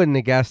 I wouldn't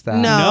have guessed that.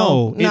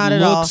 No. it not at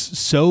looks all.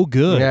 so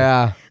good.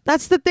 Yeah.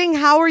 That's the thing.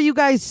 How are you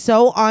guys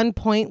so on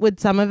point with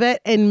some of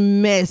it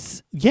and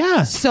miss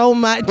Yeah. so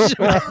much?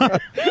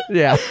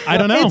 Yeah. I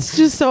don't know. It's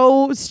just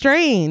so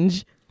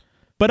strange.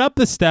 But up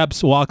the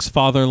steps walks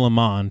Father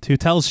Lamont, who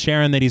tells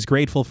Sharon that he's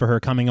grateful for her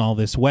coming all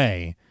this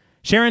way.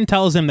 Sharon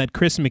tells him that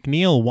Chris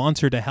McNeil wants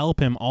her to help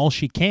him all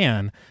she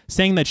can,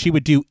 saying that she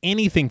would do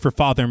anything for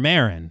Father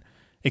Marin,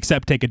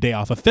 except take a day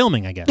off of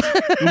filming, I guess.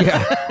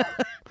 Yeah.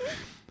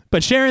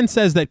 But Sharon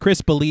says that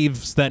Chris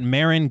believes that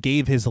Marin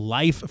gave his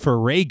life for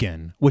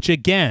Reagan, which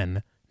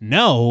again,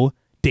 no,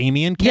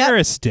 Damien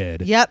Karras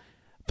did. Yep.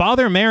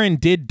 Father Marin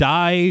did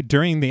die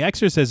during the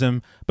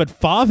exorcism, but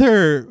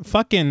Father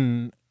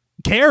fucking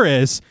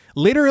Karras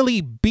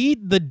literally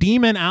beat the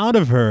demon out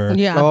of her,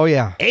 Yeah. Oh,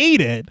 yeah. ate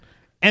it,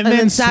 and And then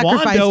then swan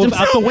sacrificed dove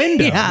himself. out the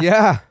window. Yeah.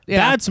 Yeah.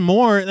 That's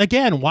more,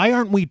 again, why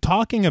aren't we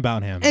talking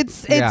about him?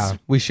 It's Yeah.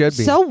 We should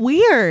be. so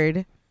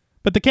weird.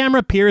 But the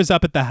camera peers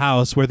up at the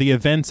house where the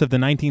events of the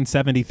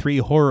 1973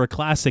 horror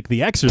classic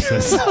The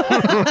Exorcist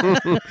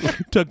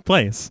took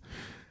place.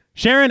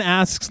 Sharon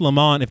asks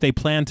Lamont if they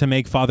plan to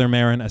make Father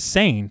Marin a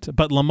saint,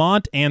 but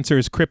Lamont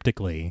answers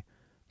cryptically,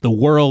 "The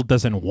world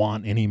doesn't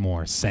want any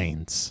more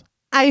saints."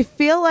 I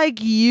feel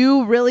like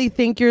you really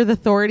think you're the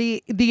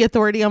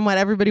authority on what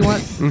everybody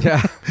wants.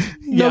 Yeah.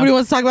 Nobody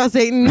wants to talk about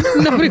Satan.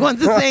 Nobody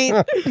wants a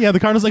saint. Yeah, the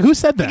Cardinal's like, who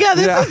said that? Yeah,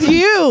 this Yeah. is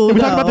you. We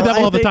talk about the though,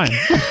 devil I all the think.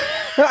 time.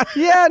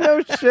 Yeah,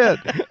 no shit.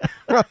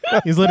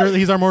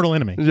 He's our mortal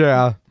enemy.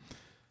 Yeah.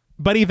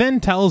 But he then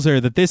tells her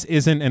that this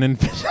isn't an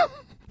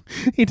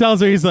he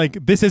tells her, he's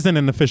like, this isn't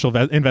an official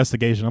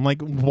investigation. I'm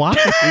like, why?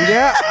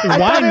 Yeah.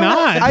 Why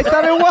not? I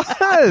thought it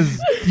was.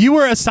 You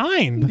were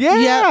assigned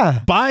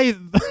Yeah. by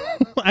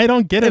I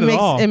don't get it at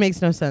all. It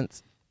makes no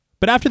sense.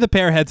 But after the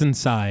pair heads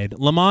inside,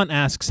 Lamont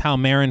asks how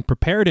Marin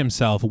prepared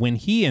himself when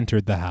he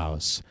entered the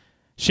house.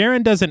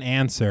 Sharon doesn't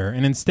answer,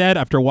 and instead,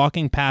 after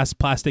walking past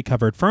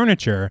plastic-covered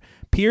furniture,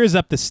 peers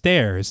up the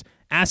stairs,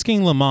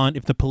 asking Lamont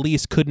if the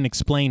police couldn't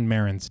explain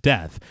Marin's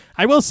death.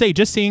 I will say,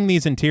 just seeing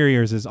these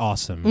interiors is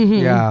awesome.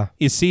 Yeah.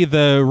 You see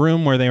the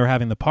room where they were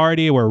having the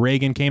party, where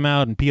Reagan came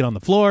out and peed on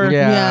the floor.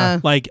 Yeah.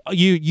 Like,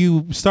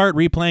 you start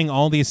replaying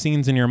all these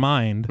scenes in your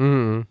mind,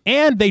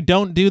 and they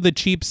don't do the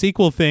cheap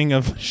sequel thing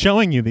of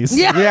showing you these.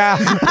 Yeah.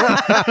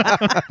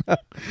 Yeah.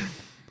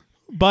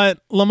 But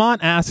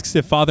Lamont asks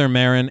if Father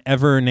Marin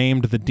ever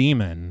named the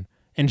demon,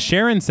 and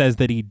Sharon says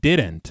that he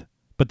didn't,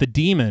 but the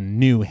demon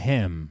knew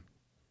him.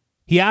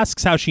 He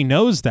asks how she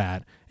knows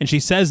that, and she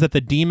says that the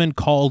demon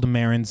called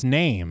Marin's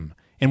name.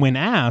 And when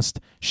asked,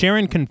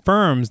 Sharon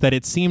confirms that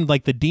it seemed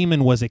like the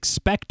demon was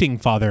expecting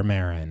Father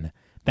Marin,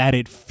 that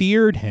it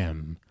feared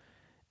him.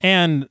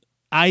 And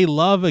I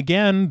love,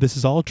 again, this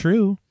is all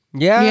true,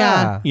 Yeah.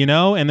 Yeah. you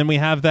know? And then we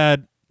have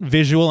that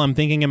visual I'm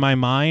thinking in my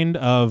mind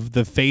of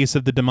the face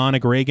of the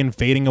demonic Reagan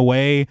fading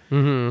away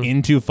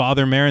into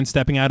Father Marin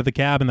stepping out of the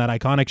cab in that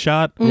iconic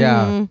shot.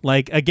 Yeah.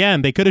 Like,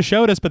 again, they could have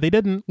showed us, but they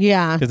didn't.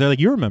 Yeah. Because they're like,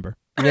 you remember.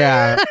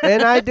 Yeah.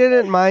 And I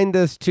didn't mind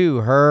this too.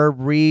 Her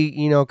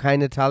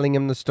kind of telling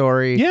him the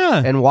story.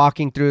 Yeah. And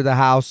walking through the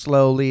house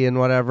slowly and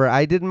whatever.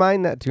 I didn't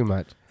mind that too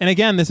much. And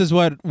again, this is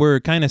what we're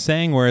kind of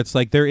saying, where it's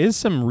like there are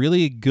some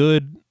really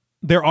good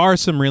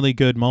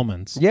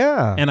moments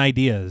Yeah. and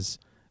ideas,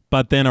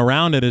 but then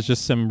around it is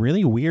just some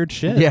really weird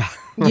shit. Yeah.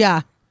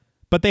 Yeah.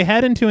 But they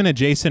head into an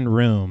adjacent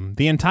room,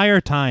 the entire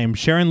time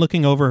Sharon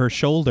looking over her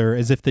shoulder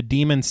as if the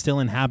demon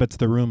still inhabits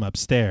the room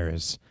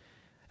upstairs.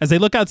 As they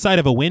look outside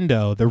of a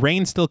window, the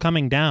rain still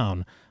coming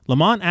down,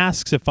 Lamont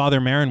asks if Father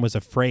Marin was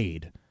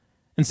afraid.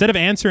 Instead of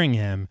answering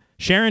him,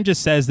 Sharon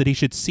just says that he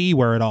should see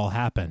where it all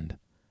happened.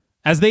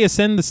 As they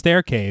ascend the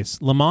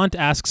staircase, Lamont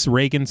asks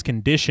Reagan's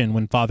condition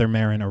when Father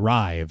Merrin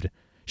arrived.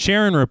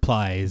 Sharon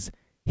replies,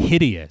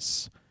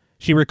 hideous.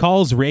 She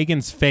recalls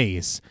Reagan's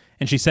face,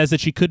 and she says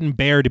that she couldn't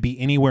bear to be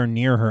anywhere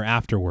near her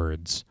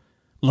afterwards.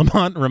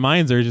 Lamont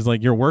reminds her, she's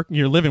like, you're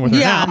living with her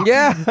now.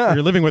 Yeah.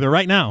 You're living with her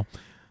right now.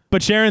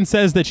 But Sharon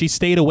says that she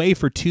stayed away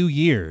for 2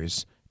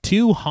 years,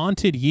 2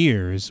 haunted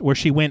years where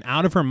she went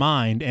out of her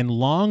mind and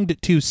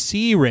longed to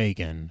see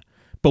Reagan.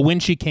 But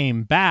when she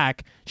came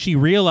back, she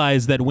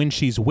realized that when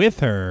she's with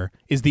her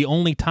is the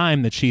only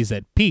time that she's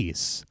at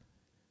peace.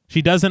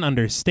 She doesn't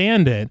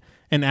understand it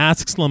and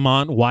asks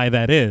Lamont why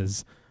that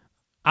is.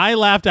 I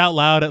laughed out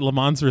loud at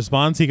Lamont's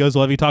response. He goes,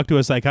 well, have you talked to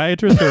a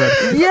psychiatrist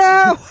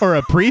or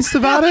a priest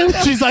about it?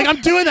 She's like, I'm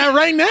doing that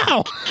right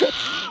now.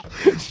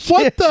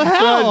 What the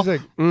hell?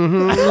 Like,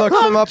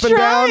 looks him up and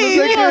down.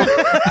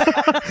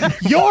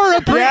 Like, you're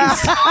a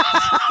priest.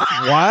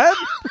 What?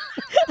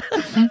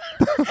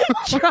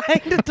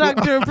 Trying to talk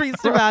to a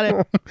priest about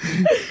it.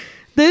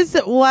 This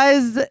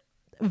was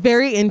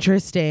very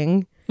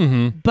interesting,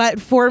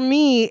 but for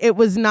me, it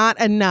was not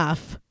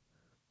enough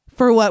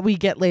for what we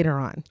get later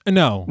on.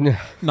 No,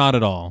 not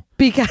at all.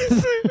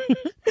 Because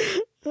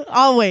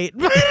I'll wait.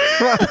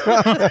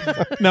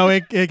 No,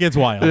 it gets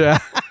wild. Yeah.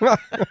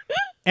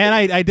 And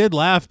I did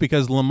laugh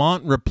because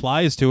Lamont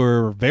replies to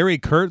her very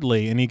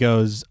curtly, and he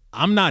goes,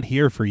 I'm not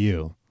here for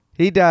you.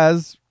 He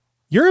does.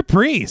 You're a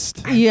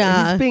priest.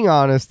 Yeah. He's being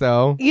honest,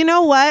 though. You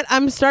know what?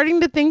 I'm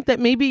starting to think that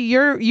maybe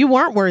you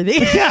weren't worthy.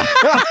 Yeah.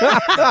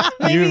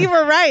 Maybe you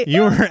were right.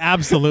 You were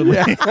absolutely.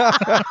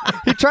 Yeah.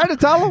 He tried to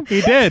tell him.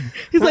 He did.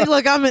 He's like,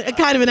 look, I'm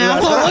kind of an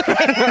asshole.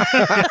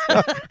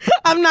 Okay.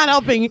 I'm not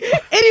helping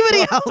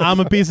anybody else. I'm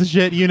a piece of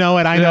shit. You know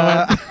it. I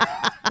know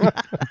it.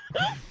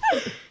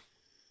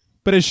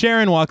 But as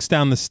Sharon walks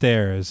down the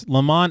stairs,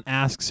 Lamont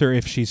asks her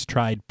if she's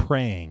tried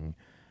praying,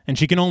 and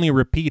she can only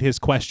repeat his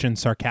question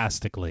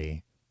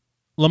sarcastically.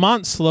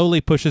 Lamont slowly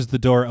pushes the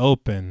door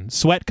open,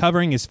 sweat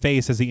covering his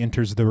face as he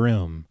enters the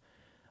room.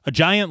 A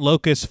giant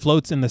locust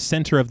floats in the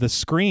center of the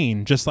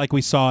screen, just like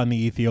we saw in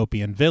the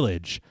Ethiopian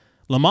village.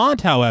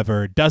 Lamont,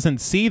 however,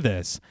 doesn't see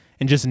this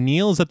and just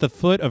kneels at the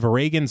foot of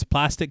Reagan's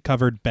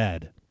plastic-covered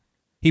bed.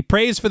 He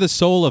prays for the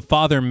soul of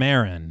Father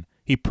Merrin.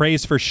 He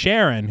prays for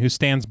Sharon, who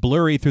stands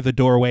blurry through the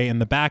doorway in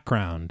the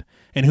background,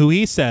 and who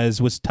he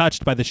says was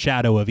touched by the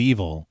shadow of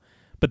evil.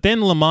 But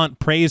then Lamont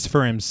prays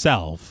for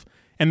himself,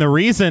 and the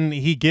reason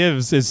he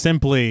gives is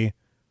simply,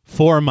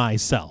 for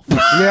myself.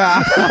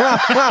 Yeah.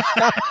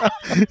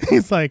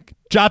 He's like,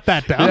 jot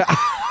that down.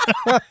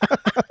 Yeah.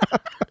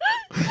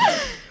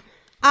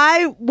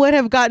 I would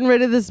have gotten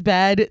rid of this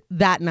bed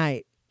that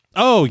night.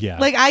 Oh, yeah.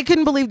 Like, I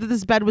couldn't believe that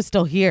this bed was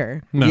still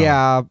here. No.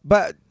 Yeah,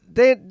 but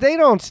they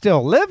don't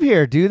still live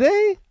here, do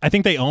they? I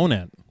think they own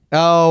it.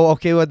 Oh,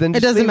 okay. Well, then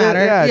It just doesn't leave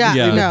matter. Yeah, Yeah,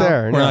 just leave no. it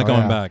there. We're No, not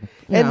going yeah. back.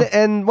 No.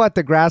 And what?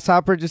 The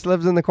grasshopper just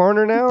lives in the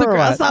corner now? The or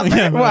what? grasshopper.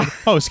 Yeah.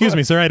 Oh, excuse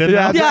me, sir. I didn't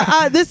know.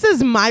 Yeah, this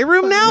is my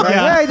room now? Right.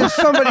 Yeah. Hey, there's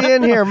somebody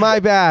in here. My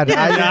bad.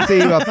 I didn't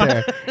see you up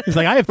there. He's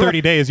like, I have 30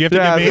 days. You have to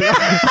give me.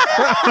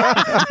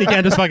 You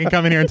can't just fucking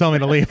come in here and tell me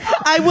to leave.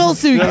 I will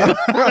sue you.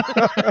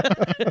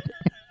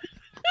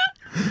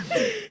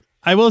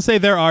 I will say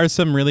there are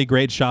some really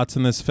great shots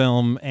in this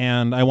film,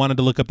 and I wanted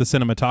to look up the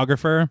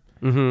cinematographer.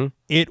 Mm-hmm.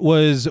 It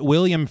was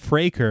William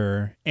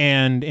Fraker,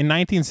 and in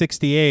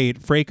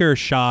 1968, Fraker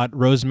shot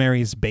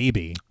Rosemary's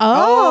Baby.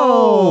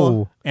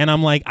 Oh. And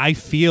I'm like, I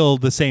feel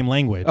the same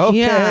language. Okay.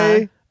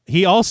 Yeah.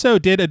 He also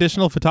did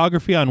additional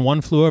photography on One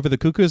Flew Over the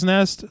Cuckoo's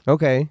Nest.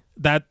 Okay.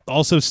 That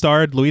also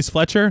starred Louise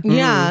Fletcher,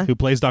 Yeah. who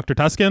plays Dr.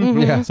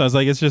 Tuscan. Yeah. So I was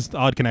like, it's just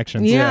odd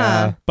connections.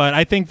 Yeah. But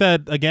I think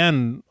that,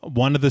 again,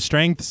 one of the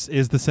strengths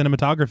is the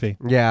cinematography.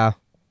 Yeah.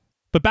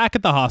 But back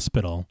at the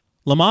hospital,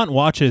 Lamont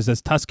watches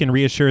as Tuscan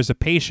reassures a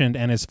patient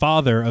and his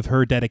father of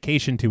her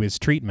dedication to his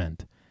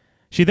treatment.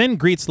 She then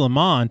greets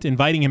Lamont,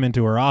 inviting him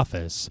into her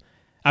office.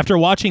 After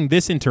watching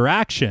this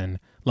interaction,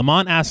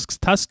 Lamont asks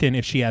Tuscan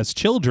if she has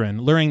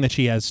children, learning that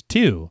she has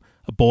 2,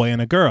 a boy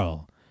and a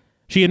girl.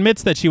 She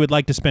admits that she would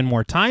like to spend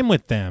more time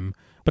with them,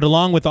 but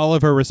along with all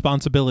of her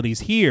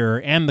responsibilities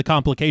here and the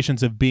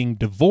complications of being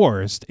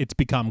divorced, it's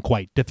become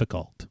quite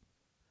difficult.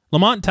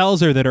 Lamont tells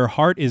her that her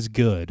heart is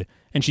good,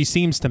 and she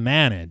seems to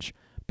manage,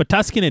 but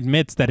Tuscan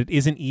admits that it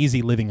isn't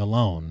easy living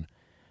alone.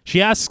 She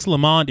asks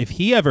Lamont if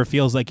he ever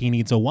feels like he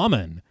needs a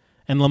woman,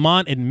 and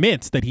Lamont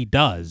admits that he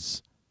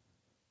does.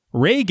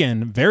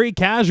 Reagan, very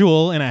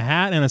casual in a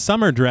hat and a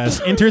summer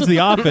dress, enters the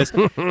office.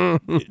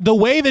 The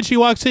way that she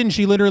walks in,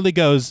 she literally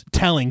goes,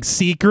 telling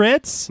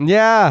secrets?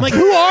 Yeah. I'm like,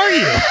 who are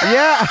you?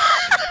 Yeah.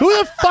 Who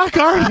the fuck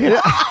are you?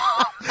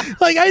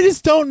 Like, I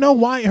just don't know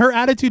why. Her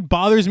attitude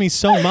bothers me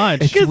so much.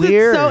 Because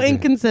weird. it's so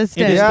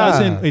inconsistent.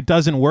 It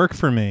doesn't work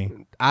for me.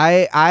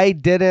 I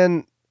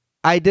didn't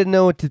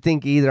know what to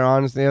think either,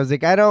 honestly. I was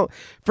like,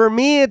 for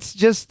me, it's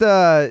just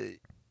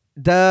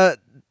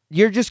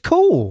you're just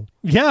cool.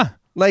 Yeah.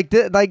 Like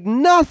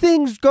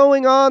nothing's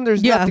going on.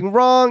 There's nothing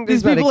wrong.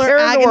 There's These people not a are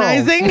care in the world.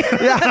 agonizing.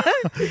 Yeah.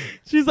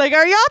 She's like,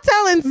 "Are y'all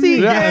telling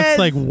secrets?" Yeah, it's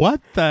like,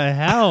 what the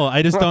hell?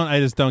 I just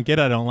don't get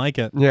it. I don't like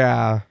it.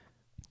 Yeah.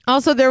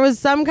 Also, there was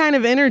some kind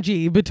of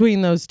energy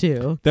between those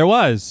two. There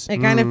was. It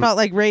kind of felt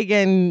like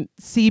Reagan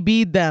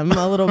CB'd them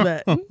a little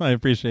bit. I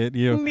appreciate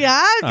you.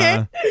 Yeah,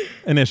 okay.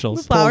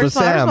 Initials. Flowers,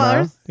 Pulled a Sam, huh?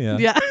 flowers. Yeah.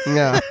 Yeah.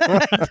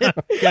 Yeah.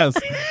 Yes.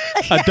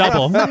 A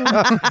double.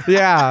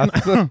 Yeah.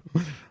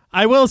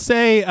 I will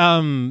say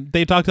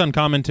they talked on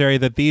commentary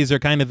that these are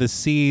kind of the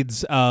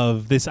seeds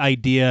of this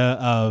idea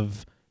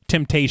of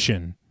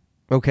temptation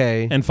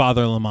Okay. and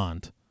Father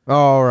Lamont.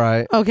 All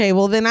right. Okay,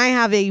 well, then I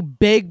have a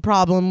big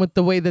problem with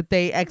the way that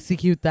they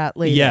execute that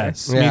later.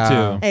 Yes, Yeah. me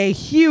too. A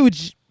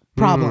huge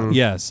problem.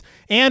 Yes.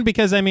 And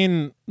because, I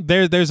mean,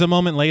 there's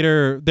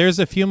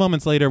a few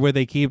moments later where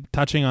they keep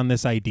touching on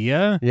this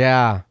idea.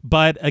 Yeah.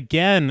 But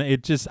again,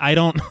 it just, I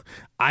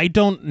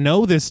don't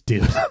know this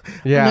dude.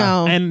 Yeah.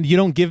 No. And you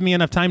don't give me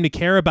enough time to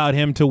care about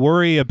him to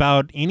worry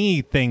about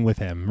anything with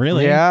him,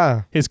 really.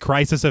 Yeah. His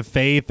crisis of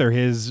faith or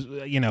his,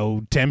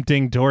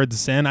 tempting towards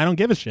sin. I don't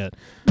give a shit.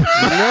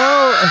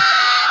 No.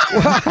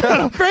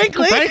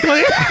 Frankly.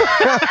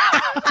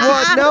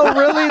 Well, no,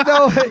 really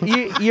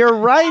though. You're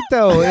right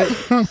though.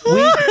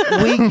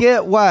 We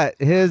get what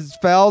his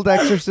failed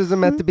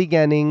exorcism at the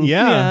beginning.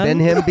 Yeah. Then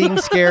him being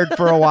scared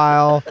for a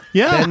while.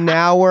 Yeah. And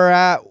now we're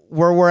at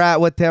where we're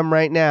at with him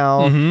right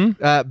now.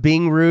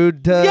 Being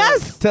rude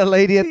to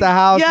lady at the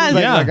house. Yes. He's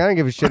like, Yeah. look, I don't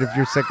give a shit if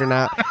you're sick or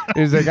not.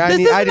 He's like, I This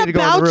need isn't to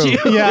go in the about room. you.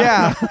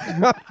 Yeah.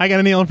 Yeah. I got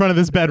to kneel in front of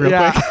this bed real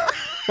Yeah. quick.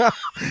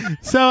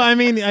 So, I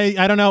mean,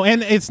 I don't know.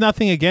 And it's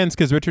nothing against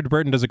because Richard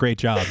Burton does a great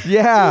job.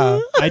 Yeah.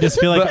 I just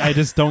feel like I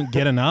just don't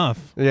get enough.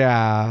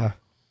 Yeah.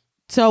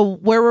 So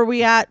where were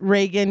we at?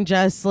 Reagan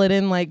just slid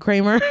in like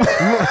Kramer.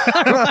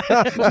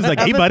 She's like,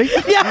 hey, buddy.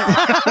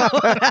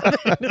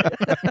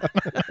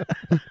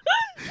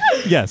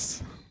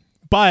 Yes.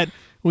 But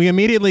we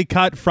immediately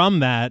cut from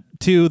that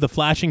to the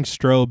flashing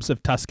strobes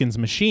of Tuscan's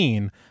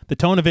machine, the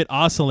tone of it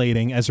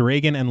oscillating as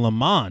Reagan and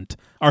Lamont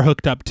are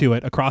hooked up to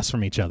it across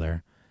from each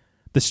other.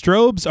 The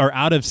strobes are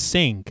out of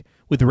sync,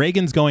 with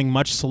Reagan's going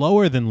much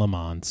slower than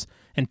Lamont's,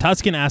 and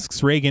Tuscan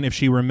asks Reagan if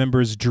she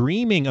remembers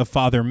dreaming of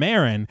Father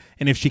Marin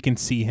and if she can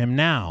see him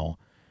now.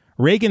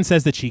 Reagan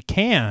says that she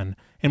can,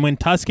 and when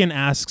Tuscan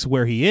asks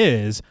where he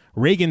is,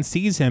 Reagan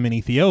sees him in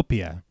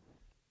Ethiopia.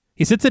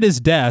 He sits at his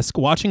desk,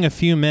 watching a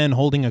few men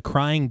holding a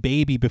crying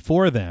baby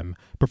before them,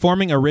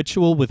 performing a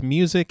ritual with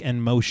music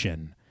and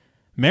motion.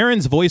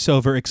 Marin's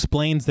voiceover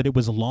explains that it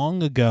was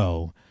long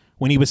ago,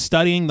 when he was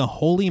studying the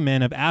holy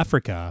men of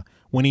Africa,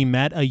 when he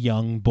met a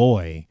young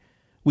boy.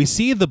 We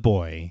see the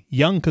boy,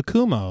 young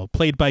Kakumo,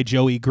 played by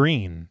Joey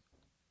Green.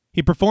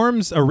 He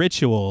performs a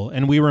ritual,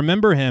 and we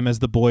remember him as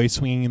the boy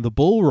swinging the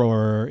bull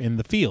roarer in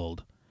the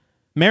field.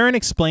 Marin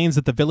explains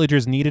that the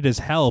villagers needed his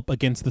help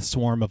against the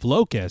swarm of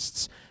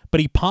locusts, but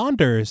he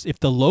ponders if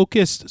the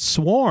locust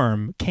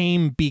swarm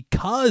came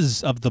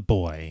because of the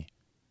boy.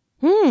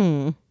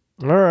 All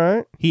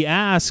right. He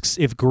asks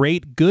if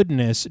great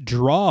goodness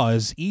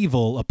draws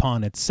evil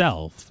upon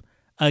itself.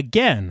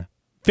 Again,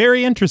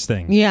 very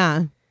interesting.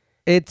 Yeah.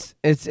 It's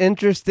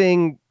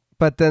interesting,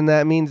 but then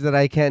that means that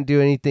I can't do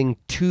anything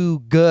too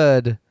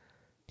good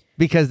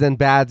because then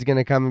bad's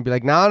gonna come and be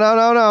like, no,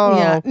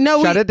 Yeah.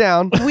 No, shut it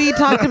down. We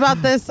talked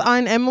about this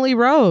on Emily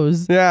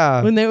Rose.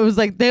 Yeah. When it was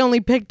like they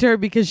only picked her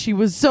because she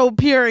was so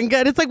pure and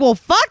good. It's like, well,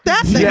 fuck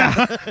that thing.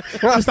 Yeah.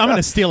 Just, I'm going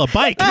to steal a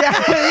bike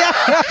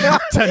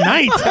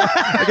tonight.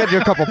 I got to do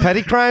a couple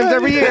petty crimes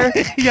every year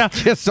Yeah.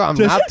 just so I'm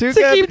not too To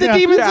good. keep the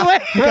demons away.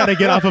 You got to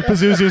get off of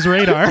Pazuzu's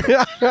radar.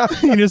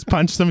 You just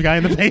punch some guy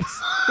in the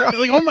face. You're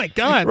like, oh my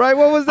God. Right,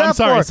 what was that I'm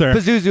sorry, for? sir.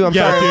 Pazuzu, I'm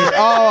Yeah, sorry. dude.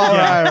 Oh, all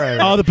Yeah. right.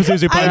 Oh, the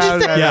Pazuzu punch.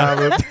 understand.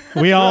 Yeah.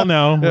 We all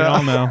know. We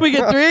all know. We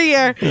get 3 a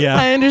year. Yeah.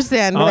 I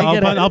understand. I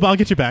get it. I'll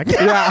get you back.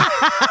 Yeah.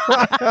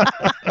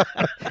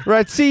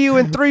 Right, see you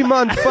in 3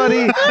 months,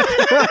 buddy.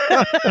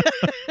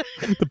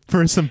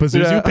 For some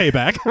Pazuzu Yeah.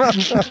 payback.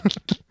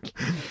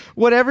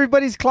 Would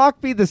everybody's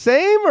clock be the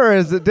same or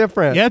is it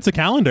different? Yeah, it's a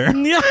calendar.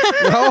 Yeah.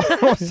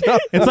 Oh, so-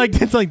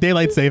 It's like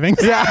daylight savings.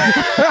 yeah.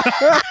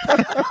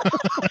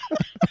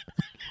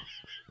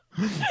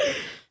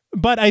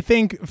 But I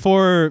think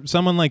for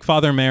someone like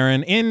Father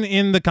Marin,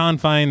 in the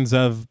confines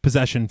of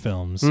possession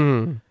films,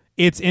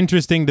 it's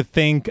interesting to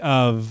think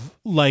of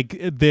like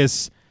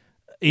this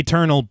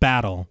eternal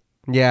battle.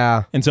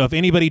 Yeah. And so if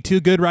anybody too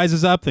good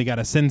rises up, they got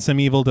to send some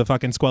evil to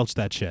fucking squelch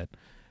that shit.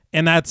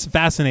 And that's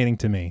fascinating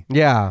to me.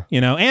 Yeah.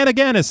 And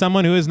again, as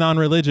someone who is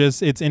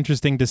non-religious, it's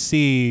interesting to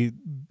see.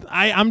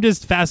 I'm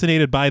just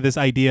fascinated by this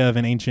idea of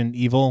an ancient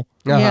evil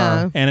Uh-huh.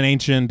 Yeah. and an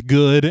ancient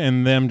good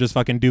and them just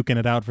fucking duking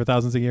it out for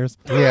thousands of years.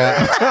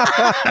 Yeah.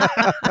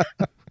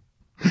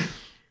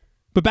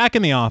 But back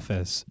in the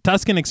office,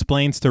 Tuscan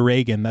explains to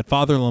Reagan that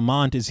Father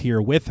Lamont is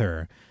here with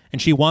her,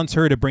 and she wants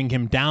her to bring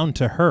him down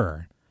to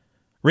her.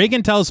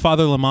 Reagan tells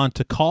Father Lamont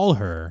to call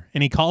her,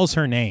 and he calls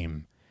her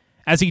name.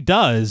 As he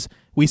does,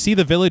 we see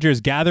the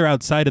villagers gather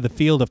outside of the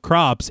field of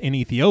crops in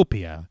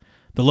Ethiopia.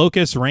 the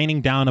locusts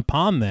raining down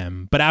upon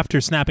them, but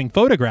after snapping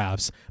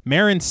photographs,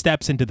 Marin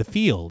steps into the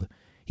field.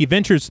 He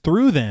ventures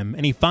through them,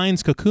 and he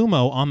finds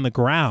Kokumo on the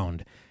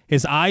ground,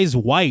 his eyes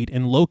white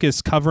and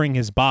locusts covering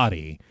his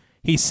body.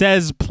 He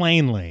says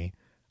plainly,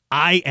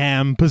 "I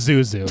am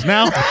Pazuzu."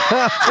 Now,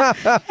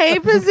 Hey,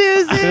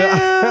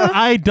 Pazuzu.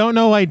 I don't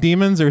know why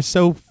demons are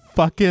so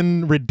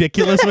fucking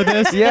ridiculous with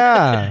this.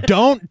 Yeah.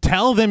 Don't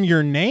tell them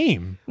your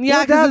name.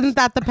 Yeah, because isn't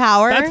that the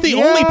power? That's the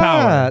only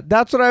power.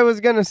 That's what I was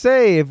gonna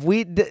say. If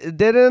we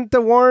didn't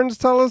the Warrens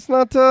tell us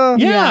not to?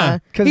 Yeah.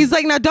 He's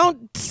like, now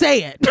don't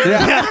say it.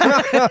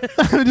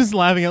 I'm just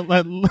laughing at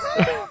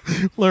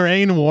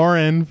Lorraine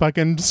Warren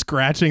fucking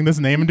scratching this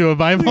name into a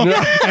Bible and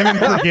then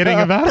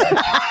forgetting about it.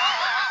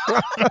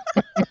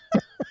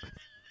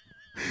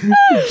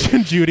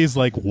 Judy's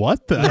like,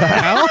 what the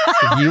hell?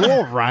 You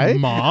all right?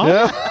 Mom?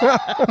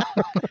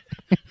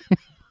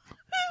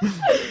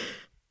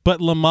 But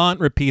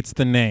Lamont repeats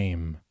the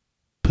name,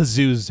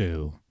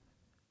 Pazuzu.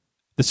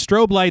 The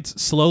strobe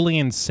lights slowly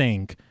in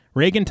sync.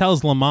 Reagan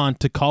tells Lamont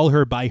to call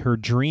her by her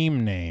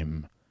dream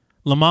name.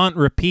 Lamont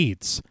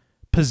repeats,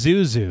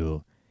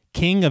 Pazuzu,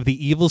 king of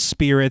the evil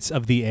spirits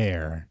of the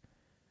air.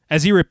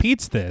 As he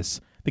repeats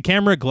this, the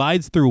camera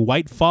glides through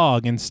white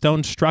fog and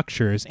stone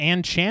structures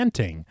and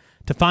chanting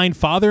to find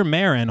Father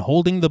Marin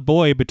holding the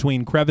boy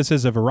between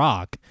crevices of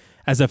rock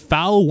as a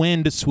foul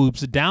wind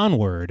swoops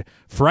downward,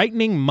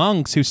 frightening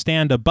monks who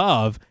stand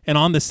above and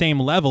on the same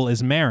level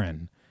as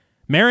Marin.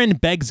 Marin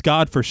begs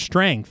God for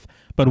strength,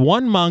 but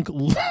one monk...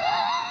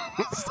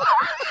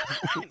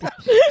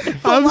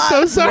 I'm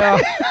so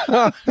sorry.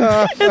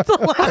 It's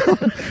a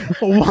lot.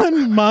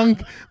 One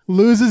monk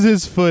loses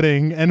his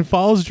footing and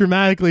falls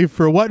dramatically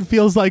for what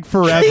feels like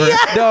forever.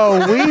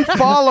 No, we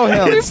follow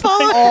him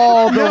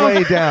all the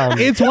way down.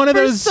 It's one of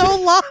those so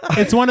long.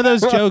 It's one of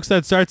those jokes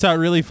that starts out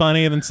really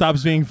funny and then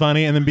stops being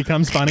funny and then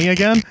becomes funny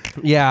again.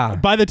 Yeah.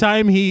 By the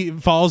time he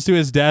falls to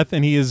his death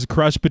and he is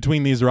crushed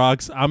between these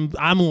rocks, I'm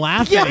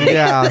laughing.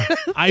 Yeah.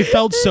 I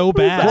felt so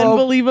bad. Well,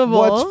 unbelievable.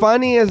 What's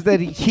funny is that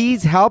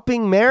he's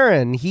helping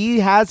Marin.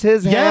 He has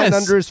his hand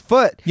under his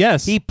foot.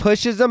 Yes. He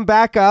pushes him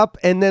back up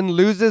and then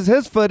loses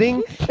his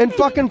footing and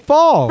fucking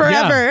falls.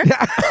 Forever.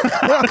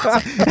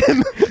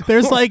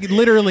 There's like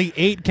literally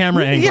 8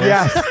 camera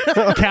angles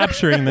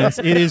capturing this.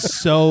 It is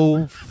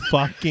so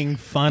fucking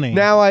funny.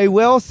 Now, I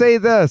will say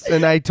this,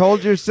 and I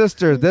told your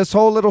sister, this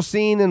whole little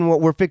scene and what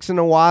we're fixing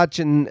to watch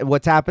and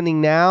what's happening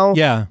now,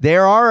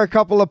 there are a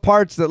couple of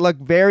parts that look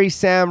very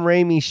Sam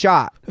Raimi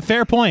shot.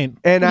 Fair point.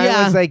 And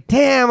I was like,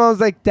 damn,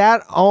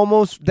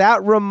 that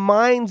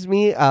reminds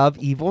me of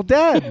Evil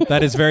Dead.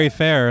 That is very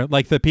fair.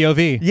 Like the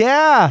POV.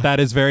 Yeah.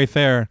 That is very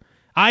fair.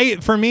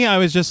 For me, I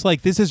was just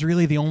like, this is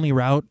really the only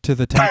route to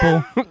the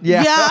temple.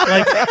 Yeah.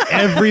 Like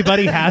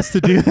everybody has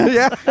to do this.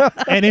 Yeah.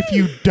 And if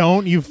you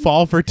don't, you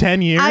fall for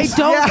 10 years. I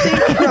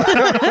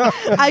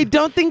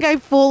don't think I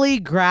fully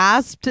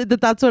grasped that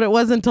that's what it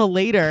was until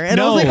later. And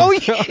I was like, oh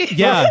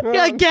yeah.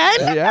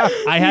 Again? Yeah.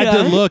 I had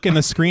to look, and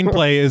the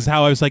screenplay is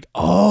how I was like,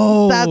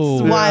 oh. That's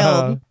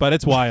wild. But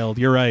it's wild.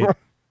 You're right.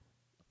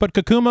 But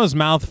Kokumo's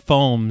mouth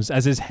foams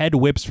as his head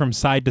whips from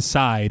side to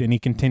side, and he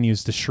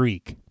continues to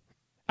shriek.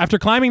 After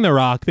climbing the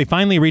rock, they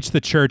finally reach the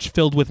church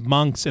filled with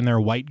monks in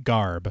their white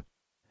garb.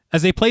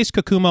 As they place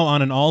Kokumo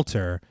on an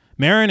altar,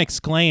 Marin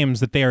exclaims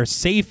that they are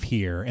safe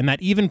here and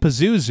that even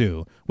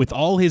Pazuzu, with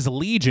all his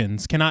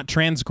legions, cannot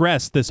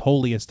transgress this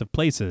holiest of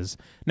places.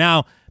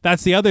 Now,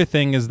 that's the other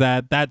thing, is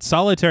that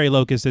solitary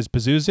locust is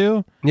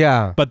Pazuzu.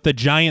 Yeah. But the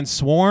giant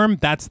swarm,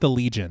 that's the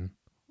legion.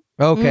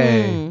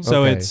 Okay.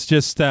 So okay. it's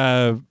just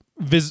a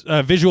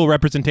visual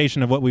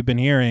representation of what we've been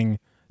hearing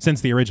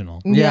since the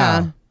original.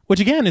 Yeah. Which,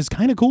 again, is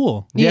kind of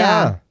cool.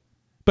 Yeah.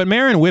 But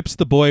Marin whips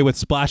the boy with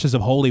splashes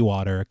of holy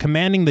water,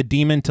 commanding the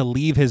demon to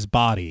leave his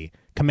body,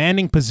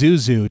 commanding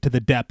Pazuzu to the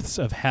depths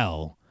of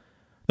hell.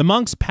 The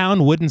monks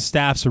pound wooden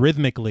staffs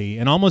rhythmically,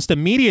 and almost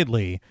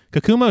immediately,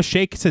 Kokumo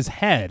shakes his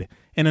head,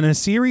 and in a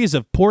series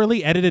of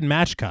poorly edited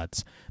match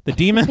cuts, the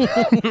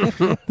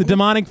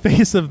demonic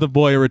face of the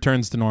boy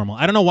returns to normal.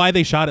 I don't know why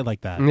they shot it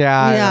like that.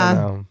 Yeah. I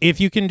don't know. If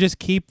you can just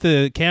keep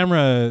the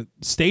camera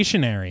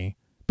stationary,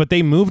 but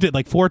they moved it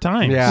like 4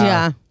 times.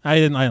 Yeah. I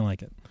didn't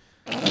like it.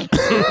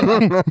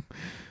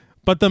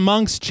 But the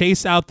monks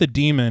chase out the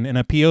demon in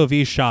a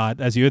POV shot,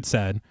 as you had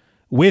said,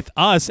 with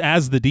us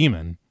as the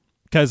demon,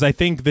 because I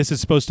think this is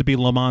supposed to be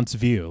Lamont's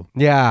view.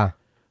 Yeah.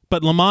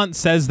 But Lamont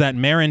says that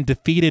Marin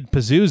defeated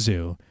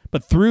Pazuzu,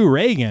 but through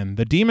Reagan,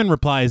 the demon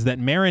replies that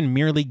Marin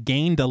merely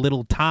gained a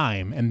little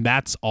time, and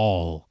that's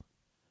all.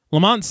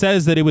 Lamont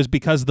says that it was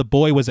because the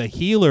boy was a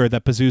healer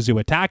that Pazuzu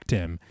attacked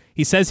him.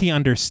 He says he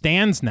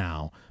understands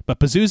now, but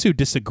Pazuzu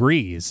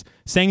disagrees,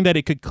 saying that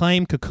it could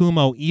claim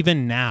Kokumo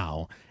even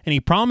now, and he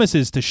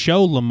promises to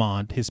show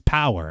Lamont his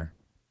power.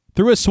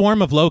 Through a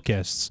swarm of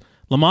locusts,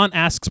 Lamont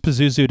asks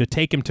Pazuzu to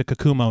take him to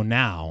Kokumo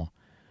now.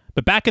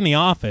 But back in the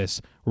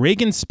office,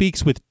 Reagan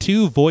speaks with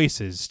 2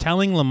 voices,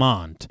 telling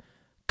Lamont,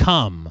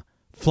 "Come,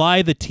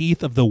 fly the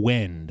teeth of the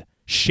wind,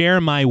 share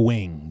my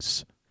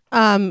wings."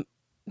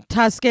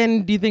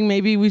 Tuscan, do you think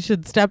maybe we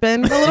should step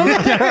in a little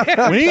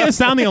bit? We need to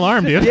sound the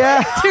alarm, dude.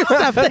 Yeah. Do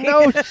something.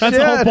 No That's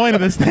the whole point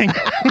of this thing.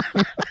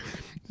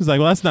 He's like,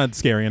 well, that's not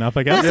scary enough,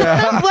 I guess.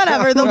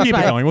 Whatever. We'll keep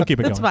it going. We'll keep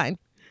it That's going. fine.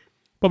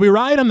 But we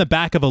ride on the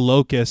back of a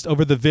locust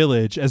over the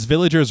village as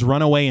villagers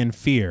run away in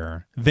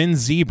fear, then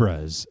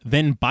zebras,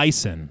 then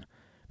bison.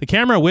 The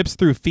camera whips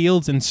through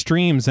fields and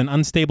streams and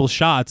unstable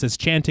shots as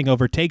chanting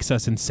overtakes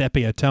us in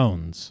sepia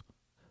tones.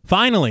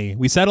 Finally,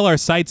 we settle our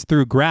sights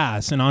through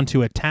grass and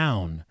onto a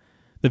town.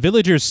 The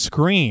villagers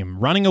scream,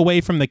 running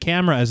away from the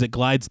camera as it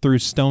glides through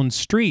stone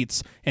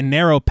streets and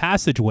narrow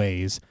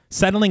passageways,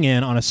 settling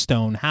in on a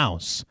stone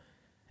house.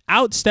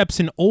 Out steps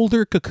an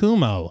older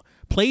Kakumo,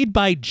 played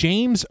by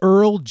James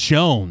Earl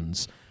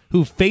Jones,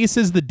 who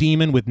faces the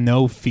demon with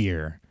no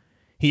fear.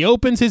 He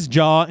opens his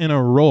jaw in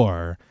a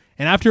roar,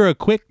 and after a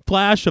quick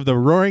flash of the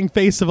roaring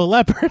face of a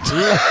leopard,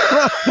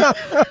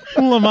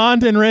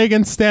 Lamont and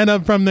Reagan stand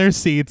up from their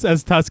seats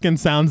as Tuscan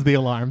sounds the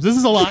alarms. This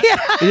is a lot.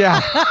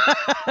 Yeah.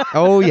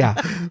 Oh, yeah.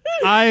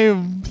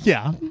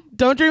 Yeah.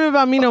 Don't dream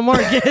about me no more,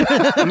 kid.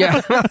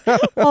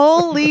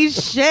 Holy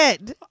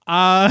shit.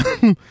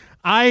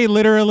 I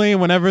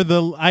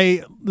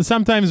literally,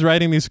 sometimes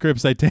writing these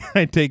scripts, I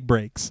take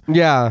breaks.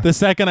 Yeah. The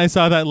second I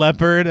saw that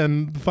leopard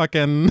and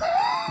fucking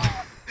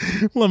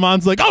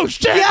Lamont's like, oh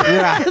shit!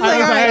 Yeah. It's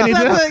like, all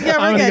right,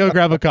 I'm gonna go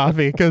grab a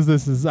coffee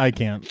because I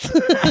can't.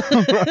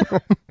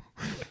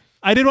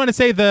 I did want to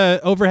say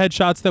the overhead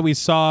shots that we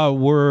saw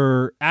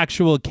were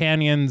actual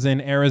canyons in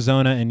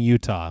Arizona and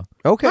Utah.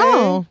 Okay.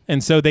 Oh.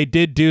 And so they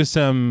did do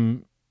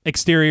some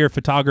exterior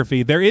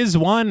photography. There is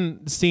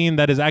one scene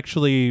that is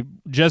actually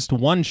just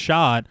one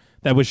shot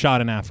that was shot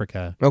in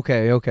Africa.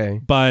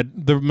 Okay. But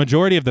the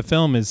majority of the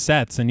film is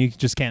sets, and you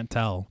just can't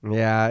tell.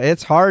 Yeah,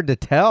 it's hard to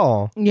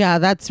tell. Yeah,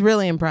 that's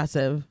really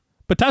impressive.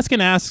 But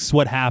Tuscan asks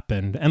what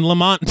happened, and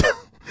Lamont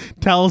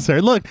tells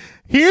her, look,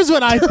 here's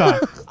what I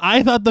thought.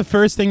 I thought the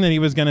first thing that he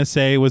was going to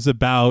say was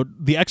about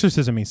the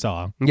exorcism he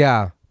saw.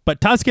 Yeah.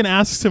 But Tuscan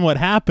asks him what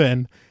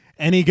happened,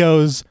 and he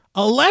goes,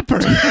 a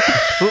leopard.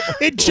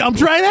 It jumped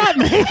right at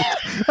me.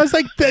 I was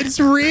like, that's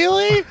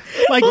really?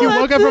 Like you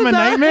woke up from a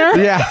nightmare?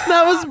 Yeah.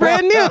 That was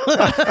brand new.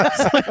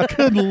 It's like,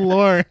 good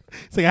Lord.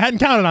 It's like, I hadn't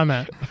counted on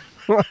that.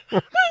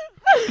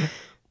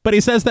 But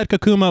he says that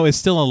Kakumo is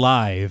still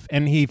alive,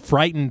 and he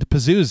frightened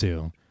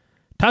Pazuzu.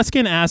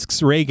 Tuscan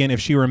asks Reagan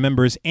if she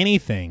remembers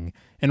anything,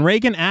 and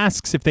Reagan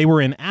asks if they were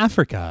in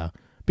Africa,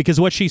 because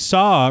what she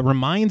saw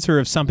reminds her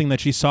of something that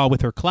she saw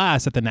with her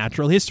class at the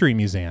Natural History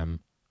Museum.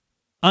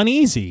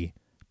 Uneasy,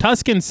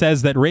 Tuscan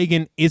says that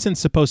Reagan isn't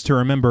supposed to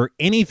remember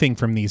anything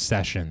from these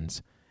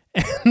sessions.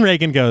 And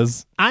Reagan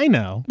goes, I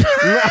know.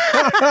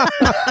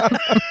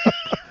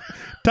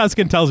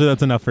 Tuscan tells her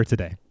that's enough for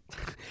today.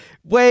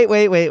 Wait.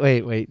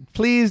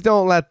 Please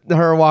don't let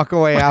her walk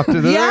away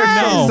after this.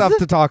 Yes! There's stuff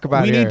to talk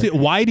about here.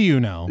 Why do you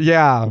know?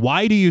 Yeah.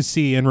 Why do you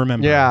see and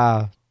remember?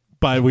 Yeah.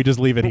 But we just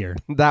leave it here.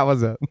 That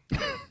was it.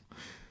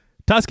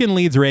 Tuscan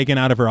leads Reagan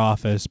out of her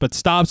office, but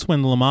stops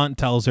when Lamont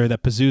tells her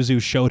that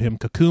Pazuzu showed him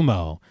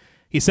Kakumo.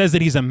 He says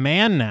that he's a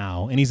man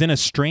now, and he's in a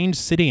strange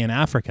city in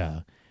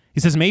Africa. He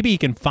says maybe he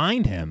can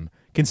find him,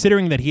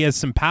 considering that he has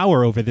some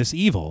power over this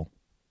evil.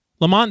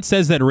 Lamont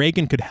says that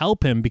Reagan could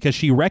help him because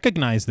she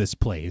recognized this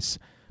place,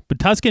 but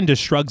Tuscan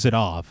just shrugs it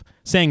off,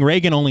 saying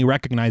Reagan only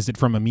recognized it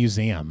from a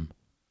museum.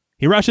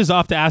 He rushes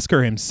off to ask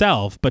her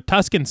himself, but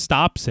Tuscan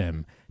stops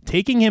him,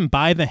 taking him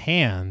by the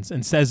hands,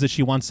 and says that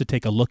she wants to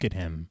take a look at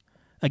him.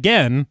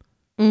 Again,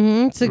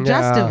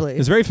 suggestively.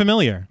 it's very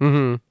familiar.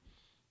 Mm-hmm.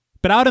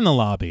 But out in the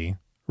lobby,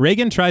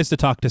 Reagan tries to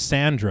talk to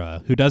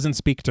Sandra, who doesn't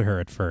speak to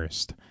her at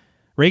first.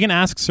 Reagan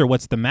asks her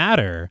what's the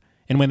matter,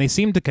 and when they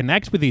seem to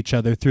connect with each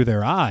other through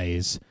their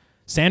eyes,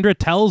 Sandra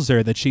tells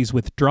her that she's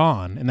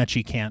withdrawn and that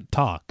she can't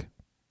talk.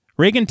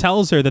 Reagan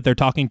tells her that they're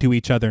talking to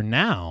each other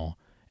now,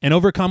 and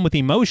overcome with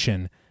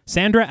emotion,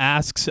 Sandra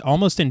asks,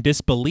 almost in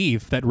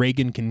disbelief, that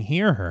Reagan can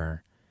hear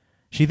her.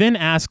 She then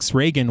asks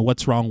Reagan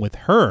what's wrong with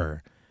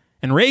her,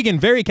 and Reagan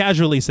very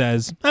casually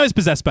says, I was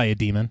possessed by a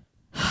demon.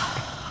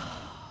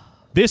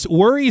 This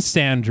worries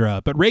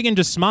Sandra, but Reagan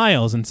just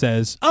smiles and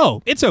says,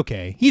 oh, it's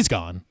okay. He's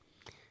gone.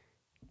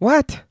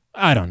 What?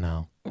 I don't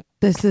know.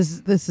 This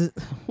is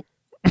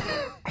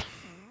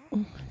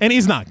And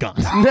he's not gone.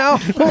 No.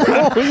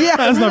 Yeah.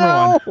 That's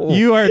number one.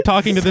 You are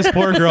talking to this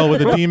poor girl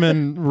with a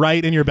demon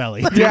right in your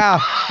belly. Yeah.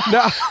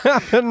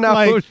 No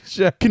Like,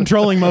 shit.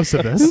 controlling most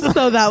of this.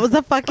 so that was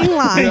a fucking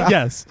lie.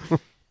 Yes.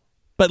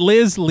 But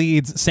Liz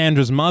leads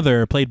Sandra's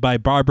mother, played by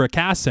Barbara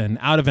Casson,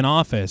 out of an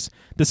office,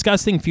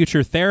 discussing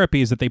future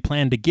therapies that they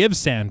plan to give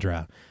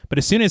Sandra. But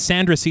as soon as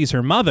Sandra sees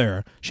her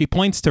mother, she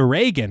points to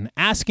Reagan,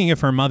 asking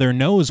if her mother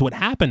knows what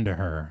happened to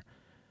her.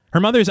 Her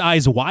mother's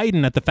eyes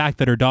widen at the fact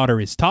that her daughter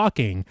is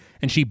talking,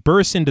 and she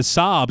bursts into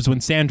sobs when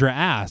Sandra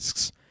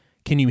asks,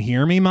 "Can you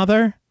hear me,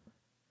 Mother?"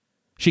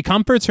 She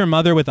comforts her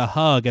mother with a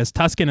hug as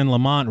Tuscan and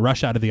Lamont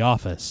rush out of the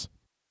office.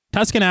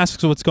 Tuscan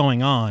asks what's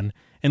going on,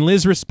 and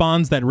Liz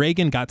responds that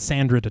Reagan got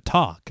Sandra to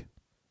talk.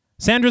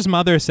 Sandra's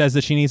mother says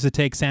that she needs to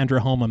take Sandra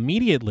home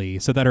immediately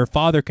so that her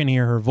father can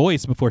hear her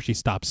voice before she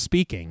stops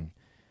speaking.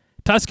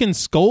 Tuscan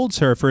scolds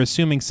her for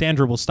assuming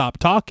Sandra will stop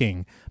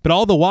talking, but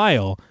all the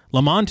while,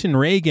 Lamont and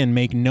Reagan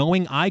make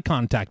knowing eye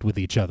contact with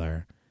each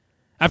other.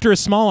 After a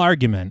small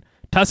argument,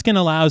 Tuscan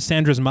allows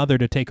Sandra's mother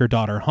to take her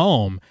daughter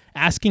home,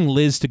 asking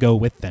Liz to go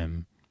with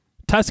them.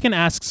 Tuscan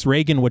asks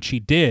Reagan what she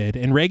did,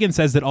 and Reagan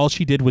says that all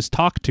she did was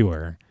talk to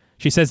her.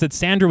 She says that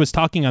Sandra was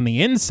talking on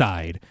the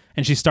inside,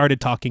 and she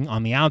started talking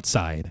on the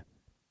outside.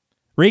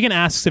 Reagan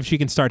asks if she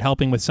can start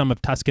helping with some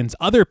of Tuscan's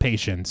other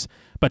patients,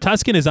 but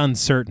Tuscan is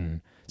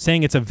uncertain,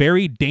 saying it's a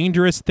very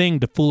dangerous thing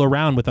to fool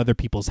around with other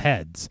people's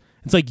heads.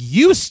 It's like,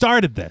 you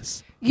started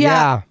this.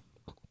 Yeah.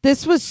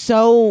 This was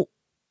so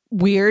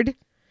weird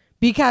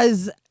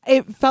because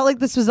it felt like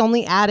this was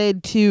only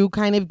added to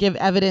kind of give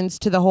evidence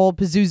to the whole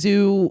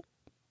Pazuzu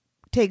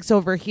takes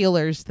over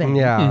healers thing.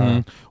 Yeah.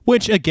 Mm-hmm.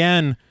 Which,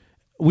 again,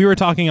 we were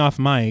talking off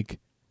mic.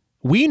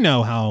 We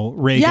know how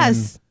Reagan...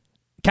 Yes.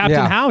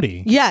 Captain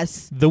Howdy.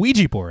 Yes. The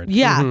Ouija board.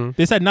 Yeah. Mm-hmm.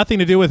 This had nothing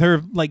to do with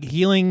her like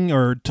healing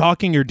or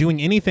talking or doing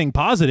anything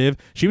positive.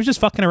 She was just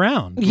fucking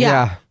around.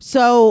 Yeah.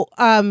 So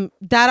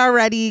that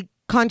already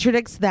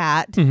contradicts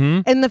that.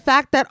 Mm-hmm. And the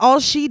fact that all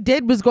she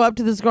did was go up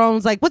to this girl and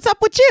was like, "What's up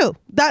with you?"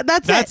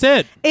 That's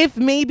it. If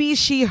maybe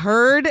she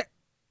heard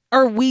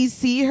or we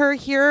see her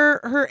hear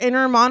her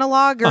inner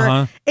monologue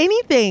or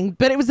anything,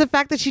 but it was the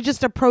fact that she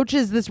just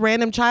approaches this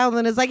random child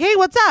and is like, "Hey,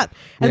 what's up?"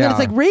 And then it's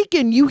like,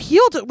 "Reagan, you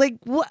healed her." Like,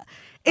 what?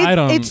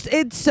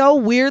 It's so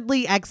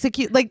weirdly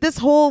executed. Like, this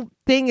whole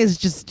thing is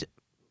just,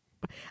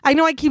 I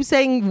know I keep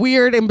saying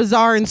weird and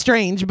bizarre and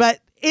strange,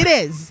 but it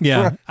is.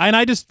 Yeah. And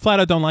I just flat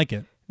out don't like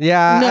it.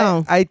 Yeah.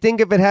 No. I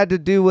think if it had to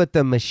do with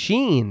the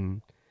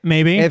machine,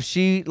 maybe if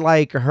she,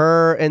 like,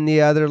 her and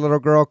the other little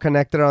girl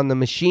connected on the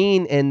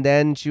machine, and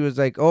then she was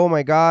like, "Oh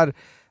my God,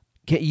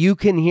 you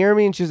can hear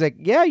me?" And she was like,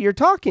 "Yeah, you're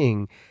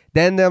talking."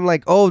 Then I'm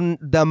like, "Oh,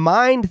 the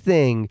mind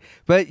thing."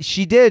 But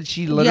she did.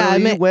 She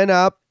literally went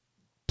up,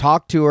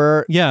 talked to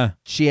her. Yeah.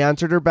 She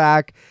answered her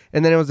back.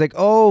 And then it was like,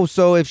 oh,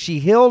 so if she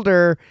healed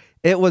her,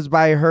 it was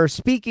by her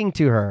speaking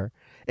to her.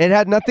 It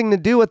had nothing to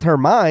do with her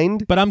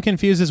mind. But I'm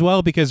confused as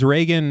well because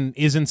Reagan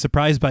isn't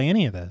surprised by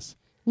any of this.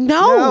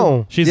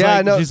 No. She's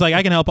like,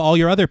 "I can help all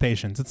your other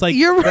patients." It's like,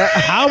 you're right.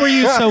 How are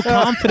you so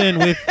confident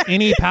with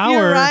any power?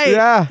 You're right.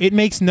 Yeah. It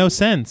makes no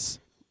sense.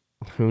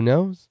 Who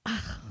knows?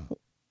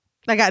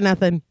 I got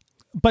nothing.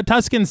 But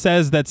Tuscan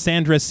says that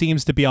Sandra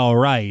seems to be all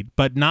right,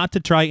 but not to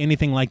try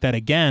anything like that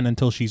again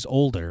until she's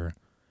older.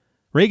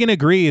 Reagan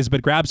agrees,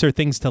 but grabs her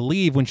things to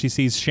leave when she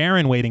sees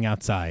Sharon waiting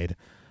outside.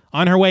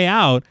 On her way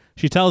out,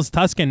 she tells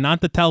Tuscan not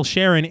to tell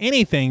Sharon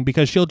anything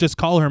because she'll just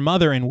call her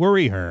mother and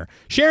worry her.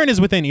 Sharon is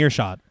within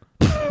earshot.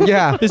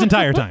 Yeah. This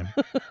entire time.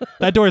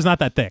 That door is not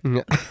that thick.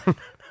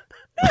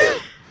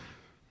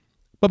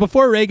 But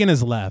before Reagan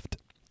is left,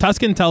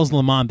 Tuscan tells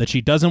Lamont that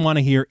she doesn't want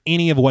to hear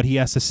any of what he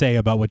has to say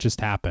about what just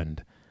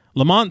happened.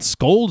 Lamont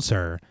scolds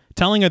her,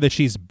 telling her that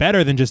she's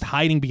better than just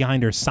hiding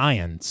behind her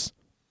science.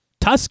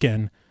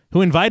 Tuscan,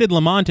 who invited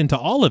Lamont into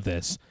all of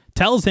this,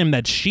 tells him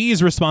that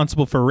she's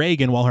responsible for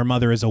Reagan while her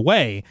mother is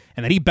away,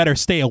 and that he better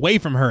stay away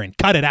from her and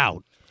cut it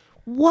out.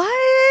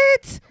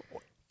 What?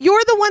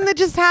 You're the one that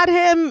just had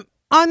him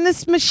on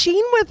this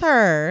machine with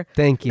her.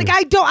 Thank you. Like,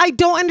 I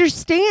don't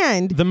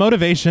understand. The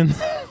motivation.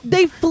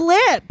 They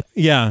flip.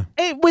 Yeah.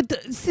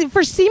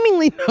 For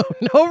seemingly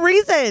no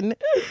reason.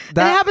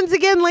 That happens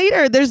again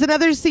later. There's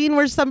another scene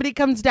where somebody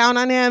comes down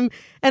on him,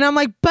 and I'm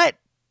like, but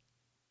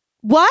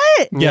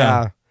what?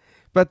 Yeah.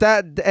 But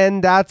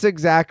that's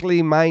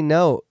exactly my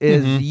note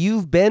is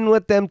you've been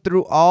with them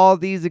through all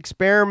these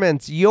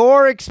experiments,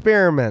 your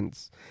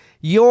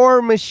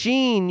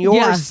machine,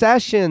 your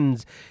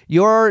sessions,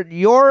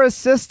 your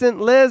assistant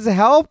Liz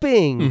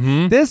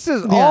helping. This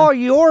is all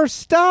your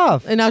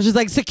stuff. And I was just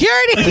like,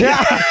 security. We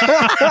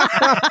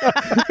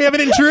have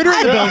an intruder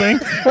in the building.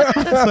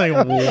 It's like,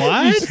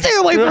 what? Stay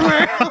away from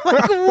her.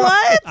 Like,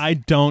 what? I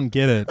don't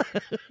get it.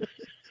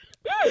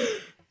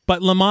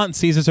 But Lamont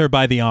seizes her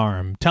by the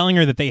arm, telling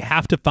her that they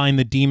have to find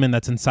the demon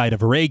that's inside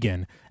of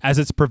Reagan, as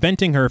it's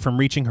preventing her from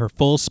reaching her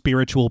full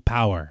spiritual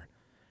power.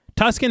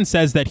 Tuscan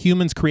says that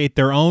humans create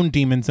their own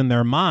demons in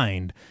their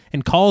mind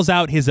and calls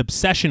out his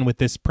obsession with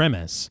this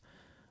premise.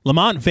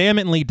 Lamont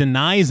vehemently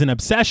denies an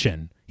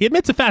obsession. He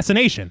admits a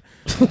fascination,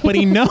 but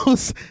he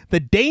knows the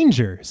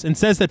dangers and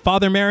says that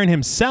Father Marin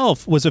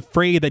himself was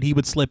afraid that he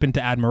would slip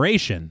into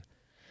admiration.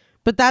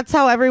 But that's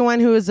how everyone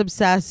who is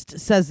obsessed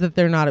says that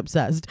they're not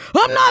obsessed.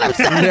 I'm not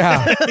obsessed.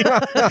 Yeah.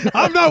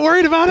 I'm not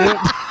worried about it.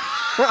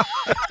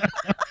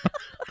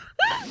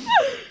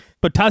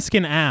 But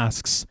Tuscan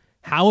asks,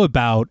 how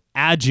about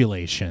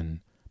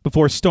adulation?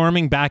 Before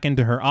storming back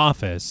into her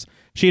office,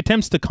 she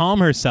attempts to calm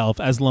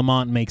herself as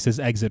Lamont makes his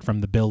exit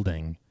from the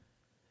building.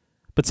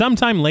 But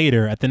sometime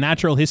later at the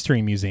Natural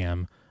History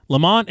Museum,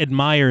 Lamont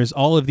admires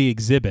all of the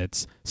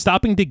exhibits,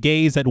 stopping to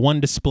gaze at one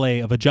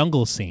display of a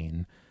jungle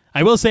scene.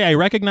 I will say I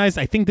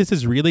think this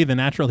is really the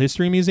Natural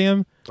History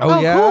Museum.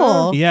 Oh yeah?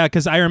 Cool. Yeah,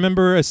 because I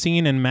remember a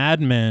scene in Mad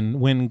Men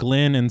when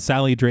Glenn and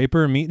Sally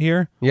Draper meet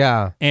here.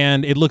 Yeah.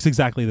 And it looks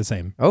exactly the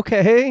same.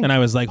 Okay. And I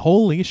was like,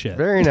 holy shit.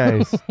 Very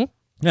nice.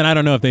 And I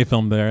don't know if they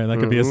filmed there. That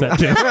could be a set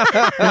too.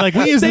 They're like,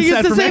 we use the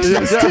set from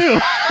Exorcist too.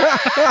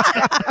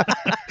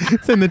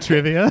 It's in the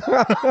trivia.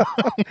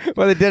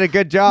 Well, they did a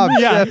good job.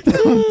 Yeah,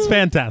 it's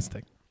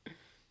fantastic.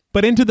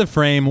 But into the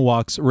frame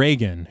walks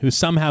Reagan, who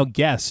somehow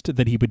guessed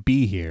that he would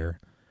be here.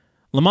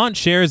 Lamont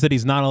shares that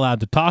he's not allowed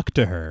to talk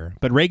to her,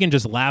 but Reagan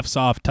just laughs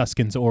off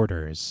Tuscan's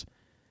orders.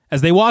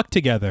 As they walk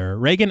together,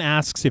 Reagan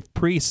asks if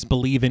priests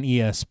believe in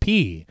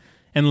ESP,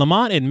 and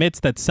Lamont admits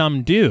that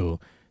some do,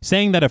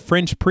 saying that a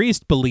French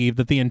priest believed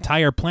that the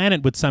entire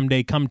planet would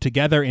someday come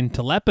together in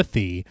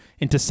telepathy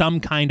into some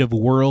kind of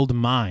world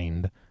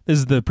mind. This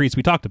is the priest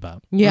we talked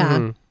about. Yeah.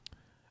 Mhm.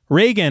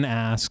 Reagan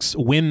asks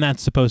when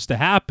that's supposed to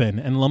happen,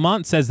 and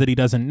Lamont says that he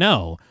doesn't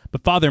know,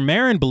 but Father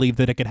Marin believed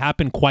that it could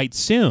happen quite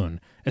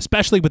soon,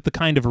 especially with the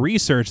kind of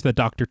research that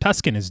Dr.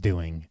 Tuscan is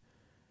doing.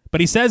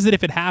 But he says that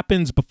if it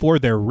happens before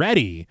they're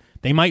ready,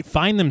 they might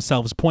find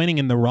themselves pointing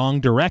in the wrong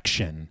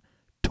direction,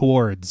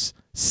 towards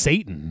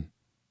Satan.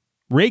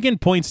 Reagan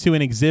points to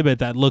an exhibit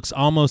that looks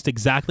almost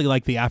exactly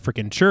like the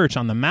African church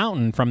on the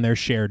mountain from their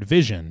shared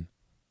vision.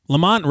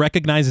 Lamont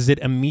recognizes it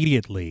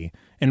immediately,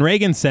 and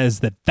Reagan says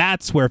that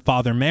that's where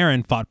Father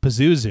Marin fought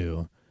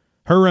Pazuzu.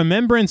 Her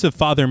remembrance of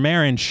Father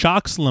Marin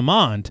shocks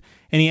Lamont,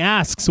 and he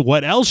asks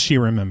what else she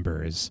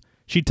remembers.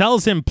 She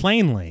tells him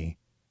plainly,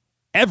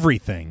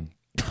 everything.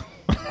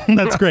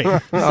 That's great.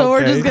 So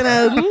we're just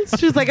gonna.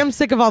 She's like, I'm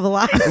sick of all the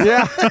lies.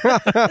 Yeah.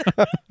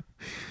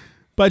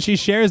 But she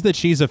shares that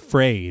she's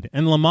afraid,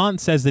 and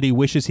Lamont says that he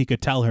wishes he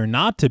could tell her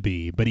not to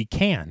be, but he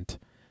can't.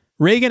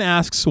 Reagan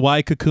asks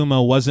why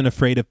Kakumo wasn't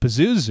afraid of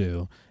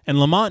Pazuzu, and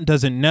Lamont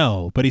doesn't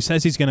know, but he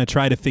says he's going to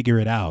try to figure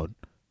it out.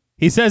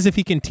 He says if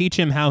he can teach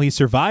him how he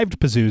survived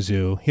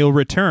Pazuzu, he'll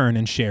return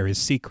and share his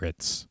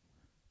secrets.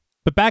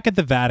 But back at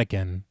the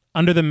Vatican,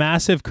 under the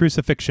massive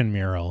crucifixion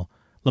mural,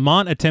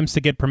 Lamont attempts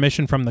to get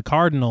permission from the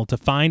cardinal to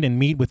find and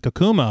meet with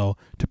Kakumo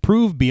to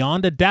prove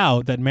beyond a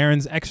doubt that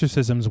Marin's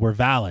exorcisms were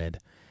valid.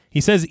 He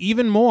says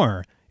even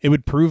more, it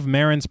would prove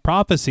Marin's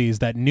prophecies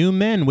that new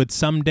men would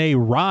someday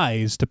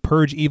rise to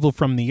purge evil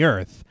from the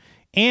earth,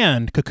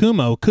 and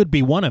Kakumo could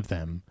be one of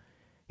them.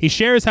 He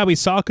shares how he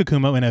saw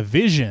Kakumo in a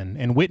vision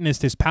and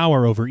witnessed his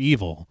power over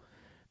evil.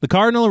 The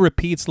cardinal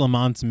repeats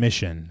Lamont's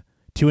mission,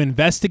 to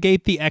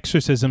investigate the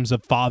exorcisms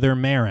of Father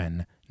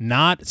Marin,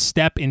 not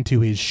step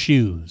into his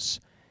shoes.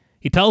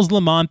 He tells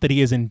Lamont that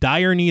he is in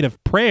dire need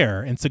of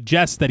prayer and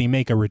suggests that he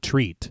make a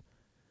retreat.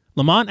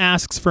 Lamont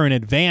asks for an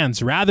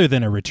advance rather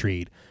than a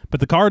retreat,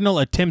 but the cardinal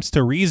attempts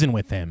to reason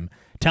with him,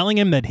 telling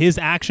him that his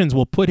actions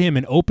will put him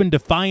in open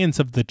defiance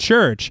of the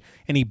church,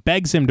 and he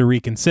begs him to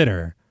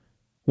reconsider.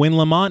 When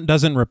Lamont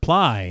doesn't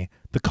reply,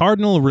 the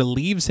cardinal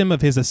relieves him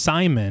of his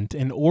assignment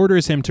and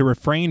orders him to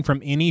refrain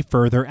from any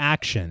further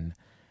action.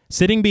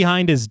 Sitting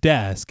behind his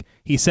desk,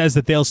 he says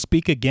that they'll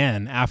speak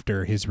again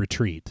after his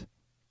retreat.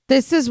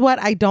 This is what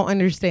I don't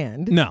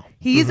understand. No.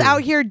 He's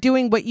out here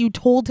doing what you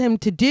told him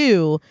to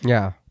do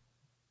Yeah.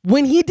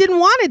 when he didn't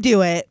want to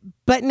do it,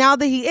 but now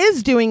that he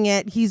is doing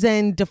it, he's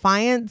in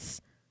defiance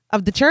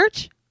of the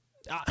church?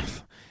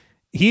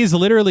 He's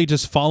literally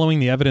just following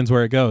the evidence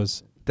where it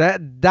goes.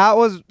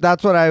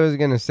 That's what I was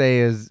gonna say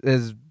is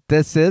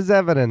this is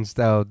evidence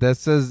though.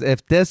 This is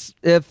if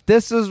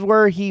this is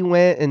where he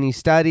went and he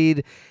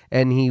studied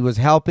and he was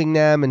helping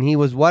them and he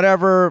was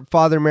whatever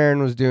Father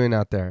Marin was doing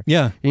out there.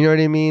 Yeah. You know what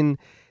I mean?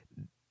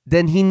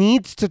 Then he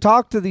needs to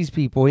talk to these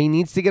people. He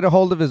needs to get a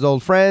hold of his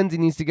old friends. He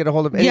needs to get a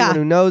hold of anyone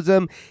who knows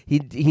him. He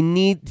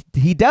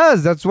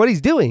does. That's what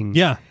he's doing.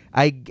 Yeah.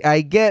 I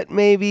get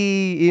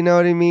maybe, you know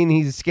what I mean?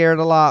 He's scared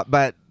a lot,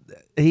 but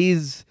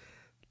he's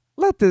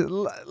let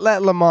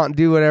Lamont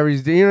do whatever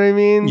he's doing. You know what I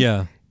mean?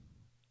 Yeah.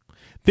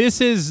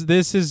 This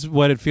is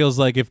what it feels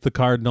like if the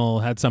cardinal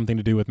had something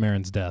to do with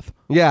Marin's death.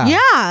 Yeah.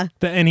 Yeah.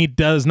 And he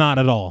does not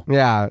at all.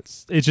 Yeah.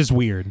 It's just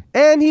weird.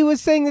 And he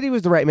was saying that he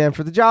was the right man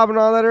for the job and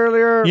all that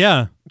earlier.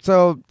 Yeah.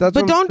 So that's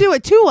But don't do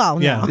it too well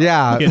now.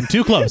 Yeah. Getting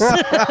too close.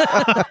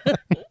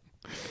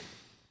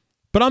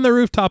 But on the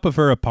rooftop of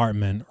her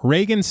apartment,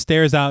 Reagan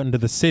stares out into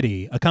the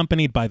city,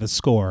 accompanied by the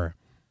score.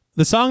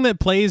 The song that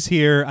plays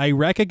here, I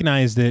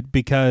recognized it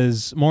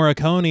because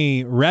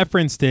Morricone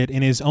referenced it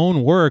in his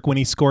own work when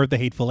he scored The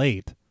Hateful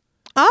Eight.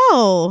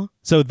 Oh.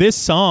 So this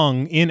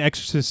song in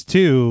Exorcist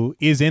 2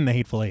 is in The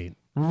Hateful Eight.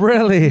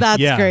 Really?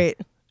 That's great.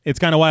 It's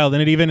kind of wild.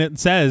 And it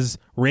says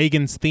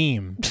Reagan's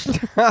theme.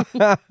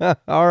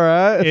 All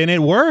right. And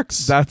it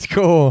works. That's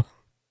cool.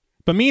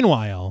 But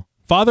meanwhile,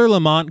 Father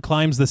Lamont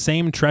climbs the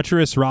same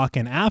treacherous rock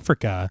in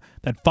Africa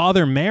that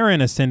Father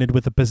Marin ascended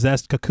with the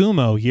possessed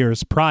Kakumo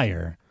years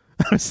prior.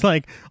 It's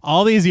like,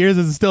 all these years,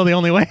 this is still the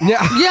only way.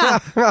 Yeah.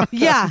 Yeah.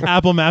 Yeah.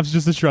 Apple Maps,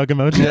 just a shrug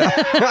emoji. Yeah.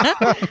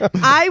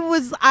 I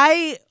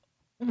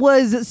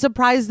was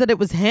surprised that it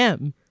was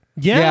him.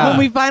 Yeah. When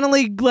we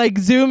finally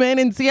zoom in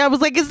and see, I was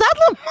like, is that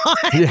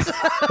Lamont?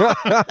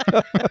 Yeah.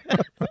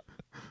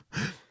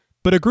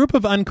 But a group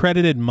of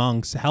uncredited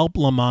monks help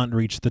Lamont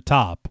reach the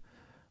top.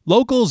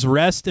 Locals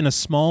rest in a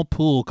small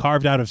pool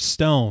carved out of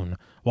stone,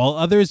 while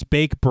others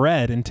bake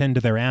bread and tend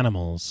to their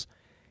animals.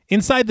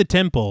 Inside the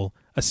temple,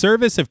 A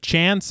service of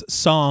chants,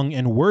 song,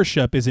 and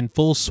worship is in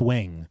full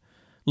swing.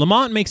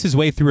 Lamont makes his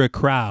way through a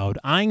crowd,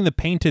 eyeing the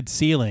painted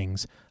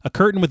ceilings, a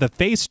curtain with a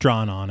face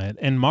drawn on it,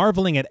 and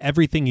marveling at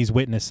everything he's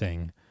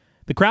witnessing.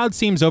 The crowd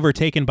seems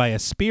overtaken by a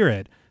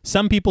spirit,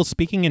 some people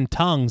speaking in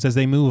tongues as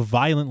they move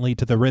violently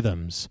to the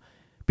rhythms.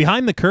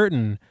 Behind the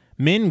curtain,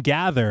 men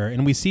gather,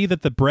 and we see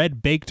that the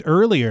bread baked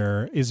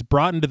earlier is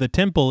brought into the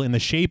temple in the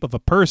shape of a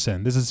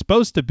person. This is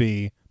supposed to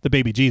be the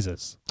baby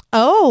Jesus.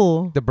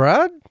 Oh. The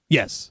bread?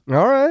 Yes.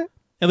 All right.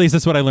 At least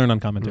that's what I learned on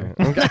commentary.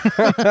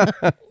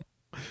 Okay.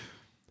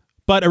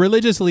 But a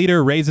religious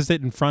leader raises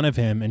it in front of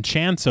him and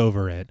chants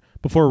over it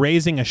before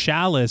raising a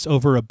chalice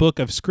over a book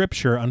of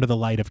scripture under the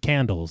light of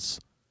candles.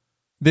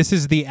 This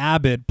is the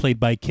abbot, played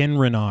by Ken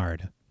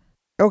Renard.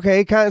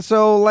 Okay,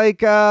 so like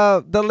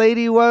the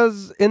lady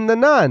was in The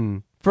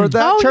Nun for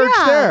that church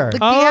there. Like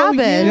the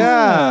abbot.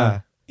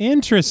 Yeah.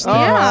 Interesting.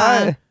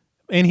 Yeah. Right.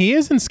 And he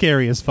isn't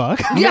scary as fuck.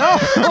 No,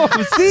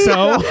 see?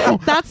 So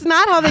That's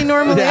not how they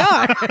normally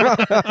are.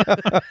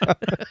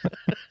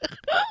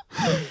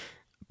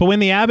 But when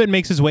the abbot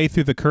makes his way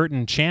through the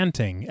curtain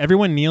chanting,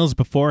 everyone kneels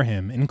before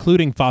him,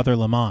 including Father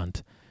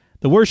Lamont.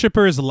 The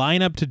worshippers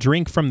line up to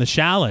drink from the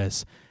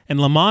chalice, and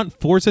Lamont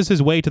forces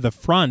his way to the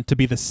front to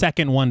be the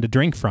second one to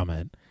drink from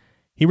it.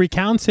 He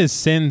recounts his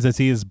sins as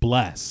he is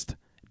blessed,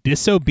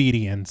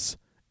 disobedience,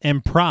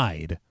 and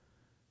pride.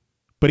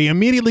 But he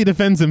immediately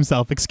defends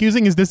himself,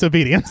 excusing his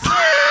disobedience.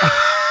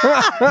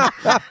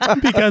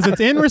 Because it's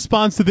in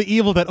response to the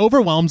evil that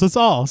overwhelms us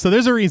all. So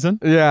there's a reason.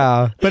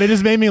 Yeah. But it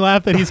just made me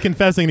laugh that he's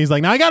confessing. And he's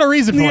like, now I got a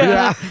reason for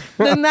it.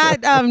 Then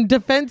that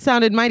defense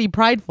sounded mighty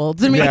prideful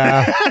to me.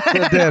 Yeah,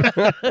 it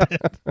did.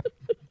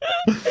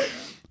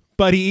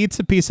 But he eats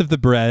a piece of the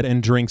bread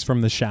and drinks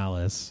from the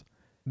chalice.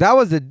 That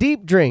was a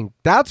deep drink.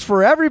 That's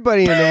for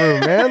everybody in the room,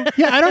 man.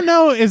 Yeah, I don't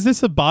know. Is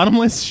this a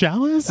bottomless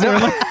chalice?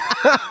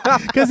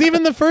 Because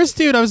even the first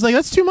dude, I was like,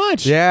 that's too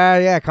much.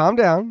 Yeah, calm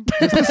down.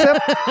 Just a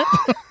sip.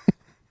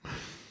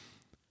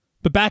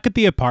 But back at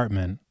the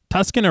apartment,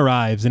 Tuscan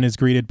arrives and is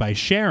greeted by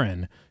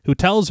Sharon, who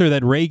tells her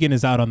that Reagan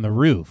is out on the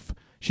roof.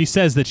 She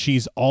says that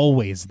she's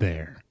always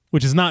there,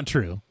 which is not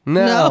true.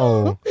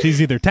 No. She's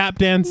either tap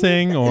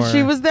dancing or...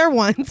 She was there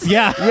once.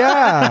 Yeah.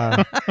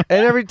 Yeah.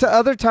 And every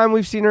other time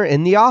we've seen her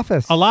in the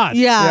office. A lot.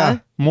 Yeah.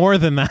 More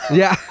than that.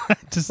 Yeah.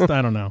 Just,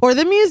 I don't know. Or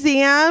the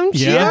museum.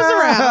 She Yeah. goes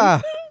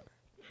around.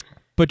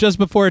 But just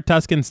before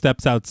Tuscan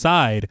steps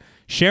outside,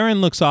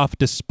 Sharon looks off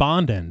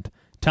despondent,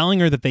 telling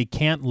her that they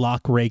can't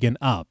lock Reagan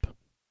up.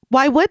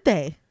 Why would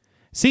they?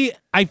 See,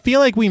 I feel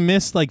like we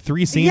missed like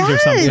 3 scenes or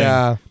Yes. something.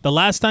 Yeah. The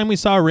last time we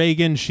saw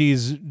Reagan,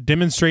 she's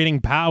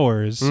demonstrating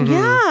powers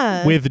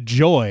Yeah. with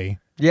joy.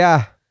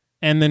 Yeah.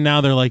 And then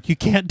now they're like, you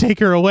can't take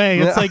her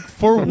away. It's like,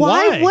 for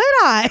Why would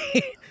I?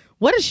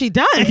 What has she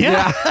done?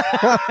 Yeah.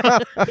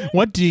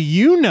 What do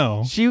you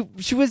know? She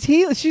was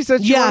heal. She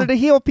said she Yeah. wanted to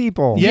heal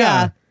people.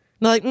 Yeah.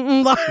 They're like,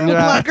 lock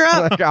Yeah. her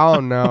up. Like, oh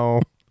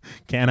no.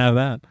 Can't have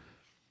that.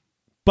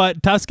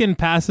 But Tuscan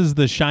passes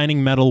the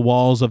shining metal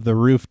walls of the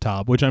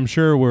rooftop, which I'm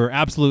sure were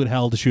absolute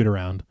hell to shoot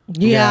around.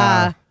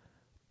 Yeah.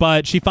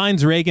 But she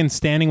finds Reagan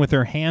standing with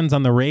her hands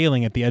on the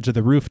railing at the edge of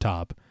the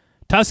rooftop.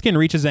 Tuscan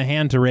reaches a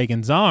hand to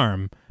Reagan's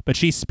arm, but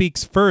she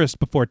speaks first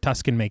before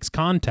Tuscan makes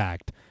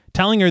contact,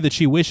 telling her that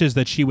she wishes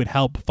that she would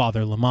help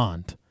Father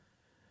Lamont.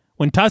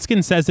 When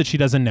Tuscan says that she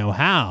doesn't know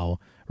how,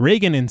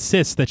 Reagan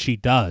insists that she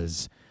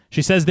does.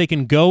 She says they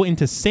can go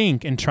into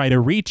sync and try to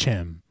reach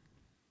him.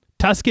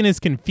 Tuscan is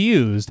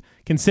confused,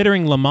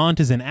 considering Lamont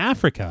is in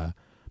Africa,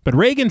 but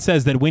Reagan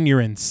says that when you're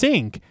in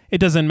sync, it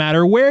doesn't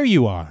matter where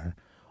you are.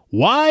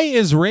 Why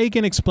is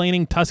Reagan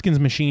explaining Tuscan's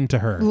machine to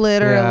her?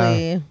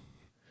 Literally. Yeah.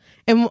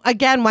 And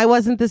again, why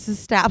wasn't this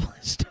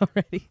established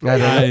already? I don't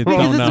know.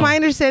 Because don't it's know. my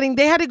understanding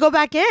they had to go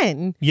back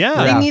in.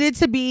 Yeah. They needed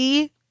to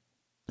be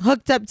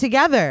hooked up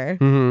together.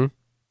 Mm-hmm.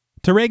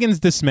 To Reagan's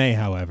dismay,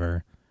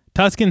 however,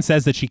 Tuscan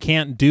says that she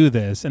can't do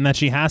this and that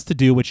she has to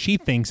do what she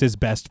thinks is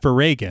best for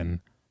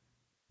Reagan.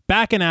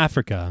 Back in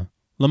Africa,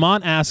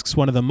 Lamont asks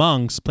one of the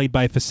monks, played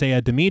by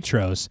Phesea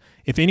Demetros,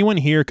 if anyone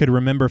here could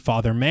remember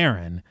Father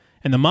Marin,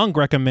 and the monk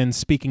recommends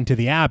speaking to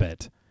the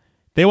abbot.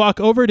 They walk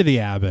over to the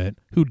abbot,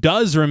 who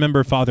does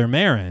remember Father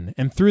Marin,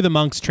 and through the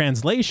monk's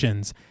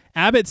translations,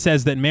 Abbot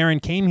says that Marin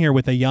came here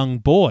with a young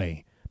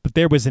boy, but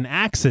there was an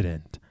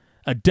accident,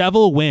 a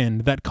devil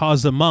wind that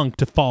caused the monk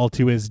to fall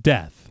to his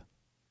death,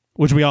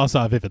 which we all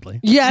saw vividly.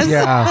 Yes.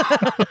 Yeah.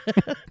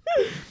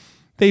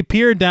 They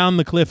peer down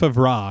the cliff of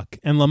rock,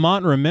 and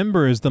Lamont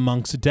remembers the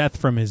monk's death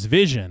from his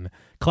vision,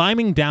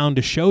 climbing down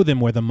to show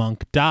them where the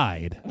monk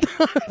died.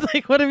 It's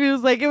like, what if he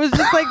was like, it was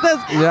just like this?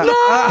 Yeah. No!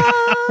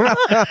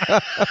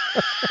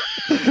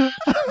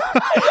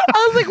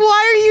 I was like,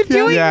 why are you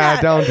doing Yeah,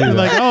 that? don't do that.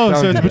 Like, oh,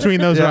 Don't so do it's between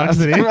those Yeah. rocks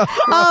that he...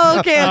 Oh,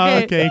 okay, Oh,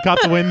 okay. okay, he caught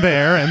the wind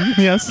there, and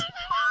yes.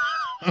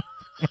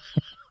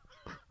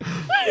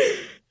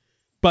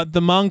 But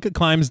the monk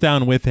climbs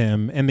down with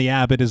him, and the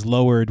abbot is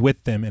lowered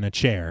with them in a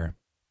chair.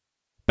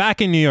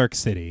 Back in New York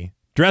City,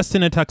 dressed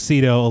in a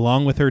tuxedo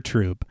along with her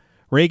troupe,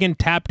 Reagan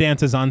tap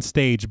dances on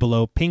stage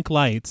below pink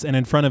lights and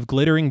in front of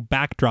glittering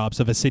backdrops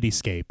of a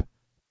cityscape.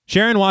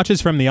 Sharon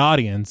watches from the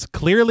audience,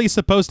 clearly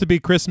supposed to be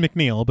Chris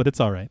McNeil, but it's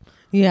all right.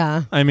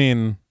 Yeah. I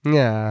mean...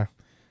 Yeah.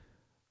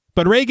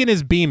 But Reagan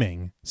is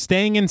beaming,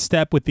 staying in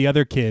step with the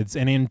other kids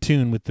and in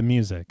tune with the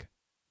music.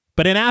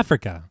 But in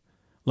Africa,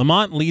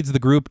 Lamont leads the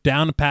group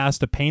down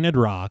past a painted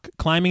rock,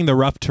 climbing the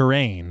rough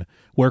terrain,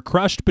 where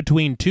crushed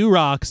between two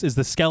rocks is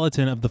the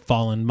skeleton of the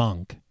fallen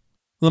monk.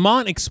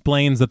 Lamont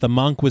explains that the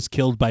monk was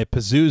killed by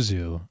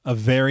Pazuzu, a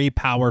very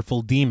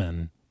powerful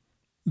demon.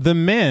 The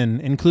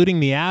men, including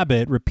the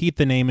abbot, repeat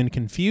the name in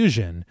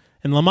confusion,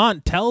 and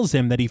Lamont tells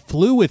him that he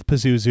flew with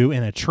Pazuzu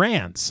in a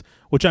trance,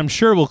 which I'm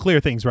sure will clear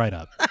things right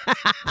up.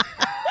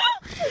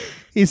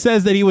 He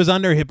says that he was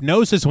under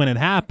hypnosis when it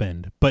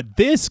happened, but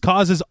this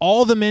causes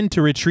all the men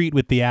to retreat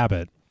with the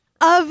abbot.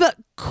 Of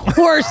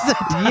course it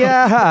does.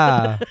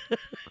 Yeah.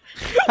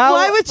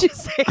 Why would you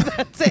say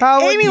that to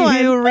How anyone?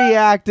 would you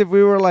react if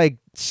we were like,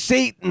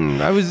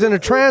 Satan, I was in a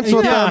trance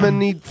with him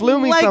and he flew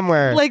me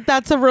somewhere? Like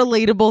that's a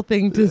relatable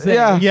thing to say.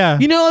 Yeah.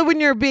 You know, like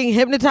when you're being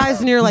hypnotized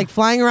and you're like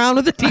flying around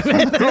with a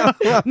demon?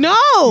 No.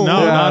 No,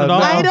 not at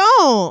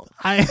all.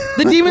 I don't.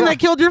 The demon that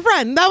killed your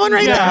friend. That one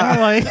right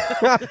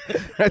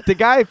there. The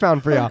guy I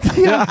found for y'all.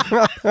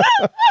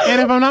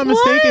 And if I'm not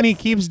mistaken, he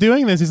keeps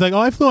doing this. He's like,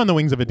 I flew on the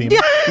wings of a demon.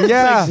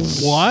 Yeah.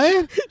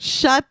 What?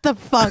 Shut the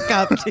fuck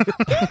up, dude.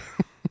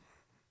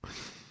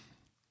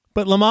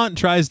 But Lamont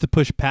tries to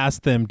push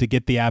past them to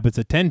get the abbot's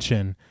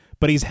attention,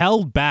 but he's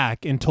held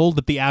back and told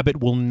that the abbot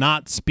will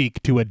not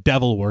speak to a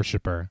devil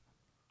worshiper.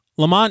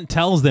 Lamont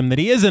tells them that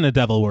he isn't a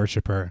devil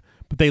worshiper,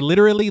 but they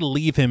literally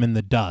leave him in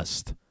the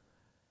dust.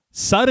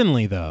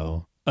 Suddenly,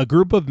 though, a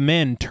group of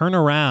men turn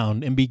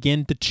around and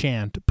begin to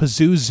chant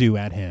Pazuzu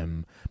at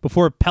him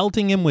before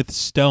pelting him with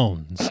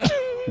stones.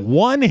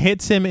 One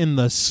hits him in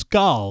the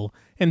skull,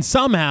 and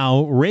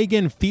somehow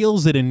Reagan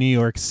feels it in New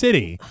York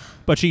City,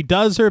 but she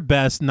does her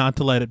best not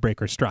to let it break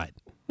her stride.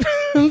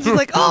 She's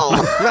like,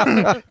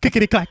 oh.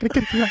 Clickety-clack.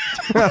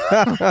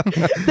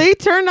 They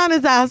turned on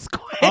his ass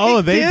quick.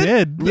 Oh, they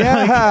dude. did.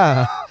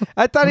 Yeah.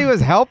 I thought he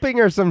was helping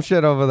or some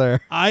shit over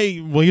there.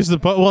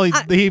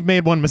 He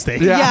made one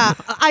mistake. Yeah.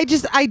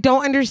 I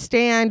don't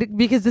understand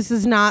because this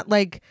is not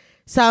like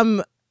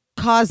some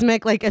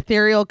cosmic, like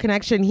ethereal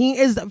connection. He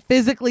is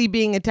physically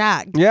being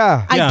attacked.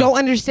 Yeah. I don't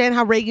understand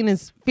how Reagan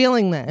is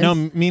feeling this. No,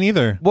 me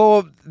neither.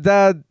 Well,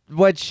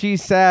 what she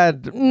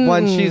said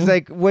when she's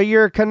like, well,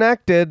 you're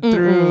connected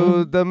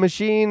through the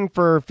machine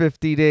for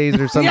 50 days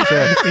or some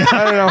shit.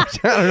 I don't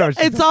know.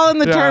 It's all in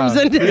the terms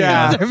and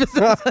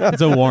services.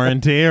 It's a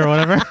warranty or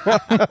whatever.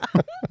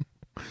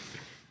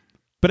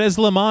 But as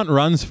Lamont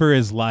runs for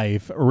his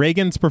life,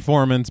 Reagan's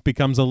performance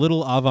becomes a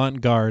little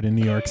avant-garde in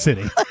New York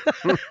City.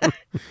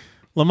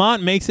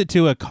 Lamont makes it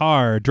to a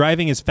car,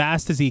 driving as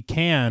fast as he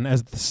can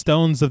as the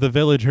stones of the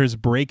villagers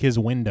break his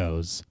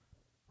windows.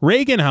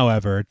 Reagan,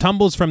 however,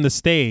 tumbles from the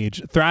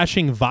stage,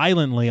 thrashing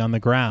violently on the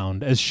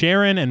ground as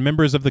Sharon and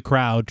members of the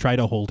crowd try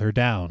to hold her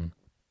down.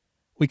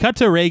 We cut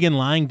to Reagan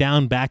lying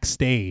down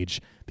backstage,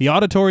 the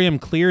auditorium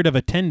cleared of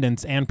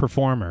attendants and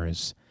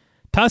performers.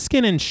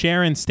 Tuscan and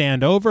Sharon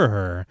stand over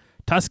her,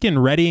 Tuscan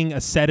readying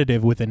a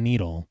sedative with a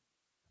needle.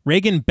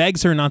 Reagan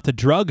begs her not to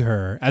drug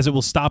her, as it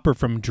will stop her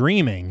from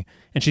dreaming,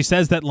 and she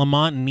says that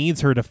Lamont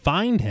needs her to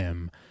find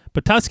him,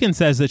 but Tuscan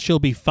says that she'll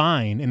be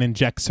fine and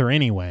injects her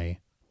anyway.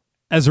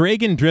 As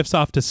Reagan drifts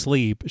off to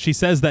sleep, she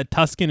says that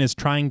Tuscan is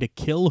trying to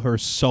kill her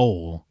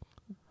soul.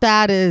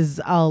 That is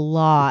a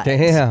lot.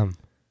 Damn.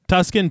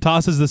 Tuscan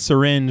tosses the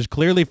syringe,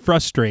 clearly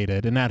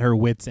frustrated and at her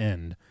wit's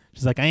end.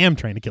 She's like, I am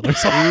trying to kill her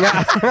soul.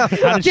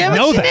 How did you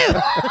know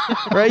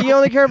that? Right? You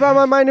only care about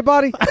my mind and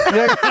body?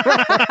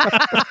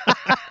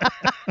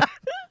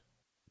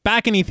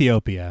 Back in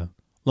Ethiopia,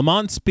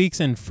 Lamont speaks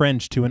in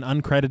French to an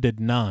uncredited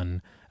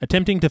nun,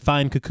 attempting to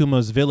find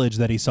Kukumo's village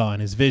that he saw in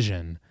his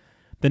vision.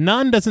 The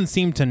nun doesn't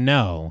seem to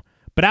know,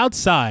 but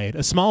outside,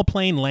 a small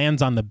plane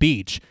lands on the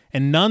beach,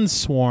 and nuns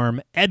swarm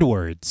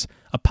Edwards,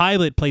 a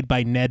pilot played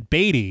by Ned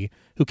Beatty,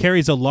 who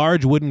carries a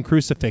large wooden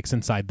crucifix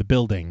inside the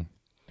building.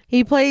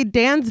 He played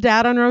Dan's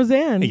dad on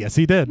Roseanne. Yes,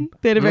 he did.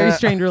 They had a very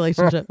strained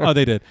relationship. Oh,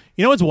 they did.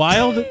 You know what's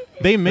wild?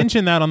 They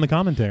mentioned that on the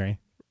commentary.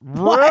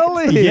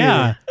 Really?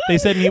 Yeah. They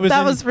said he was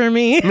That was for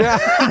me.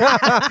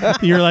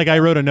 You're like, I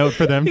wrote a note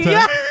for them.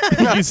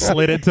 You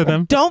slid it to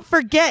them. Don't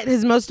forget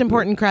his most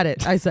important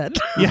credit, I said.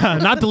 Yeah,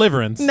 not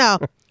Deliverance. No.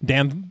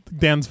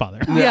 Dan's father.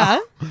 Yeah.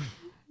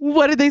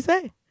 What did they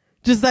say?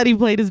 Just that he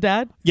played his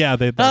dad? Yeah,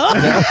 they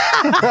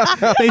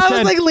I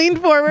was like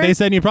leaned forward. They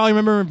said, you probably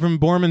remember him from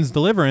Borman's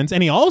Deliverance,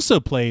 and he also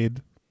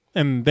played,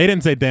 and they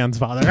didn't say Dan's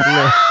father.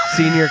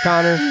 Senior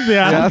Connor.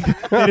 Yeah.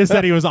 They just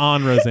said he was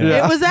on Roseanne.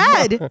 It was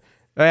Ed.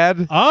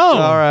 Ed? Oh.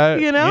 All right.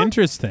 You know?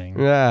 Interesting.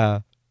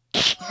 Yeah.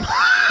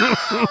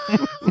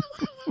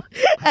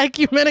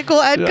 Ecumenical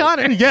Ed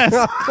Connor. Yes.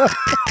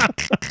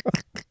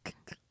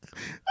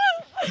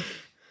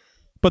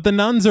 But the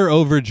nuns are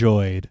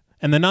overjoyed,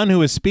 and the nun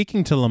who is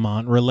speaking to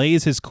Lamont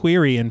relays his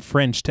query in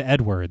French to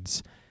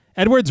Edwards.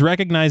 Edwards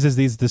recognizes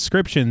these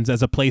descriptions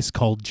as a place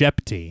called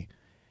Jepti.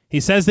 He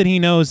says that he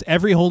knows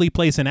every holy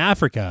place in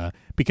Africa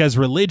because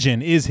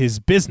religion is his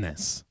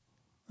business.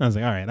 I was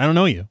like, all right, I don't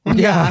know you.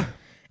 Yeah.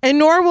 And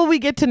nor will we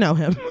get to know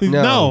him.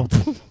 No.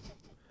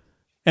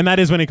 And that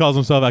is when he calls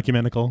himself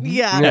ecumenical.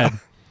 Yeah.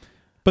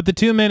 But the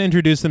two men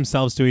introduce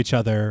themselves to each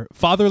other.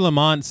 Father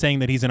Lamont saying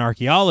that he's an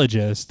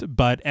archaeologist,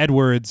 but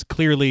Edwards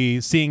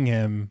clearly seeing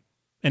him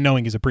and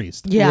knowing he's a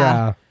priest.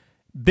 Yeah.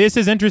 This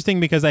is interesting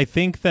because I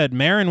think that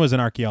Marin was an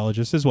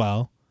archaeologist as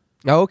well.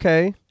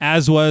 Okay.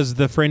 As was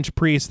the French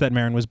priest that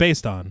Marin was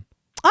based on.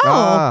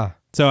 Oh.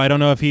 So I don't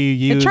know if he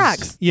used... It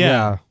tracks.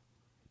 Yeah.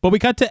 But we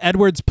cut to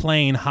Edward's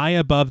plane high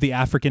above the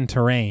African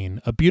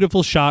terrain, a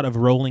beautiful shot of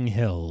rolling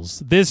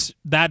hills.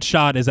 That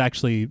shot is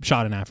actually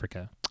shot in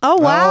Africa. Oh,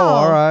 wow. Oh,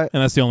 all right.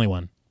 And that's the only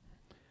one.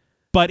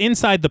 But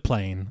inside the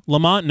plane,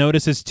 Lamont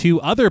notices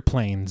two other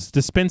planes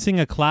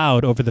dispensing a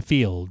cloud over the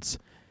fields.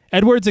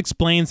 Edwards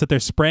explains that they're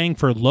spraying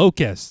for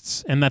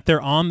locusts and that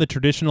they're on the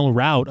traditional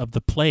route of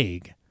the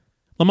plague.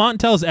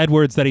 Lamont tells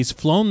Edwards that he's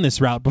flown this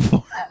route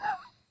before.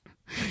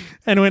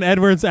 And when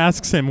Edwards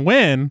asks him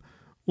when,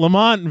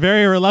 Lamont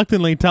very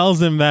reluctantly tells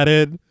him that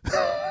it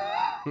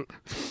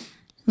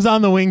was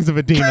on the wings of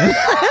a demon.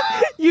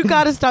 You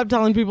got to stop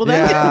telling people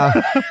that.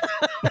 Yeah.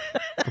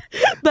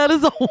 That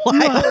is a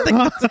wild thing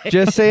to say.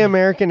 Just say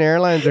American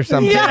Airlines or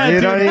something. Yeah, you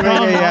dude, don't even.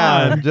 come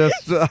Yeah. on.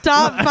 Just.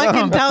 Stop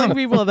fucking telling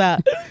people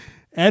that.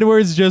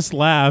 Edwards just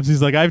laughs.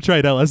 He's like, I've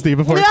tried LSD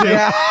before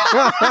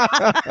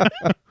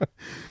too.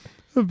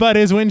 But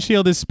his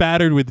windshield is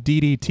spattered with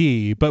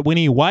DDT. But when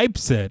he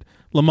wipes it,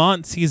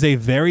 Lamont sees a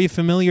very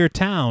familiar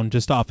town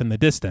just off in the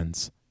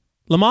distance.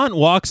 Lamont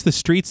walks the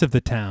streets of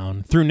the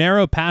town through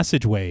narrow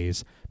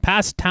passageways,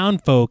 past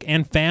townfolk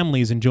and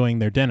families enjoying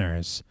their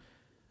dinners.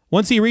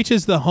 Once he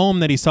reaches the home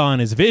that he saw in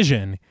his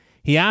vision,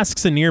 he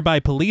asks a nearby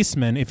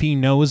policeman if he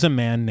knows a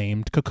man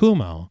named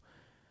Kakumo.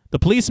 The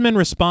policeman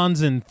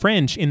responds in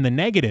French in the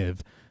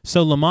negative,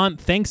 so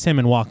Lamont thanks him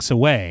and walks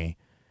away.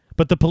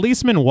 But the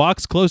policeman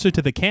walks closer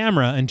to the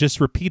camera and just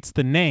repeats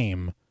the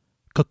name,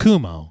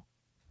 Kakumo.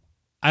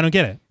 I don't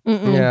get it.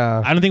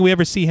 Yeah. I don't think we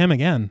ever see him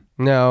again.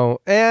 No.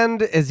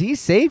 And is he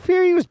safe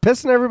here? He was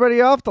pissing everybody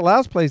off the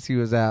last place he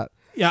was at.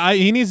 Yeah,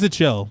 he needs to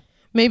chill.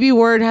 Maybe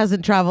word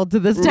hasn't traveled to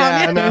this town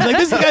Yeah, yet. no. He's like,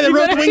 this is the guy that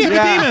rode the wings of a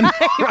demon.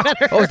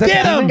 Oh, is that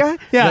Get the demon him! guy?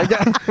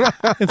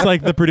 Yeah. It's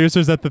like the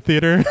producers at the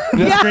theater.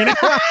 Screening.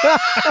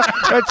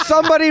 But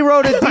somebody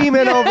wrote a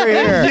demon over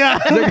here. Yeah.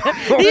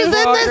 He's in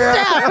this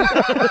town.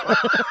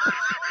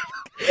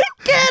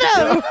 Get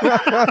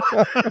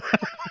him.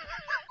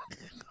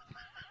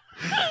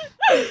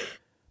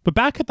 But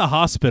back at the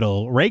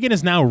hospital, Reagan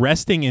is now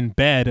resting in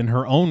bed in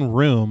her own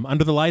room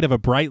under the light of a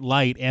bright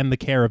light and the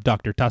care of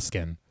Dr.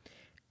 Tuscan.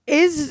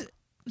 Is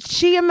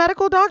she a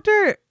medical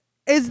doctor?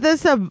 Is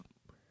this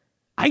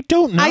I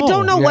don't know. I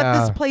don't know what Yeah.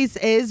 this place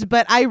is,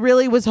 but I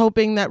really was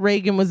hoping that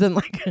Reagan was in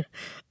like a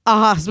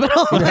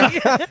hospital.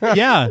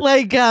 Yeah.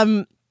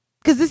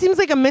 Because this seems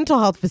like a mental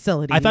health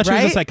facility. I thought she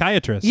was right? a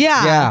psychiatrist.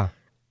 Yeah.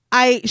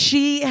 Yeah.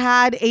 She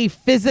had a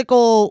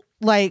physical,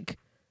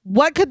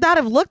 what could that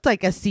have looked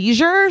like? A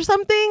seizure or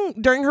something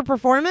during her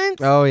performance?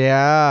 Oh,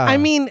 yeah. I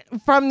mean,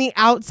 from the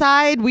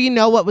outside, we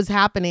know what was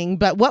happening,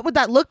 but what would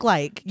that look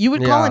like? You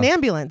would call Yeah. an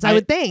ambulance, I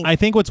would think. I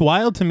think what's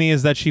wild to me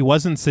is that she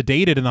wasn't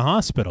sedated in the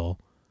hospital.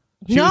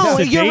 She No,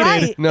 was you're sedated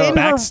right. No. In her-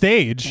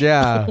 backstage.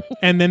 Yeah.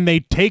 And then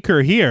they take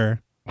her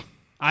here.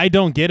 I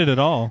don't get it at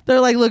all. they're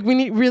like, look, we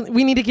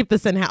need to keep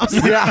this in house.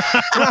 Yeah.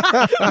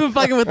 We've been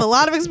fucking with a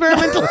lot of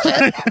experimental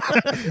shit.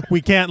 We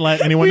can't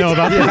let anyone know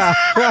about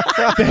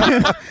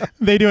this.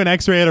 They do an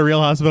x-ray at a real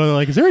hospital. They're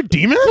like, is there a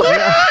demon? Is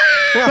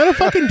that a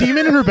fucking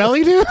demon in her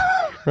belly, dude?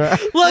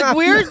 Look,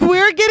 we're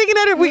getting it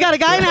under. We got a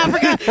guy in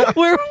Africa.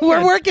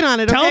 We're working on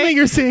it. Tell okay? me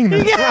you're seeing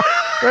this. Yeah.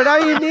 Right, all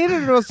you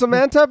needed was some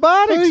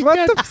antibiotics.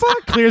 What the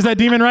fuck? Clears that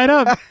demon right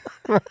up.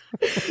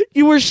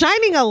 You were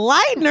shining a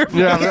light in her face.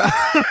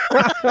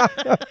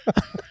 Yeah.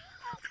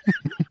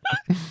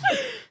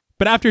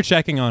 But after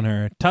checking on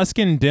her,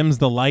 Tuscan dims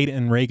the light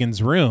in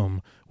Reagan's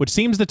room, which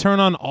seems to turn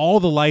on all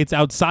the lights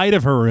outside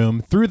of her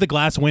room through the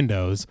glass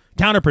windows.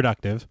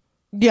 Counterproductive.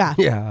 Yeah.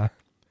 Yeah.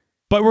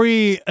 But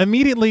we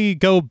immediately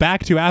go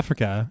back to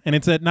Africa, and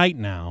it's at night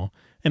now,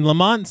 and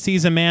Lamont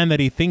sees a man that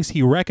he thinks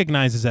he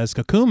recognizes as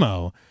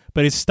Kakumo,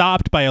 but is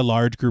stopped by a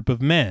large group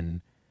of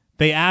men.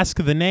 They ask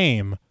the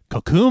name,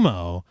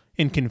 Kakumo,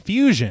 in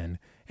confusion,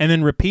 and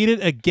then repeat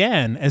it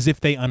again as if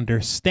they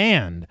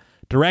understand,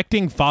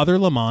 directing Father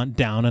Lamont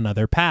down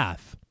another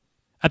path.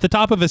 At the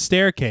top of a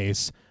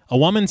staircase, a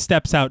woman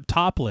steps out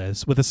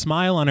topless with a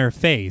smile on her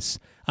face,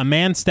 a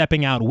man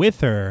stepping out with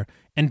her,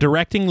 and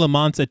directing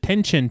Lamont's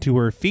attention to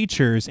her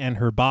features and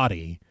her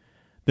body.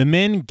 The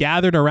men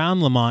gathered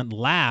around Lamont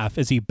laugh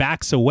as he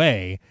backs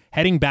away,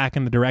 heading back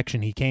in the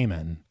direction he came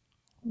in.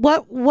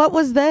 What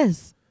was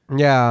this?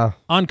 Yeah.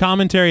 On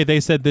commentary, they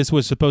said this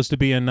was supposed to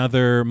be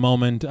another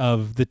moment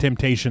of the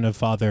temptation of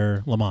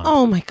Father Lamont.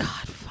 Oh my God!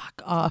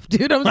 Fuck off,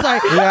 dude. I'm sorry.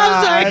 Yeah,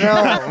 I'm sorry. I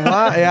know.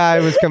 What? Yeah, I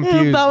was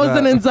confused. That was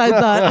an inside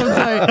thought. I'm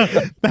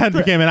sorry. That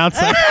became an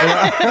outside.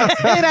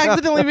 It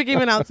accidentally became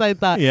an outside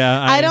thought.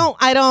 Yeah, I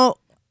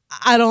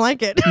don't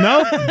like it.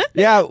 No?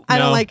 Yeah. I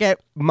No. don't like it.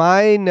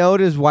 My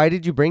note is, why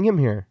did you bring him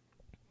here?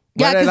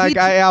 Yeah, because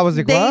I was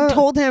like, they what?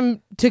 told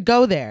him to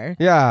go there.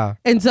 Yeah.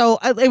 And so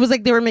it was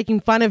like they were making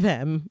fun of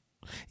him.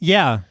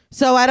 Yeah.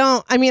 So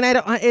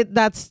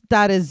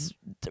that is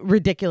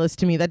ridiculous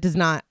to me. I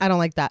don't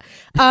like that.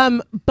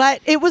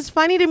 But it was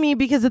funny to me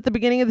because at the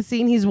beginning of the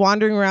scene, he's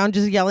wandering around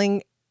just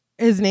yelling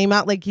his name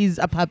out like he's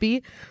a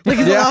puppy, like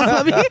he's a lost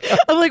puppy.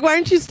 I'm like, why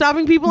aren't you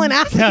stopping people and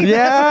asking?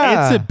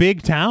 Yeah. It's a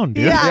big town,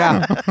 dude.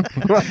 Yeah.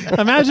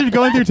 Imagine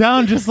going through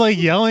town just like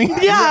yelling.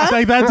 Yeah.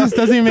 Like that just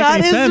doesn't even make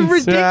any sense. That is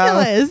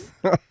ridiculous.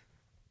 Yeah.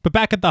 But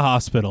back at the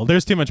hospital,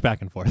 there's too much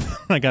back and forth.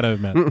 I gotta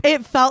admit.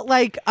 It felt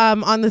like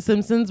on The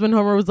Simpsons when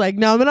Homer was like,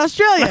 no, I'm in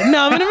Australia.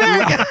 No, I'm in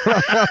America.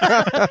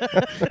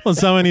 Well,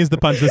 someone needs to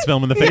punch this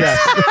film in the face.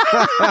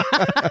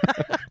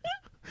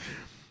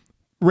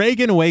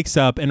 Reagan wakes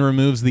up and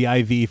removes the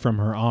IV from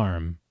her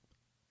arm.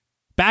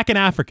 Back in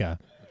Africa.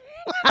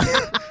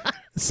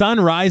 Sun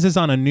rises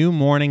on a new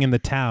morning in the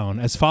town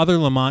as Father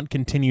Lamont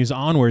continues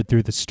onward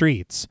through the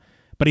streets.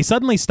 But he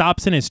suddenly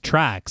stops in his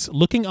tracks,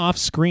 looking off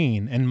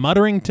screen and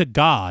muttering to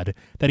God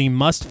that he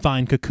must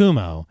find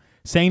Kakumo,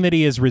 saying that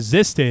he has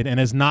resisted and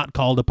has not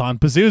called upon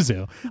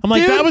Pazuzu. I'm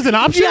like, Dude, that was an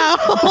option? Yeah,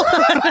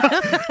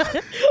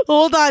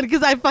 hold on,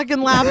 because I fucking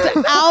laughed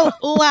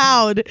out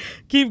loud.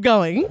 Keep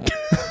going.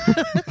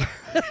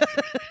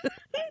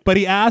 But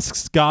he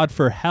asks God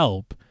for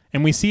help,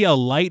 and we see a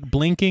light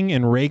blinking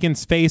in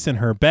Reagan's face in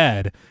her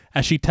bed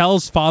as she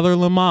tells Father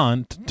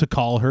Lamont to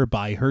call her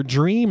by her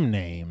dream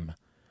name.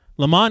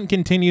 Lamont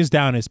continues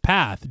down his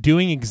path,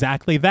 doing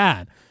exactly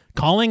that,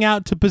 calling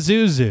out to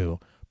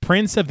Pazuzu,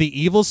 prince of the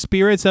evil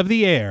spirits of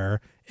the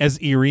air,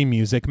 as eerie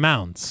music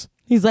mounts.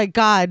 He's like,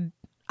 God,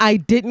 I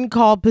didn't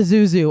call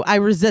Pazuzu. I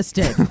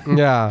resisted.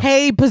 Yeah.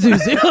 Hey,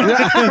 Pazuzu.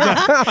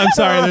 I'm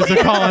sorry, there's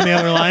a call on the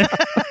other line.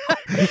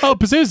 Oh,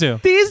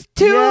 Pazuzu. These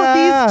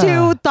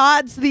two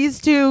thoughts, these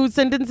two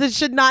sentences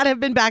should not have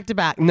been back to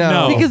back.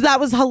 No. Because that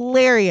was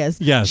hilarious.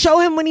 Yes. Show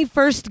him when he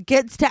first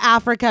gets to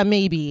Africa,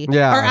 maybe.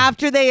 Yeah. Or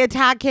after they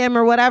attack him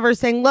or whatever,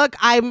 saying, look,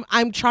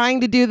 I'm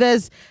trying to do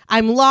this.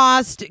 I'm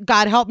lost.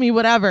 God help me,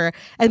 whatever.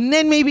 And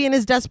then maybe in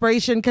his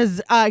desperation,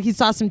 because he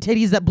saw some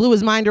titties that blew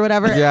his mind or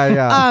whatever.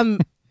 Yeah.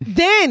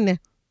 Then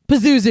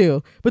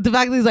Pazuzu. But the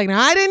fact that he's like, no,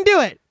 I didn't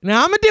do it.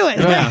 Now I'm going to do it.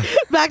 Yeah.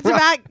 Back to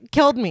back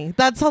killed me.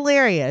 That's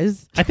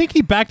hilarious. I think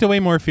he backed away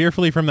more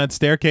fearfully from that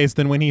staircase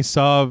than when he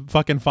saw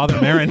fucking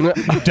Father Marin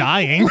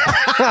dying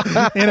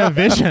in a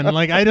vision.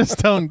 Like, I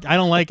don't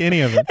like any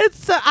of it.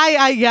 It's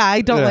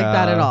I don't like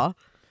that at all.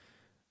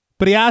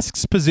 But he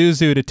asks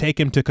Pazuzu to take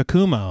him to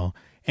Kakumo,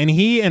 and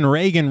he and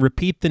Reagan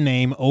repeat the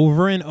name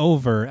over and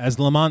over as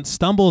Lamont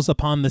stumbles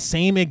upon the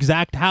same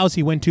exact house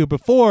he went to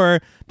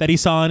before that he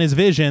saw in his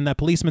vision. That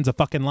policeman's a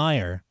fucking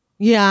liar.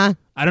 Yeah.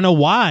 I don't know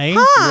why.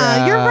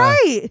 Huh, you're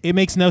right. It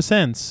makes no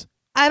sense.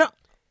 I don't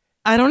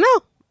know.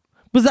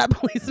 Was that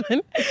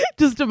policeman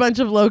just a bunch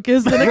of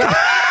locusts in a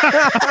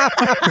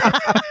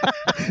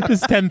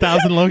Just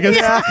 10,000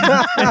 locusts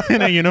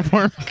in a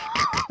uniform.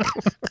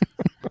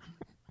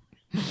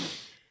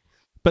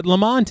 But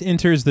Lamont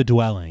enters the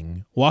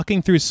dwelling,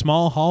 walking through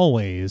small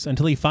hallways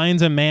until he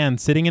finds a man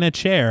sitting in a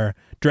chair,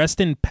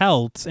 dressed in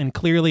pelts and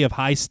clearly of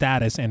high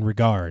status and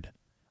regard.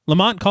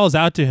 Lamont calls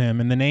out to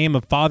him in the name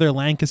of Father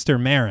Lancaster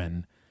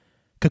Marin.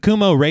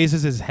 Kakumo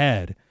raises his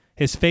head,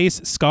 his face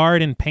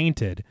scarred and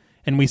painted,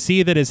 and we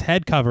see that his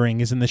head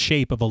covering is in the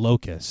shape of a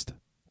locust.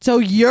 So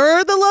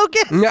you're the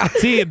locust? Yeah.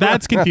 See,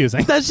 that's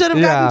confusing. That should have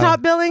gotten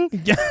top billing?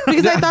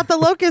 Because I thought the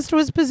locust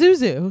was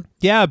Pazuzu.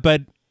 Yeah,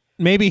 but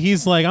maybe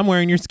he's like, I'm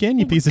wearing your skin,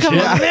 you piece of Come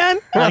shit. on, man.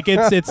 Like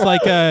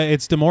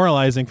it's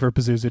demoralizing for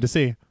Pazuzu to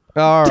see.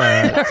 All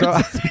right. So,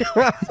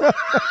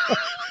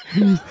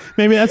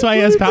 Maybe that's why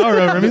he has power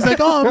over him. He's like,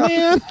 oh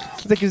man,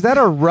 it's like, is that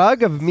a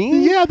rug of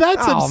me? yeah,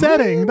 that's Oh,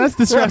 upsetting. man. That's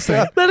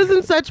distressing. That is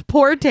in such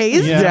poor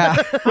taste. Yeah.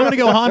 I'm gonna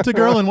go haunt a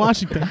girl in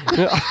Washington.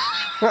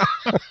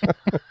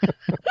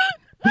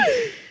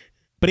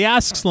 But he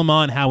asks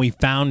Lamont how he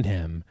found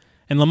him,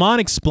 and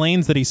Lamont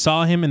explains that he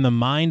saw him in the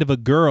mind of a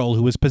girl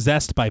who was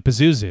possessed by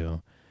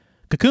Pazuzu.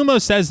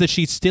 Kakumo says that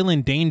she's still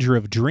in danger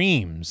of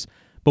dreams,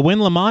 but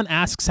when Lamont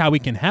asks how he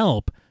can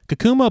help,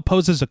 Kakumo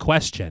poses a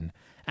question,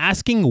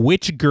 asking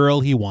which girl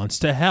he wants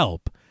to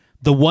help,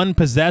 the one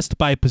possessed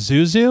by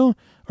Pazuzu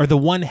or the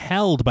one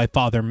held by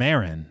Father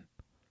Marin.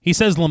 He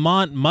says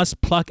Lamont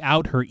must pluck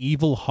out her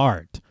evil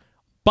heart,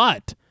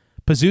 but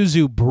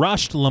Pazuzu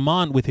brushed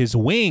Lamont with his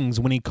wings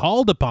when he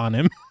called upon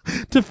him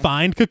to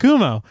find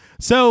Kakumo.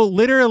 So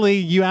literally,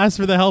 you asked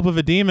for the help of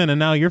a demon and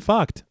now you're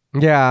fucked.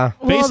 Yeah.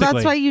 Well, Basically.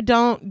 that's why you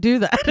don't do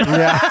that.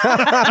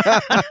 Yeah.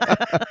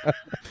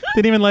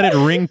 Didn't even let it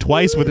ring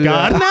twice with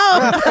God.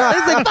 No.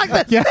 It's like, fuck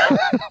this. Yeah.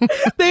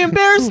 They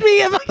embarrassed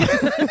me.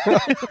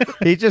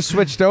 He just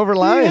switched over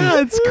lines.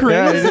 Yeah, it's Yeah, he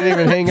crazy. didn't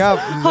even hang up.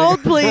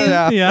 Hold, please.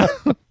 Yeah. Yeah.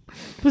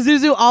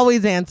 Pazuzu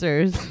always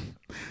answers.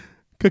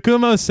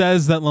 Kakumo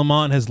says that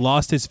Lamont has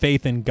lost his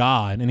faith in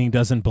God and he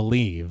doesn't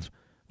believe.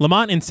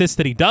 Lamont insists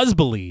that he does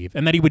believe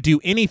and that he would do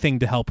anything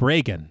to help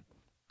Reagan.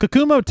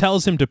 Kakumo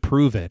tells him to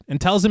prove it and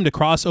tells him to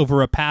cross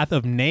over a path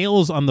of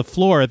nails on the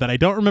floor that I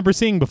don't remember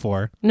seeing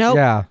before. Nope.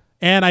 Yeah.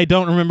 And I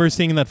don't remember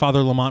seeing that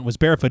Father Lamont was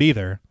barefoot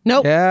either.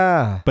 Nope.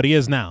 Yeah. But he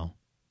is now.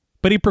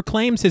 But he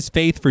proclaims his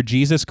faith for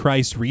Jesus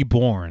Christ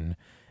reborn,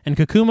 and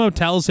Kakumo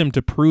tells him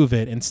to prove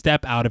it and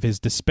step out of his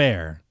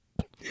despair.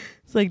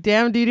 It's like,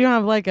 damn, dude, you don't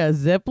have like a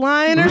zip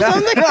line or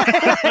something?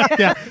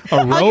 Yeah,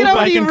 a rope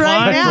I can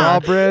climb. now.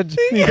 Drawbridge.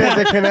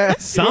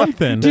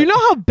 Something. Do you know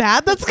how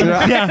bad that's going to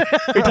be? Yeah,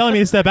 you're telling me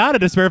to step out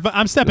of despair, but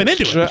I'm stepping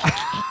into it.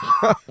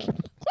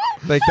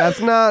 Like,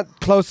 that's not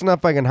close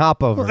enough I can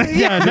hop over.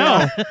 Yeah,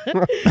 no.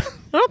 I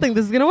don't think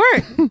this is going to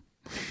work.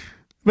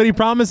 But he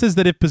promises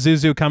that if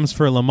Pazuzu comes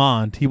for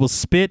Lamont, he will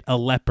spit a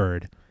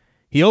leopard.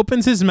 He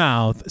opens his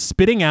mouth,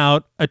 spitting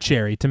out a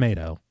cherry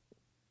tomato.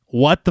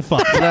 What the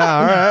fuck?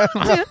 Yeah,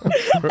 all right.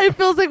 It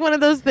feels like one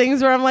of those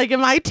things where I'm like,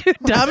 am I too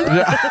dumb It's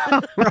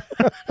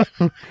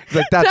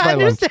like, that's to my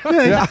lunch.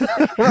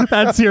 understand?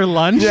 That's your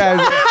lunch? Yeah.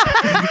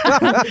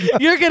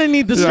 You're going to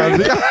need the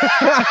strength.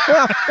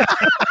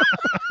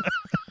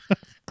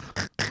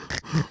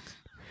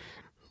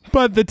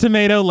 But the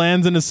tomato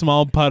lands in a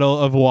small puddle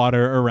of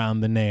water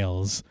around the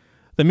nails.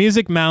 The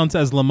music mounts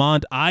as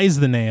Lamont eyes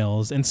the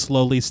nails and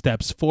slowly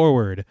steps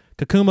forward,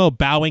 Kakumo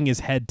bowing his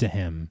head to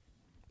him.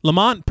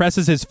 Lamont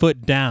presses his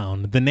foot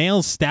down, the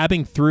nails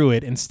stabbing through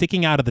it and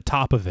sticking out of the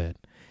top of it.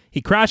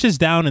 He crashes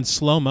down in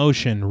slow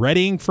motion,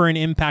 readying for an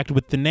impact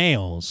with the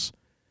nails.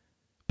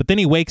 But then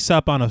he wakes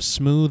up on a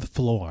smooth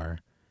floor,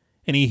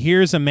 and he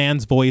hears a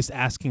man's voice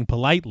asking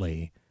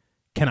politely,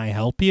 "Can I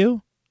help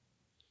you?"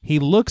 He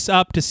looks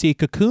up to see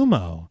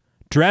Kakumo,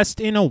 dressed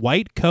in a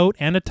white coat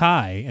and a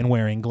tie and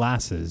wearing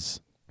glasses.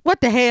 What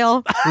the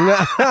hell?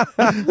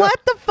 What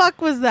the fuck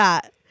was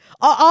that?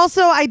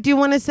 Also, I do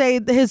want to say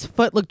that his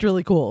foot looked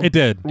really cool. It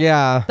did.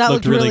 Yeah. That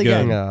looked looked really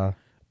good. Yeah.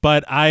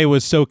 But I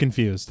was so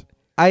confused.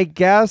 I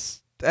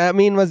guess, I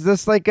mean, was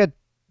this like a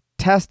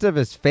test of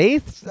his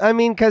faith? I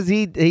mean, because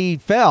he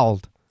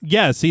failed.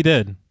 Yes, he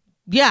did.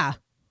 Yeah.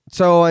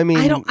 So, I mean.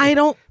 I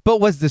don't.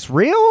 But was this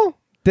real?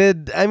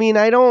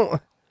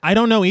 I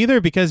don't know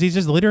either because he's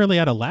just literally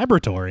at a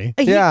laboratory.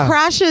 He Yeah.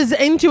 crashes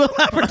into a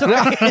laboratory.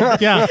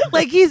 Yeah.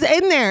 Like he's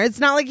in there.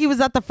 It's not like he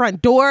was at the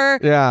front door.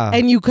 Yeah.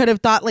 And you could have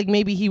thought like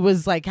maybe he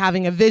was like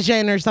having a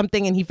vision or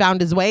something and he found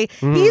his way.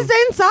 He's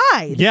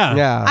inside. Yeah.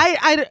 Yeah.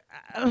 I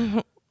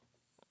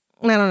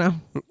don't know.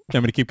 I'm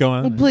going to keep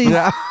going. Please.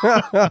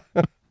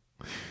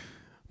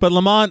 But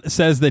Lamont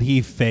says that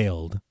he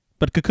failed.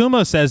 But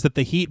Kakumo says that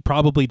the heat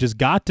probably just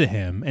got to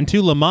him. And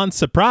to Lamont's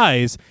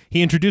surprise,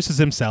 he introduces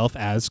himself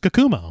as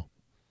Kakumo.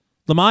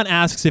 Lamont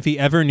asks if he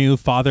ever knew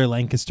Father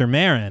Lancaster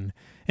Marin,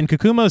 and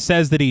Kakumo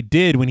says that he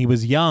did when he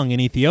was young in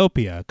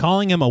Ethiopia,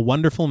 calling him a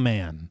wonderful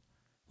man.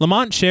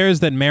 Lamont shares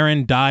that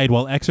Marin died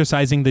while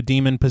exorcising the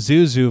demon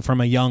Pazuzu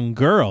from a young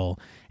girl,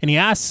 and he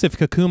asks if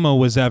Kakumo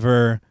was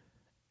ever...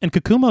 And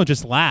Kakumo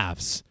just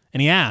laughs,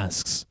 and he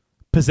asks,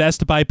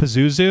 possessed by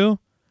Pazuzu?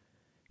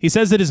 He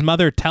says that his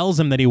mother tells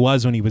him that he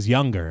was when he was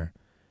younger.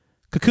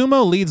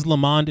 Kakumo leads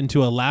Lamont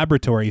into a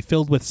laboratory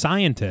filled with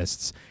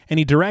scientists, and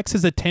he directs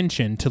his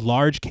attention to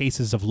large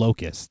cases of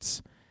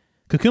locusts.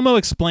 Kakumo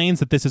explains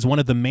that this is one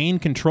of the main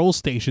control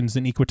stations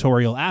in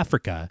equatorial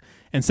Africa,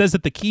 and says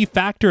that the key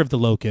factor of the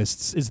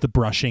locusts is the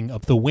brushing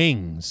of the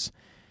wings.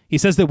 He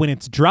says that when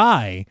it's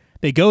dry,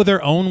 they go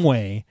their own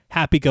way,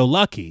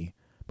 happy-go-lucky,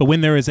 but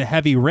when there is a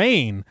heavy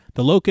rain,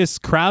 the locusts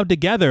crowd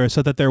together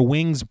so that their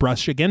wings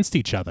brush against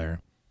each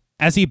other.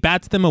 As he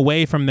bats them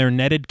away from their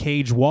netted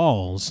cage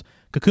walls,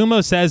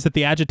 Kakumo says that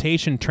the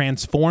agitation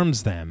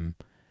transforms them.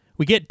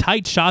 We get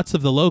tight shots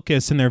of the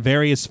locusts in their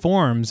various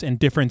forms and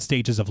different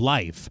stages of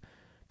life.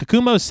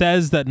 Kakumo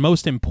says that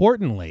most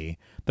importantly,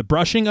 the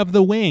brushing of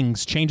the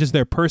wings changes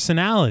their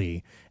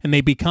personality, and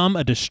they become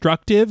a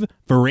destructive,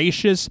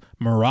 voracious,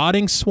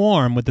 marauding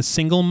swarm with a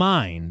single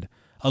mind.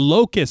 A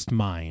locust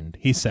mind,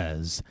 he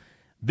says.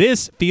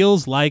 This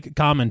feels like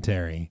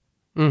commentary.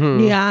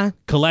 Mm-hmm. Yeah.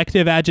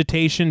 Collective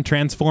agitation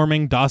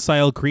transforming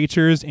docile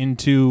creatures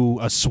into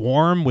a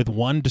swarm with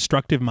one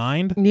destructive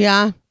mind?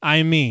 Yeah.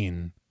 I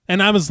mean,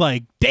 and I was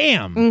like,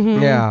 damn.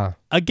 Mm-hmm. Yeah.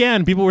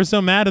 Again, people were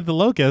so mad at the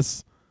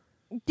locusts.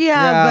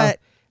 Yeah,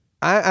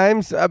 but I'm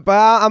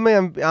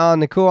on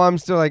the cool. I'm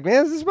still like,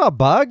 man, is this about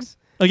bugs?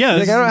 Oh, yeah.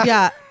 Like, I don't-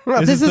 yeah.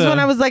 This is when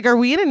I was like, are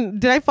we in?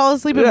 Did I fall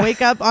asleep and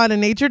wake up on a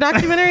nature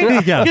documentary?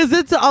 Yeah. Because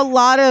it's a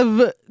lot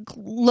of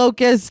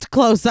locust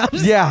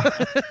close-ups. Yeah.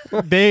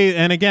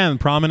 and again,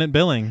 prominent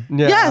billing.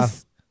 Yeah.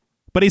 Yes.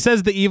 But he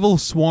says the evil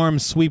swarm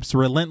sweeps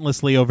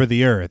relentlessly over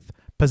the earth,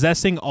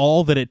 possessing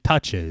all that it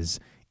touches.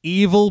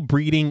 Evil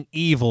breeding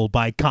evil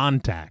by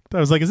contact. I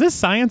was like, is this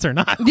science or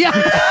not? Yeah.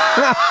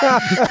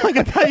 Like,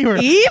 I thought you were...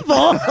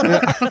 Evil.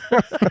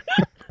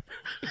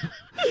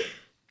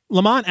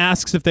 Lamont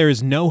asks if there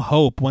is no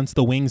hope once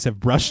the wings have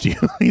brushed you.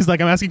 He's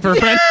like, I'm asking for a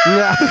friend.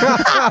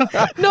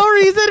 No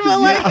reason, but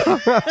like,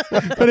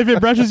 But if it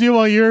brushes you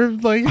while you're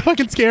like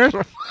fucking scared,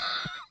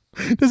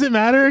 does it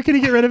matter? Can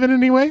you get rid of it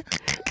anyway?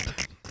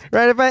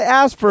 Right. If I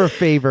ask for a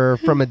favor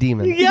from a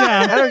demon,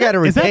 Yeah. I don't got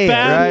to Is that repay it.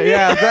 bad? Right?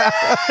 Yeah.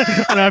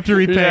 I don't have to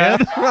repay it.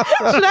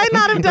 should I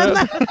not have done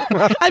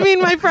that? I mean,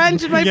 should my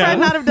friend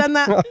not have done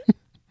that?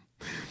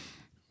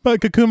 But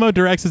Kakumo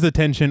directs his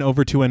attention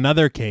over to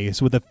another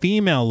case with a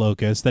female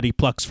locust that he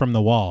plucks from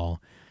the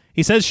wall.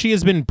 He says she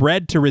has been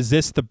bred to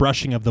resist the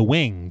brushing of the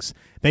wings.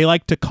 They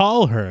like to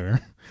call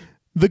her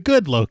the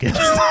good locust.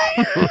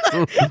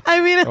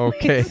 I mean,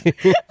 Okay.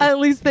 at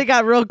least they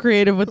got real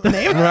creative with the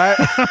name. Right?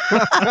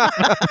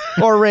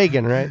 Or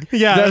Reagan, right?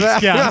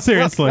 Yeah,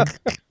 seriously.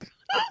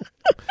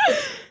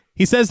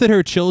 He says that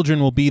her children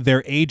will be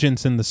their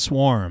agents in the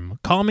swarm,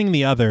 calming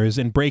the others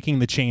and breaking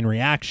the chain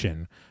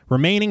reaction,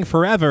 remaining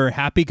forever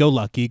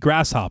happy-go-lucky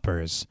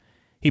grasshoppers.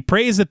 He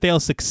prays that they'll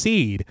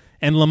succeed,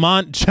 and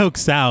Lamont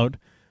chokes out,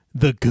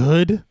 "The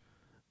good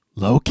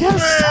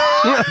locust?"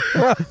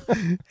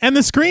 And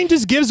the screen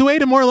just gives way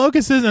to more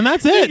locusts, and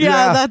that's it.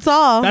 Yeah, that's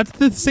all. That's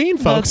the scene,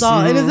 folks. That's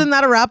all. And isn't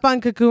that a wrap on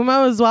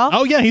Kakumo as well?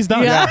 Oh, yeah, he's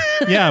done.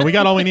 Yeah, we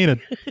got all we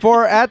needed.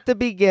 For at the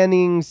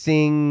beginning,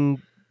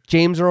 seeing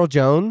James Earl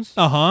Jones,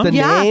 Uh-huh. the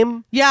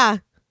name, Yeah.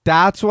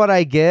 that's what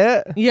I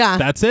get. Yeah.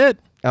 That's it.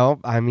 Oh,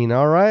 I mean,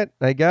 all right,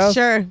 I guess.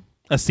 Sure.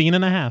 A scene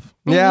and a half.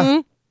 Yeah.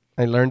 Mhm.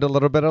 I learned a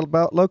little bit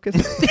about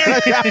locusts.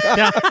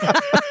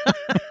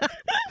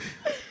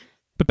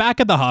 But back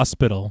at the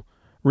hospital,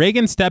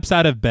 Reagan steps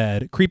out of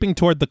bed, creeping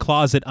toward the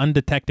closet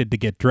undetected to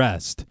get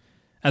dressed.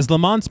 As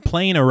Lamont's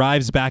plane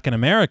arrives back in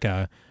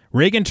America,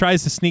 Reagan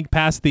tries to sneak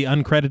past the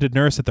uncredited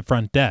nurse at the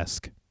front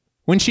desk.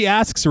 When she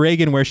asks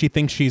Reagan where she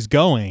thinks she's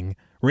going,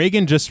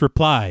 Reagan just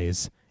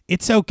replies,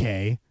 "It's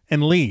okay,"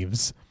 and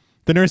leaves.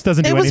 The nurse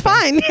doesn't do It was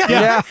anything. fine.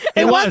 Yeah.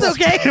 It was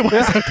okay. It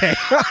was okay.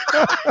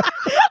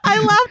 I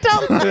laughed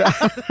out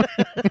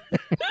loud.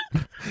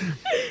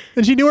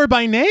 And she knew her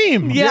by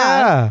name.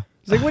 Yeah.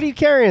 It's like, what are you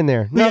carrying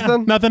there? Yeah,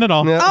 Nothing? nothing at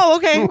all. Yeah. Oh,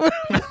 okay.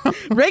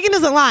 Reagan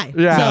doesn't lie.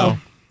 Yeah. So.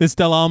 This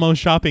Del Almo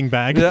shopping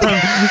bag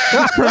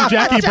from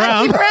Jackie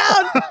Brown. Jackie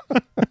Brown.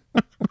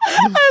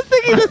 I was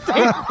thinking the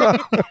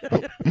same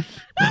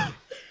thing.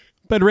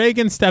 But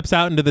Reagan steps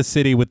out into the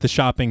city with the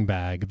shopping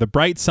bag, the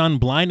bright sun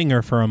blinding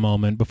her for a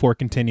moment before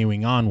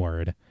continuing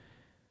onward.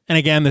 And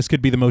again, this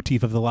could be the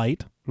motif of the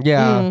light.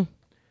 Yeah.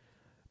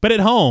 But at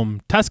home,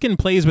 Tuscan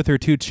plays with her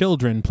two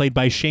children, played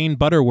by Shane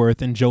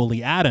Butterworth and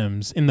Jolie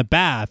Adams, in the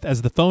bath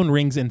as the phone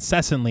rings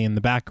incessantly in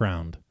the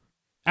background.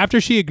 After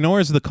she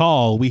ignores the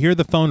call, we hear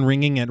the phone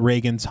ringing at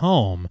Reagan's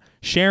home,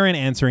 Sharon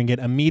answering it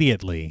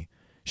immediately.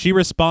 She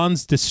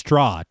responds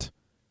distraught.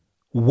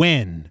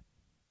 When?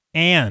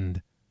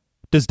 And?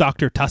 Does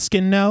Dr.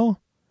 Tuscan know?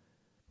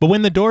 But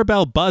when the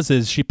doorbell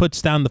buzzes, she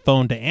puts down the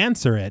phone to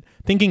answer it,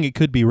 thinking it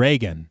could be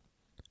Reagan.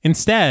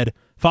 Instead,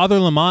 Father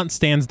Lamont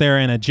stands there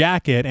in a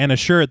jacket and a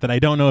shirt that I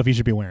don't know if he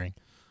should be wearing.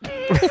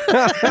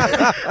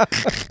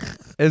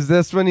 Is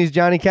this when he's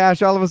Johnny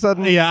Cash all of a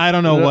sudden? Yeah, I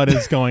don't know what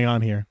is going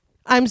on here.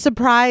 I'm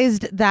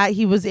surprised that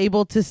he was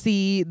able to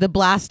see the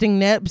blasting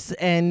nips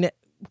and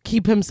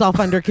keep himself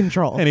under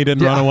control. And he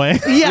didn't run away.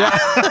 Yeah.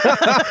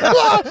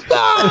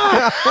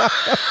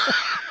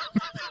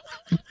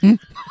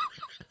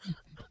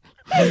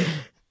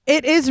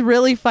 It is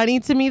really funny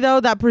to me, though,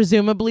 that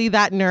presumably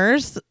that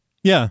nurse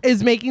Yeah.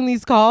 is making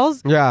these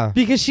calls. Yeah.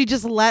 Because she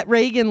just let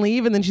Reagan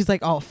leave, and then she's like,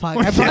 "Oh fuck,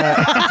 I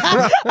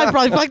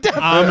probably fucked up."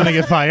 I'm going to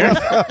get fired.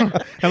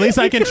 At least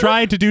I can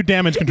try to do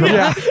damage control.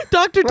 Yeah.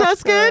 Dr.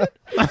 Tuscan,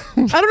 I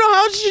don't know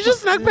how she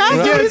just snuck past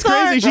Yeah, you. it's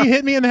crazy. She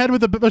hit me in the head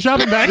with a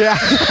shopping bag. Yeah.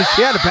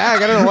 She had a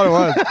bag. I don't know what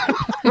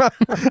it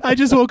was. I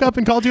just woke up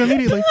and called you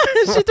immediately.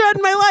 She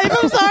threatened my life.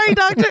 I'm sorry,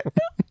 doctor.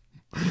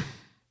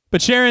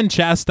 But Sharon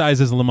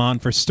chastises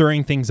Lamont for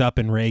stirring things up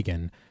in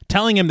Reagan,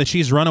 telling him that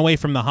she's run away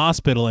from the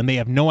hospital and they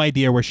have no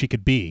idea where she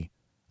could be.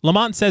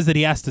 Lamont says that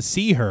he has to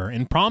see her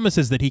and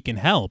promises that he can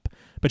help,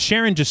 but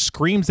Sharon just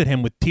screams at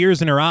him with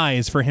tears in her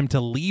eyes for him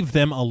to leave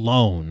them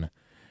alone.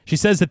 She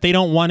says that they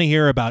don't want to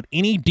hear about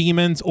any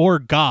demons or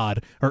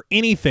God or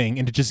anything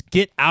and to just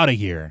get out of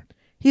here.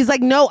 He's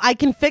like, "No, I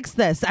can fix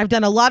this. I've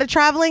done a lot of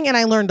traveling and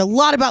I learned a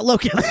lot about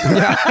locusts."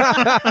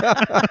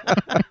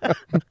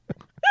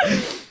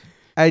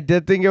 I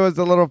did think it was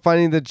a little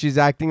funny that she's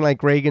acting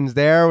like Reagan's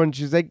there when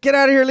she's like, "Get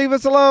out of here, leave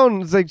us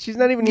alone." It's like, she's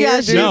not even here. Yeah,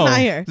 dude. she's not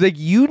here. It's like,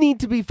 you need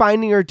to be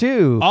finding her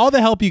too. All the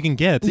help you can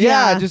get.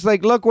 Yeah, Yeah. just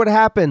like, look what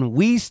happened.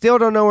 We still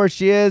don't know where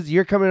she is.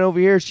 You're coming over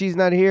here. She's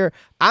not here.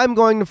 I'm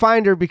going to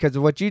find her because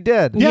of what you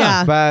did.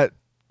 Yeah. But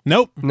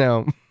Nope.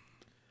 no.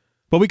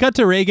 But we cut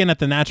to Reagan at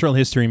the Natural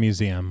History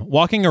Museum,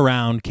 walking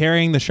around,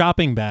 carrying the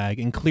shopping bag,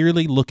 and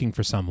clearly looking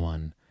for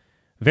someone.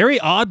 Very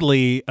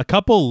oddly, a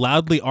couple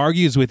loudly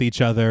argues with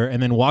each other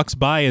and then walks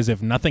by as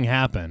if nothing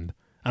happened.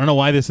 I don't know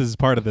why this is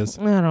part of this.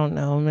 I don't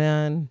know,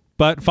 man.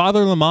 But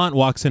Father Lamont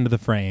walks into the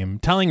frame,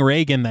 telling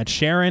Reagan that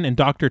Sharon and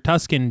Dr.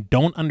 Tuscan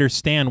don't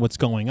understand what's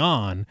going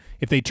on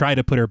if they try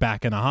to put her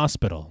back in the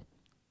hospital.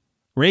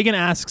 Reagan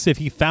asks if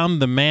he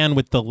found the man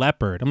with the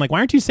leopard. I'm like, why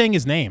aren't you saying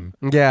his name?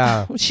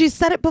 Yeah. She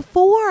said it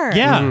before.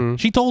 Yeah,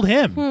 she told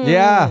him.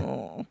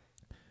 Yeah.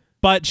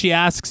 But she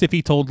asks if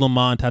he told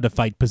Lamont how to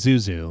fight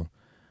Pazuzu.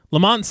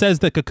 Lamont says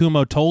that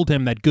Kakumo told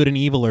him that good and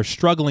evil are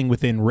struggling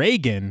within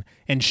Reagan,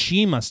 and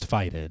she must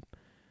fight it.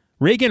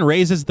 Reagan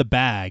raises the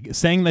bag,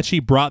 saying that she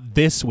brought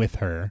this with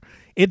her.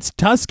 It's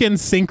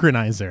Tuscan's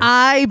synchronizer.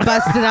 I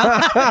busted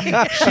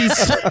out. She's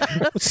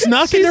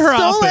snuck into her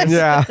stole office. it.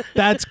 Yeah.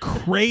 That's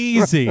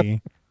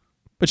crazy.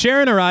 But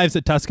Sharon arrives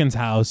at Tuscan's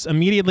house,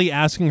 immediately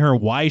asking her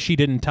why she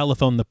didn't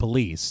telephone the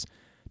police.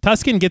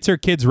 Tuscan gets her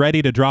kids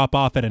ready to drop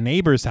off at a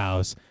neighbor's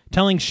house,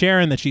 telling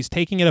Sharon that she's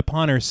taking it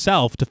upon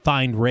herself to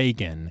find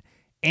Reagan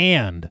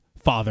and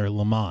Father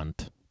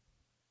Lamont.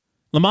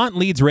 Lamont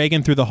leads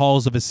Reagan through the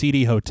halls of a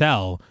seedy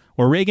hotel,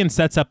 where Reagan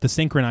sets up the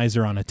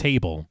synchronizer on a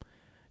table.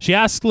 She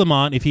asks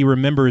Lamont if he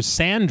remembers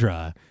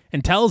Sandra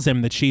and tells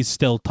him that she's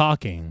still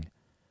talking.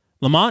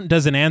 Lamont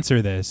doesn't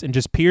answer this and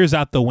just peers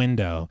out the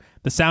window,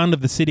 the sound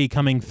of the city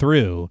coming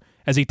through,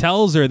 as he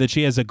tells her that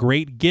she has a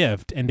great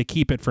gift and to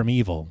keep it from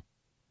evil.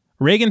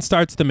 Reagan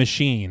starts the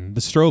machine,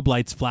 the strobe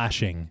lights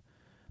flashing.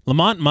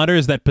 Lamont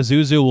mutters that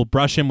Pazuzu will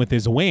brush him with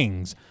his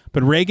wings,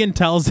 but Reagan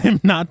tells him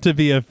not to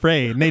be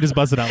afraid. Nate just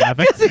busted out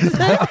laughing.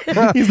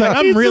 He's like,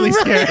 I'm really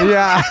scared.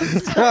 Yeah.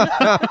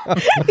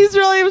 He's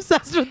really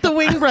obsessed with the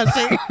wing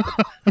brushing.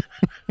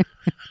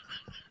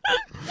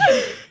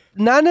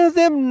 None of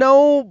them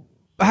know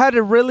how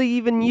to really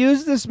even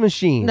use this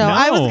machine. No,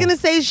 I was No. going to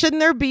say, shouldn't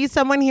there be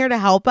someone here to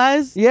help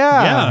us?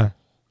 Yeah. Yeah.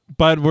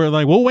 But we're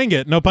like, we'll wing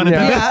it. No pun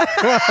intended.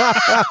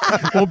 Yeah.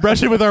 We'll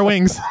brush it with our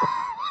wings.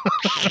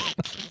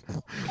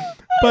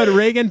 But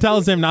Reagan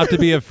tells him not to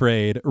be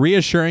afraid,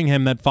 reassuring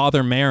him that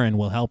Father Marin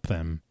will help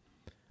them.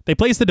 They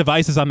place the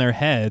devices on their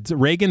heads,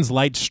 Reagan's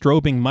light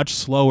strobing much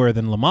slower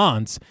than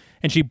Lamont's,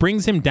 and she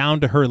brings him down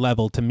to her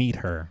level to meet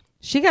her.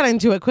 She got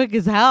into it quick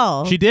as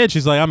hell. She did.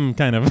 She's like, I'm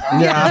kind of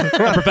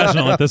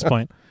professional at this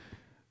point.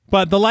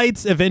 But the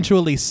lights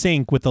eventually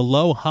sync with a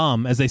low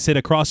hum as they sit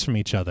across from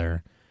each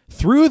other.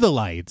 Through the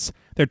lights,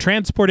 they're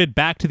transported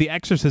back to the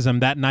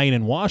exorcism that night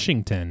in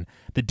Washington,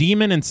 the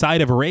demon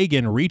inside of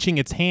Reagan reaching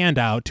its hand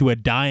out to a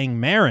dying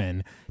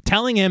Marin,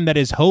 telling him that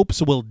his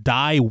hopes will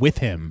die with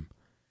him.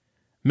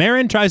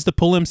 Marin tries to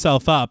pull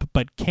himself up,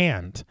 but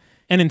can't,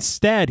 and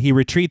instead he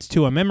retreats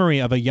to a memory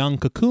of a young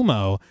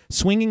Kakumo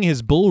swinging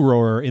his bull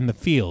roarer in the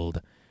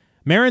field.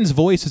 Marin's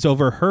voice is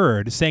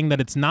overheard, saying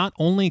that it's not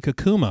only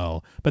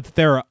Kakumo, but that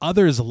there are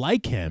others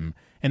like him,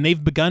 and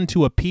they've begun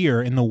to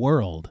appear in the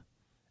world.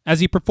 As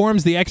he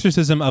performs the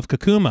exorcism of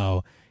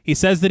Kakumo, he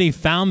says that he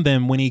found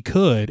them when he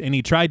could, and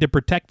he tried to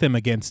protect them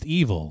against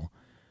evil.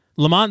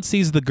 Lamont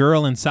sees the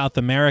girl in South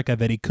America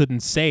that he couldn't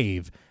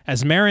save,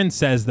 as Marin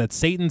says that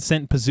Satan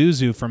sent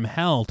Pazuzu from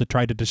hell to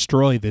try to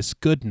destroy this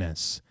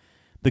goodness.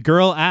 The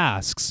girl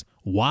asks,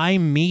 "Why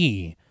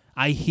me?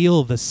 I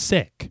heal the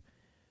sick."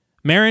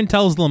 Marin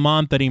tells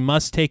Lamont that he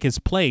must take his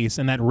place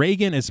and that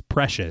Reagan is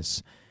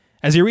precious.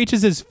 As he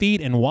reaches his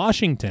feet in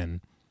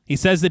Washington, he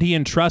says that he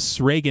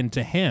entrusts Reagan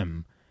to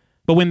him.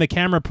 But when the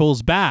camera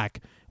pulls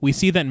back, we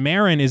see that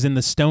Marin is in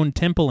the stone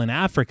temple in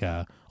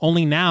Africa,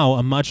 only now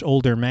a much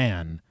older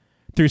man.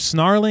 Through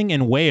snarling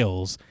and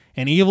wails,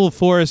 an evil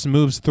force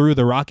moves through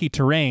the rocky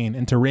terrain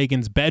into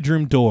Reagan's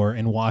bedroom door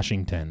in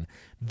Washington.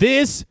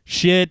 This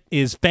shit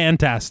is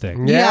fantastic.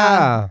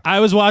 Yeah. I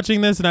was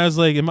watching this and I was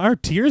like, are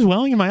tears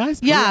welling in my eyes?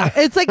 Yeah.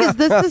 It's like, is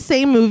this the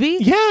same movie?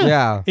 Yeah.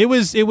 Yeah. It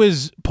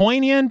was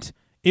poignant.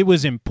 It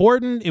was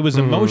important. It was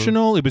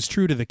emotional. It was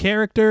true to the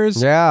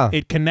characters. Yeah.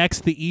 It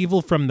connects the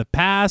evil from the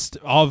past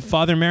of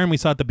Father Marin we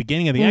saw at the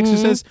beginning of The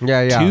Exorcist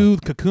Yeah, yeah. to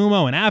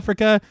Kakumo in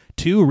Africa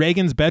to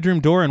Reagan's bedroom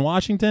door in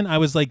Washington. I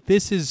was like,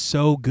 this is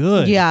so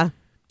good. Yeah.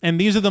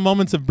 And these are the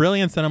moments of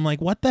brilliance that I'm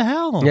like, what the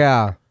hell?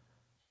 Yeah.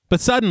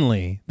 But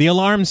suddenly, the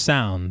alarm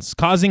sounds,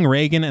 causing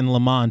Reagan and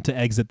Lamont to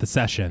exit the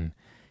session.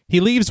 He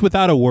leaves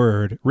without a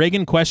word,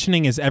 Reagan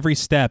questioning his every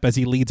step as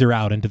he leads her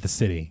out into the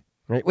city.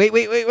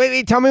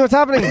 Wait. Tell me what's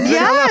happening.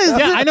 Yes.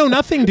 Yeah, I know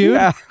nothing, dude.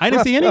 Yeah. I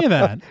didn't see any of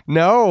that.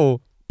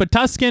 No. But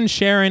Tuscan,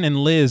 Sharon, and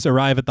Liz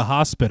arrive at the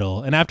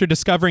hospital, and after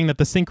discovering that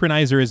the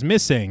synchronizer is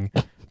missing,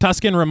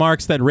 Tuscan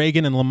remarks that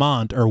Reagan and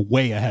Lamont are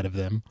way ahead of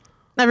them.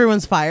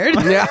 Everyone's fired.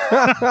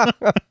 Yeah.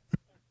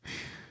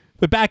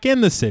 But back in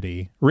the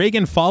city,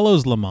 Reagan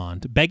follows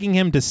Lamont, begging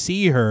him to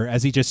see her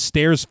as he just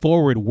stares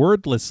forward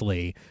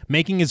wordlessly,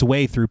 making his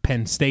way through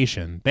Penn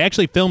Station. They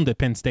actually filmed at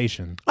Penn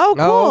Station. Oh,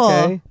 cool.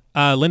 Oh, okay.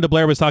 Linda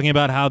Blair was talking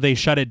about how they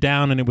shut it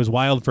down and it was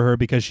wild for her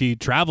because she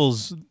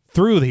travels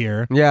through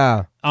here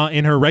Yeah.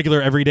 in her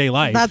regular everyday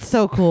life. That's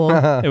so cool.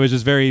 It was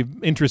just very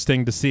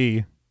interesting to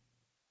see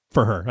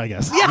for her, I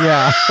guess.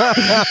 Yeah.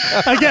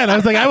 Again, I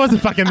was like, I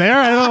wasn't fucking there.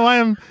 I don't know why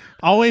I'm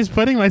always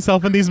putting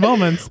myself in these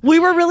moments. We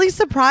were really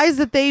surprised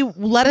that they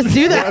let us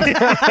do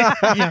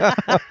that.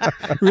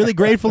 Yeah. Really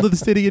grateful to the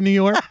city of New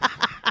York.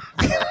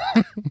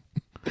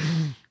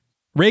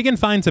 Reagan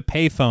finds a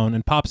payphone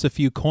and pops a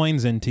few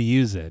coins in to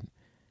use it.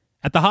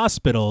 At the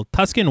hospital,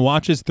 Tuscan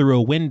watches through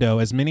a window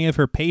as many of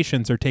her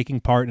patients are taking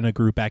part in a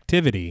group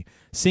activity,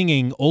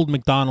 singing Old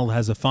MacDonald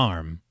Has a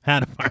Farm.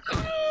 Had a farm.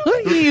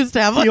 You used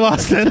to have one. You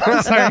lost it.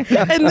 I'm sorry.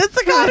 In this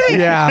economy?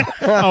 Yeah.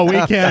 Oh,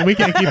 we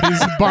can't keep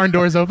these barn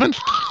doors open.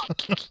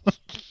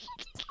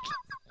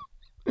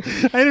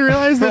 I didn't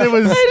realize that it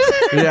was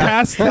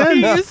past You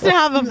tense. used to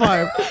have a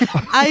farm.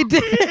 I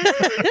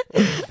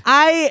did.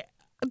 I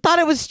thought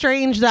it was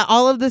strange that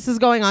all of this is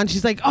going on.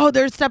 She's like, oh,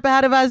 they're a step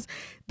ahead of us.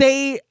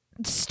 They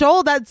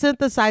stole that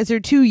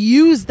synthesizer to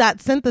use that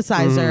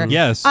synthesizer.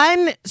 Yes.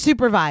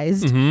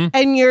 Unsupervised.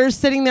 And you're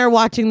sitting there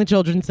watching the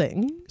children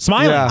sing.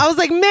 Smiling. Yeah. I was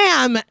like,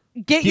 ma'am,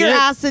 get your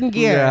ass in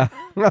gear.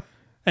 Yeah.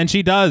 And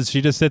she does.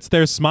 She just sits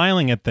there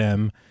smiling at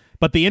them.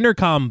 But the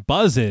intercom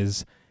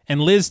buzzes,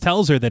 and Liz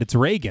tells her that it's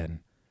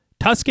Reagan.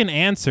 Tuscan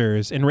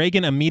answers, and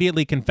Reagan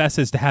immediately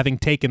confesses to having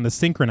taken the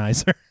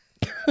synchronizer.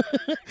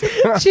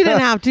 She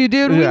didn't have to,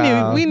 dude.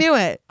 Yeah. We knew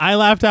it. I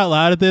laughed out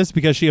loud at this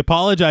because she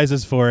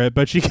apologizes for it,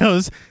 but she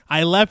goes,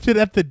 I left it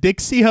at the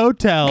Dixie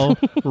Hotel,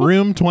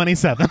 room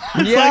 27.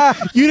 It's Yeah.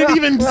 like, you didn't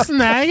even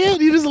snag it?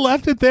 You just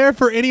left it there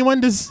for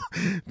anyone to,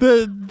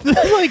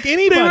 like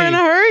anybody. They were in a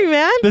hurry,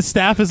 man. The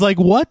staff is like,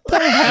 what the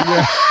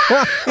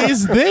hell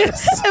is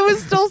this? It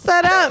was still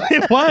set up.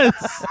 It was.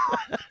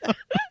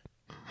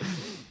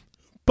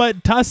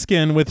 But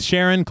Tuscan, with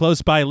Sharon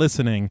close by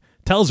listening,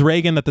 tells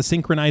Reagan that the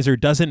synchronizer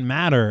doesn't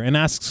matter and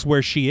asks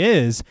where she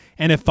is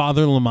and if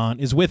Father Lamont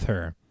is with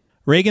her.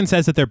 Reagan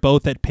says that they're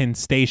both at Penn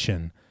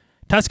Station.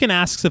 Tuscan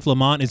asks if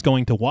Lamont is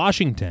going to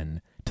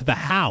Washington, to the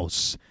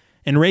house,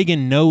 and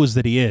Reagan knows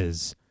that he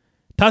is.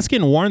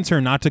 Tuscan warns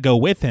her not to go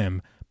with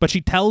him, but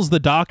she tells the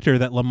doctor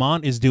that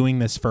Lamont is doing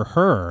this for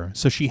her,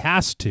 so she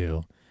has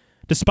to.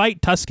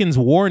 Despite Tuscan's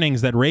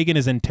warnings that Reagan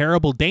is in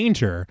terrible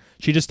danger,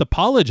 she just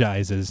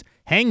apologizes,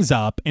 hangs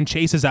up, and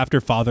chases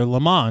after Father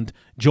Lamont,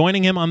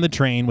 joining him on the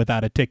train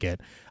without a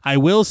ticket. I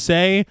will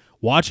say,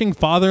 watching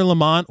Father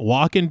Lamont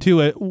walk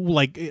into a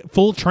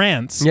full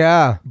trance,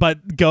 Yeah.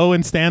 but go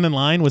and stand in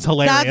line was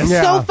hilarious.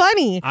 That's so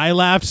funny. I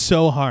laughed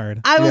so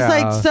hard. I was Yeah.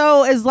 like,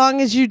 so as long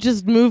as you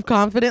just move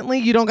confidently,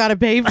 you don't got to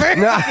pay for it.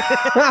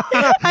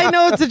 I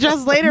know it's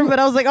adjust later, but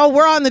I was like, oh,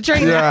 we're on the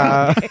train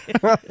now.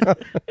 Yeah.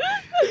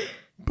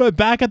 But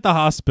back at the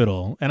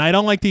hospital, and I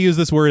don't like to use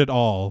this word at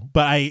all,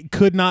 but I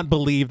could not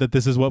believe that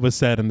this is what was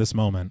said in this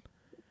moment.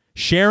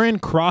 Sharon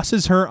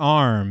crosses her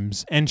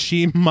arms and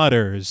she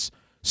mutters,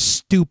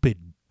 "Stupid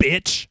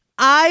bitch."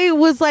 I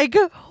was like,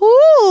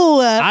 who?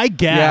 I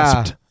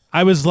gasped.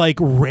 I was like,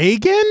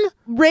 Reagan?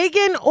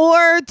 Reagan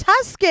or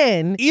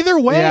Tuscan? Either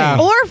way. Yeah.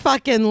 Or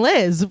fucking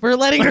Liz for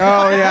letting her.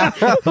 Oh, yeah.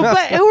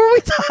 But who are we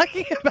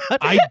talking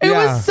about? It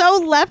was so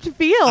left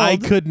field. I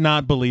could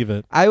not believe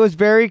it. I was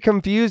very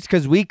confused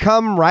because we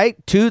come right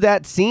to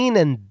that scene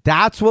and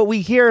that's what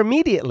we hear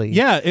immediately.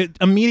 Yeah,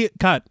 immediate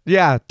cut.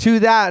 Yeah, to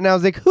that. And I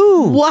was like,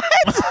 who? What?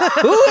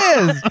 Who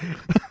is?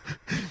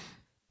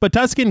 But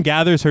Tuscan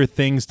gathers her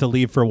things to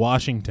leave for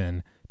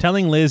Washington,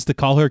 telling Liz to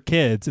call her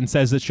kids and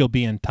says that she'll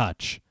be in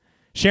touch.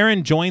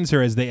 Sharon joins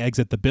her as they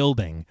exit the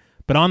building,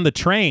 but on the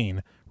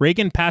train,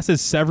 Reagan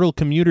passes several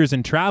commuters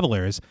and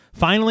travelers,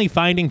 finally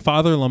finding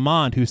Father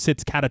Lamont, who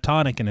sits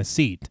catatonic in a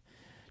seat.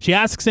 She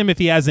asks him if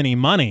he has any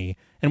money,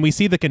 and we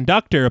see the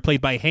conductor,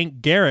 played by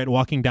Hank Garrett,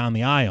 walking down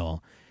the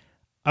aisle.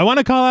 I want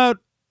to call out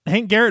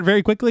Hank Garrett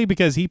very quickly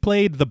because he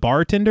played the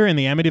bartender in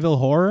the Amityville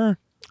Horror.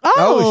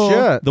 Oh,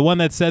 shit. The one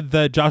that said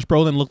that Josh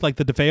Brolin looked like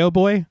the DeFeo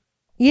boy.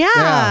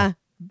 Yeah.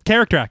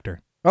 Character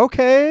actor.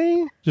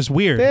 Okay. Just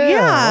weird.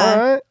 Yeah. All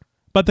right.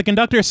 But the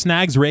conductor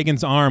snags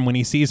Reagan's arm when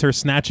he sees her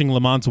snatching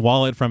Lamont's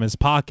wallet from his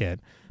pocket.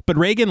 But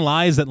Reagan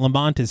lies that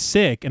Lamont is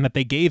sick and that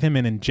they gave him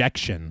an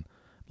injection.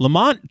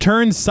 Lamont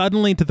turns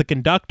suddenly to the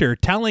conductor,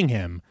 telling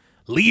him,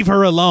 "Leave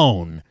her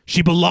alone.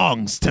 She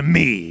belongs to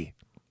me."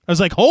 I was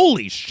like,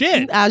 holy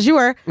shit. As you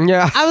were.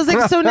 Yeah. I was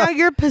like, so now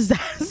you're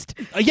possessed.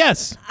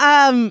 Yes.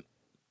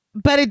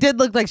 But it did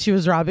look like she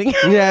was robbing.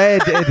 Yeah,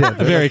 it did.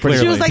 Very clearly.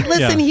 She was like,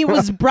 listen, Yeah. he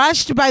was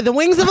brushed by the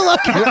wings of a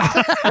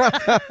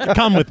locust.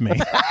 Come with me.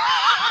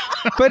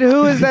 But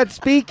who is that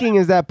speaking?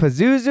 Is that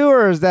Pazuzu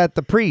or is that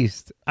the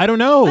priest? I don't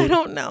know. I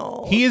don't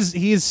know. He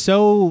is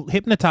so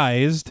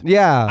hypnotized.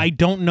 Yeah. I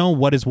don't know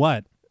what is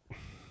what.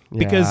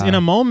 Because Yeah. in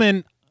a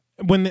moment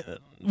when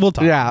we'll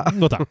talk. Yeah.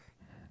 We'll talk.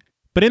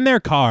 But in their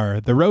car,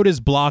 the road is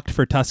blocked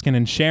for Tuscan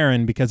and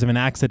Sharon because of an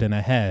accident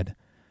ahead.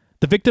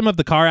 The victim of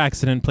the car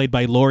accident, played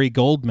by Laurie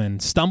Goldman,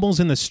 stumbles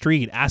in the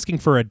street asking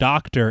for a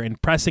doctor and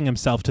pressing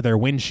himself to their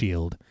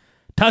windshield.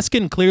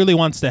 Tuscan clearly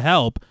wants to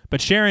help,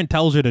 but Sharon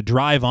tells her to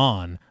drive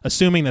on,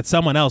 assuming that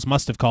someone else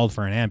must have called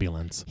for an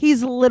ambulance.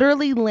 He's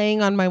literally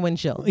laying on my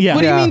windshield. Yeah.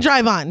 What do you Yeah. mean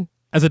drive on?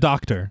 As a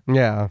doctor.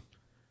 Yeah.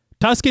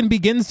 Tuscan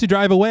begins to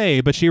drive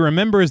away, but she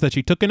remembers that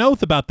she took an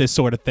oath about this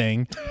sort of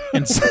thing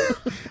and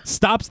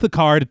stops the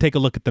car to take a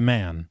look at the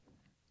man.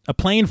 A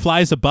plane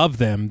flies above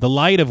them, the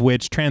light of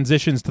which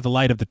transitions to the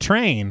light of the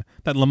train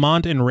that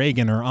Lamont and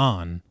Reagan are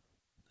on.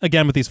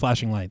 Again with these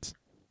flashing lights.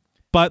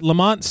 But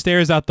Lamont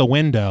stares out the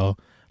window,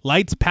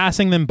 lights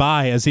passing them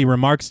by as he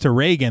remarks to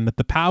Reagan that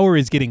the power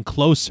is getting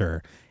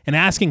closer and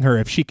asking her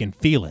if she can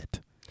feel it.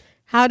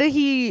 How did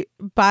he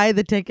buy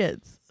the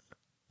tickets?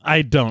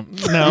 I don't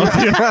know.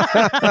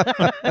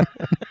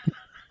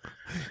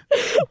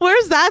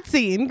 Where's that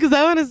scene? Because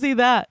I want to see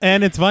that.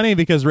 And it's funny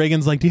because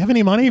Reagan's like, do you have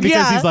any money? Because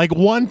Yeah. he's like,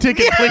 one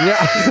ticket, please.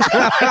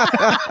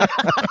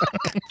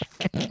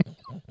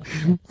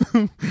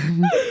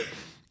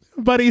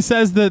 But he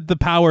says that the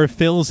power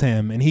fills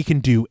him and he can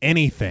do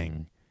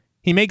anything.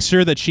 He makes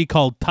sure that she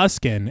called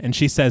Tuscan and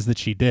she says that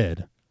she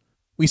did.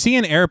 We see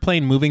an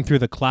airplane moving through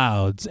the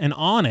clouds, and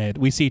on it,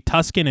 we see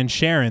Tuscan and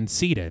Sharon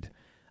seated.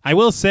 I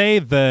will say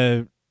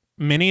the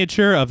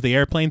miniature of the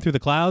airplane through the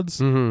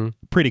clouds,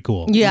 pretty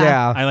cool.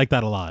 Yeah. I like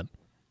that a lot.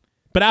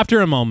 But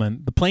after a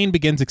moment, the plane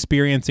begins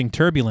experiencing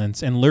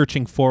turbulence and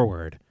lurching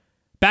forward.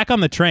 Back on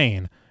the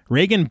train,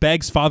 Reagan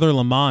begs Father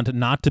Lamont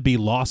not to be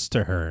lost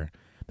to her.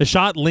 The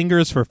shot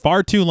lingers for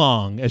far too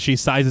long as she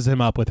sizes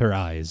him up with her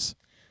eyes.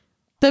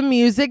 The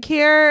music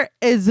here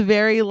is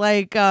very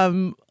like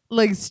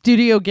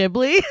Studio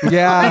Ghibli.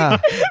 Yeah.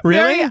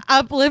 Really? Very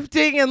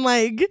uplifting and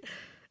like,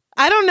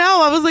 I don't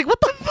know. I was like, what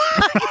the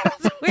fuck?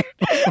 It's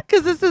weird.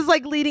 Because this is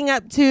like leading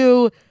up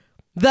to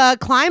the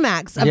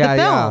climax of the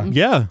film.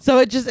 Yeah. So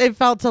it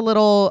felt a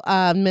little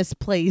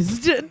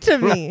misplaced to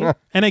me.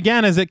 And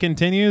again, as it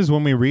continues,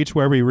 when we reach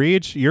where we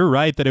reach, you're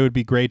right that it would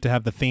be great to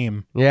have the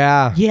theme.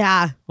 Yeah.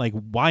 Yeah. Like,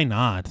 why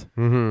not?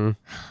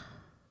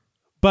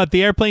 But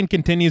the airplane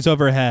continues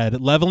overhead,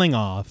 leveling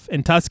off,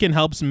 and Tuscan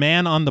helps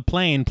man on the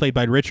plane, played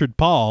by Richard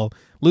Paul,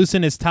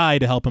 loosen his tie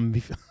to help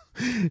him.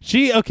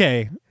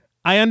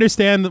 I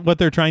understand what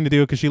they're trying to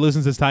do because she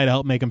loosens his tie to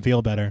help make him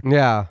feel better.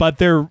 Yeah. But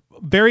they're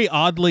very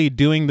oddly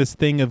doing this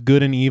thing of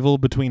good and evil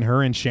between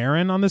her and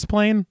Sharon on this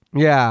plane.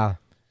 Yeah.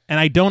 And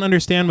I don't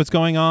understand what's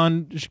going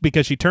on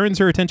because she turns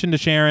her attention to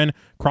Sharon,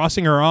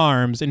 crossing her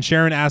arms, and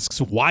Sharon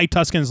asks why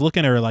Tuscan's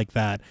looking at her like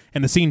that,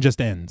 and the scene just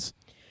ends.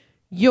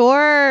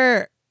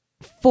 You're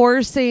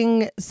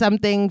forcing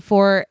something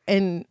for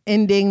an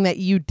ending that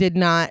you did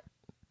not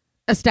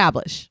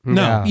establish.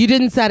 No. Yeah. You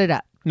didn't set it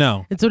up.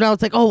 No. And so now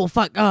it's like, oh, well,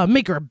 fuck,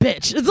 make her a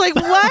bitch. It's like,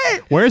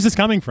 what? Where is this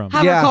coming from?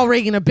 Have her call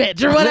Reagan a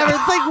bitch or whatever.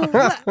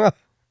 It's like,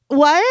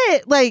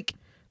 what? Like,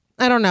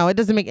 I don't know. It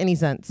doesn't make any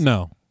sense.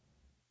 No.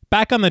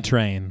 Back on the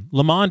train,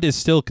 Lamont is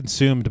still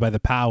consumed by the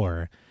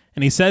power,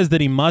 and he says that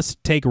he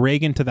must take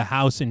Reagan to the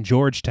house in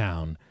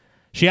Georgetown.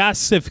 She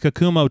asks if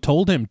Kakumo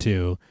told him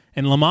to,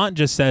 and Lamont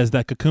just says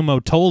that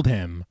Kakumo told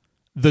him,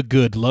 the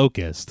good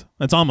locust.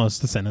 That's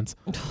almost the sentence.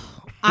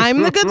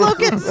 I'm the good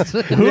locust.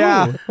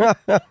 Yeah.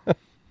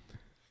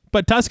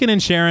 But Tuscan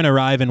and Sharon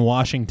arrive in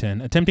Washington,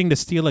 attempting to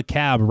steal a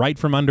cab right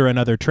from under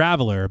another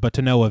traveler, but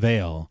to no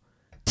avail.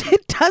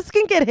 Did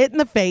Tuscan get hit in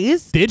the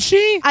face? Did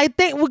she? I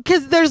think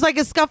because there's like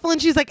a scuffle and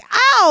she's like,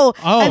 ow.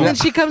 Oh. And then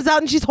she comes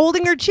out and she's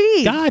holding her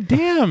cheek. God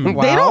damn.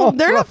 Wow.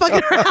 They're not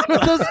fucking around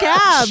with those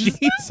cabs.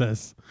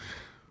 Jesus.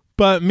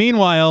 But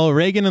meanwhile,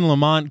 Reagan and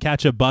Lamont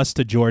catch a bus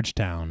to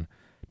Georgetown.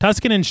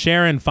 Tuscan and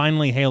Sharon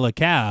finally hail a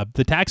cab.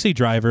 The taxi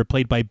driver,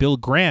 played by Bill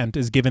Grant,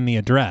 is given the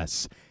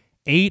address.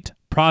 8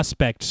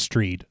 Prospect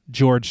Street,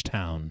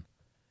 Georgetown.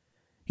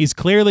 He's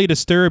clearly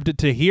disturbed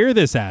to hear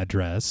this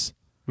address.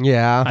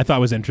 Yeah. I thought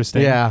was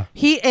interesting. Yeah.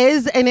 He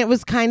is, and it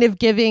was kind of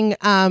giving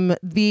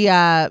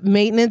the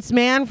maintenance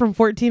man from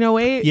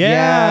 1408.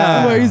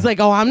 Yeah. Where he's like,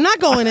 oh, I'm not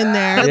going in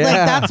there. Yeah.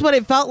 Like, that's what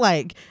it felt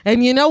like.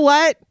 And you know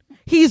what?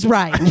 He's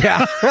right.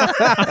 Yeah.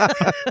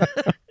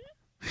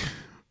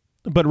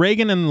 But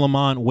Reagan and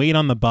Lamont wait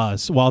on the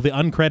bus while the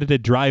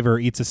uncredited driver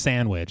eats a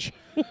sandwich.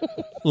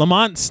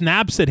 Lamont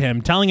snaps at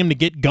him, telling him to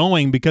get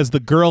going because the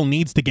girl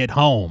needs to get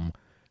home.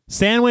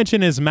 Sandwich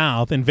in his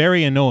mouth and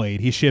very annoyed,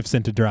 he shifts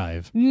into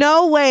drive.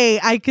 No way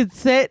I could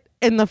sit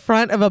in the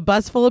front of a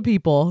bus full of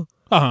people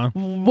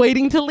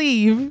waiting to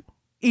leave,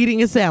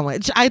 eating a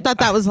sandwich. I thought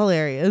that was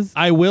hilarious.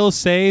 I will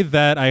say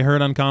that I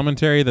heard on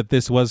commentary that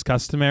this was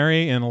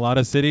customary in a lot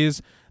of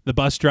cities. The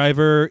bus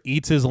driver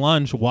eats his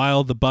lunch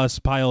while the bus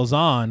piles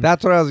on.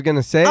 That's what I was going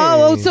to say.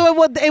 Oh,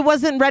 so it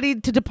wasn't ready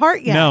to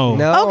depart yet.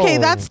 No. Okay,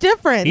 that's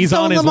different. He's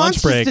so on his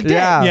Lamont's lunch break. Just a dick.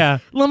 Yeah.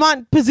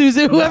 Lamont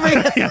Pazuzu, whoever he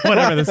is. Yeah,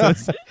 whatever this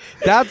is.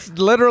 That's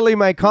literally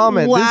my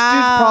comment. Wow. This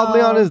dude's probably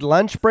on his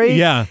lunch break.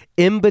 Yeah.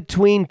 In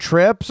between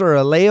trips or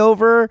a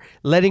layover,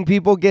 letting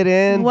people get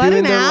in, What doing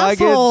an their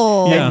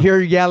asshole. luggage. Yeah. And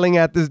you're yelling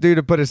at this dude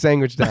to put a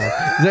sandwich down.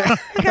 That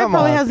guy Come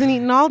probably on. hasn't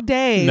eaten all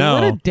day. No.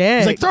 What a dick.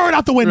 He's like, throw it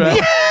out the window.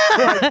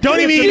 Don't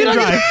even eat and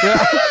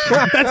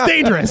drive. That's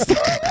dangerous.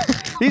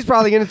 He's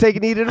probably going to take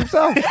and eat it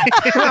himself. Give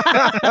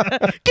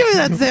me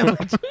that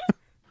sandwich.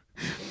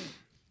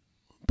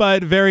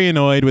 But very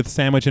annoyed with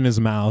sandwich in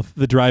his mouth,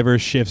 the driver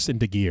shifts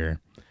into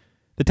gear.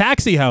 The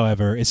taxi,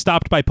 however, is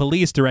stopped by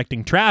police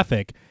directing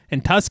traffic,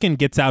 and Tuscan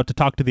gets out to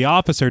talk to the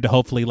officer to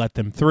hopefully let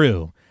them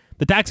through.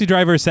 The taxi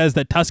driver says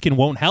that Tuscan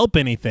won't help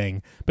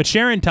anything, but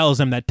Sharon tells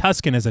him that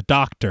Tuscan is a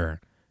doctor,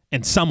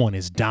 and someone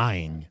is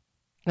dying.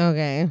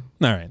 Okay.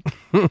 All right.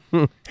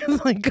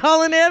 It's like,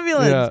 call an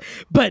ambulance. Yeah.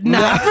 But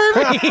not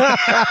for me.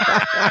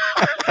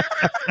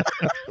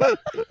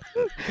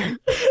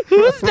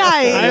 Who's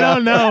dying? I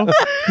don't know.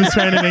 Just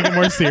trying to make it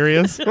more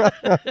serious.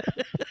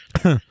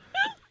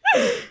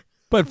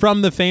 But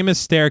from the famous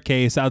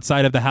staircase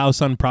outside of the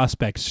house on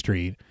Prospect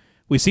Street,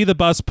 we see the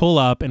bus pull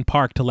up and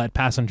park to let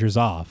passengers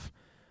off.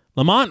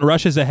 Lamont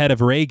rushes ahead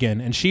of Reagan,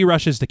 and she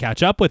rushes to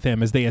catch up with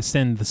him as they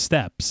ascend the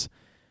steps.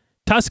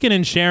 Tuscan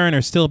and Sharon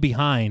are still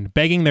behind,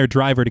 begging their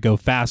driver to go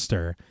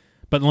faster.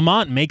 But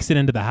Lamont makes it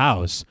into the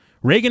house.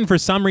 Reagan, for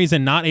some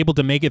reason, not able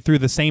to make it through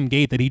the same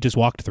gate that he just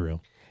walked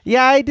through.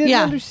 Yeah, I didn't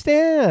Yeah.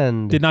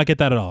 understand. Did not get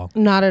that at all.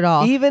 Not at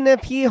all. Even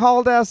if he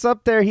hauled ass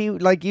up there, he,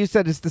 like you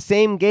said, it's the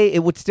same gate.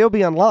 It would still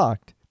be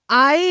unlocked.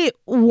 I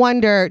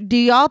wonder, do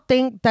y'all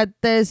think that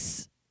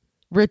this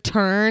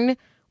return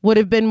would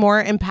have been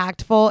more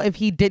impactful if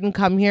he didn't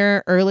come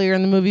here earlier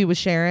in the movie with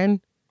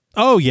Sharon?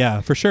 Oh,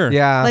 yeah, for sure.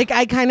 Yeah. Like,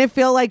 I kind of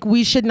feel like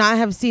we should not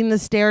have seen the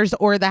stairs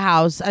or the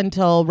house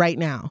until right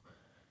now.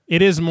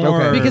 It is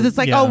more. Okay. Because it's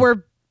like, yeah. oh,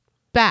 we're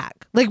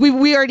back. Like,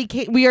 we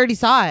already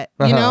saw it,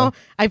 you know?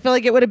 I feel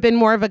like it would have been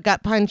more of a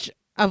gut punch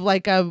of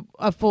like a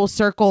full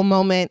circle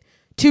moment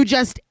to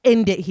just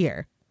end it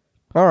here.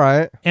 All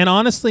right. And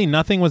honestly,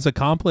 nothing was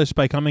accomplished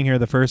by coming here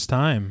the first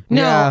time.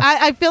 No, Yeah.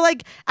 I feel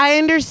like I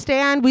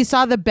understand we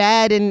saw the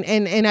bed and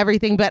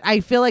everything, but I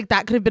feel like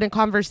that could have been a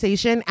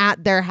conversation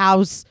at their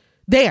house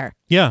there.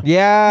 Yeah.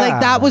 Yeah.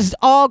 Like that was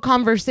all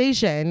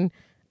conversation.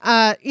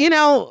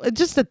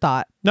 Just a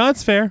thought. No,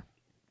 it's fair.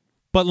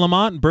 But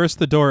Lamont burst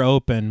the door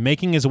open,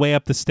 making his way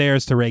up the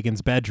stairs to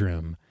Reagan's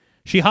bedroom.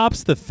 She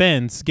hops the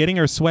fence, getting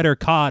her sweater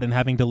caught and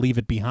having to leave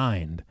it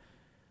behind.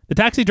 The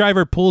taxi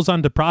driver pulls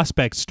onto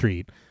Prospect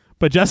Street,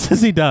 but just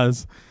as he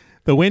does,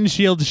 the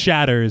windshield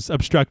shatters,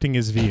 obstructing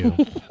his view.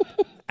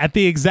 At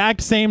the exact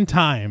same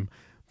time,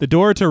 the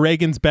door to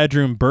Reagan's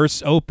bedroom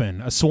bursts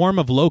open, a swarm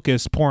of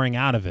locusts pouring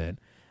out of it.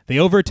 They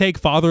overtake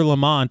Father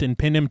Lamont and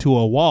pin him to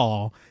a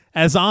wall,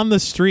 as on the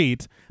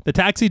street, the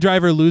taxi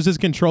driver loses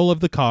control of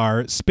the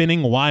car,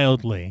 spinning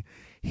wildly.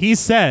 He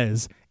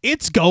says,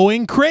 "It's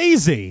going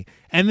crazy."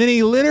 And then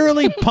he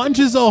literally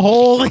punches a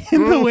hole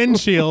in the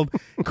windshield,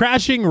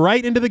 crashing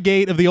right into the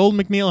gate of the old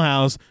McNeil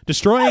house,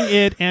 destroying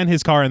it and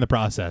his car in the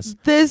process.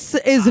 This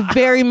is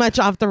very much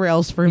off the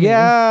rails for me.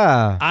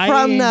 Yeah.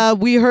 From the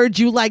 "we heard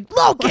you like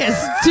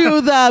locusts"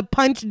 to the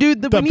punch,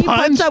 dude. When he punch?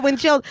 punched that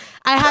windshield,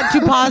 I had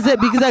to pause it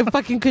because I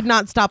fucking could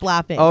not stop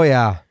laughing. Oh,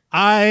 yeah.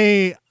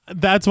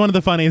 That's one of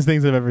the funniest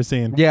things I've ever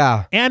seen.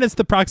 Yeah. And it's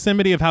the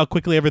proximity of how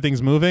quickly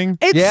everything's moving.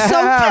 It's Yeah. so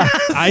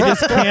fast. I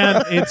just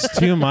can't. It's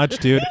too much,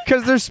 dude.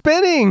 Because they're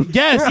spinning.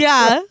 Yes.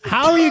 Yeah.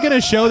 How are you going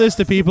to show this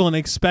to people and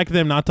expect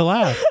them not to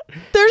laugh?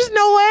 There's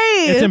no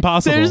way. It's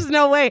impossible. There's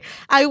no way.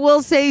 I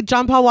will say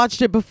John Paul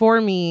watched it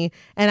before me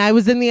and I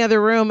was in the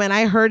other room and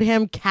I heard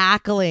him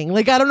cackling.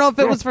 Like, I don't know if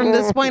it was from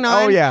this point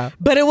on. Oh, yeah.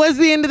 But it was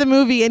the end of the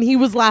movie and he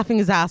was laughing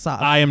his ass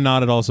off. I am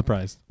not at all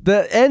surprised.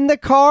 The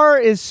car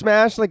is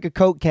smashed like a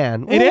Coke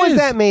can. What was is.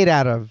 that made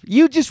out of?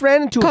 You just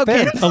ran into Coke a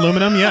fence. cans.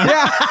 Aluminum,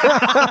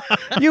 yeah.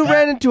 You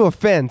ran into a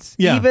fence.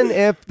 Yeah. Even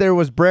if there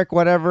was brick,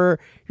 whatever,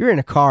 you're in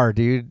a car,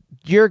 dude.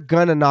 You're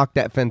gonna knock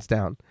that fence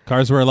down.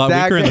 Cars were a lot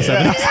That weaker in the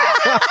guy-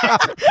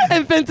 70s.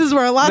 And fences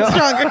were a lot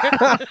stronger.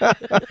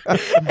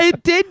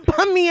 It did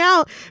bum me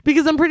out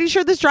because I'm pretty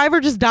sure this driver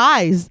just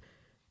dies.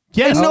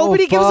 Yes. And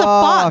nobody gives a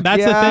fuck.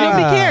 That's the thing.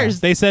 Nobody cares.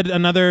 They said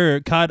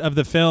another cut of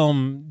the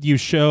film, you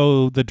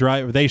show the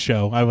driver. They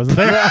show. I wasn't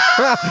there.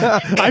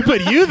 I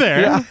put you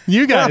there.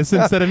 You guys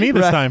instead of me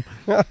this time.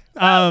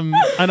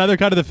 Another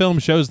cut of the film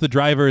shows the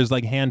driver is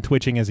like hand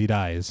twitching as he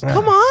dies.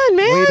 Come on,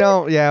 man. We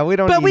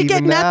don't. But we need get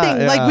even that.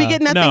 nothing. Like, we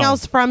get nothing No,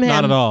 else from him.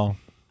 Not at all.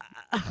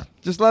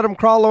 Just let him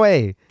crawl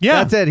away.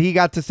 Yeah. That's it. He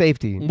got to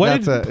safety. What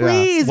That's did- it. Yeah.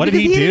 Please, What did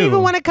because he didn't do?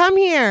 even want to come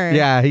here.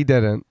 Yeah, he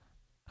didn't.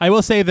 I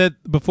will say that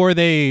before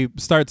they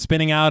start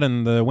spinning out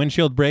and the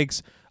windshield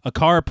breaks, a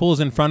car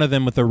pulls in front of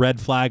them with a red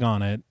flag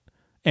on it.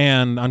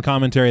 And on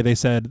commentary, they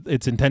said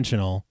it's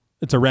intentional.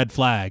 It's a red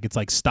flag. It's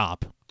like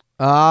stop,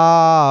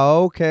 Ah,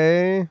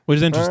 okay. which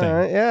is interesting. All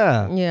right,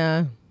 yeah.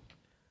 Yeah.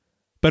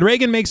 But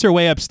Reagan makes her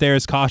way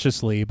upstairs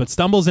cautiously, but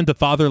stumbles into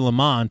Father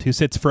Lamont, who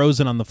sits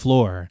frozen on the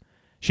floor.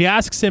 She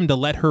asks him to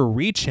let her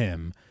reach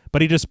him,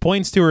 but he just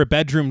points to her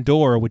bedroom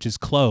door, which is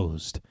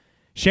closed.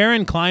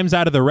 Sharon climbs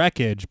out of the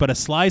wreckage, but a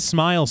sly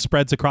smile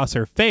spreads across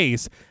her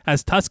face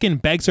as Tuscan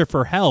begs her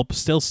for help,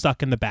 still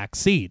stuck in the back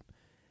seat.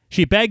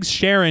 She begs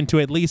Sharon to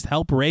at least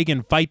help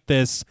Reagan fight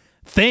this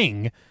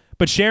thing,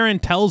 but Sharon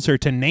tells her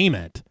to name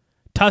it.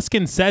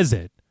 Tuscan says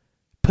it,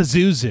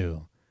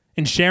 Pazuzu,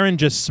 and Sharon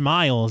just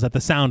smiles at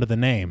the sound of the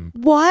name.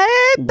 What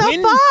the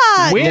Win-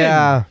 fuck? win.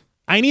 Yeah.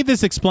 I need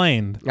this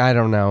explained. I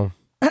don't know.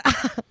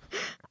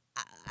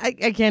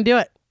 I can't do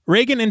it.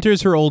 Reagan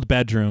enters her old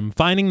bedroom,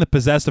 finding the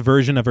possessed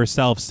version of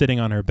herself sitting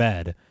on her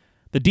bed.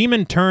 The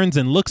demon turns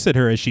and looks at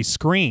her as she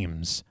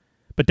screams.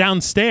 But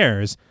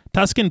downstairs,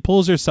 Tuscan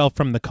pulls herself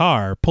from the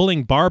car,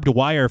 pulling barbed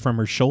wire from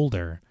her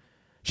shoulder.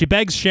 She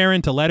begs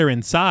Sharon to let her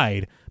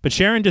inside, but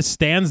Sharon just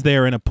stands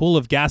there in a pool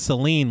of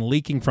gasoline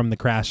leaking from the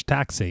crashed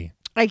taxi.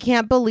 I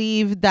can't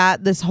believe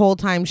that this whole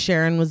time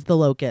Sharon was the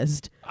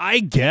locust. I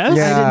guess?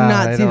 Yeah. I did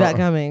not I see that don't-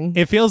 coming.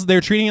 It feels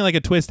they're treating it like a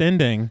twist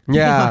ending.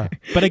 Yeah.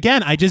 But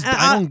again, I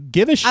don't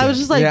give a shit. I was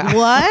just like, Yeah.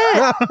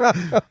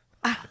 what?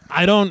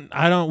 I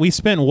don't, we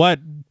spent what,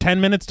 10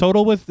 minutes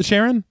total with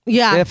Sharon?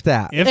 Yeah. If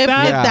that. If If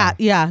that? that,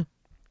 yeah.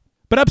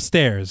 But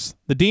upstairs,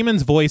 the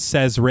demon's voice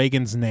says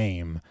Reagan's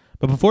name.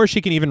 But before she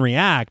can even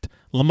react,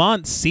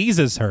 Lamont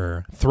seizes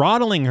her,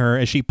 throttling her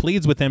as she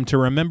pleads with him to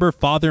remember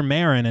Father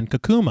Marin and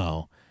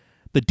Kakumo.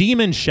 The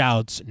demon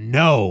shouts,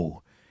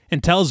 "No!"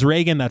 and tells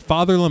Reagan that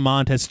Father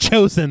Lamont has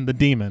chosen the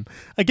demon.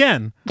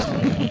 Again,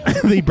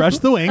 they brush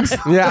the wings.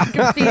 Yeah.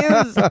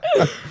 Confused.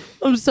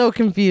 I'm so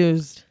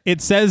confused.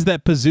 It says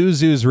that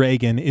Pazuzu's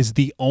Reagan is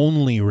the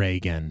only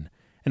Reagan.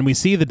 And we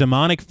see the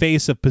demonic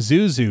face of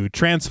Pazuzu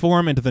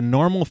transform into the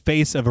normal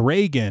face of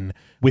Reagan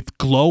with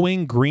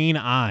glowing green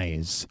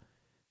eyes.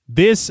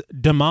 This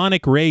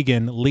demonic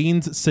Reagan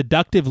leans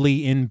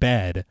seductively in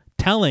bed,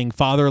 telling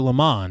Father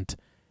Lamont,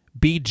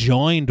 "Be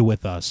joined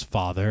with us,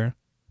 Father."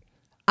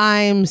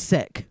 I'm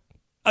sick.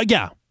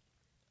 Yeah.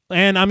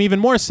 And I'm even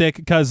more sick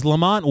because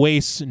Lamont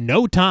wastes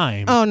no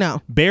time Oh,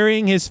 no.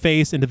 burying his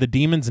face into the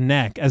demon's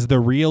neck as the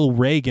real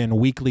Reagan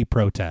weekly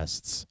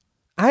protests.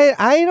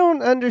 I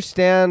don't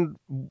understand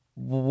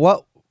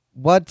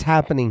what's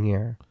happening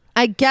here.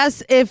 I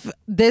guess if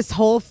this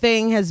whole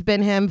thing has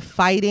been him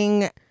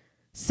fighting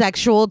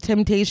sexual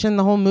temptation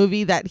the whole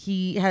movie, that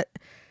he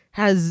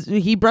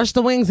he brushed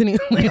the wings and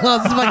he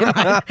lost his fucking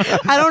mind.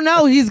 I don't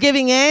know. He's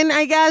giving in,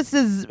 I guess.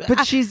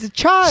 But she's a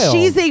child.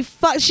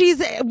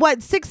 She's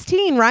what,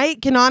 16,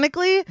 right?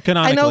 Canonically?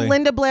 I know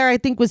Linda Blair, I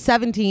think, was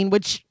 17,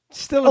 which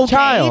still a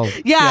child.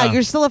 Yeah,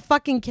 you're still a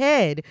fucking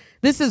kid.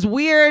 This is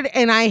weird,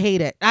 and I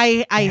hate it.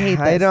 I hate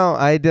this.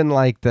 I didn't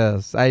like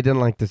this. I didn't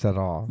like this at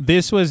all.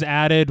 This was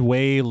added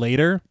way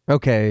later.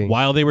 Okay.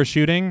 While they were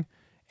shooting,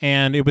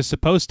 and it was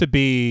supposed to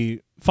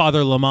be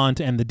Father Lamont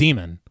and the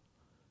demon.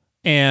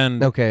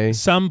 And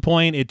some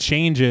point it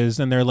changes,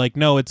 and they're like,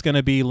 no, it's going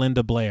to be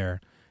Linda Blair.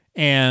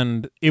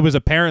 And it was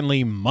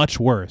apparently much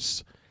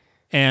worse.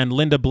 And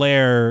Linda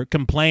Blair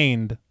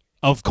complained,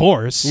 of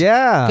course.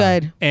 Yeah.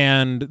 Good.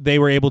 And they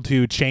were able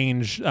to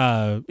change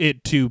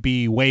it to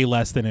be way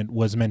less than it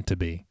was meant to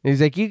be.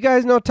 He's like, you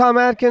guys know Tom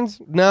Atkins?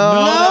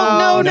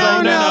 No.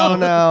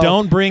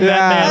 Don't bring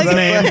that man's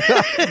name.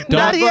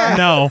 Not here.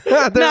 No.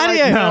 Not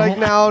here.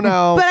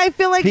 No. But I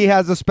feel like he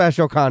has a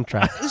special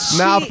contract.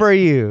 Not for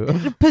you.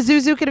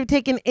 Pazuzu could have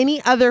taken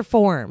any other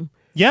form.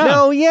 Yeah.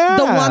 No, yeah.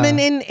 The woman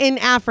in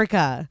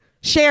Africa.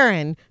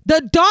 Sharon,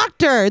 the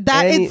doctor,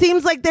 it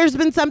seems like there's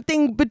been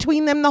something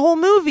between them the whole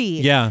movie.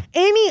 Yeah.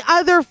 Any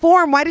other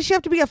form? Why does she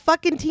have to be a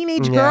fucking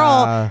teenage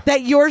girl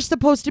that you're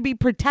supposed to be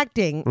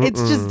protecting?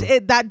 It's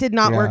just, that did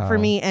not work for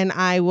me, and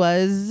I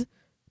was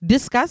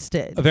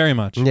disgusted. Very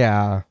much.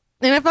 Yeah.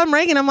 And if I'm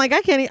Reagan, I'm like,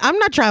 I'm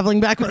not traveling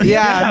back with you.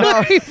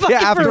 Yeah.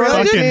 After real?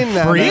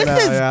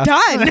 This is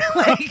done.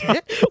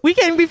 Like, we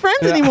can't be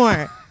friends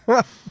anymore.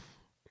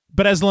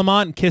 But as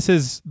Lamont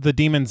kisses the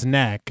demon's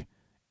neck,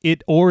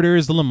 it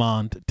orders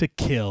Lamont to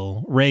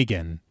kill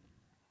Reagan.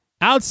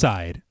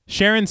 Outside,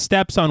 Sharon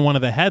steps on one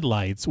of the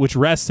headlights, which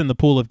rests in the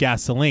pool of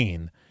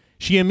gasoline.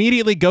 She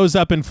immediately goes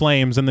up in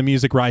flames, and the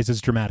music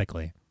rises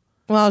dramatically.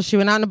 Well, she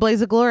went out in a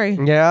blaze of glory.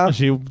 Yeah.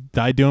 She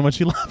died doing what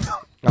she loved.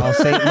 Oh,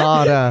 Saint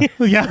Mauda.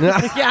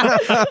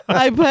 Yeah.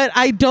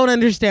 I don't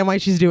understand why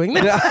she's doing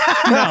this. No,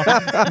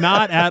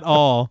 not at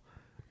all.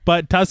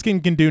 But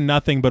Tuscan can do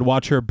nothing but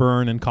watch her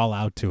burn and call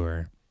out to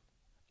her.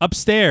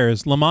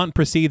 Upstairs, Lamont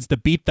proceeds to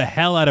beat the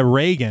hell out of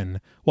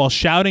Reagan while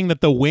shouting that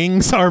the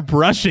wings are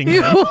brushing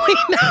him. We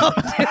know,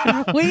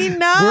 dude. We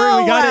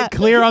know. We got it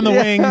clear on the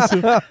wings.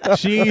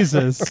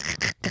 Jesus.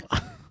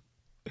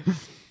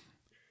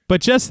 But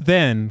just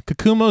then,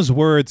 Kakumo's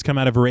words come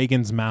out of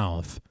Reagan's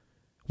mouth.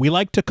 We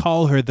like to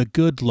call her the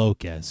good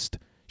locust.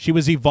 She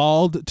was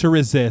evolved to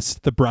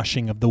resist the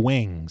brushing of the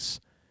wings.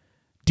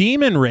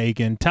 Demon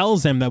Reagan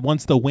tells him that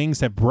once the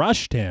wings have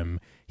brushed him,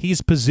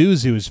 he's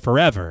Pazuzu's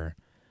forever.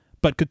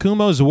 But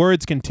Kakumo's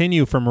words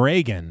continue from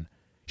Reagan.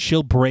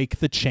 She'll break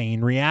the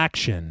chain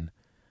reaction.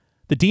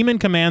 The demon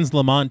commands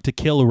Lamont to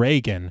kill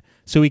Reagan,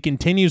 so he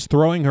continues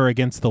throwing her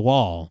against the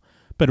wall.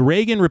 But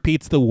Reagan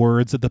repeats the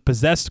words of the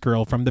possessed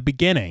girl from the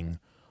beginning.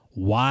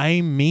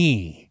 Why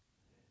me?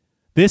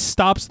 This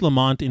stops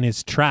Lamont in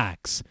his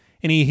tracks,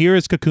 and he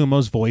hears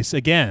Kakumo's voice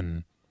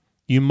again.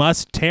 You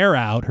must tear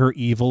out her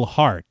evil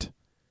heart.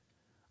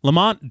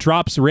 Lamont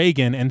drops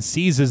Reagan and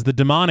seizes the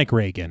demonic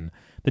Reagan.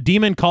 The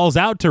demon calls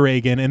out to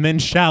Reagan and then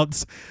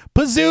shouts,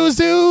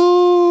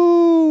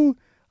 Pazuzu!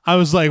 I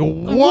was like,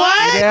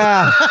 what?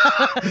 Yeah.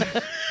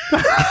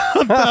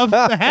 What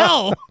the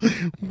hell?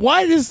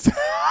 What is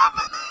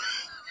happening?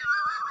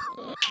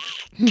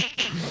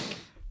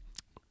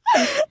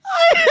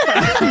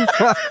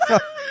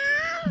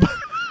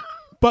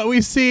 But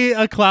we see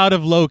a cloud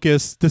of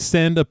locusts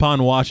descend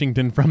upon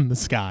Washington from the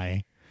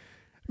sky.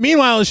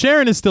 Meanwhile,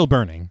 Sharon is still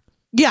burning.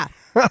 Yeah.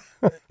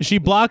 She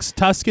blocks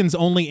Tuscan's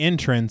only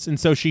entrance, and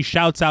so she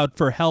shouts out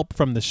for help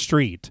from the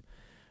street.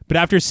 But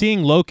after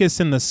seeing locusts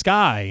in the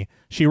sky,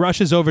 she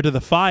rushes over to the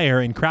fire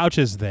and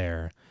crouches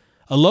there.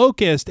 A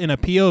locust in a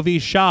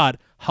POV shot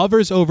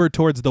hovers over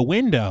towards the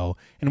window,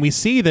 and we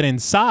see that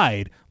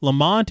inside,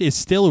 Lamont is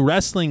still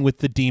wrestling with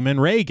the demon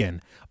Reagan.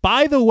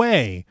 By the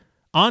way,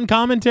 on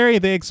commentary,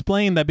 they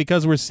explain that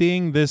because we're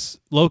seeing this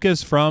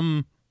locust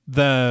from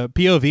the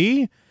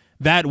POV,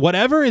 that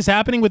whatever is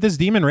happening with this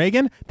demon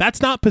Reagan,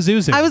 that's not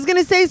Pazuzu. I was going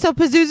to say, so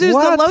Pazuzu's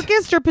What? the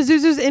locust or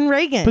Pazuzu's in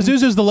Reagan?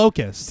 Pazuzu's the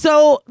locust.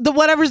 So the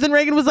whatever's in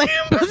Reagan was like,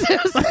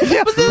 Pazuzu.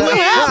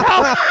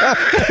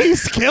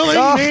 He's killing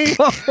me.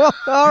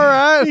 All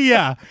right.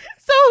 Yeah.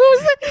 So who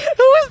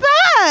was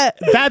that?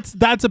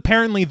 That's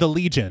apparently the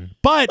Legion.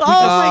 But Oh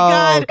my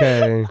God.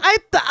 Okay.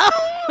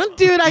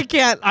 Dude, I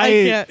can't. I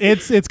can't.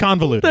 it's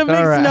convoluted. That makes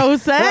right. no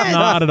sense.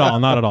 Not at all.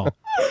 Not at all.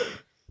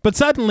 But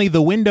suddenly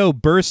the window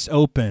bursts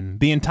open,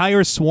 the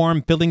entire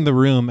swarm filling the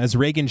room as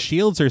Reagan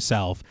shields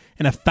herself,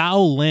 and a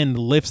foul wind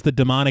lifts the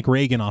demonic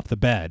Reagan off the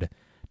bed.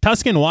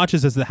 Tuscan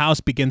watches as the house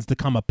begins to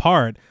come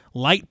apart,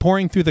 light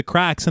pouring through the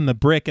cracks in the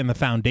brick and the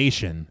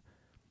foundation.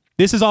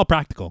 This is all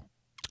practical.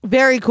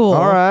 Very cool.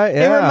 All right, It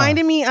yeah.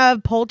 reminded me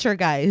of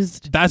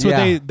Poltergeist. That's what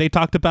Yeah. they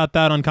talked about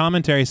that on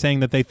commentary,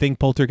 saying that they think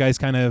Poltergeist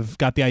kind of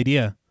got the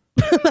idea.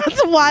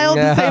 That's wild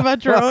Yeah. to say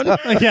about your own.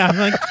 Yeah, I'm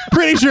like,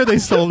 pretty sure they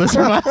stole this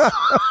from us.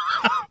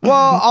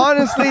 Well,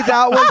 honestly,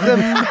 that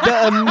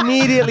was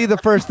immediately the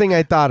first thing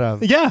I thought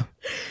of. Yeah.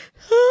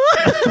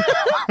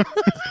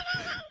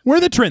 We're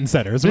the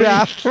trendsetters.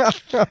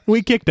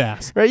 We kicked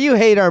ass. Right, you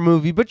hate our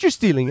movie, but you're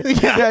stealing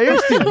it. Yeah. You're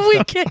stealing it.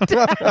 We kicked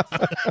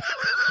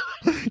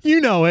ass. You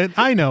know it.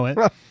 I know it.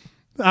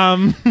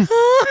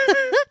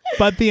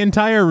 But the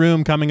entire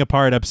room coming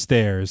apart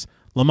upstairs.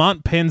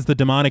 Lamont pins the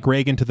demonic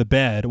Reagan to the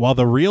bed while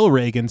the real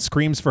Reagan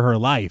screams for her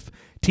life,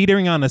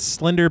 teetering on a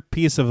slender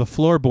piece of the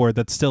floorboard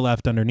that's still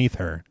left underneath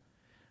her.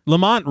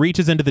 Lamont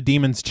reaches into the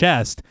demon's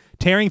chest,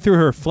 tearing through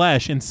her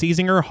flesh and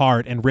seizing her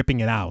heart and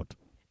ripping it out.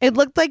 It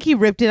looked like he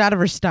ripped it out of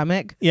her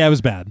stomach. Yeah, it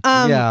was bad.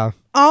 Yeah.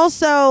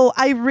 Also,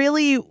 I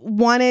really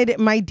wanted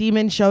my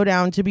demon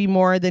showdown to be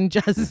more than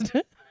just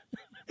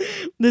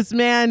this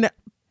man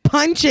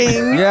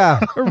punching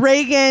Yeah.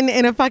 Reagan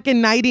in a fucking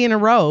nightie in a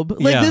robe.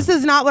 Like, Yeah. this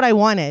is not what I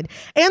wanted.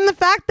 And the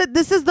fact that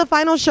this is the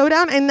final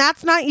showdown and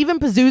that's not even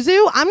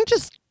Pazuzu, I'm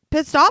just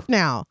pissed off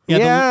now.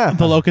 Yeah.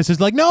 The locust is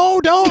like, no,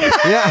 don't.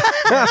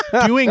 Yeah.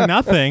 Doing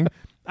nothing.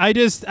 I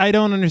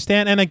don't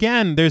understand. And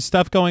again, there's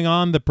stuff going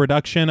on, the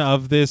production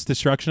of this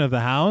destruction of the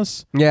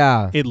house.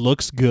 Yeah. It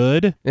looks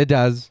good. It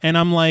does. And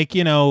I'm like,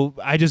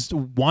 I just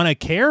want to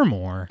care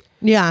more.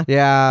 Yeah.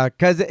 Yeah.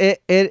 Because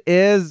it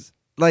is,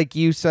 like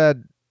you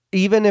said,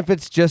 even if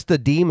it's just a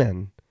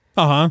demon,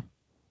 Uh-huh.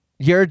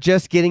 you're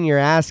just getting your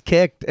ass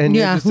kicked and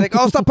Yeah. you're just like,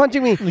 oh, stop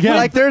punching me. Yeah.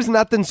 Like, there's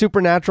nothing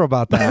supernatural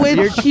about that.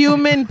 You're- With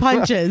human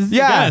punches.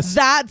 Yeah. Yes.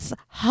 That's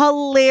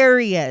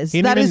hilarious.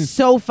 He That didn't is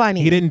so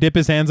funny. He didn't dip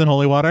his hands in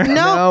holy water. No.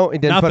 No, he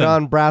didn't put Nothing.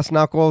 on brass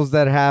knuckles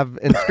that have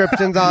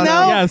inscriptions on No.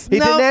 them. Yes. He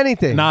No. didn't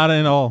anything. Not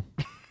at all.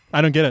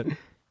 I don't get it.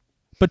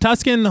 But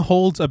Tuscan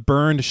holds a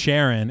burned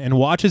Sharon and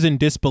watches in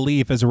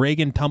disbelief as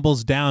Reagan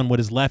tumbles down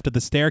what is left of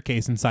the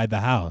staircase inside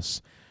the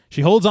house.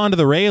 She holds onto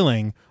the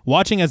railing,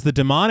 watching as the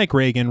demonic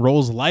Reagan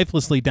rolls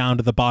lifelessly down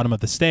to the bottom of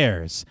the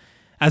stairs.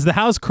 As the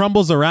house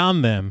crumbles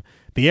around them,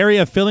 the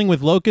area filling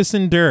with locusts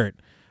and dirt,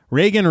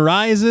 Reagan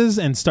rises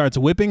and starts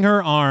whipping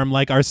her arm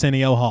like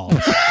Arsenio Hall.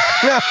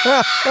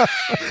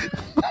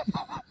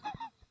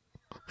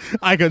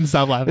 I couldn't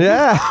stop laughing.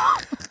 Yeah.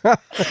 I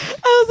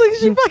was like,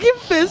 she fucking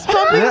fist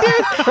pumping,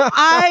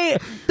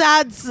 dude.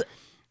 That's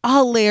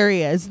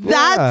hilarious.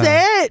 That's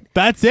it.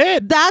 That's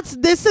it.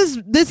 This is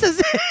it.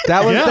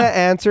 That was Yeah. the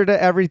answer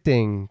to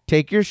everything.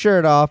 Take your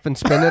shirt off and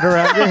spin it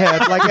around your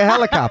head like a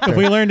helicopter. If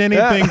we learned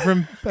anything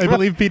from, I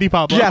believe, P.D.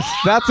 Pablo, Yes,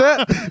 that's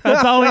it.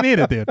 that's all we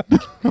needed, dude.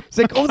 It's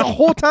like, oh, the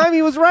whole time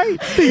he was right.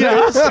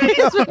 Yeah.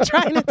 He's been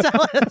trying to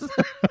tell us.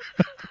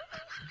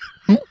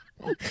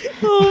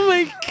 Oh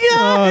my Oh,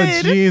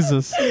 god.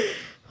 Jesus.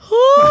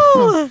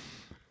 Ooh.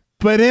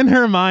 But in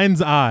her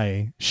mind's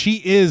eye,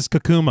 she is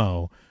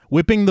Kakumo,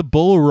 whipping the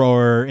bull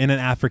roarer in an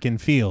African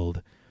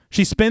field.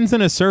 She spins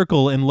in a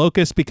circle and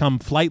locusts become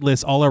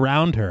flightless all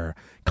around her,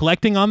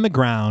 collecting on the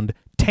ground,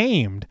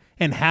 tamed,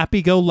 and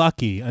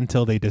happy-go-lucky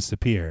until they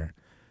disappear.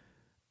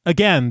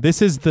 Again,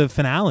 this is the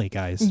finale,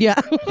 guys. Yeah.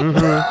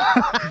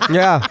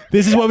 Yeah.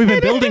 This is what we've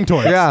been building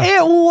towards. Yeah.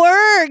 It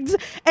worked.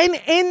 And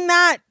in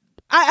that,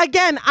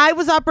 I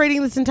was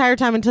operating this entire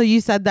time until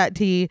you said that,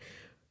 T,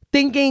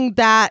 thinking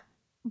that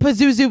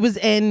Pazuzu was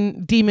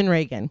in Demon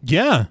Reagan.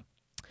 Yeah.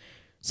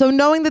 So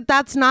knowing that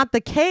that's not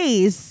the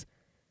case,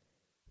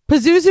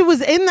 Pazuzu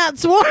was in that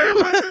swarm.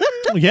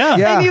 Yeah.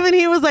 Yeah. And even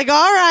he was like,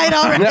 all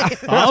right.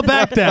 I'll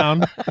back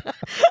down.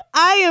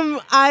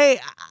 I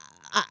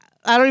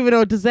don't even know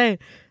what to say.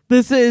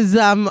 This is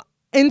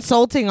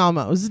insulting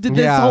almost. This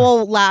Yeah.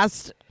 whole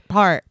last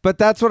part. But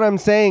that's what I'm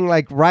saying.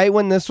 Like, right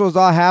when this was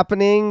all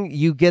happening,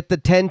 you get the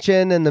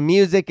tension and the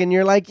music, and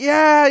you're like,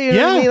 yeah, you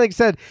know what I mean? Like I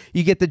said,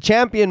 you get the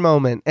champion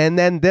moment, and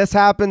then this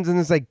happens, and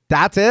it's like,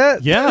 that's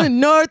it? Yeah.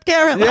 North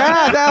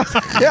Carolina.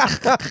 Yeah,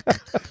 yeah.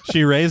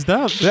 She raised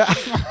up. Yeah.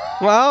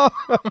 Well,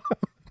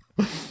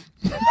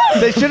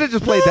 they should have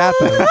just played that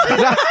then.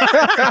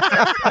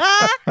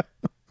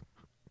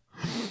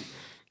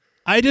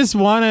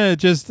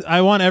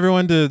 I want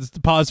everyone to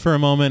pause for a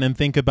moment and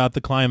think about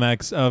the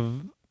climax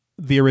of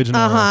the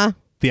original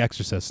The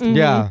Exorcist.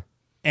 Yeah.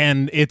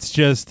 And it's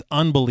just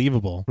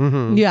unbelievable.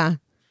 Yeah.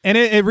 And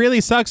it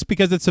really sucks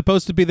because it's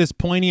supposed to be this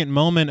poignant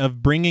moment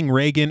of bringing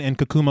Reagan and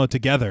Kakumo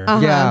together,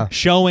 Yeah.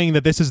 showing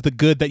that this is the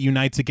good that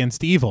unites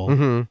against evil.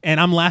 Mm-hmm.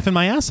 And I'm laughing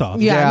my ass off.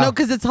 Yeah. No,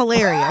 because it's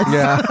hilarious.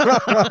 Yeah.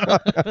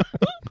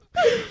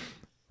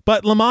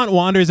 But Lamont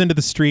wanders into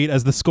the street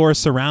as the score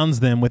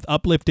surrounds them with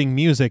uplifting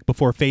music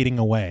before fading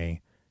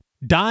away.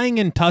 Dying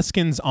in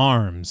Tuscan's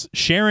arms,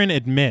 Sharon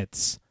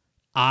admits,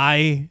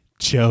 I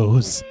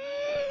chose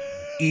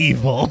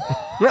evil.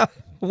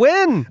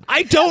 When?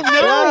 I don't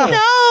know.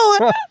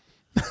 No.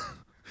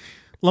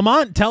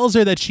 Lamont tells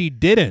her that she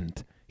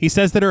didn't. He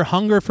says that her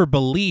hunger for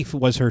belief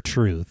was her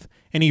truth,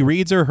 and he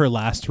reads her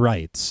last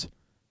rites.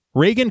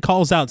 Reagan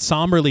calls out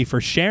somberly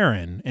for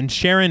Sharon, and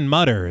Sharon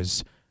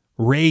mutters,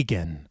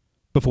 Reagan,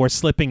 before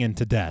slipping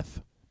into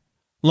death.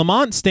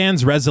 Lamont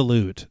stands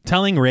resolute,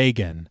 telling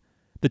Reagan,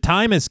 the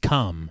time has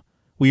come.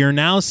 We are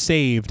now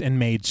saved and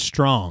made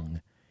strong.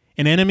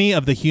 An enemy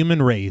of the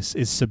human race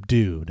is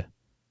subdued.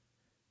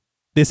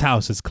 This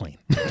house is clean.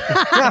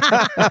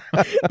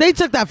 They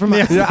took that from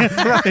us.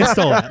 They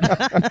stole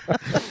it.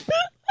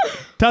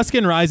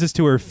 Tuscan rises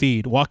to her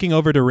feet, walking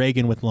over to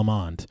Reagan with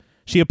Lamont.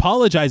 She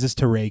apologizes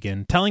to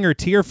Reagan, telling her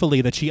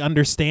tearfully that she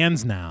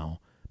understands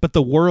now, but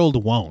the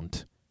world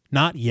won't.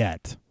 Not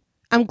yet.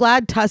 I'm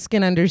glad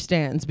Tuscan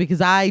understands because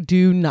I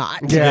do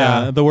not.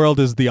 Yeah, the world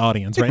is the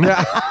audience right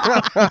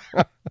now.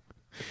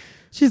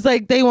 She's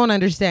like, they won't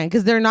understand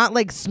because they're not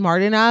like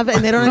smart enough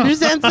and they don't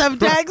understand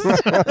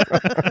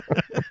subtext.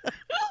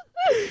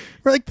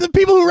 We're like, the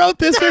people who wrote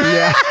this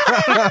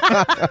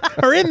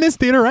are in this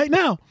theater right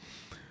now.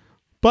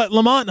 But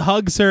Lamont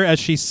hugs her as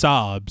she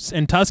sobs,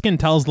 and Tuscan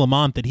tells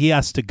Lamont that he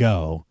has to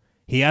go.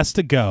 He has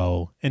to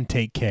go and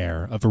take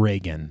care of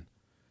Reagan.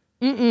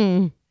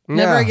 Never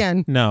Yeah.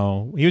 again.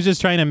 No, he was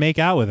just trying to make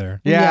out with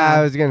her. Yeah, Yeah.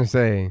 I was going to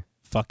say.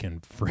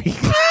 Fucking freak.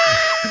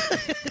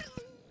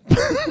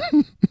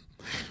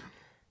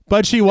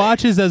 But she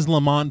watches as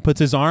Lamont puts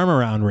his arm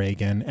around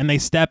Reagan, and they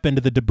step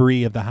into the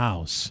debris of the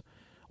house,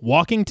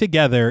 walking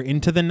together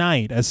into the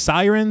night as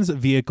sirens,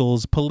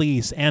 vehicles,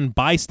 police, and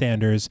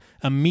bystanders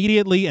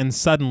immediately and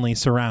suddenly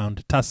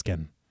surround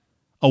Tuscan.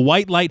 A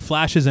white light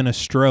flashes in a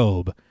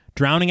strobe,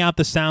 drowning out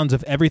the sounds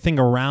of everything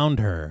around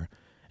her,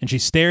 and she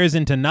stares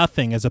into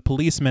nothing as a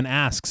policeman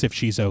asks if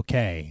she's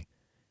okay.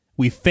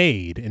 We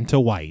fade into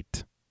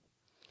white.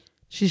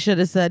 She should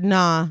have said,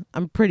 nah,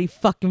 I'm pretty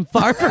fucking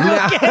far from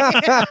okay.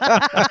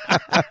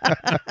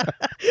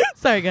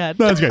 Sorry, go ahead.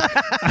 That's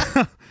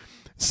good.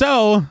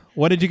 So,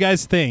 what did you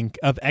guys think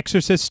of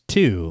Exorcist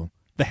 2,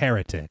 The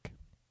Heretic?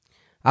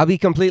 I'll be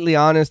completely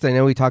honest. I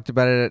know we talked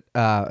about it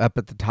up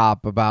at the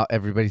top about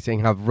everybody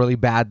saying how really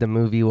bad the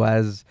movie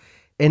was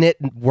and it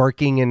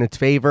working in its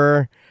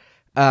favor.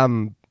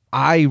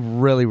 I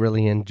really,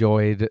 really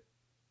enjoyed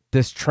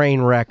this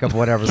train wreck of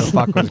whatever the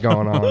fuck was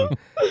going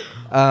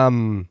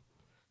on.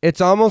 It's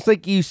almost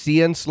like you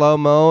see in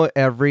slow-mo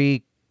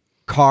every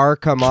car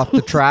come off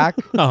the track,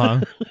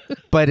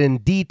 but in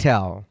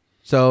detail.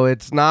 So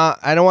it's not,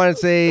 I don't want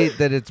to say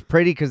that it's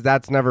pretty because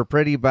that's never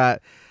pretty,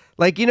 but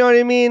like, you know what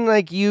I mean?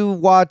 Like you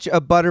watch a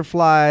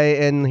butterfly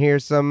and hear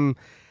some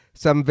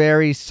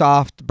very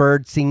soft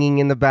bird singing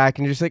in the back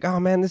and you're just like, oh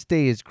man, this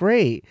day is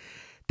great.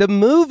 The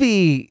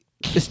movie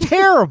is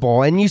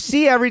terrible and you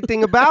see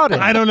everything about it.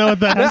 I don't know what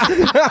that has to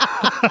do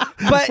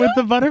but, with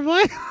the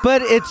butterfly.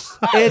 But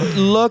it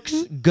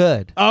looks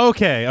good.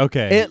 Okay.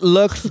 It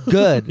looks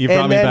good. You brought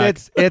and me then back.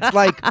 it's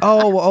like,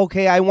 oh,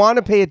 okay, I want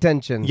to pay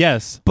attention.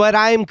 Yes. But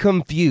I'm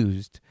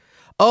confused.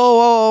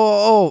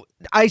 Oh,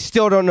 I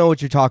still don't know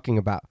what you're talking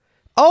about.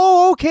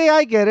 Oh, okay,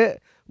 I get it.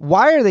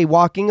 Why are they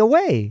walking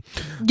away?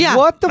 Yeah.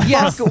 What the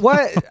Yes. fuck?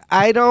 What?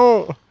 I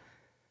don't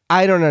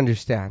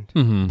understand.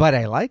 But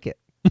I like it.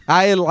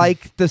 I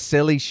like the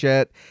silly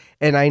shit.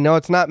 And I know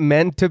it's not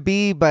meant to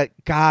be, but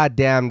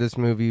goddamn, this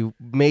movie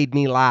made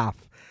me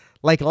laugh.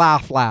 Like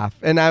laugh.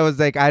 And I was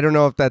like, I don't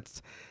know if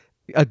that's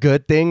a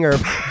good thing or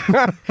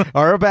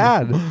or a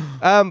bad.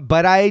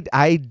 But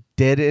I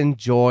did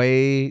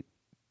enjoy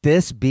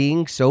this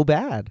being so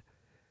bad,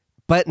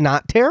 but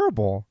not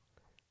terrible.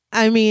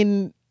 I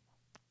mean,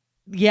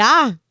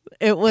 yeah,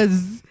 it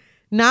was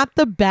not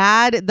the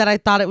bad that I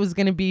thought it was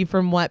going to be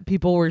from what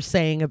people were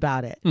saying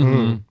about it.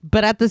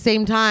 But at the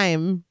same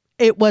time,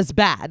 it was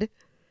bad.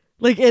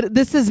 Like,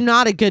 this is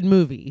not a good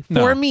movie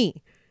for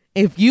me.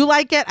 If you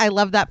like it, I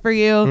love that for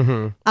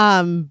you.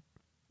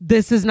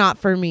 This is not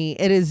for me.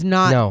 It is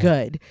not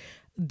good.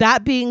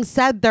 That being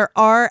said, there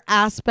are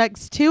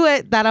aspects to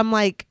it that I'm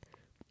like,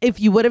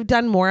 if you would have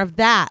done more of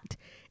that,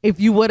 if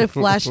you would have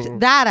fleshed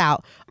that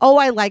out. Oh,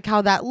 I like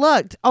how that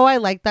looked. Oh, I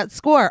like that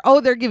score.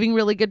 Oh, they're giving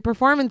really good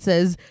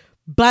performances.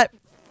 But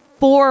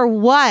for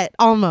what?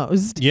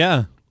 Almost.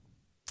 Yeah.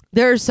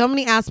 There are so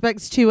many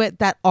aspects to it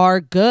that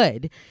are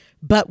good.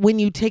 But when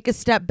you take a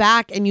step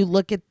back and you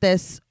look at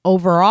this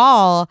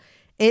overall,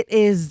 it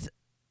is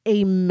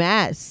a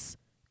mess.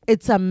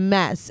 It's a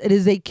mess. It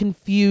is a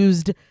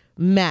confused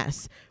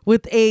mess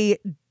with a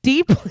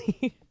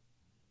deeply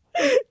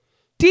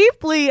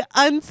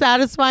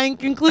unsatisfying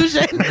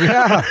conclusion.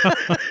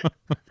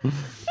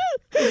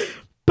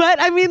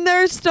 But I mean,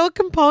 there are still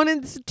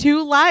components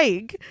to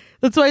like.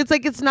 That's why it's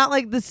like, it's not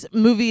like this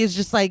movie is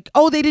just like,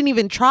 oh, they didn't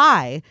even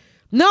try.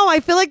 No, I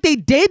feel like they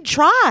did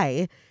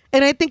try.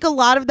 And I think a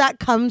lot of that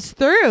comes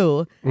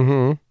through.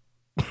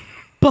 Mm-hmm.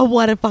 But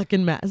what a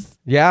fucking mess.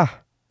 Yeah.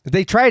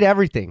 They tried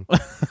everything.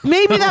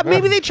 Maybe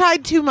they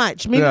tried too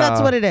much. Maybe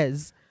that's what it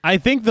is. I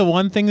think the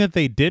one thing that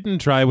they didn't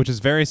try, which is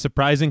very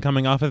surprising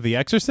coming off of The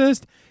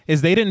Exorcist,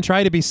 is they didn't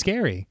try to be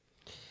scary.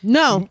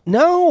 No.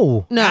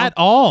 At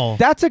all.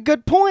 That's a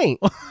good point.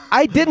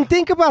 I didn't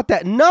think about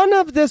that. None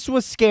of this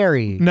was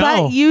scary. No.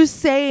 But you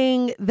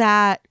saying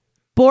that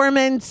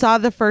Borman saw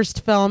the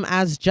first film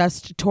as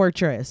just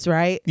torturous,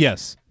 right?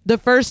 Yes. The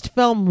first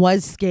film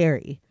was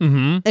scary.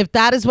 Mm-hmm. If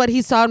that is what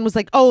he saw and was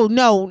like, oh,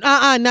 no,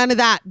 none of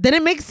that, then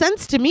it makes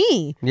sense to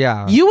me.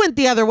 Yeah. You went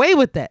the other way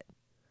with it.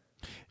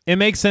 It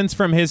makes sense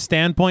from his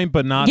standpoint,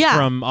 but not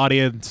from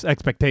audience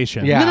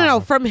expectation. Yeah. No,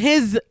 from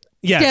his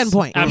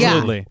standpoint.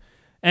 Absolutely. Yeah.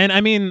 And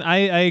I mean, I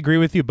agree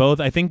with you both.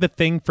 I think the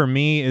thing for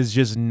me is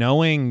just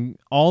knowing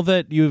all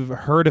that you've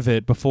heard of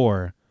it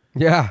before.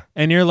 Yeah.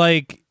 And you're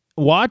like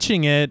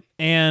watching it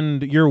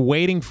and you're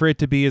waiting for it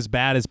to be as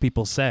bad as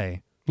people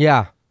say.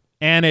 Yeah.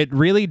 And it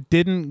really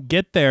didn't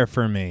get there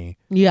for me.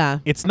 Yeah.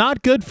 It's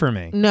not good for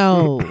me.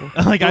 No.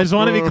 Like, I just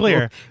want to be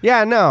clear.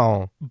 Yeah,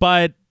 no.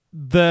 But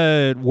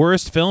the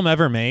worst film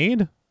ever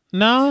made?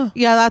 No.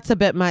 Yeah, that's a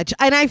bit much.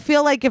 And I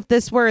feel like if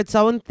this were its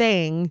own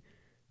thing,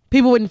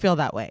 people wouldn't feel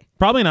that way.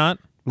 Probably not.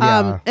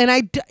 Yeah.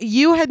 And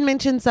you had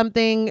mentioned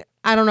something,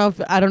 I don't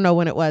know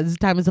when it was,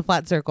 time is a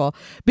flat circle,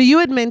 but you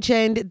had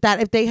mentioned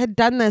that if they had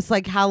done this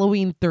like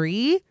Halloween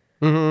 3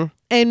 and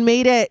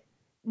made it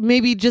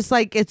maybe just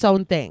like its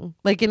own thing,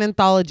 like an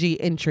anthology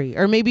entry,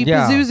 or maybe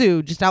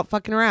Pazuzu just out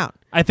fucking around.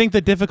 I think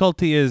the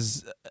difficulty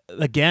is,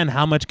 again,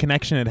 how much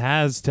connection it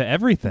has to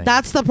everything.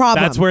 That's the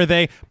problem. That's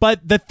where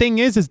but the thing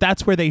is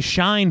that's where they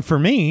shine for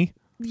me.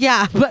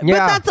 Yeah, but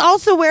that's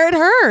also where it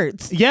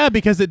hurts. Yeah,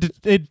 because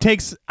it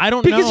takes, I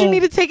don't know. Because you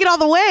need to take it all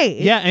the way.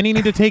 Yeah, and you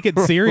need to take it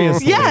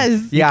seriously.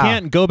 Yes. You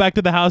can't go back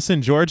to the house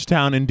in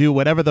Georgetown and do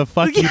whatever the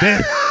fuck you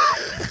did.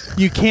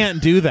 You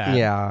can't do that.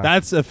 Yeah.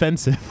 That's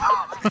offensive.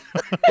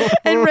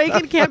 And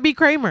Reagan can't be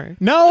Kramer.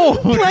 No.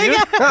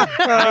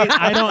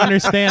 I don't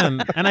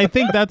understand. And I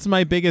think that's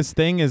my biggest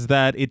thing, is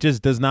that it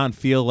just does not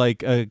feel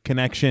like a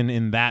connection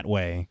in that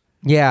way.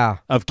 Yeah.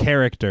 Of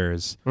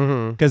characters,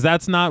 because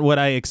that's not what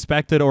I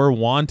expected or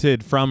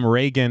wanted from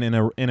Reagan in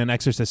an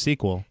Exorcist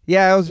sequel.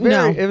 Yeah, it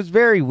was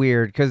very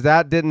weird, because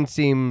that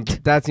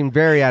seemed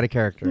very out of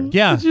character.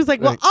 Yeah, she was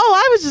like, "Well,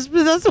 I was just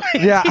possessed."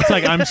 Yeah, it's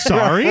like, I'm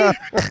sorry.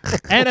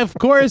 And of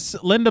course,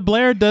 Linda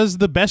Blair does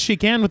the best she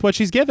can with what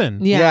she's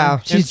given. Yeah.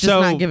 She's and just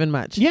not given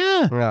much.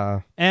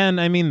 Yeah,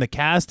 and I mean, the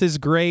cast is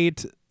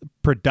great,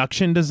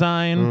 production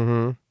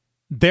design.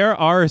 There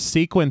are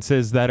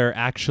sequences that are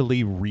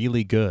actually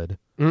really good.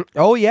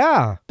 Oh,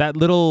 yeah. That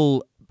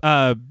little,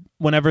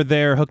 whenever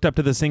they're hooked up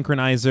to the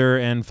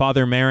synchronizer and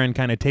Father Marin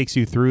kind of takes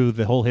you through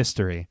the whole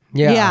history.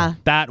 Yeah.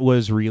 That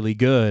was really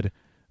good.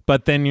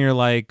 But then you're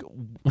like,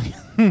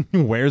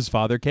 where's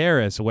Father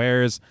Karras?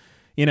 Where's,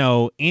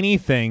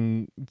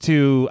 anything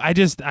to, I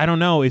don't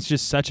know. It's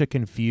just such a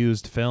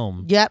confused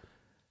film. Yep.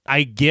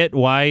 I get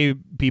why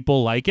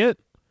people like it.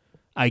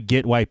 I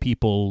get why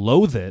people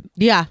loathe it.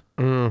 Yeah.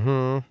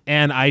 And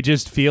I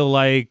just feel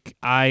like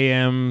I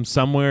am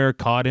somewhere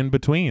caught in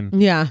between.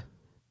 Yeah.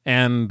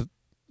 And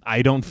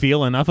I don't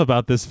feel enough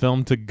about this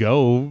film to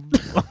go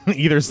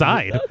either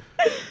side.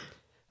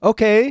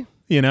 Okay.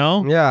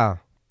 Yeah.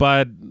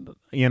 But,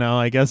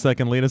 I guess that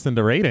can lead us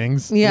into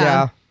ratings.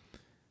 Yeah.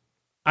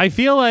 I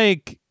feel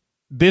like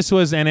this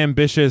was an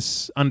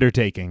ambitious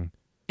undertaking.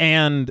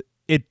 And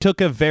it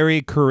took a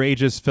very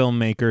courageous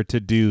filmmaker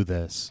to do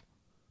this.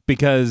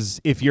 Because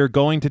if you're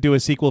going to do a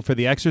sequel for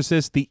The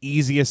Exorcist, the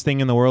easiest thing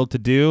in the world to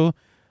do,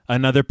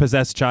 another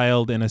possessed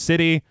child in a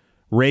city,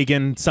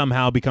 Reagan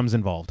somehow becomes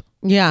involved.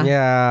 Yeah.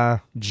 Yeah.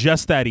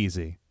 Just that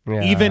easy.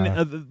 Yeah.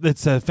 Even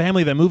it's a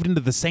family that moved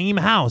into the same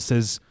house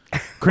as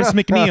Chris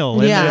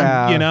McNeil.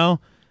 Yeah.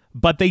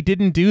 But they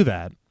didn't do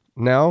that.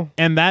 No.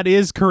 And that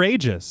is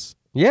courageous.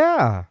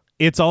 Yeah.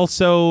 It's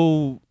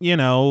also,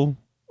 in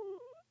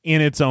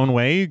its own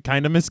way,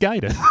 kind of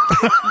misguided.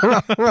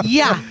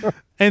 Yeah.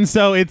 And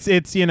so it's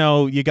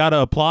you got to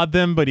applaud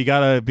them, but you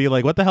got to be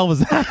like, what the hell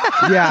was that?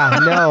 Yeah,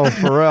 no,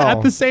 for real.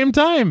 At the same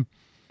time.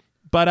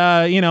 But,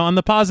 on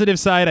the positive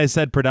side, I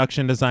said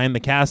production design.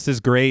 The cast is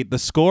great. The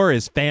score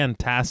is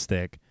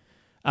fantastic.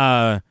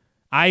 I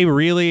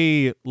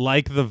really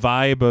like the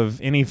vibe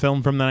of any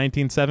film from the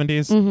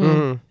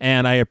 1970s.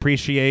 And I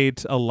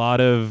appreciate a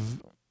lot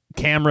of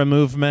camera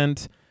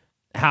movement,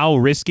 how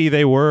risky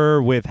they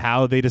were with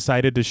how they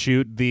decided to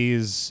shoot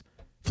these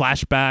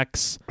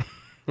flashbacks.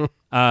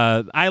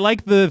 I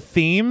like the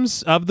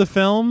themes of the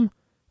film.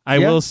 I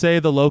will say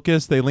the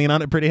Locust, they lean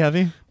on it pretty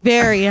heavy.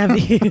 Very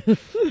heavy.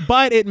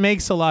 But it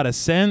makes a lot of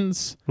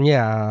sense.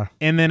 Yeah.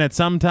 And then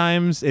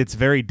sometimes it's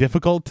very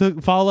difficult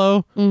to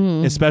follow,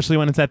 especially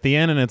when it's at the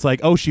end and it's like,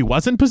 oh, she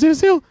wasn't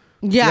Pazuzu?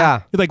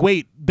 Yeah. You're like,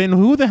 wait, then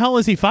who the hell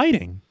is he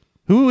fighting?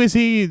 Who is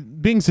he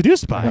being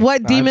seduced by?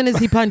 What demon is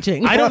he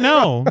punching? I don't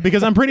know,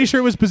 because I'm pretty sure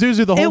it was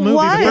Pazuzu the whole It movie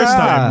was. the first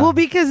time. Well,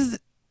 because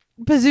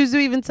Pazuzu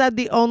even said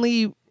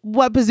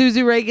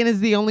Pazuzu Reagan is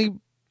the only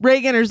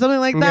Reagan or something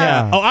like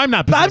that. Yeah. Oh, I'm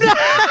not Pazuzu.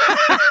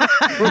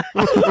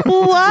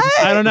 What?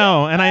 I don't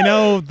know. And I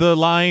know the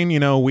line,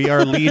 we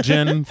are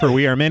legion for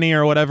we are many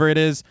or whatever it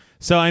is.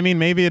 So, I mean,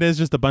 maybe it is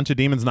just a bunch of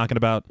demons knocking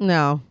about.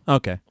 No.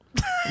 Okay.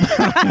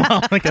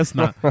 Well, I guess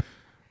not.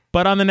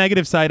 But on the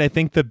negative side, I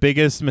think the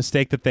biggest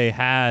mistake that they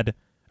had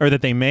or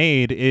that they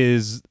made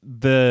is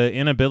the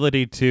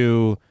inability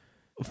to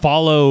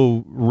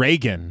follow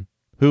Reagan,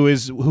 who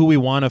we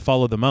want to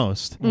follow the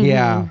most. Mm-hmm.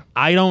 Yeah.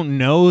 I don't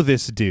know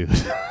this dude.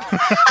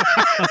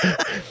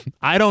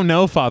 I don't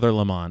know Father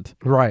Lamont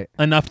Right.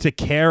 enough to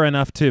care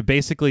enough to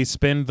basically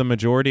spend the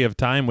majority of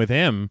time with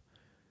him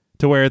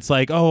to where it's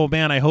like, oh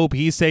man, I hope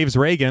he saves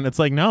Reagan. It's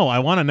like, no, I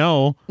want to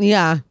know,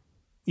 Yeah.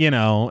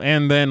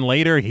 and then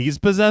later he's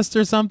possessed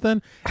or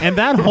something. And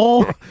that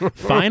whole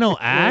final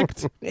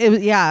act,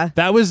 Yeah.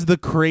 that was the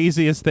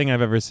craziest thing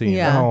I've ever seen.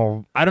 Yeah.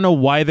 Oh, I don't know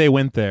why they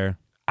went there.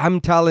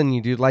 I'm telling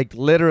you, dude, like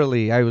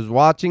literally, I was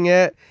watching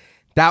it.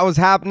 That was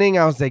happening.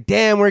 I was like,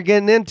 damn, we're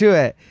getting into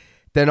it.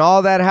 Then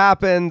all that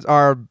happens,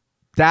 and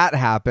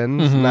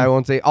I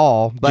won't say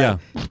all, but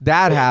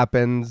that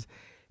happens.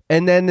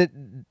 And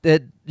then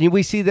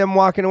we see them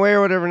walking away or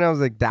whatever. And I was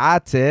like,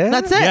 that's it?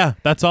 That's it. Yeah,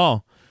 that's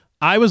all.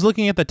 I was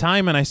looking at the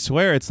time and I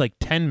swear it's like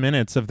 10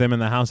 minutes of them in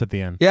the house at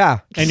the end. Yeah.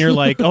 And you're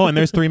like, oh, and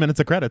there's 3 minutes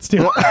of credits too.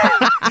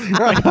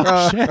 Like,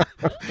 oh, shit.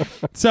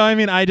 So, I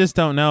mean, I just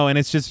don't know. And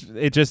it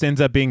just ends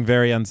up being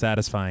very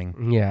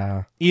unsatisfying.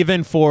 Yeah.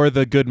 Even for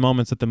the good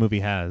moments that the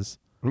movie has.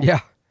 Yeah.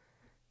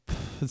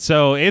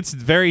 So it's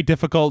very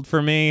difficult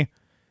for me.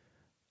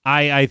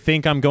 I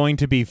think I'm going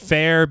to be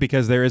fair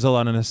because there is a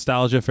lot of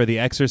nostalgia for The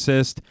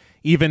Exorcist.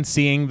 Even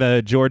seeing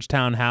the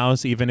Georgetown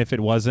house, even if it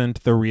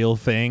wasn't the real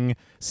thing,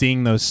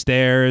 seeing those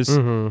stairs.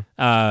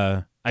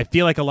 I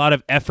feel like a lot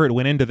of effort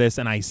went into this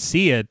and I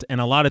see it. And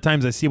a lot of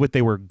times I see what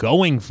they were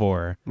going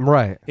for.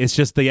 Right. It's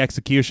just the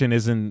execution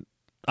isn't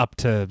up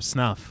to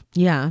snuff.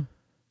 Yeah.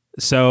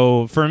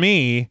 So for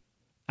me,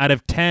 out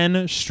of 10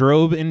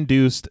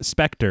 strobe-induced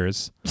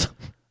specters,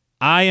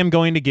 I am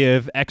going to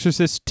give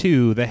Exorcist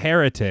 2, The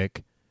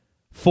Heretic,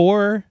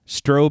 4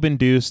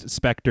 strobe-induced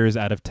specters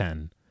out of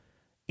 10.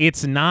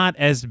 It's not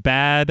as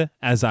bad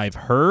as I've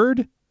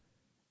heard.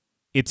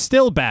 It's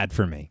still bad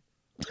for me.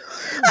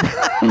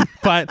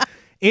 But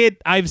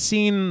I've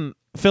seen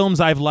films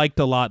I've liked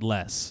a lot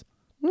less.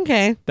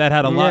 Okay. That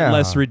had a lot Yeah.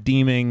 less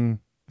redeeming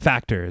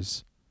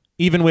factors,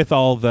 even with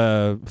all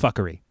the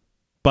fuckery.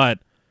 But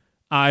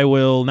I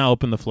will now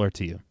open the floor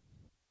to you.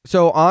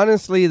 So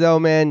honestly, though,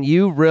 man,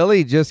 you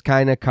really just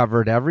kind of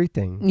covered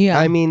everything. Yeah.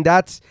 I mean,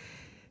 that's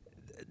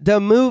the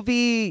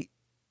movie.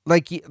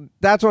 Like,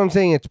 that's what I'm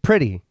saying. It's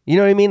pretty. You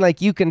know what I mean?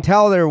 Like, you can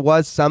tell there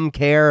was some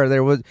care.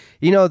 There was,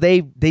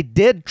 they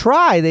did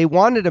try. They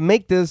wanted to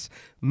make this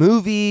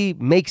movie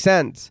make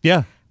sense.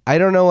 Yeah. I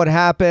don't know what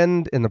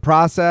happened in the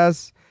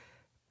process,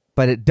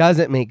 but it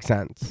doesn't make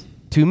sense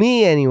to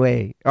me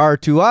anyway, or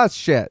to us.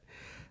 Shit.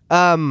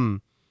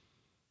 And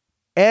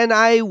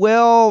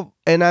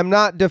I'm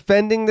not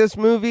defending this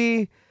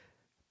movie,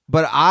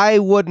 but I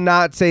would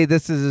not say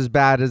this is as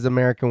bad as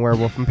American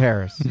Werewolf in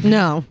Paris.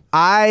 No.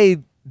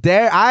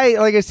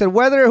 Like I said,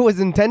 whether it was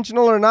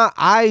intentional or not,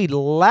 I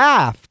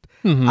laughed.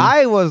 Mm-hmm.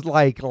 I was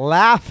like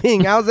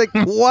laughing. I was like,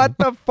 what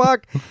the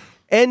fuck?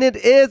 And it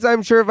is,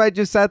 I'm sure if I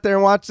just sat there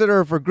and watched it,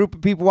 or if a group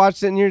of people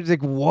watched it and you're just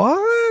like,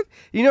 what?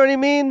 You know what I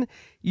mean?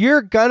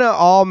 You're gonna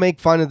all make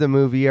fun of the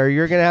movie, or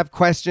you're gonna have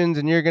questions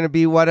and you're gonna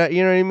be you know what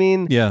I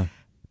mean? Yeah.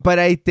 But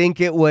I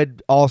think it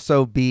would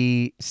also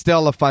be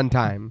still a fun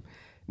time.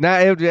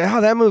 Now,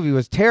 that movie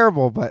was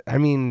terrible, but I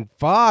mean,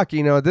 fuck,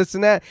 this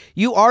and that.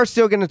 You are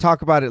still going to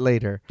talk about it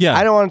later. Yeah.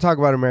 I don't want to talk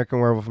about American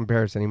Werewolf in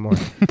Paris anymore.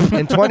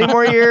 In 20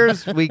 more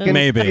years, we can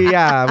Maybe.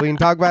 Yeah, we can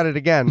talk about it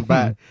again.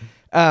 But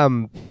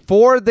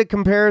for the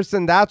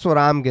comparison, that's what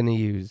I'm going to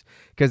use,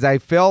 because I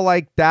feel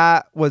like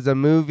that was a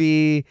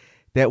movie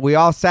that we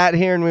all sat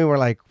here and we were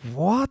like,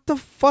 what the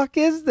fuck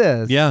is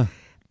this? Yeah.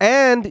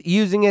 And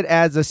using it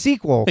as a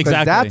sequel, because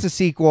Exactly. that's a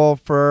sequel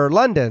for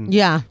London.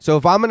 Yeah. So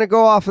if I'm going to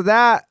go off of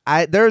that,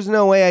 there's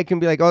no way I can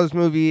be like, oh, this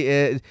movie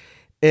is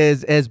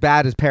as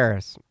bad as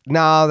Paris.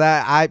 No,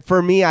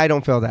 for me, I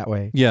don't feel that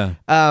way. Yeah.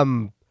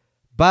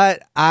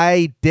 But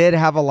I did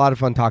have a lot of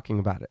fun talking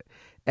about it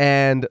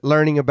and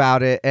learning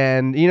about it.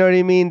 And you know what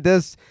I mean?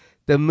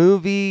 The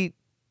movie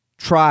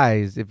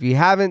tries. If you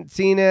haven't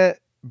seen it,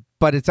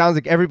 but it sounds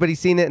like everybody's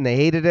seen it and they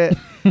hated it,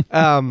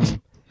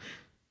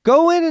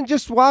 go in and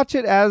just watch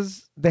it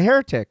as The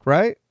Heretic,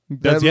 right?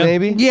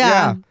 Maybe?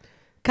 Yeah.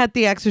 Cut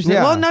The Exorcist.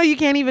 Yeah. Well, no, you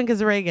can't even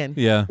because of Reagan.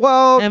 Yeah.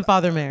 Well, And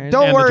Father Marin.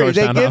 don't And the worry.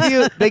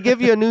 Georgetown They give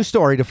you a new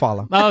story to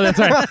follow. Oh, that's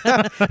right.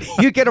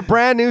 You get a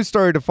brand new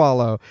story to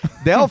follow.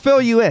 They'll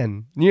fill you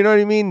in. You know what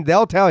I mean?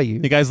 They'll tell you.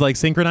 You guys like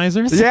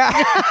synchronizers?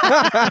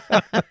 Yeah.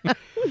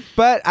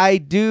 But I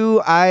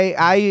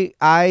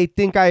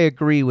think I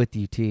agree with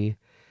you, T.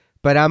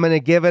 But I'm going to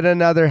give it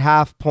another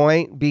half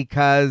point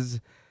because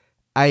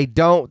I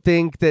don't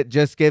think that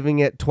just giving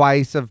it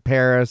twice of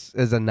Paris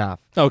is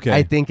enough. Okay.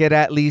 I think it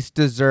at least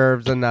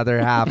deserves another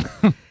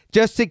half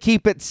just to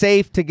keep it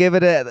safe, to give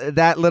it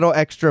that little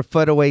extra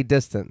foot away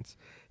distance.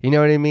 You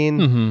know what I mean?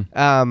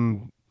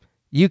 Mm-hmm.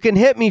 You can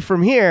hit me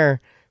from here,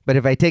 but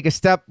if I take a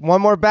step one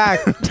more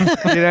back, you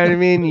know what I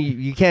mean?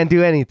 You can't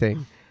do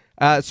anything.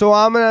 So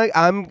I'm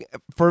gonna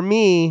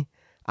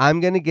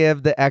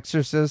give The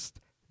Exorcist,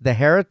 The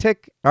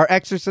Heretic, or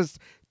Exorcist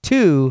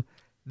 2,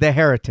 The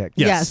Heretic.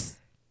 Yes.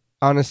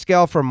 On a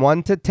scale from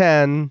 1 to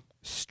 10,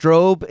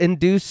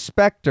 strobe-induced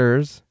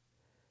specters,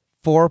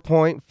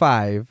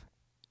 4.5,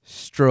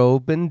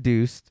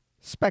 strobe-induced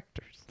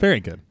specters.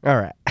 Very good. All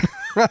right.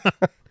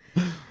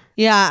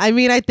 Yeah, I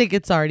mean, I think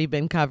it's already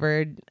been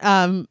covered.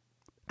 I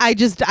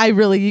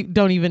really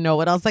don't even know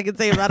what else I can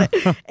say about it.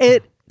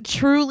 It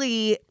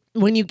truly,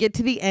 when you get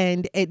to the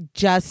end, it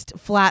just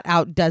flat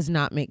out does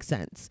not make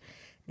sense.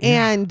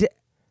 Yeah. And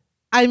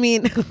I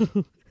mean,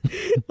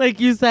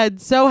 like you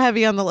said, so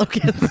heavy on the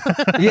locusts.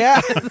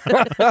 Yeah.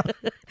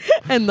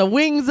 And the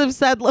wings of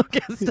said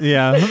locust.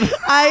 Yeah.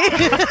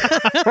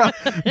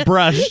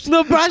 Brushed.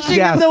 The brushing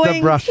Yes, of the wings.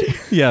 the brushing.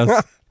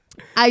 Yes.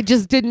 I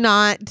just did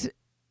not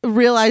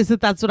realize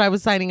that that's what I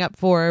was signing up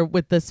for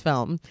with this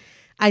film.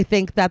 I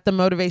think that the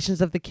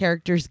motivations of the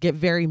characters get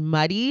very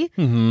muddy.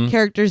 Mm-hmm.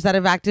 Characters that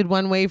have acted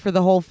one way for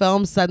the whole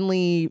film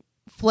suddenly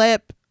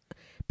flip.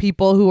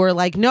 People who are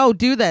like, no,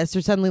 do this,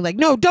 or suddenly like,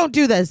 no, don't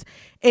do this.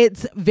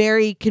 It's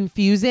very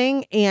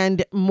confusing.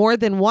 And more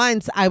than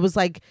once, I was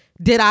like,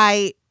 did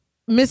I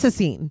miss a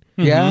scene?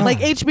 Yeah. Like,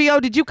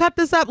 HBO, did you cut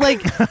this up?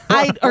 Like,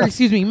 or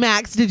excuse me,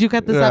 Max, did you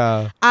cut this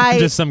up?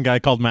 Just some guy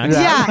called Max.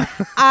 Yeah.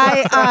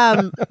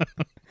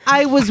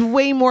 I was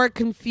way more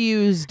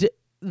confused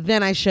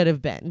than I should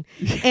have been.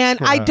 And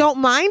I don't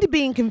mind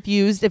being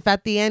confused if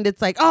at the end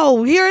it's like,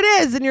 oh, here it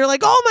is. And you're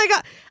like, oh my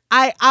God.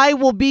 I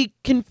will be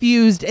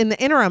confused in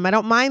the interim. I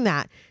don't mind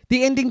that.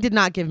 The ending did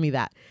not give me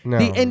that. No.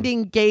 The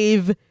ending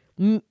gave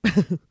me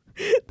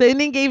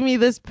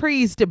this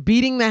priest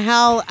beating the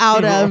hell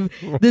out of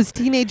this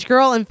teenage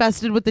girl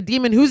infested with the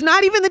demon, who's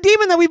not even the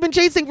demon that we've been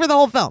chasing for the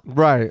whole film.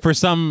 Right.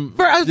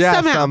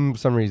 Somehow.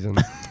 Some reason.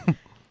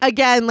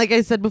 Again, like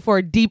I said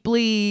before,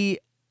 deeply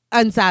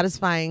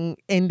unsatisfying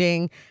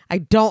ending. I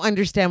don't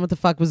understand what the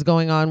fuck was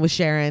going on with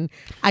Sharon.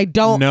 I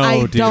don't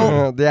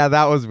Yeah,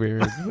 that was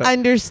weird.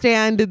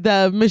 understand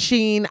the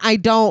machine. I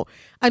don't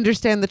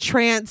understand the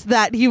trance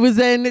that he was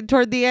in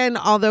toward the end,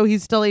 although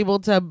he's still able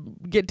to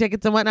get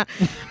tickets and whatnot.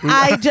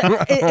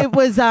 It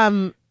was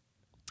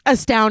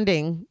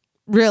astounding,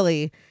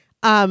 really.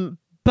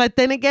 But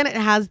then again, it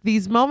has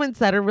these moments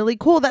that are really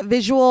cool. That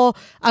visual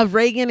of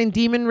Reagan and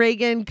Demon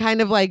Reagan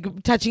kind of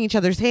like touching each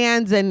other's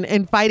hands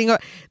and fighting.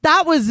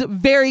 That was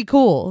very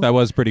cool. That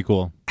was pretty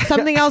cool.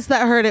 Something else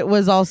that hurt it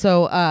was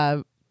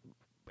also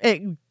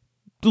it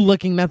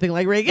looking nothing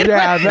like Reagan.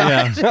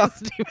 Yeah.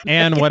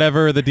 And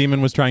whatever the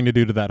demon was trying to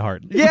do to that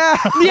heart. Yeah.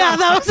 Yeah,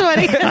 that was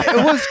funny.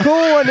 It was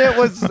cool when it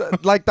was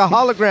like the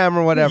hologram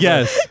or whatever.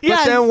 Yes.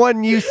 But then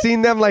when you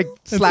seen them like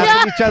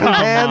slapping each other's Come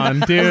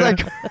hands, on, dude. I was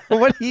like,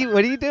 what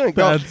are you doing?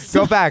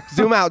 Go back.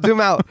 Zoom out.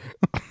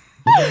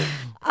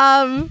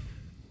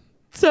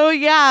 So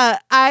yeah,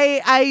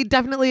 I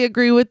definitely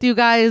agree with you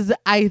guys.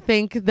 I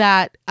think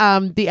that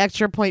the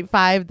extra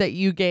 0.5 that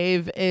you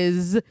gave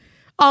is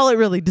all it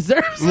really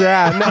deserves.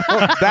 Yeah,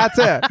 no, that's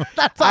it.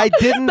 That's all. I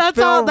didn't That's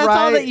feel all. That's right.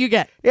 all that you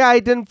get. Yeah, I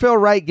didn't feel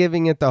right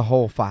giving it the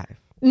whole 5.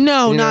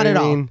 No, You know not what at I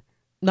all. mean?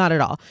 Not at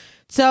all.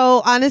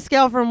 So on a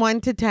scale from 1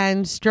 to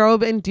 10,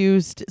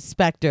 strobe-induced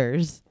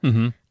specters.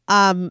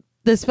 Mm-hmm.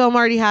 This film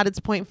already had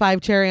its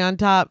 0.5 cherry on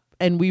top,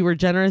 and we were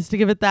generous to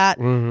give it that.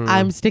 Mhm.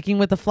 I'm sticking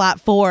with a flat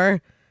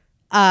 4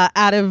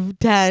 out of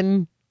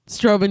 10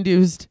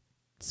 strobe-induced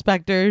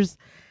specters.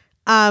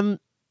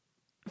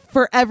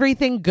 For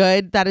everything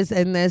good that is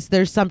in this,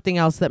 there's something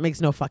else that makes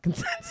no fucking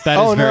sense.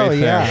 That is very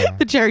fair.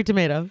 The cherry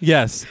tomato.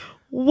 Yes.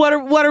 What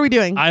are we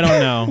doing? I don't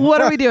know.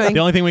 What are we doing? The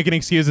only thing we can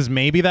excuse is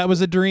maybe that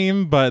was a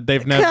dream, but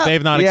they've not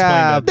explained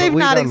Yeah, it. but They've we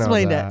not don't know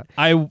explained that. it.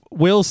 I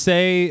will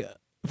say,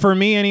 for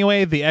me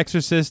anyway, The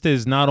Exorcist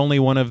is not only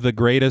one of the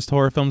greatest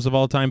horror films of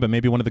all time, but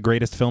maybe one of the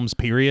greatest films,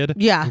 period.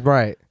 Yeah.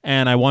 Right.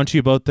 And I want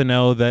you both to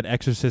know that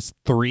Exorcist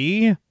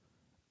 3,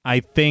 I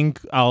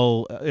think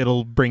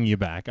it'll bring you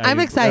back.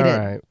 I'm excited. All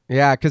right.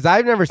 Yeah, because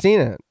I've never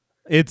seen it.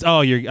 I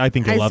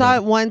think you'll I love saw it.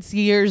 it once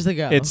years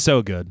ago. It's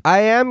so good. I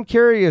am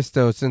curious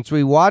though, since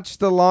we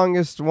watched the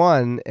longest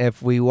one,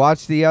 if we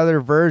watch the other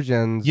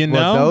versions, You would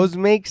know? those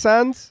make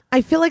sense? I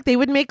feel like they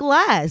would make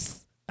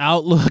less.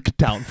 Outlook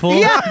doubtful.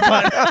 Yeah.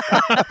 But,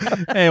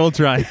 hey, we'll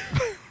try. And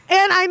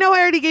I know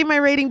I already gave my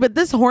rating, but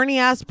this horny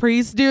ass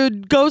priest,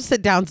 dude, go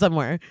sit down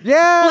somewhere.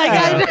 Yeah. Like,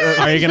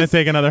 Are you going to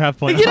take another half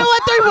point? You know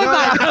what?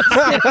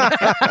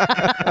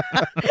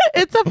 3.5.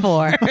 It's a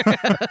 4.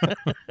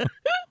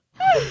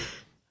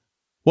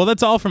 Well,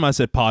 that's all from us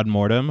at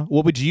Podmortem.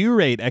 What would you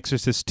rate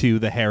Exorcist 2,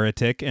 The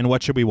Heretic, and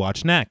what should we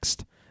watch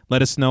next?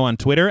 Let us know on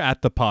Twitter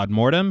at the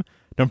Podmortem.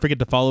 Don't forget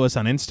to follow us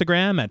on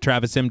Instagram at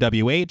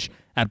TravisMWH,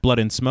 at Blood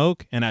and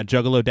Smoke, and at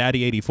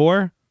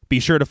JuggaloDaddy84. Be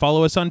sure to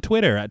follow us on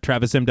Twitter at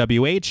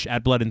TravisMWH,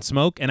 at Blood and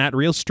Smoke, and at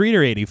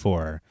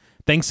RealStreeter84.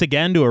 Thanks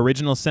again to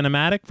Original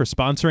Cinematic for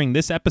sponsoring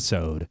this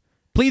episode.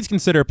 Please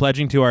consider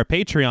pledging to our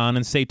Patreon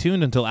and stay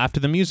tuned until after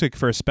the music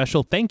for a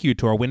special thank you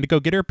to our Wendigo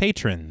Getter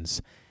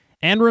patrons.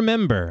 And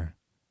remember,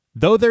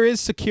 though there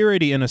is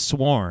security in a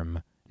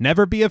swarm,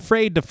 never be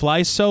afraid to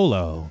fly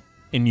solo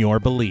in your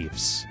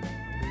beliefs.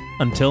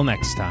 Until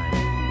next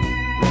time.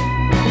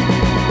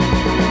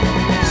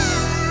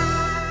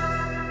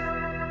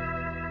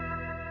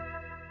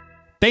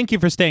 Thank you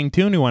for staying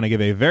tuned. We want to give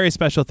a very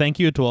special thank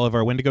you to all of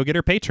our Wendigo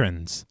Getter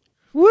patrons.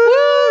 Woo!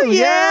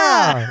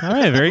 Yeah! All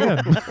right, very good.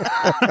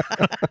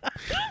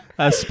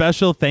 A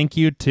special thank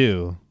you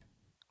to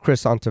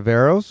Chris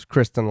Ontiveros,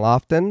 Kristen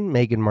Lofton,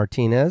 Megan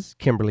Martinez,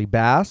 Kimberly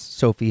Bass,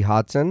 Sophie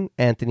Hodson,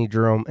 Anthony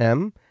Jerome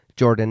M.,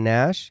 Jordan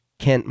Nash,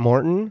 Kent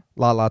Morton,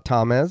 Lala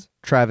Tamez,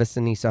 Travis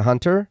Anissa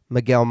Hunter,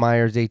 Miguel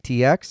Myers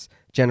ATX,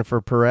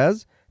 Jennifer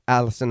Perez,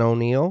 Allison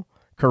O'Neill,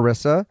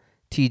 Carissa,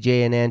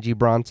 TJ and Angie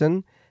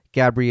Bronson,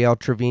 Gabrielle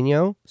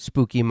Trevino,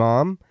 Spooky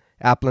Mom,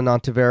 Applin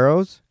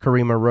Ontiveros,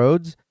 Karima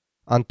Rhodes,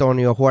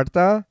 Antonio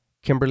Huerta,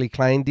 Kimberly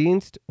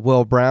Kleindienst,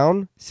 Will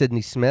Brown,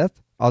 Sydney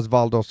Smith,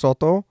 Osvaldo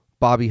Soto,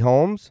 Bobby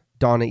Holmes,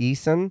 Donna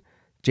Eason,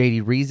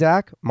 JD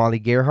Rezak, Molly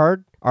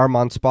Gerhard,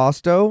 Armand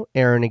Spasto,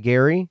 Aaron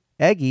Aguirre,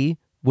 Eggy,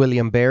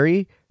 William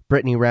Berry,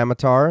 Brittany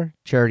Ramatar,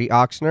 Charity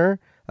Oxner,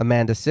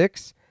 Amanda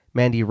Six,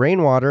 Mandy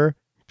Rainwater,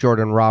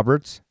 Jordan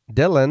Roberts,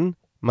 Dylan,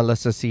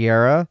 Melissa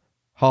Sierra,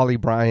 Holly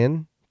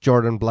Bryan,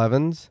 Jordan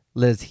Blevins,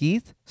 Liz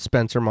Heath,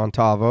 Spencer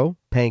Montavo,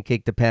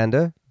 Pancake the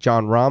Panda,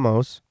 John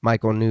Ramos,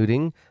 Michael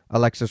Nuding,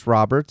 Alexis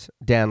Roberts,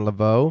 Dan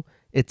Laveau,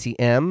 Itzy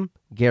M,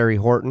 Gary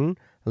Horton,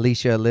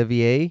 Alicia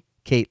Olivier,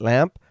 Kate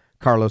Lamp,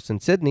 Carlos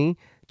and Sydney,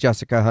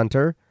 Jessica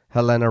Hunter,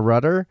 Helena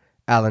Rudder,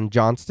 Alan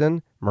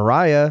Johnston,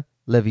 Mariah,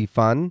 Livy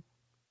Fun,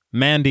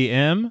 Mandy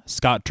M,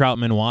 Scott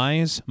Troutman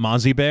Wise,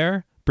 Mozzie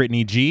Bear,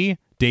 Brittany G,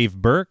 Dave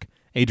Burke,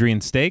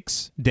 Adrian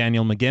Stakes,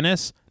 Daniel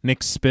McGinnis,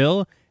 Nick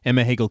Spill,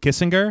 Emma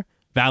Hagel-Kissinger,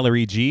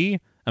 Valerie G,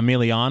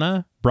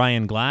 Emiliana,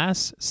 Brian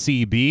Glass,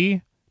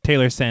 CB,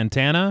 Taylor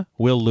Santana,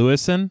 Will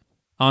Lewison,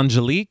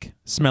 Angelique,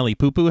 Smelly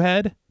Poo Poo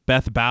Head,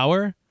 Beth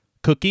Bauer,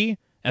 Cookie,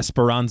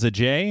 Esperanza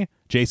J,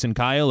 Jason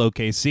Kyle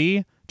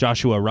OKC,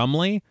 Joshua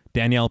Rumley,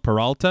 Danielle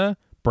Peralta,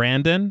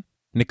 Brandon,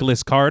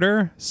 Nicholas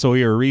Carter,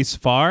 Sawyer Reese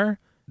Farr,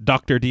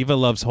 Dr. Diva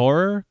Loves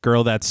Horror,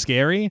 Girl That's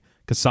Scary,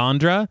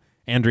 Cassandra,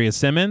 Andrea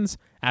Simmons,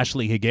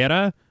 Ashley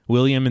Higuera,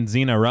 William and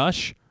Zena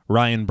Rush,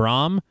 Ryan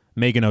Brom,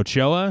 Megan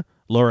Ochoa,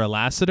 Laura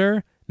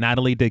Lassiter,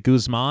 Natalie de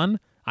Guzman,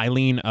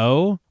 Eileen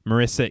O,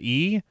 Marissa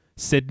E,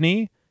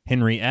 Sydney,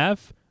 Henry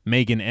F,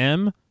 Megan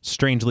M,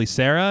 Strangely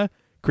Sarah,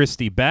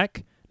 Christy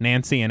Beck,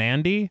 Nancy and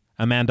Andy,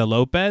 Amanda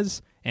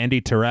Lopez,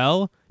 Andy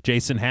Terrell,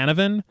 Jason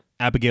Hanovan,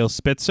 Abigail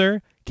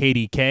Spitzer,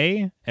 Katie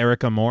K,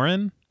 Erica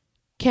Morin,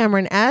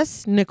 Cameron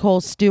S., Nicole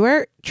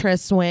Stewart,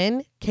 Tris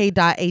Wynn,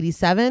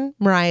 K.87,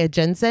 Mariah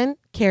Jensen,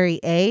 Carrie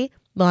A.,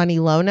 Lonnie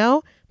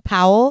Lono,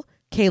 Powell,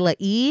 Kayla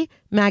E.,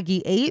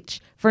 Maggie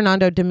H.,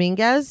 Fernando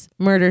Dominguez,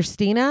 Murder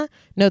Stina,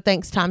 No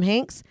Thanks Tom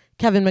Hanks,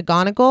 Kevin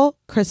McGonigal,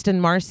 Kristen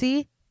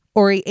Marcy,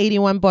 Ori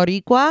 81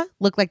 Boricua,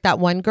 Look Like That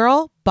One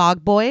Girl,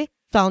 Bog Boy,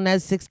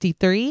 Felnez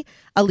 63,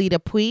 Alita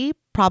Pui,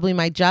 Probably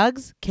My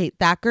Jugs, Kate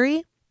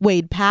Thackeray,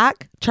 Wade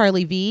Pack,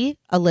 Charlie V,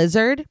 A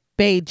Lizard,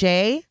 Bay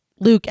J,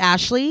 Luke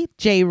Ashley,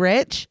 Jay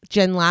Rich,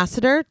 Jen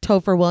Lassiter,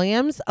 Topher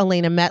Williams,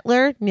 Elena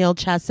Metler, Neil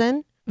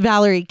Chesson,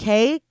 Valerie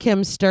K.,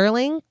 Kim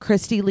Sterling,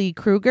 Christy Lee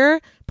Kruger,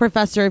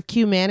 Professor of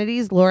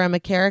Humanities Laura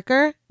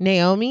McCarricker,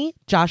 Naomi,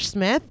 Josh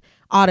Smith,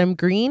 Autumn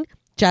Green,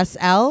 Jess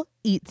L.,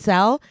 Eat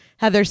Cell,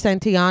 Heather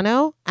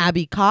Santiano,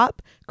 Abby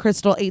Kopp,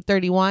 Crystal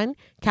 831,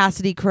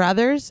 Cassidy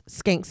Carruthers,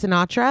 Skank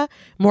Sinatra,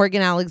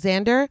 Morgan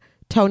Alexander,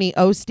 Tony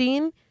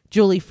Osteen,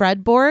 Julie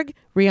Fredborg,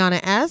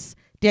 Rihanna S.,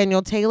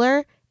 Daniel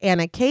Taylor,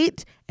 Anna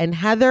Kate, and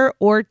Heather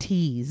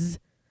Ortiz.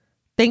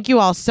 Thank you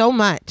all so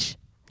much.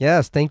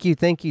 Yes, thank you,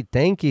 thank you,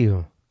 thank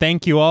you.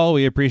 Thank you all.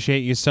 We appreciate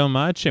you so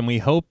much, and we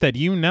hope that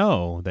you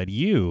know that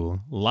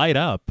you light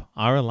up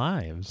our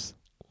lives.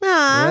 Aw,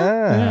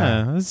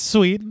 Yeah, that's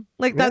sweet.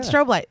 like that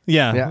strobe light.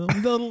 Yeah, Yeah. a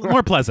little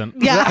more pleasant.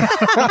 Yeah.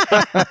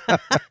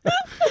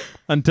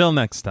 Until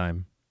next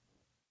time.